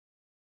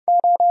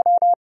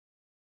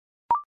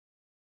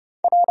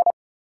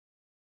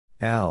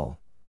 L.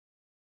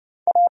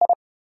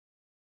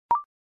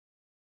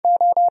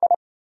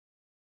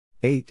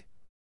 Eight.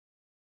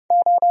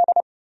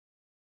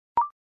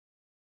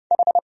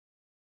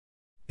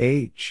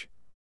 H.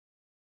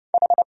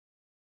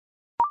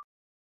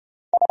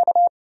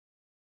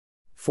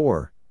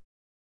 4.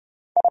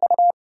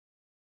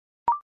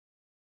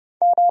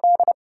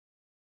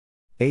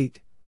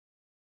 Eight.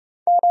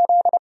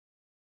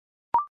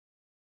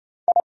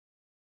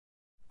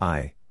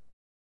 I.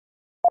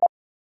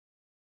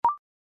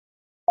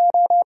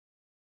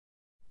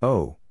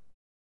 O.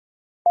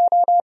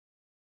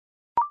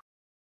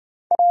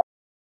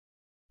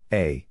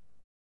 A.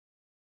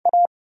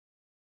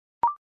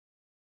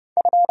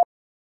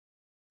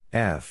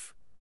 F.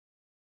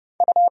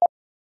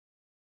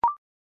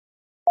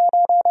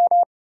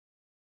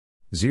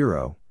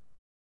 Zero.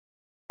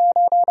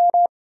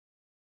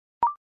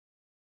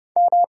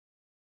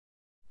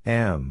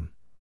 M.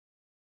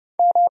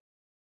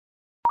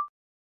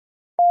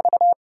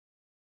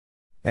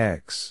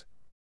 X.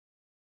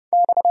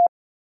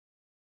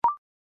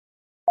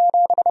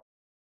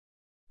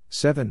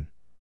 Seven.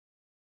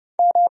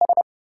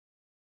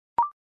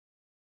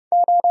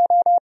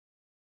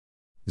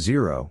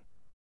 Zero.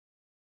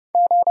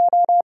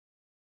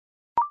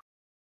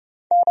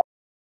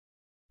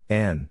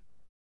 N.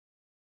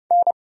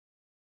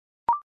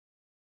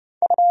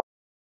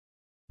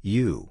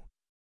 U.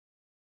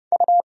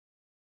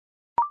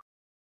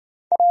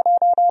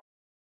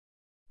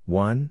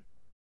 One.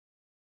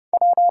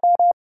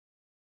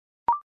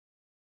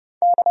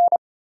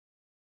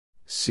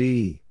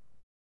 C.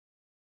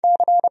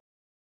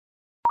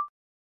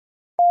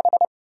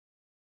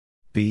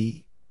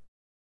 B.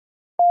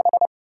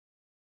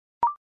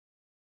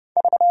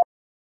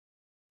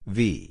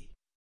 V.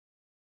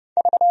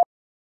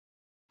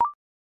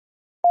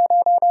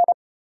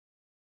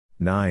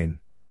 Nine.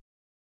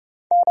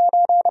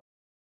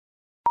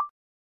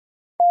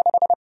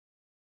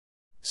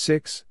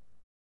 Six.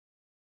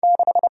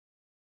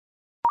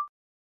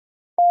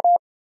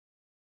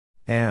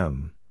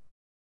 M.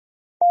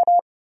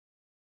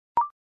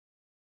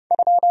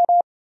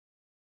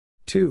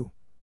 2.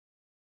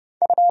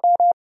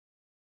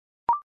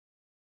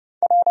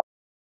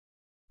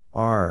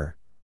 R.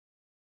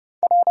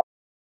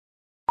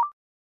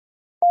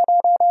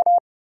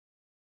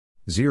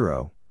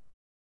 Zero.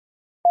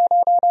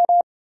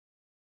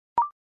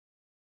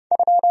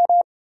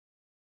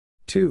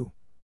 Two.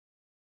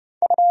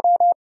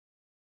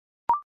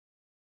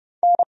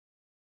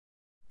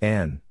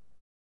 N.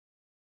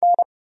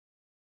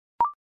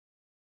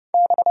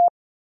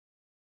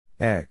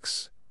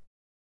 X.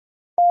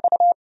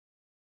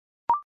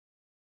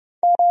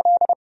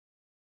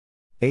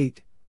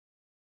 Eight.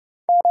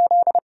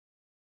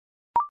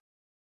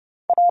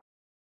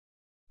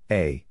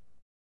 A.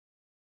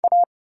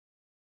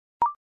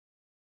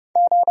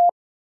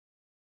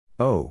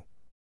 O.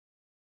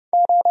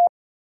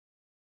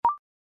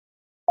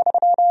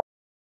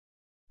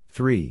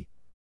 3.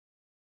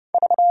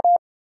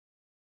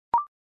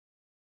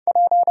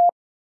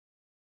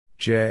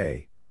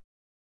 J.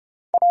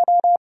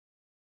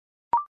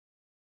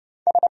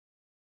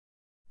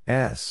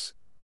 S.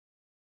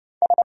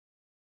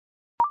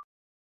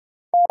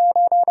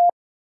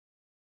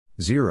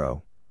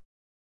 0.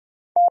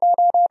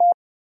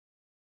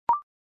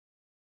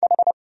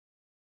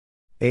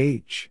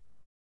 H.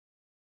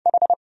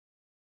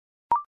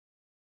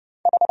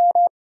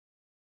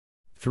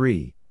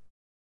 3.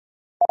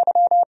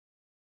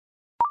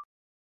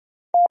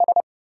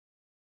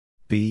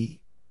 B.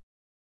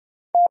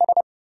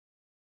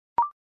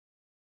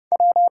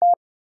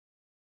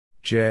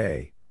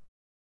 J.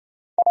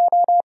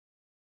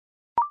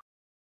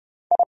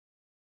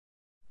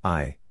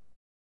 I.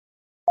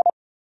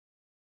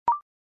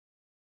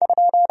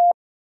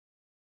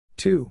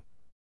 2.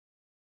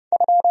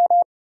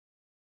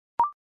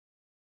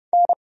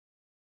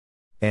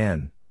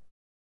 N.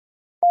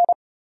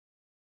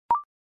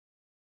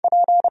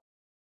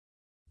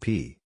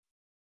 P.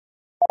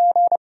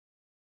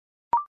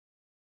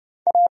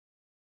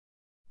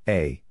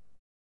 A.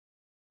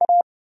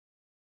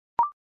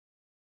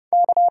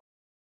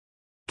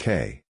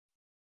 K.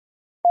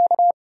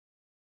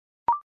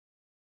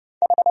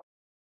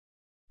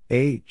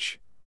 H.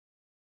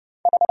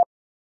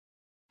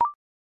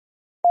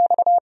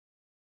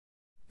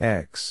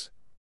 X.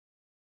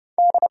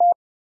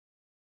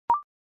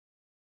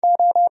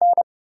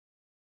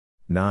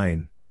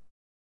 Nine.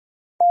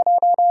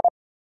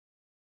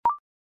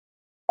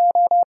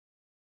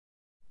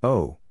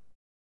 O.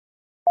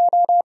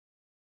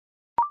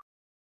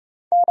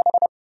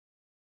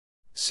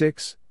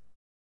 6.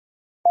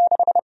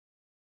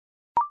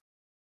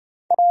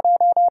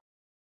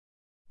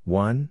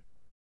 One.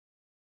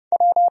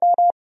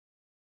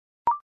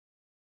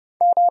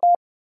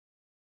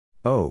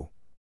 O.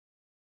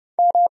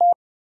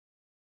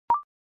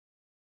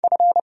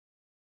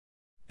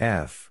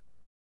 F.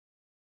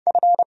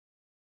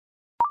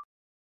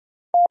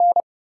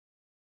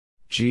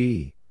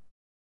 G.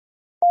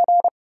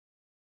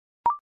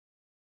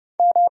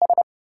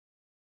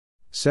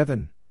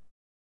 7.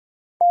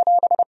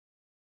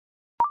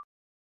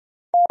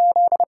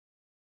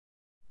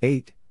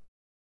 Eight.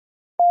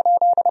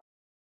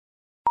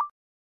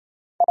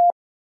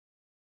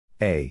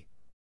 A.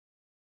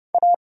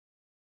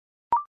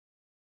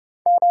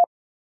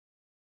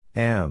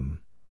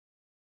 M.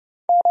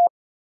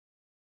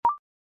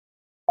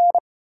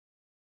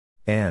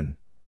 N.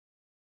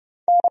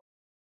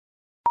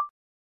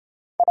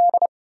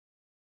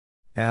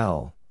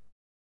 L.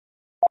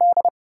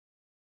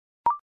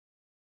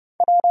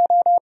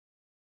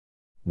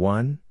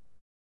 One.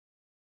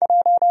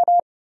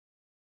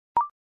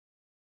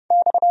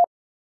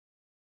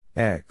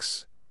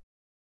 X.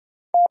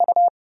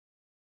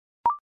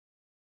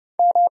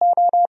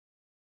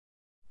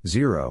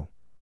 Zero.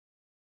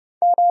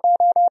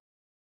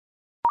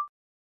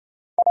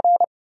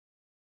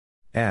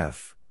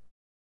 F.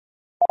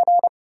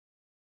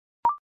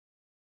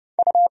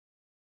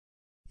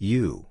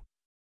 U.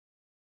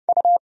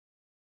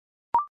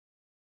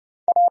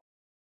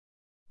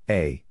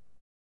 A.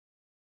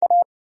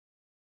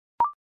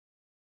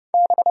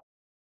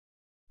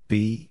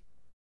 B.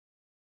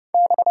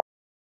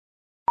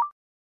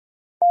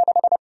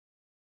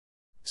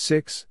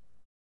 6.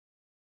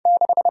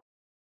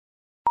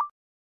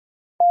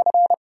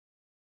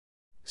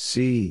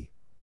 C.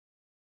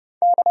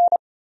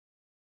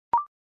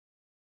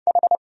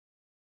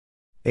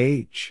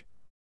 8.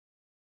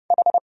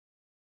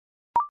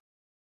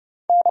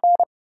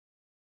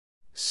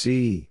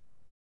 C.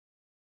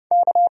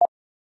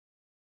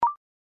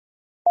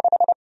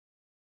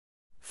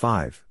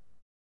 5.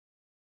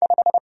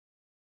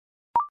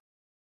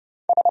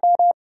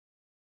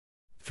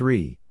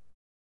 3.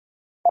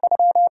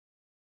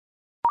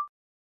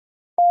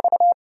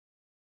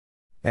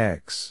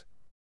 X.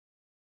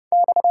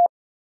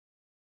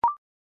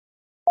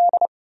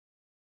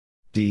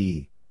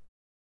 D.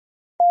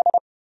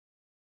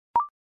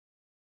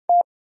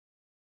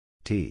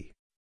 T.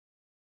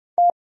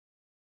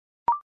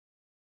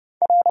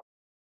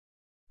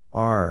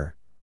 R.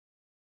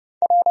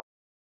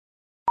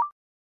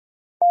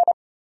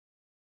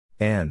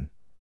 N.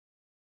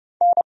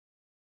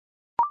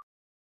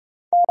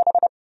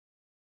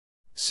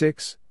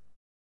 6.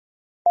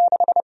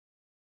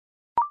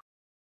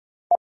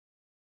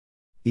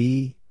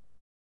 E.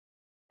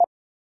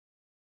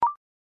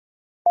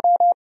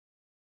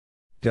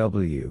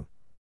 W.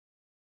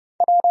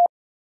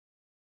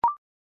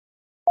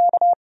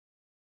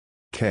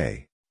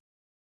 K.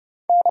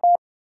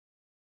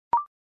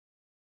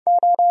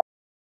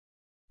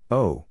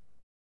 O.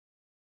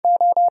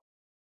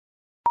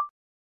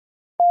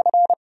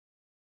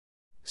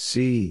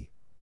 C.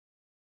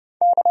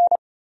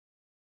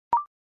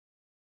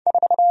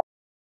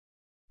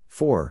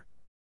 4.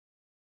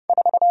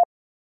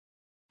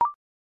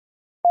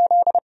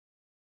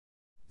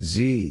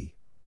 Z.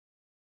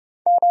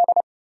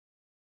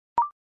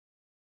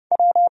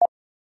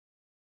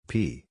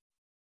 P.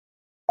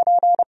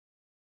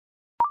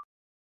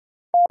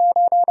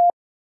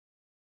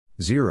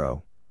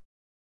 Zero.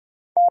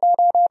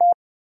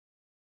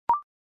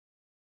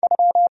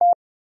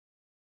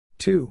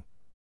 2.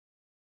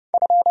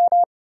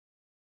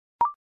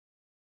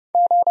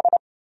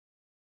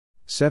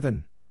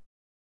 Seven.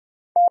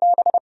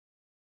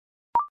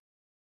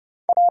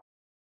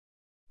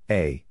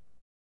 A.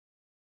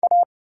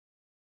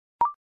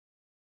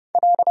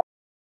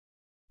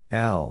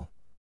 L.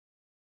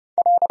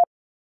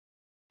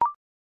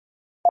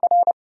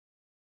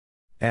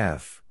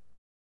 F.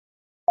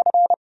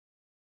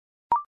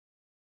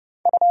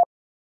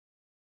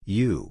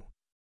 U.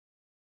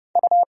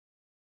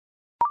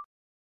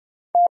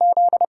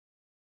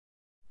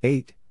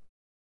 8.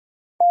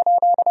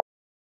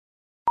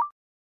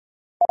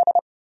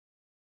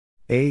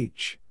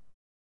 H.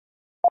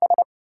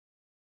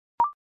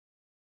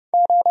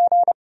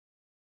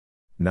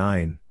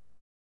 9.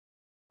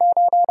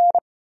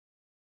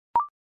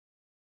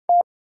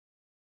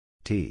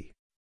 T.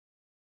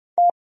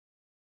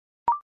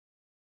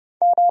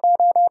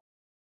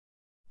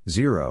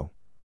 0.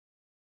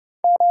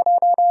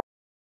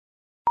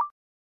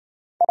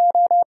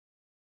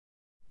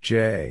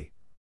 J.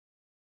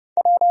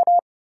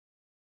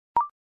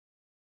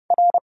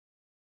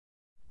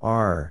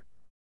 R.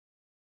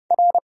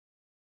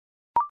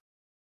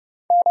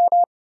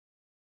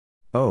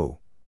 O.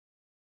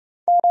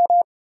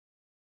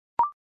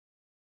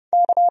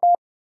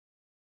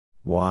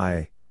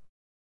 Y.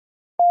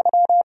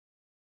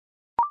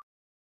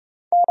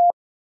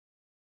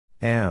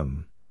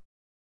 M.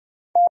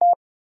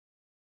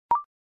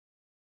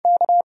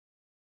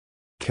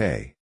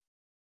 K.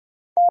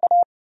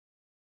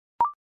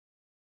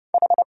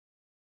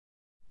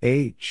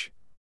 H.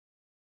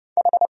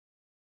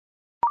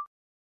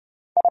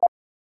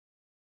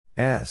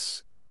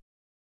 S.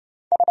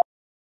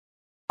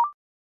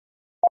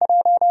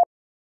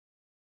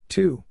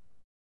 2.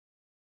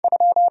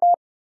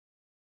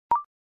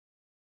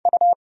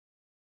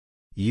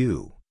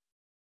 U.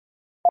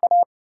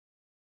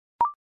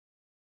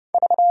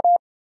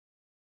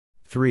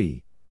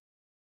 3.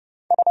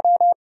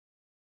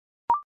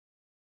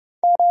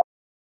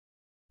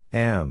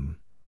 M.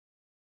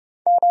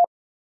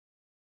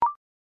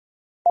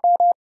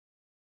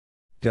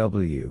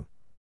 W.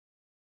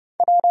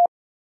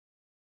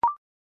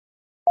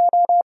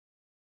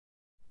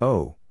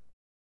 O.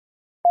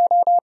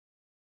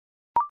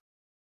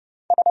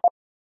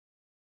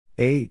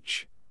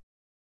 H.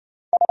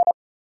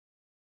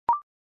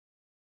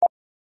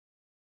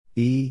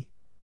 E.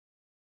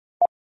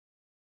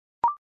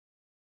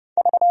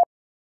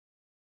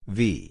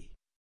 V.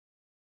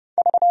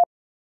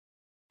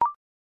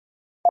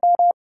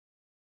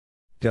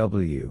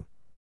 W.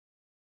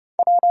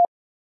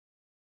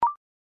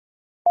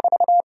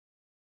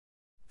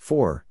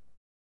 4.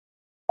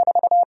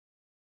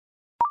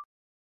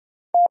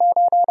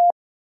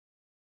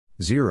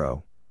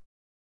 Zero.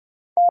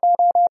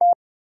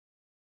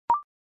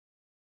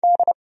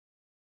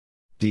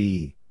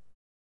 D.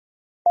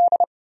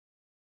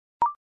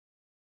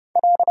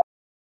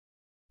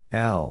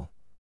 L.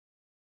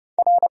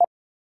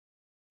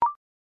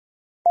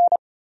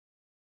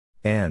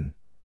 N.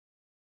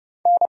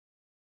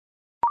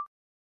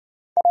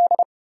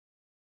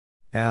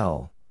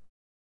 L.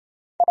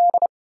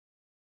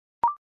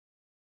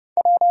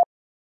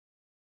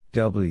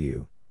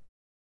 W.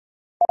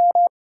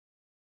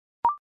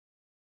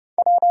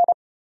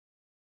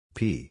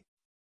 P.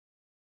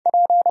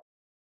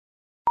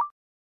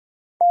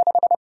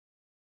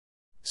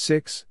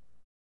 6.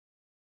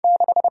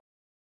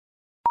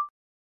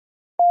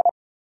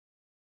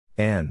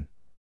 N.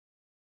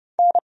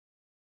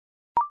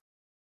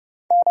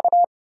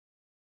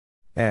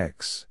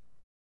 X.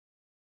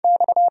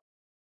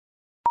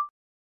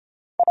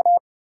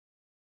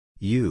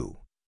 U.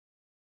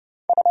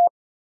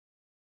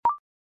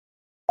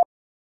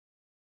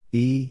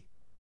 E.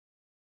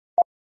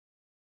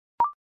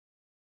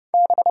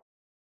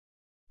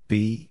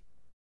 B.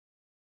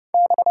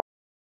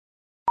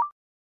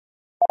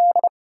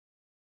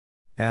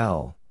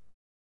 L.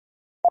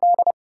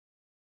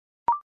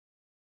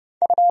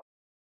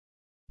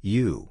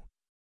 U.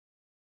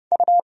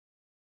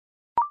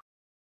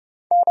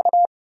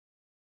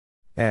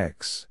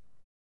 X.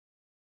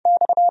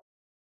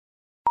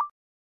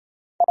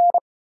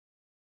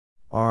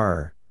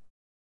 R.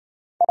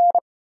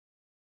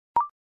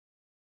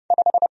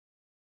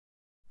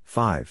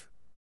 5.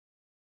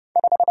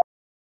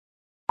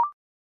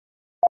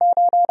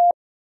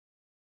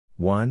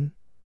 One.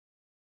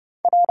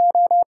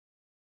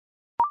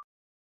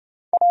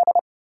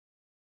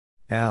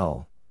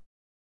 L.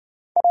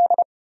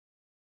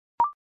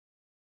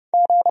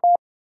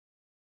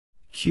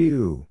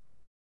 Q.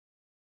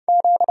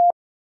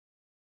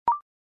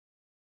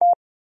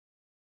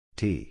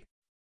 T.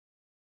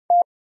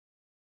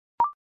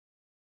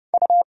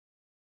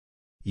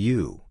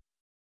 U.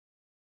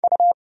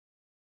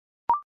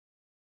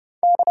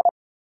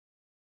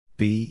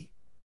 B.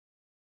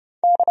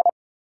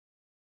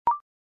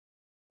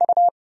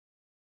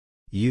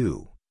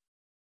 U.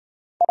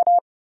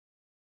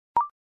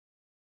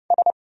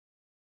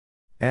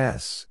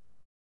 S.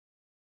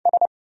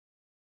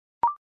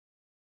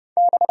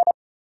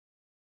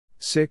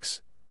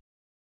 6.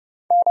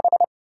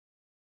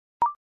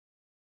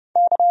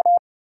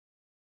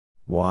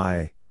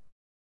 Y.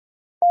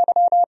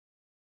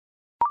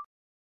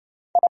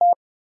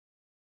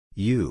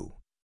 U.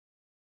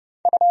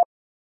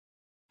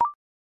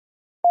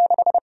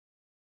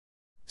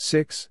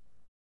 6.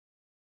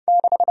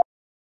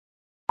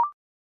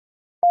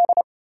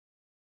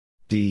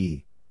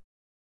 D.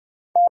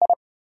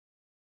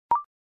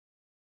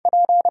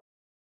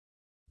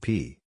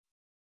 P.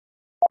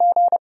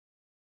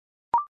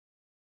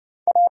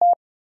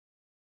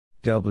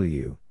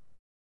 W.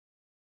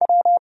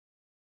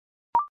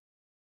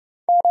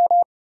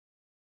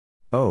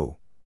 O.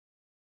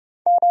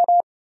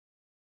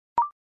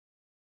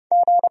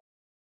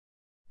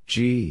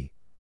 G.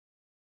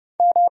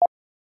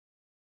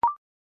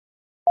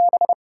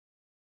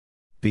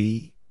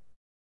 B.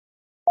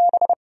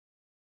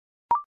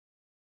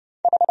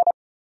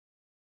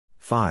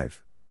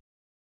 5.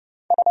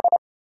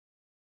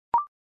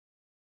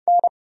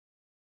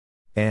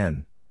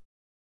 N.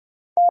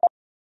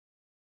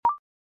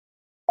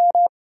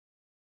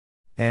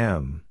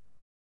 M.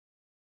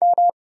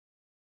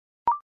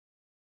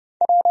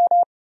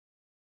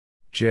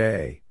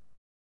 J.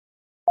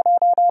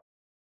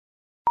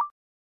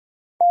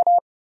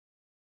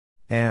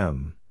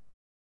 M.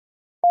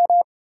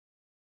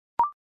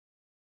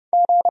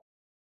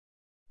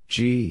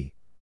 G.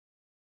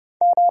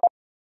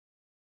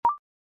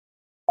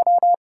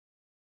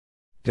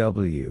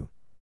 W.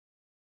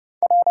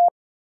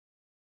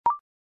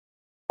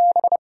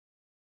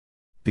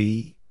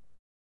 B.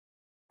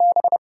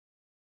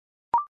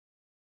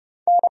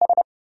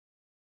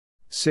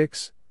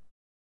 6.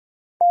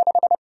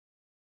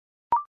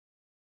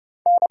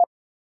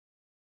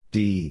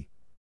 D.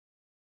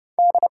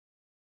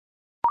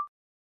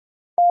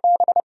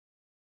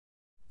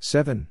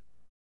 7.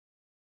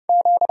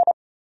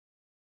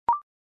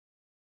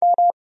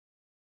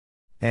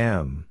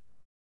 M.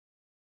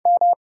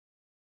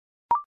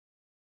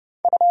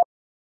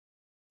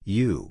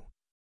 U.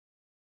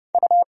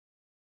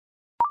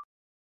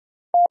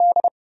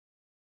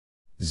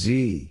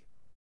 Z.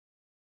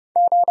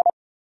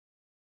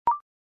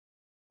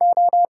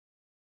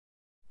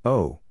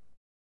 O.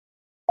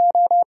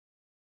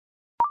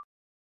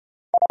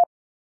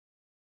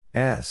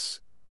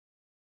 S.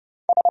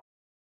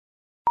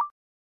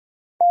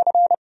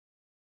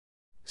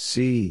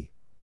 C.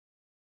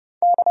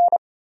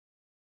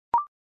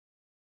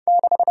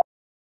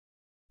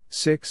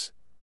 6.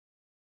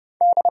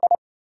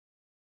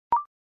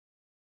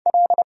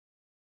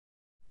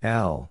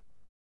 L.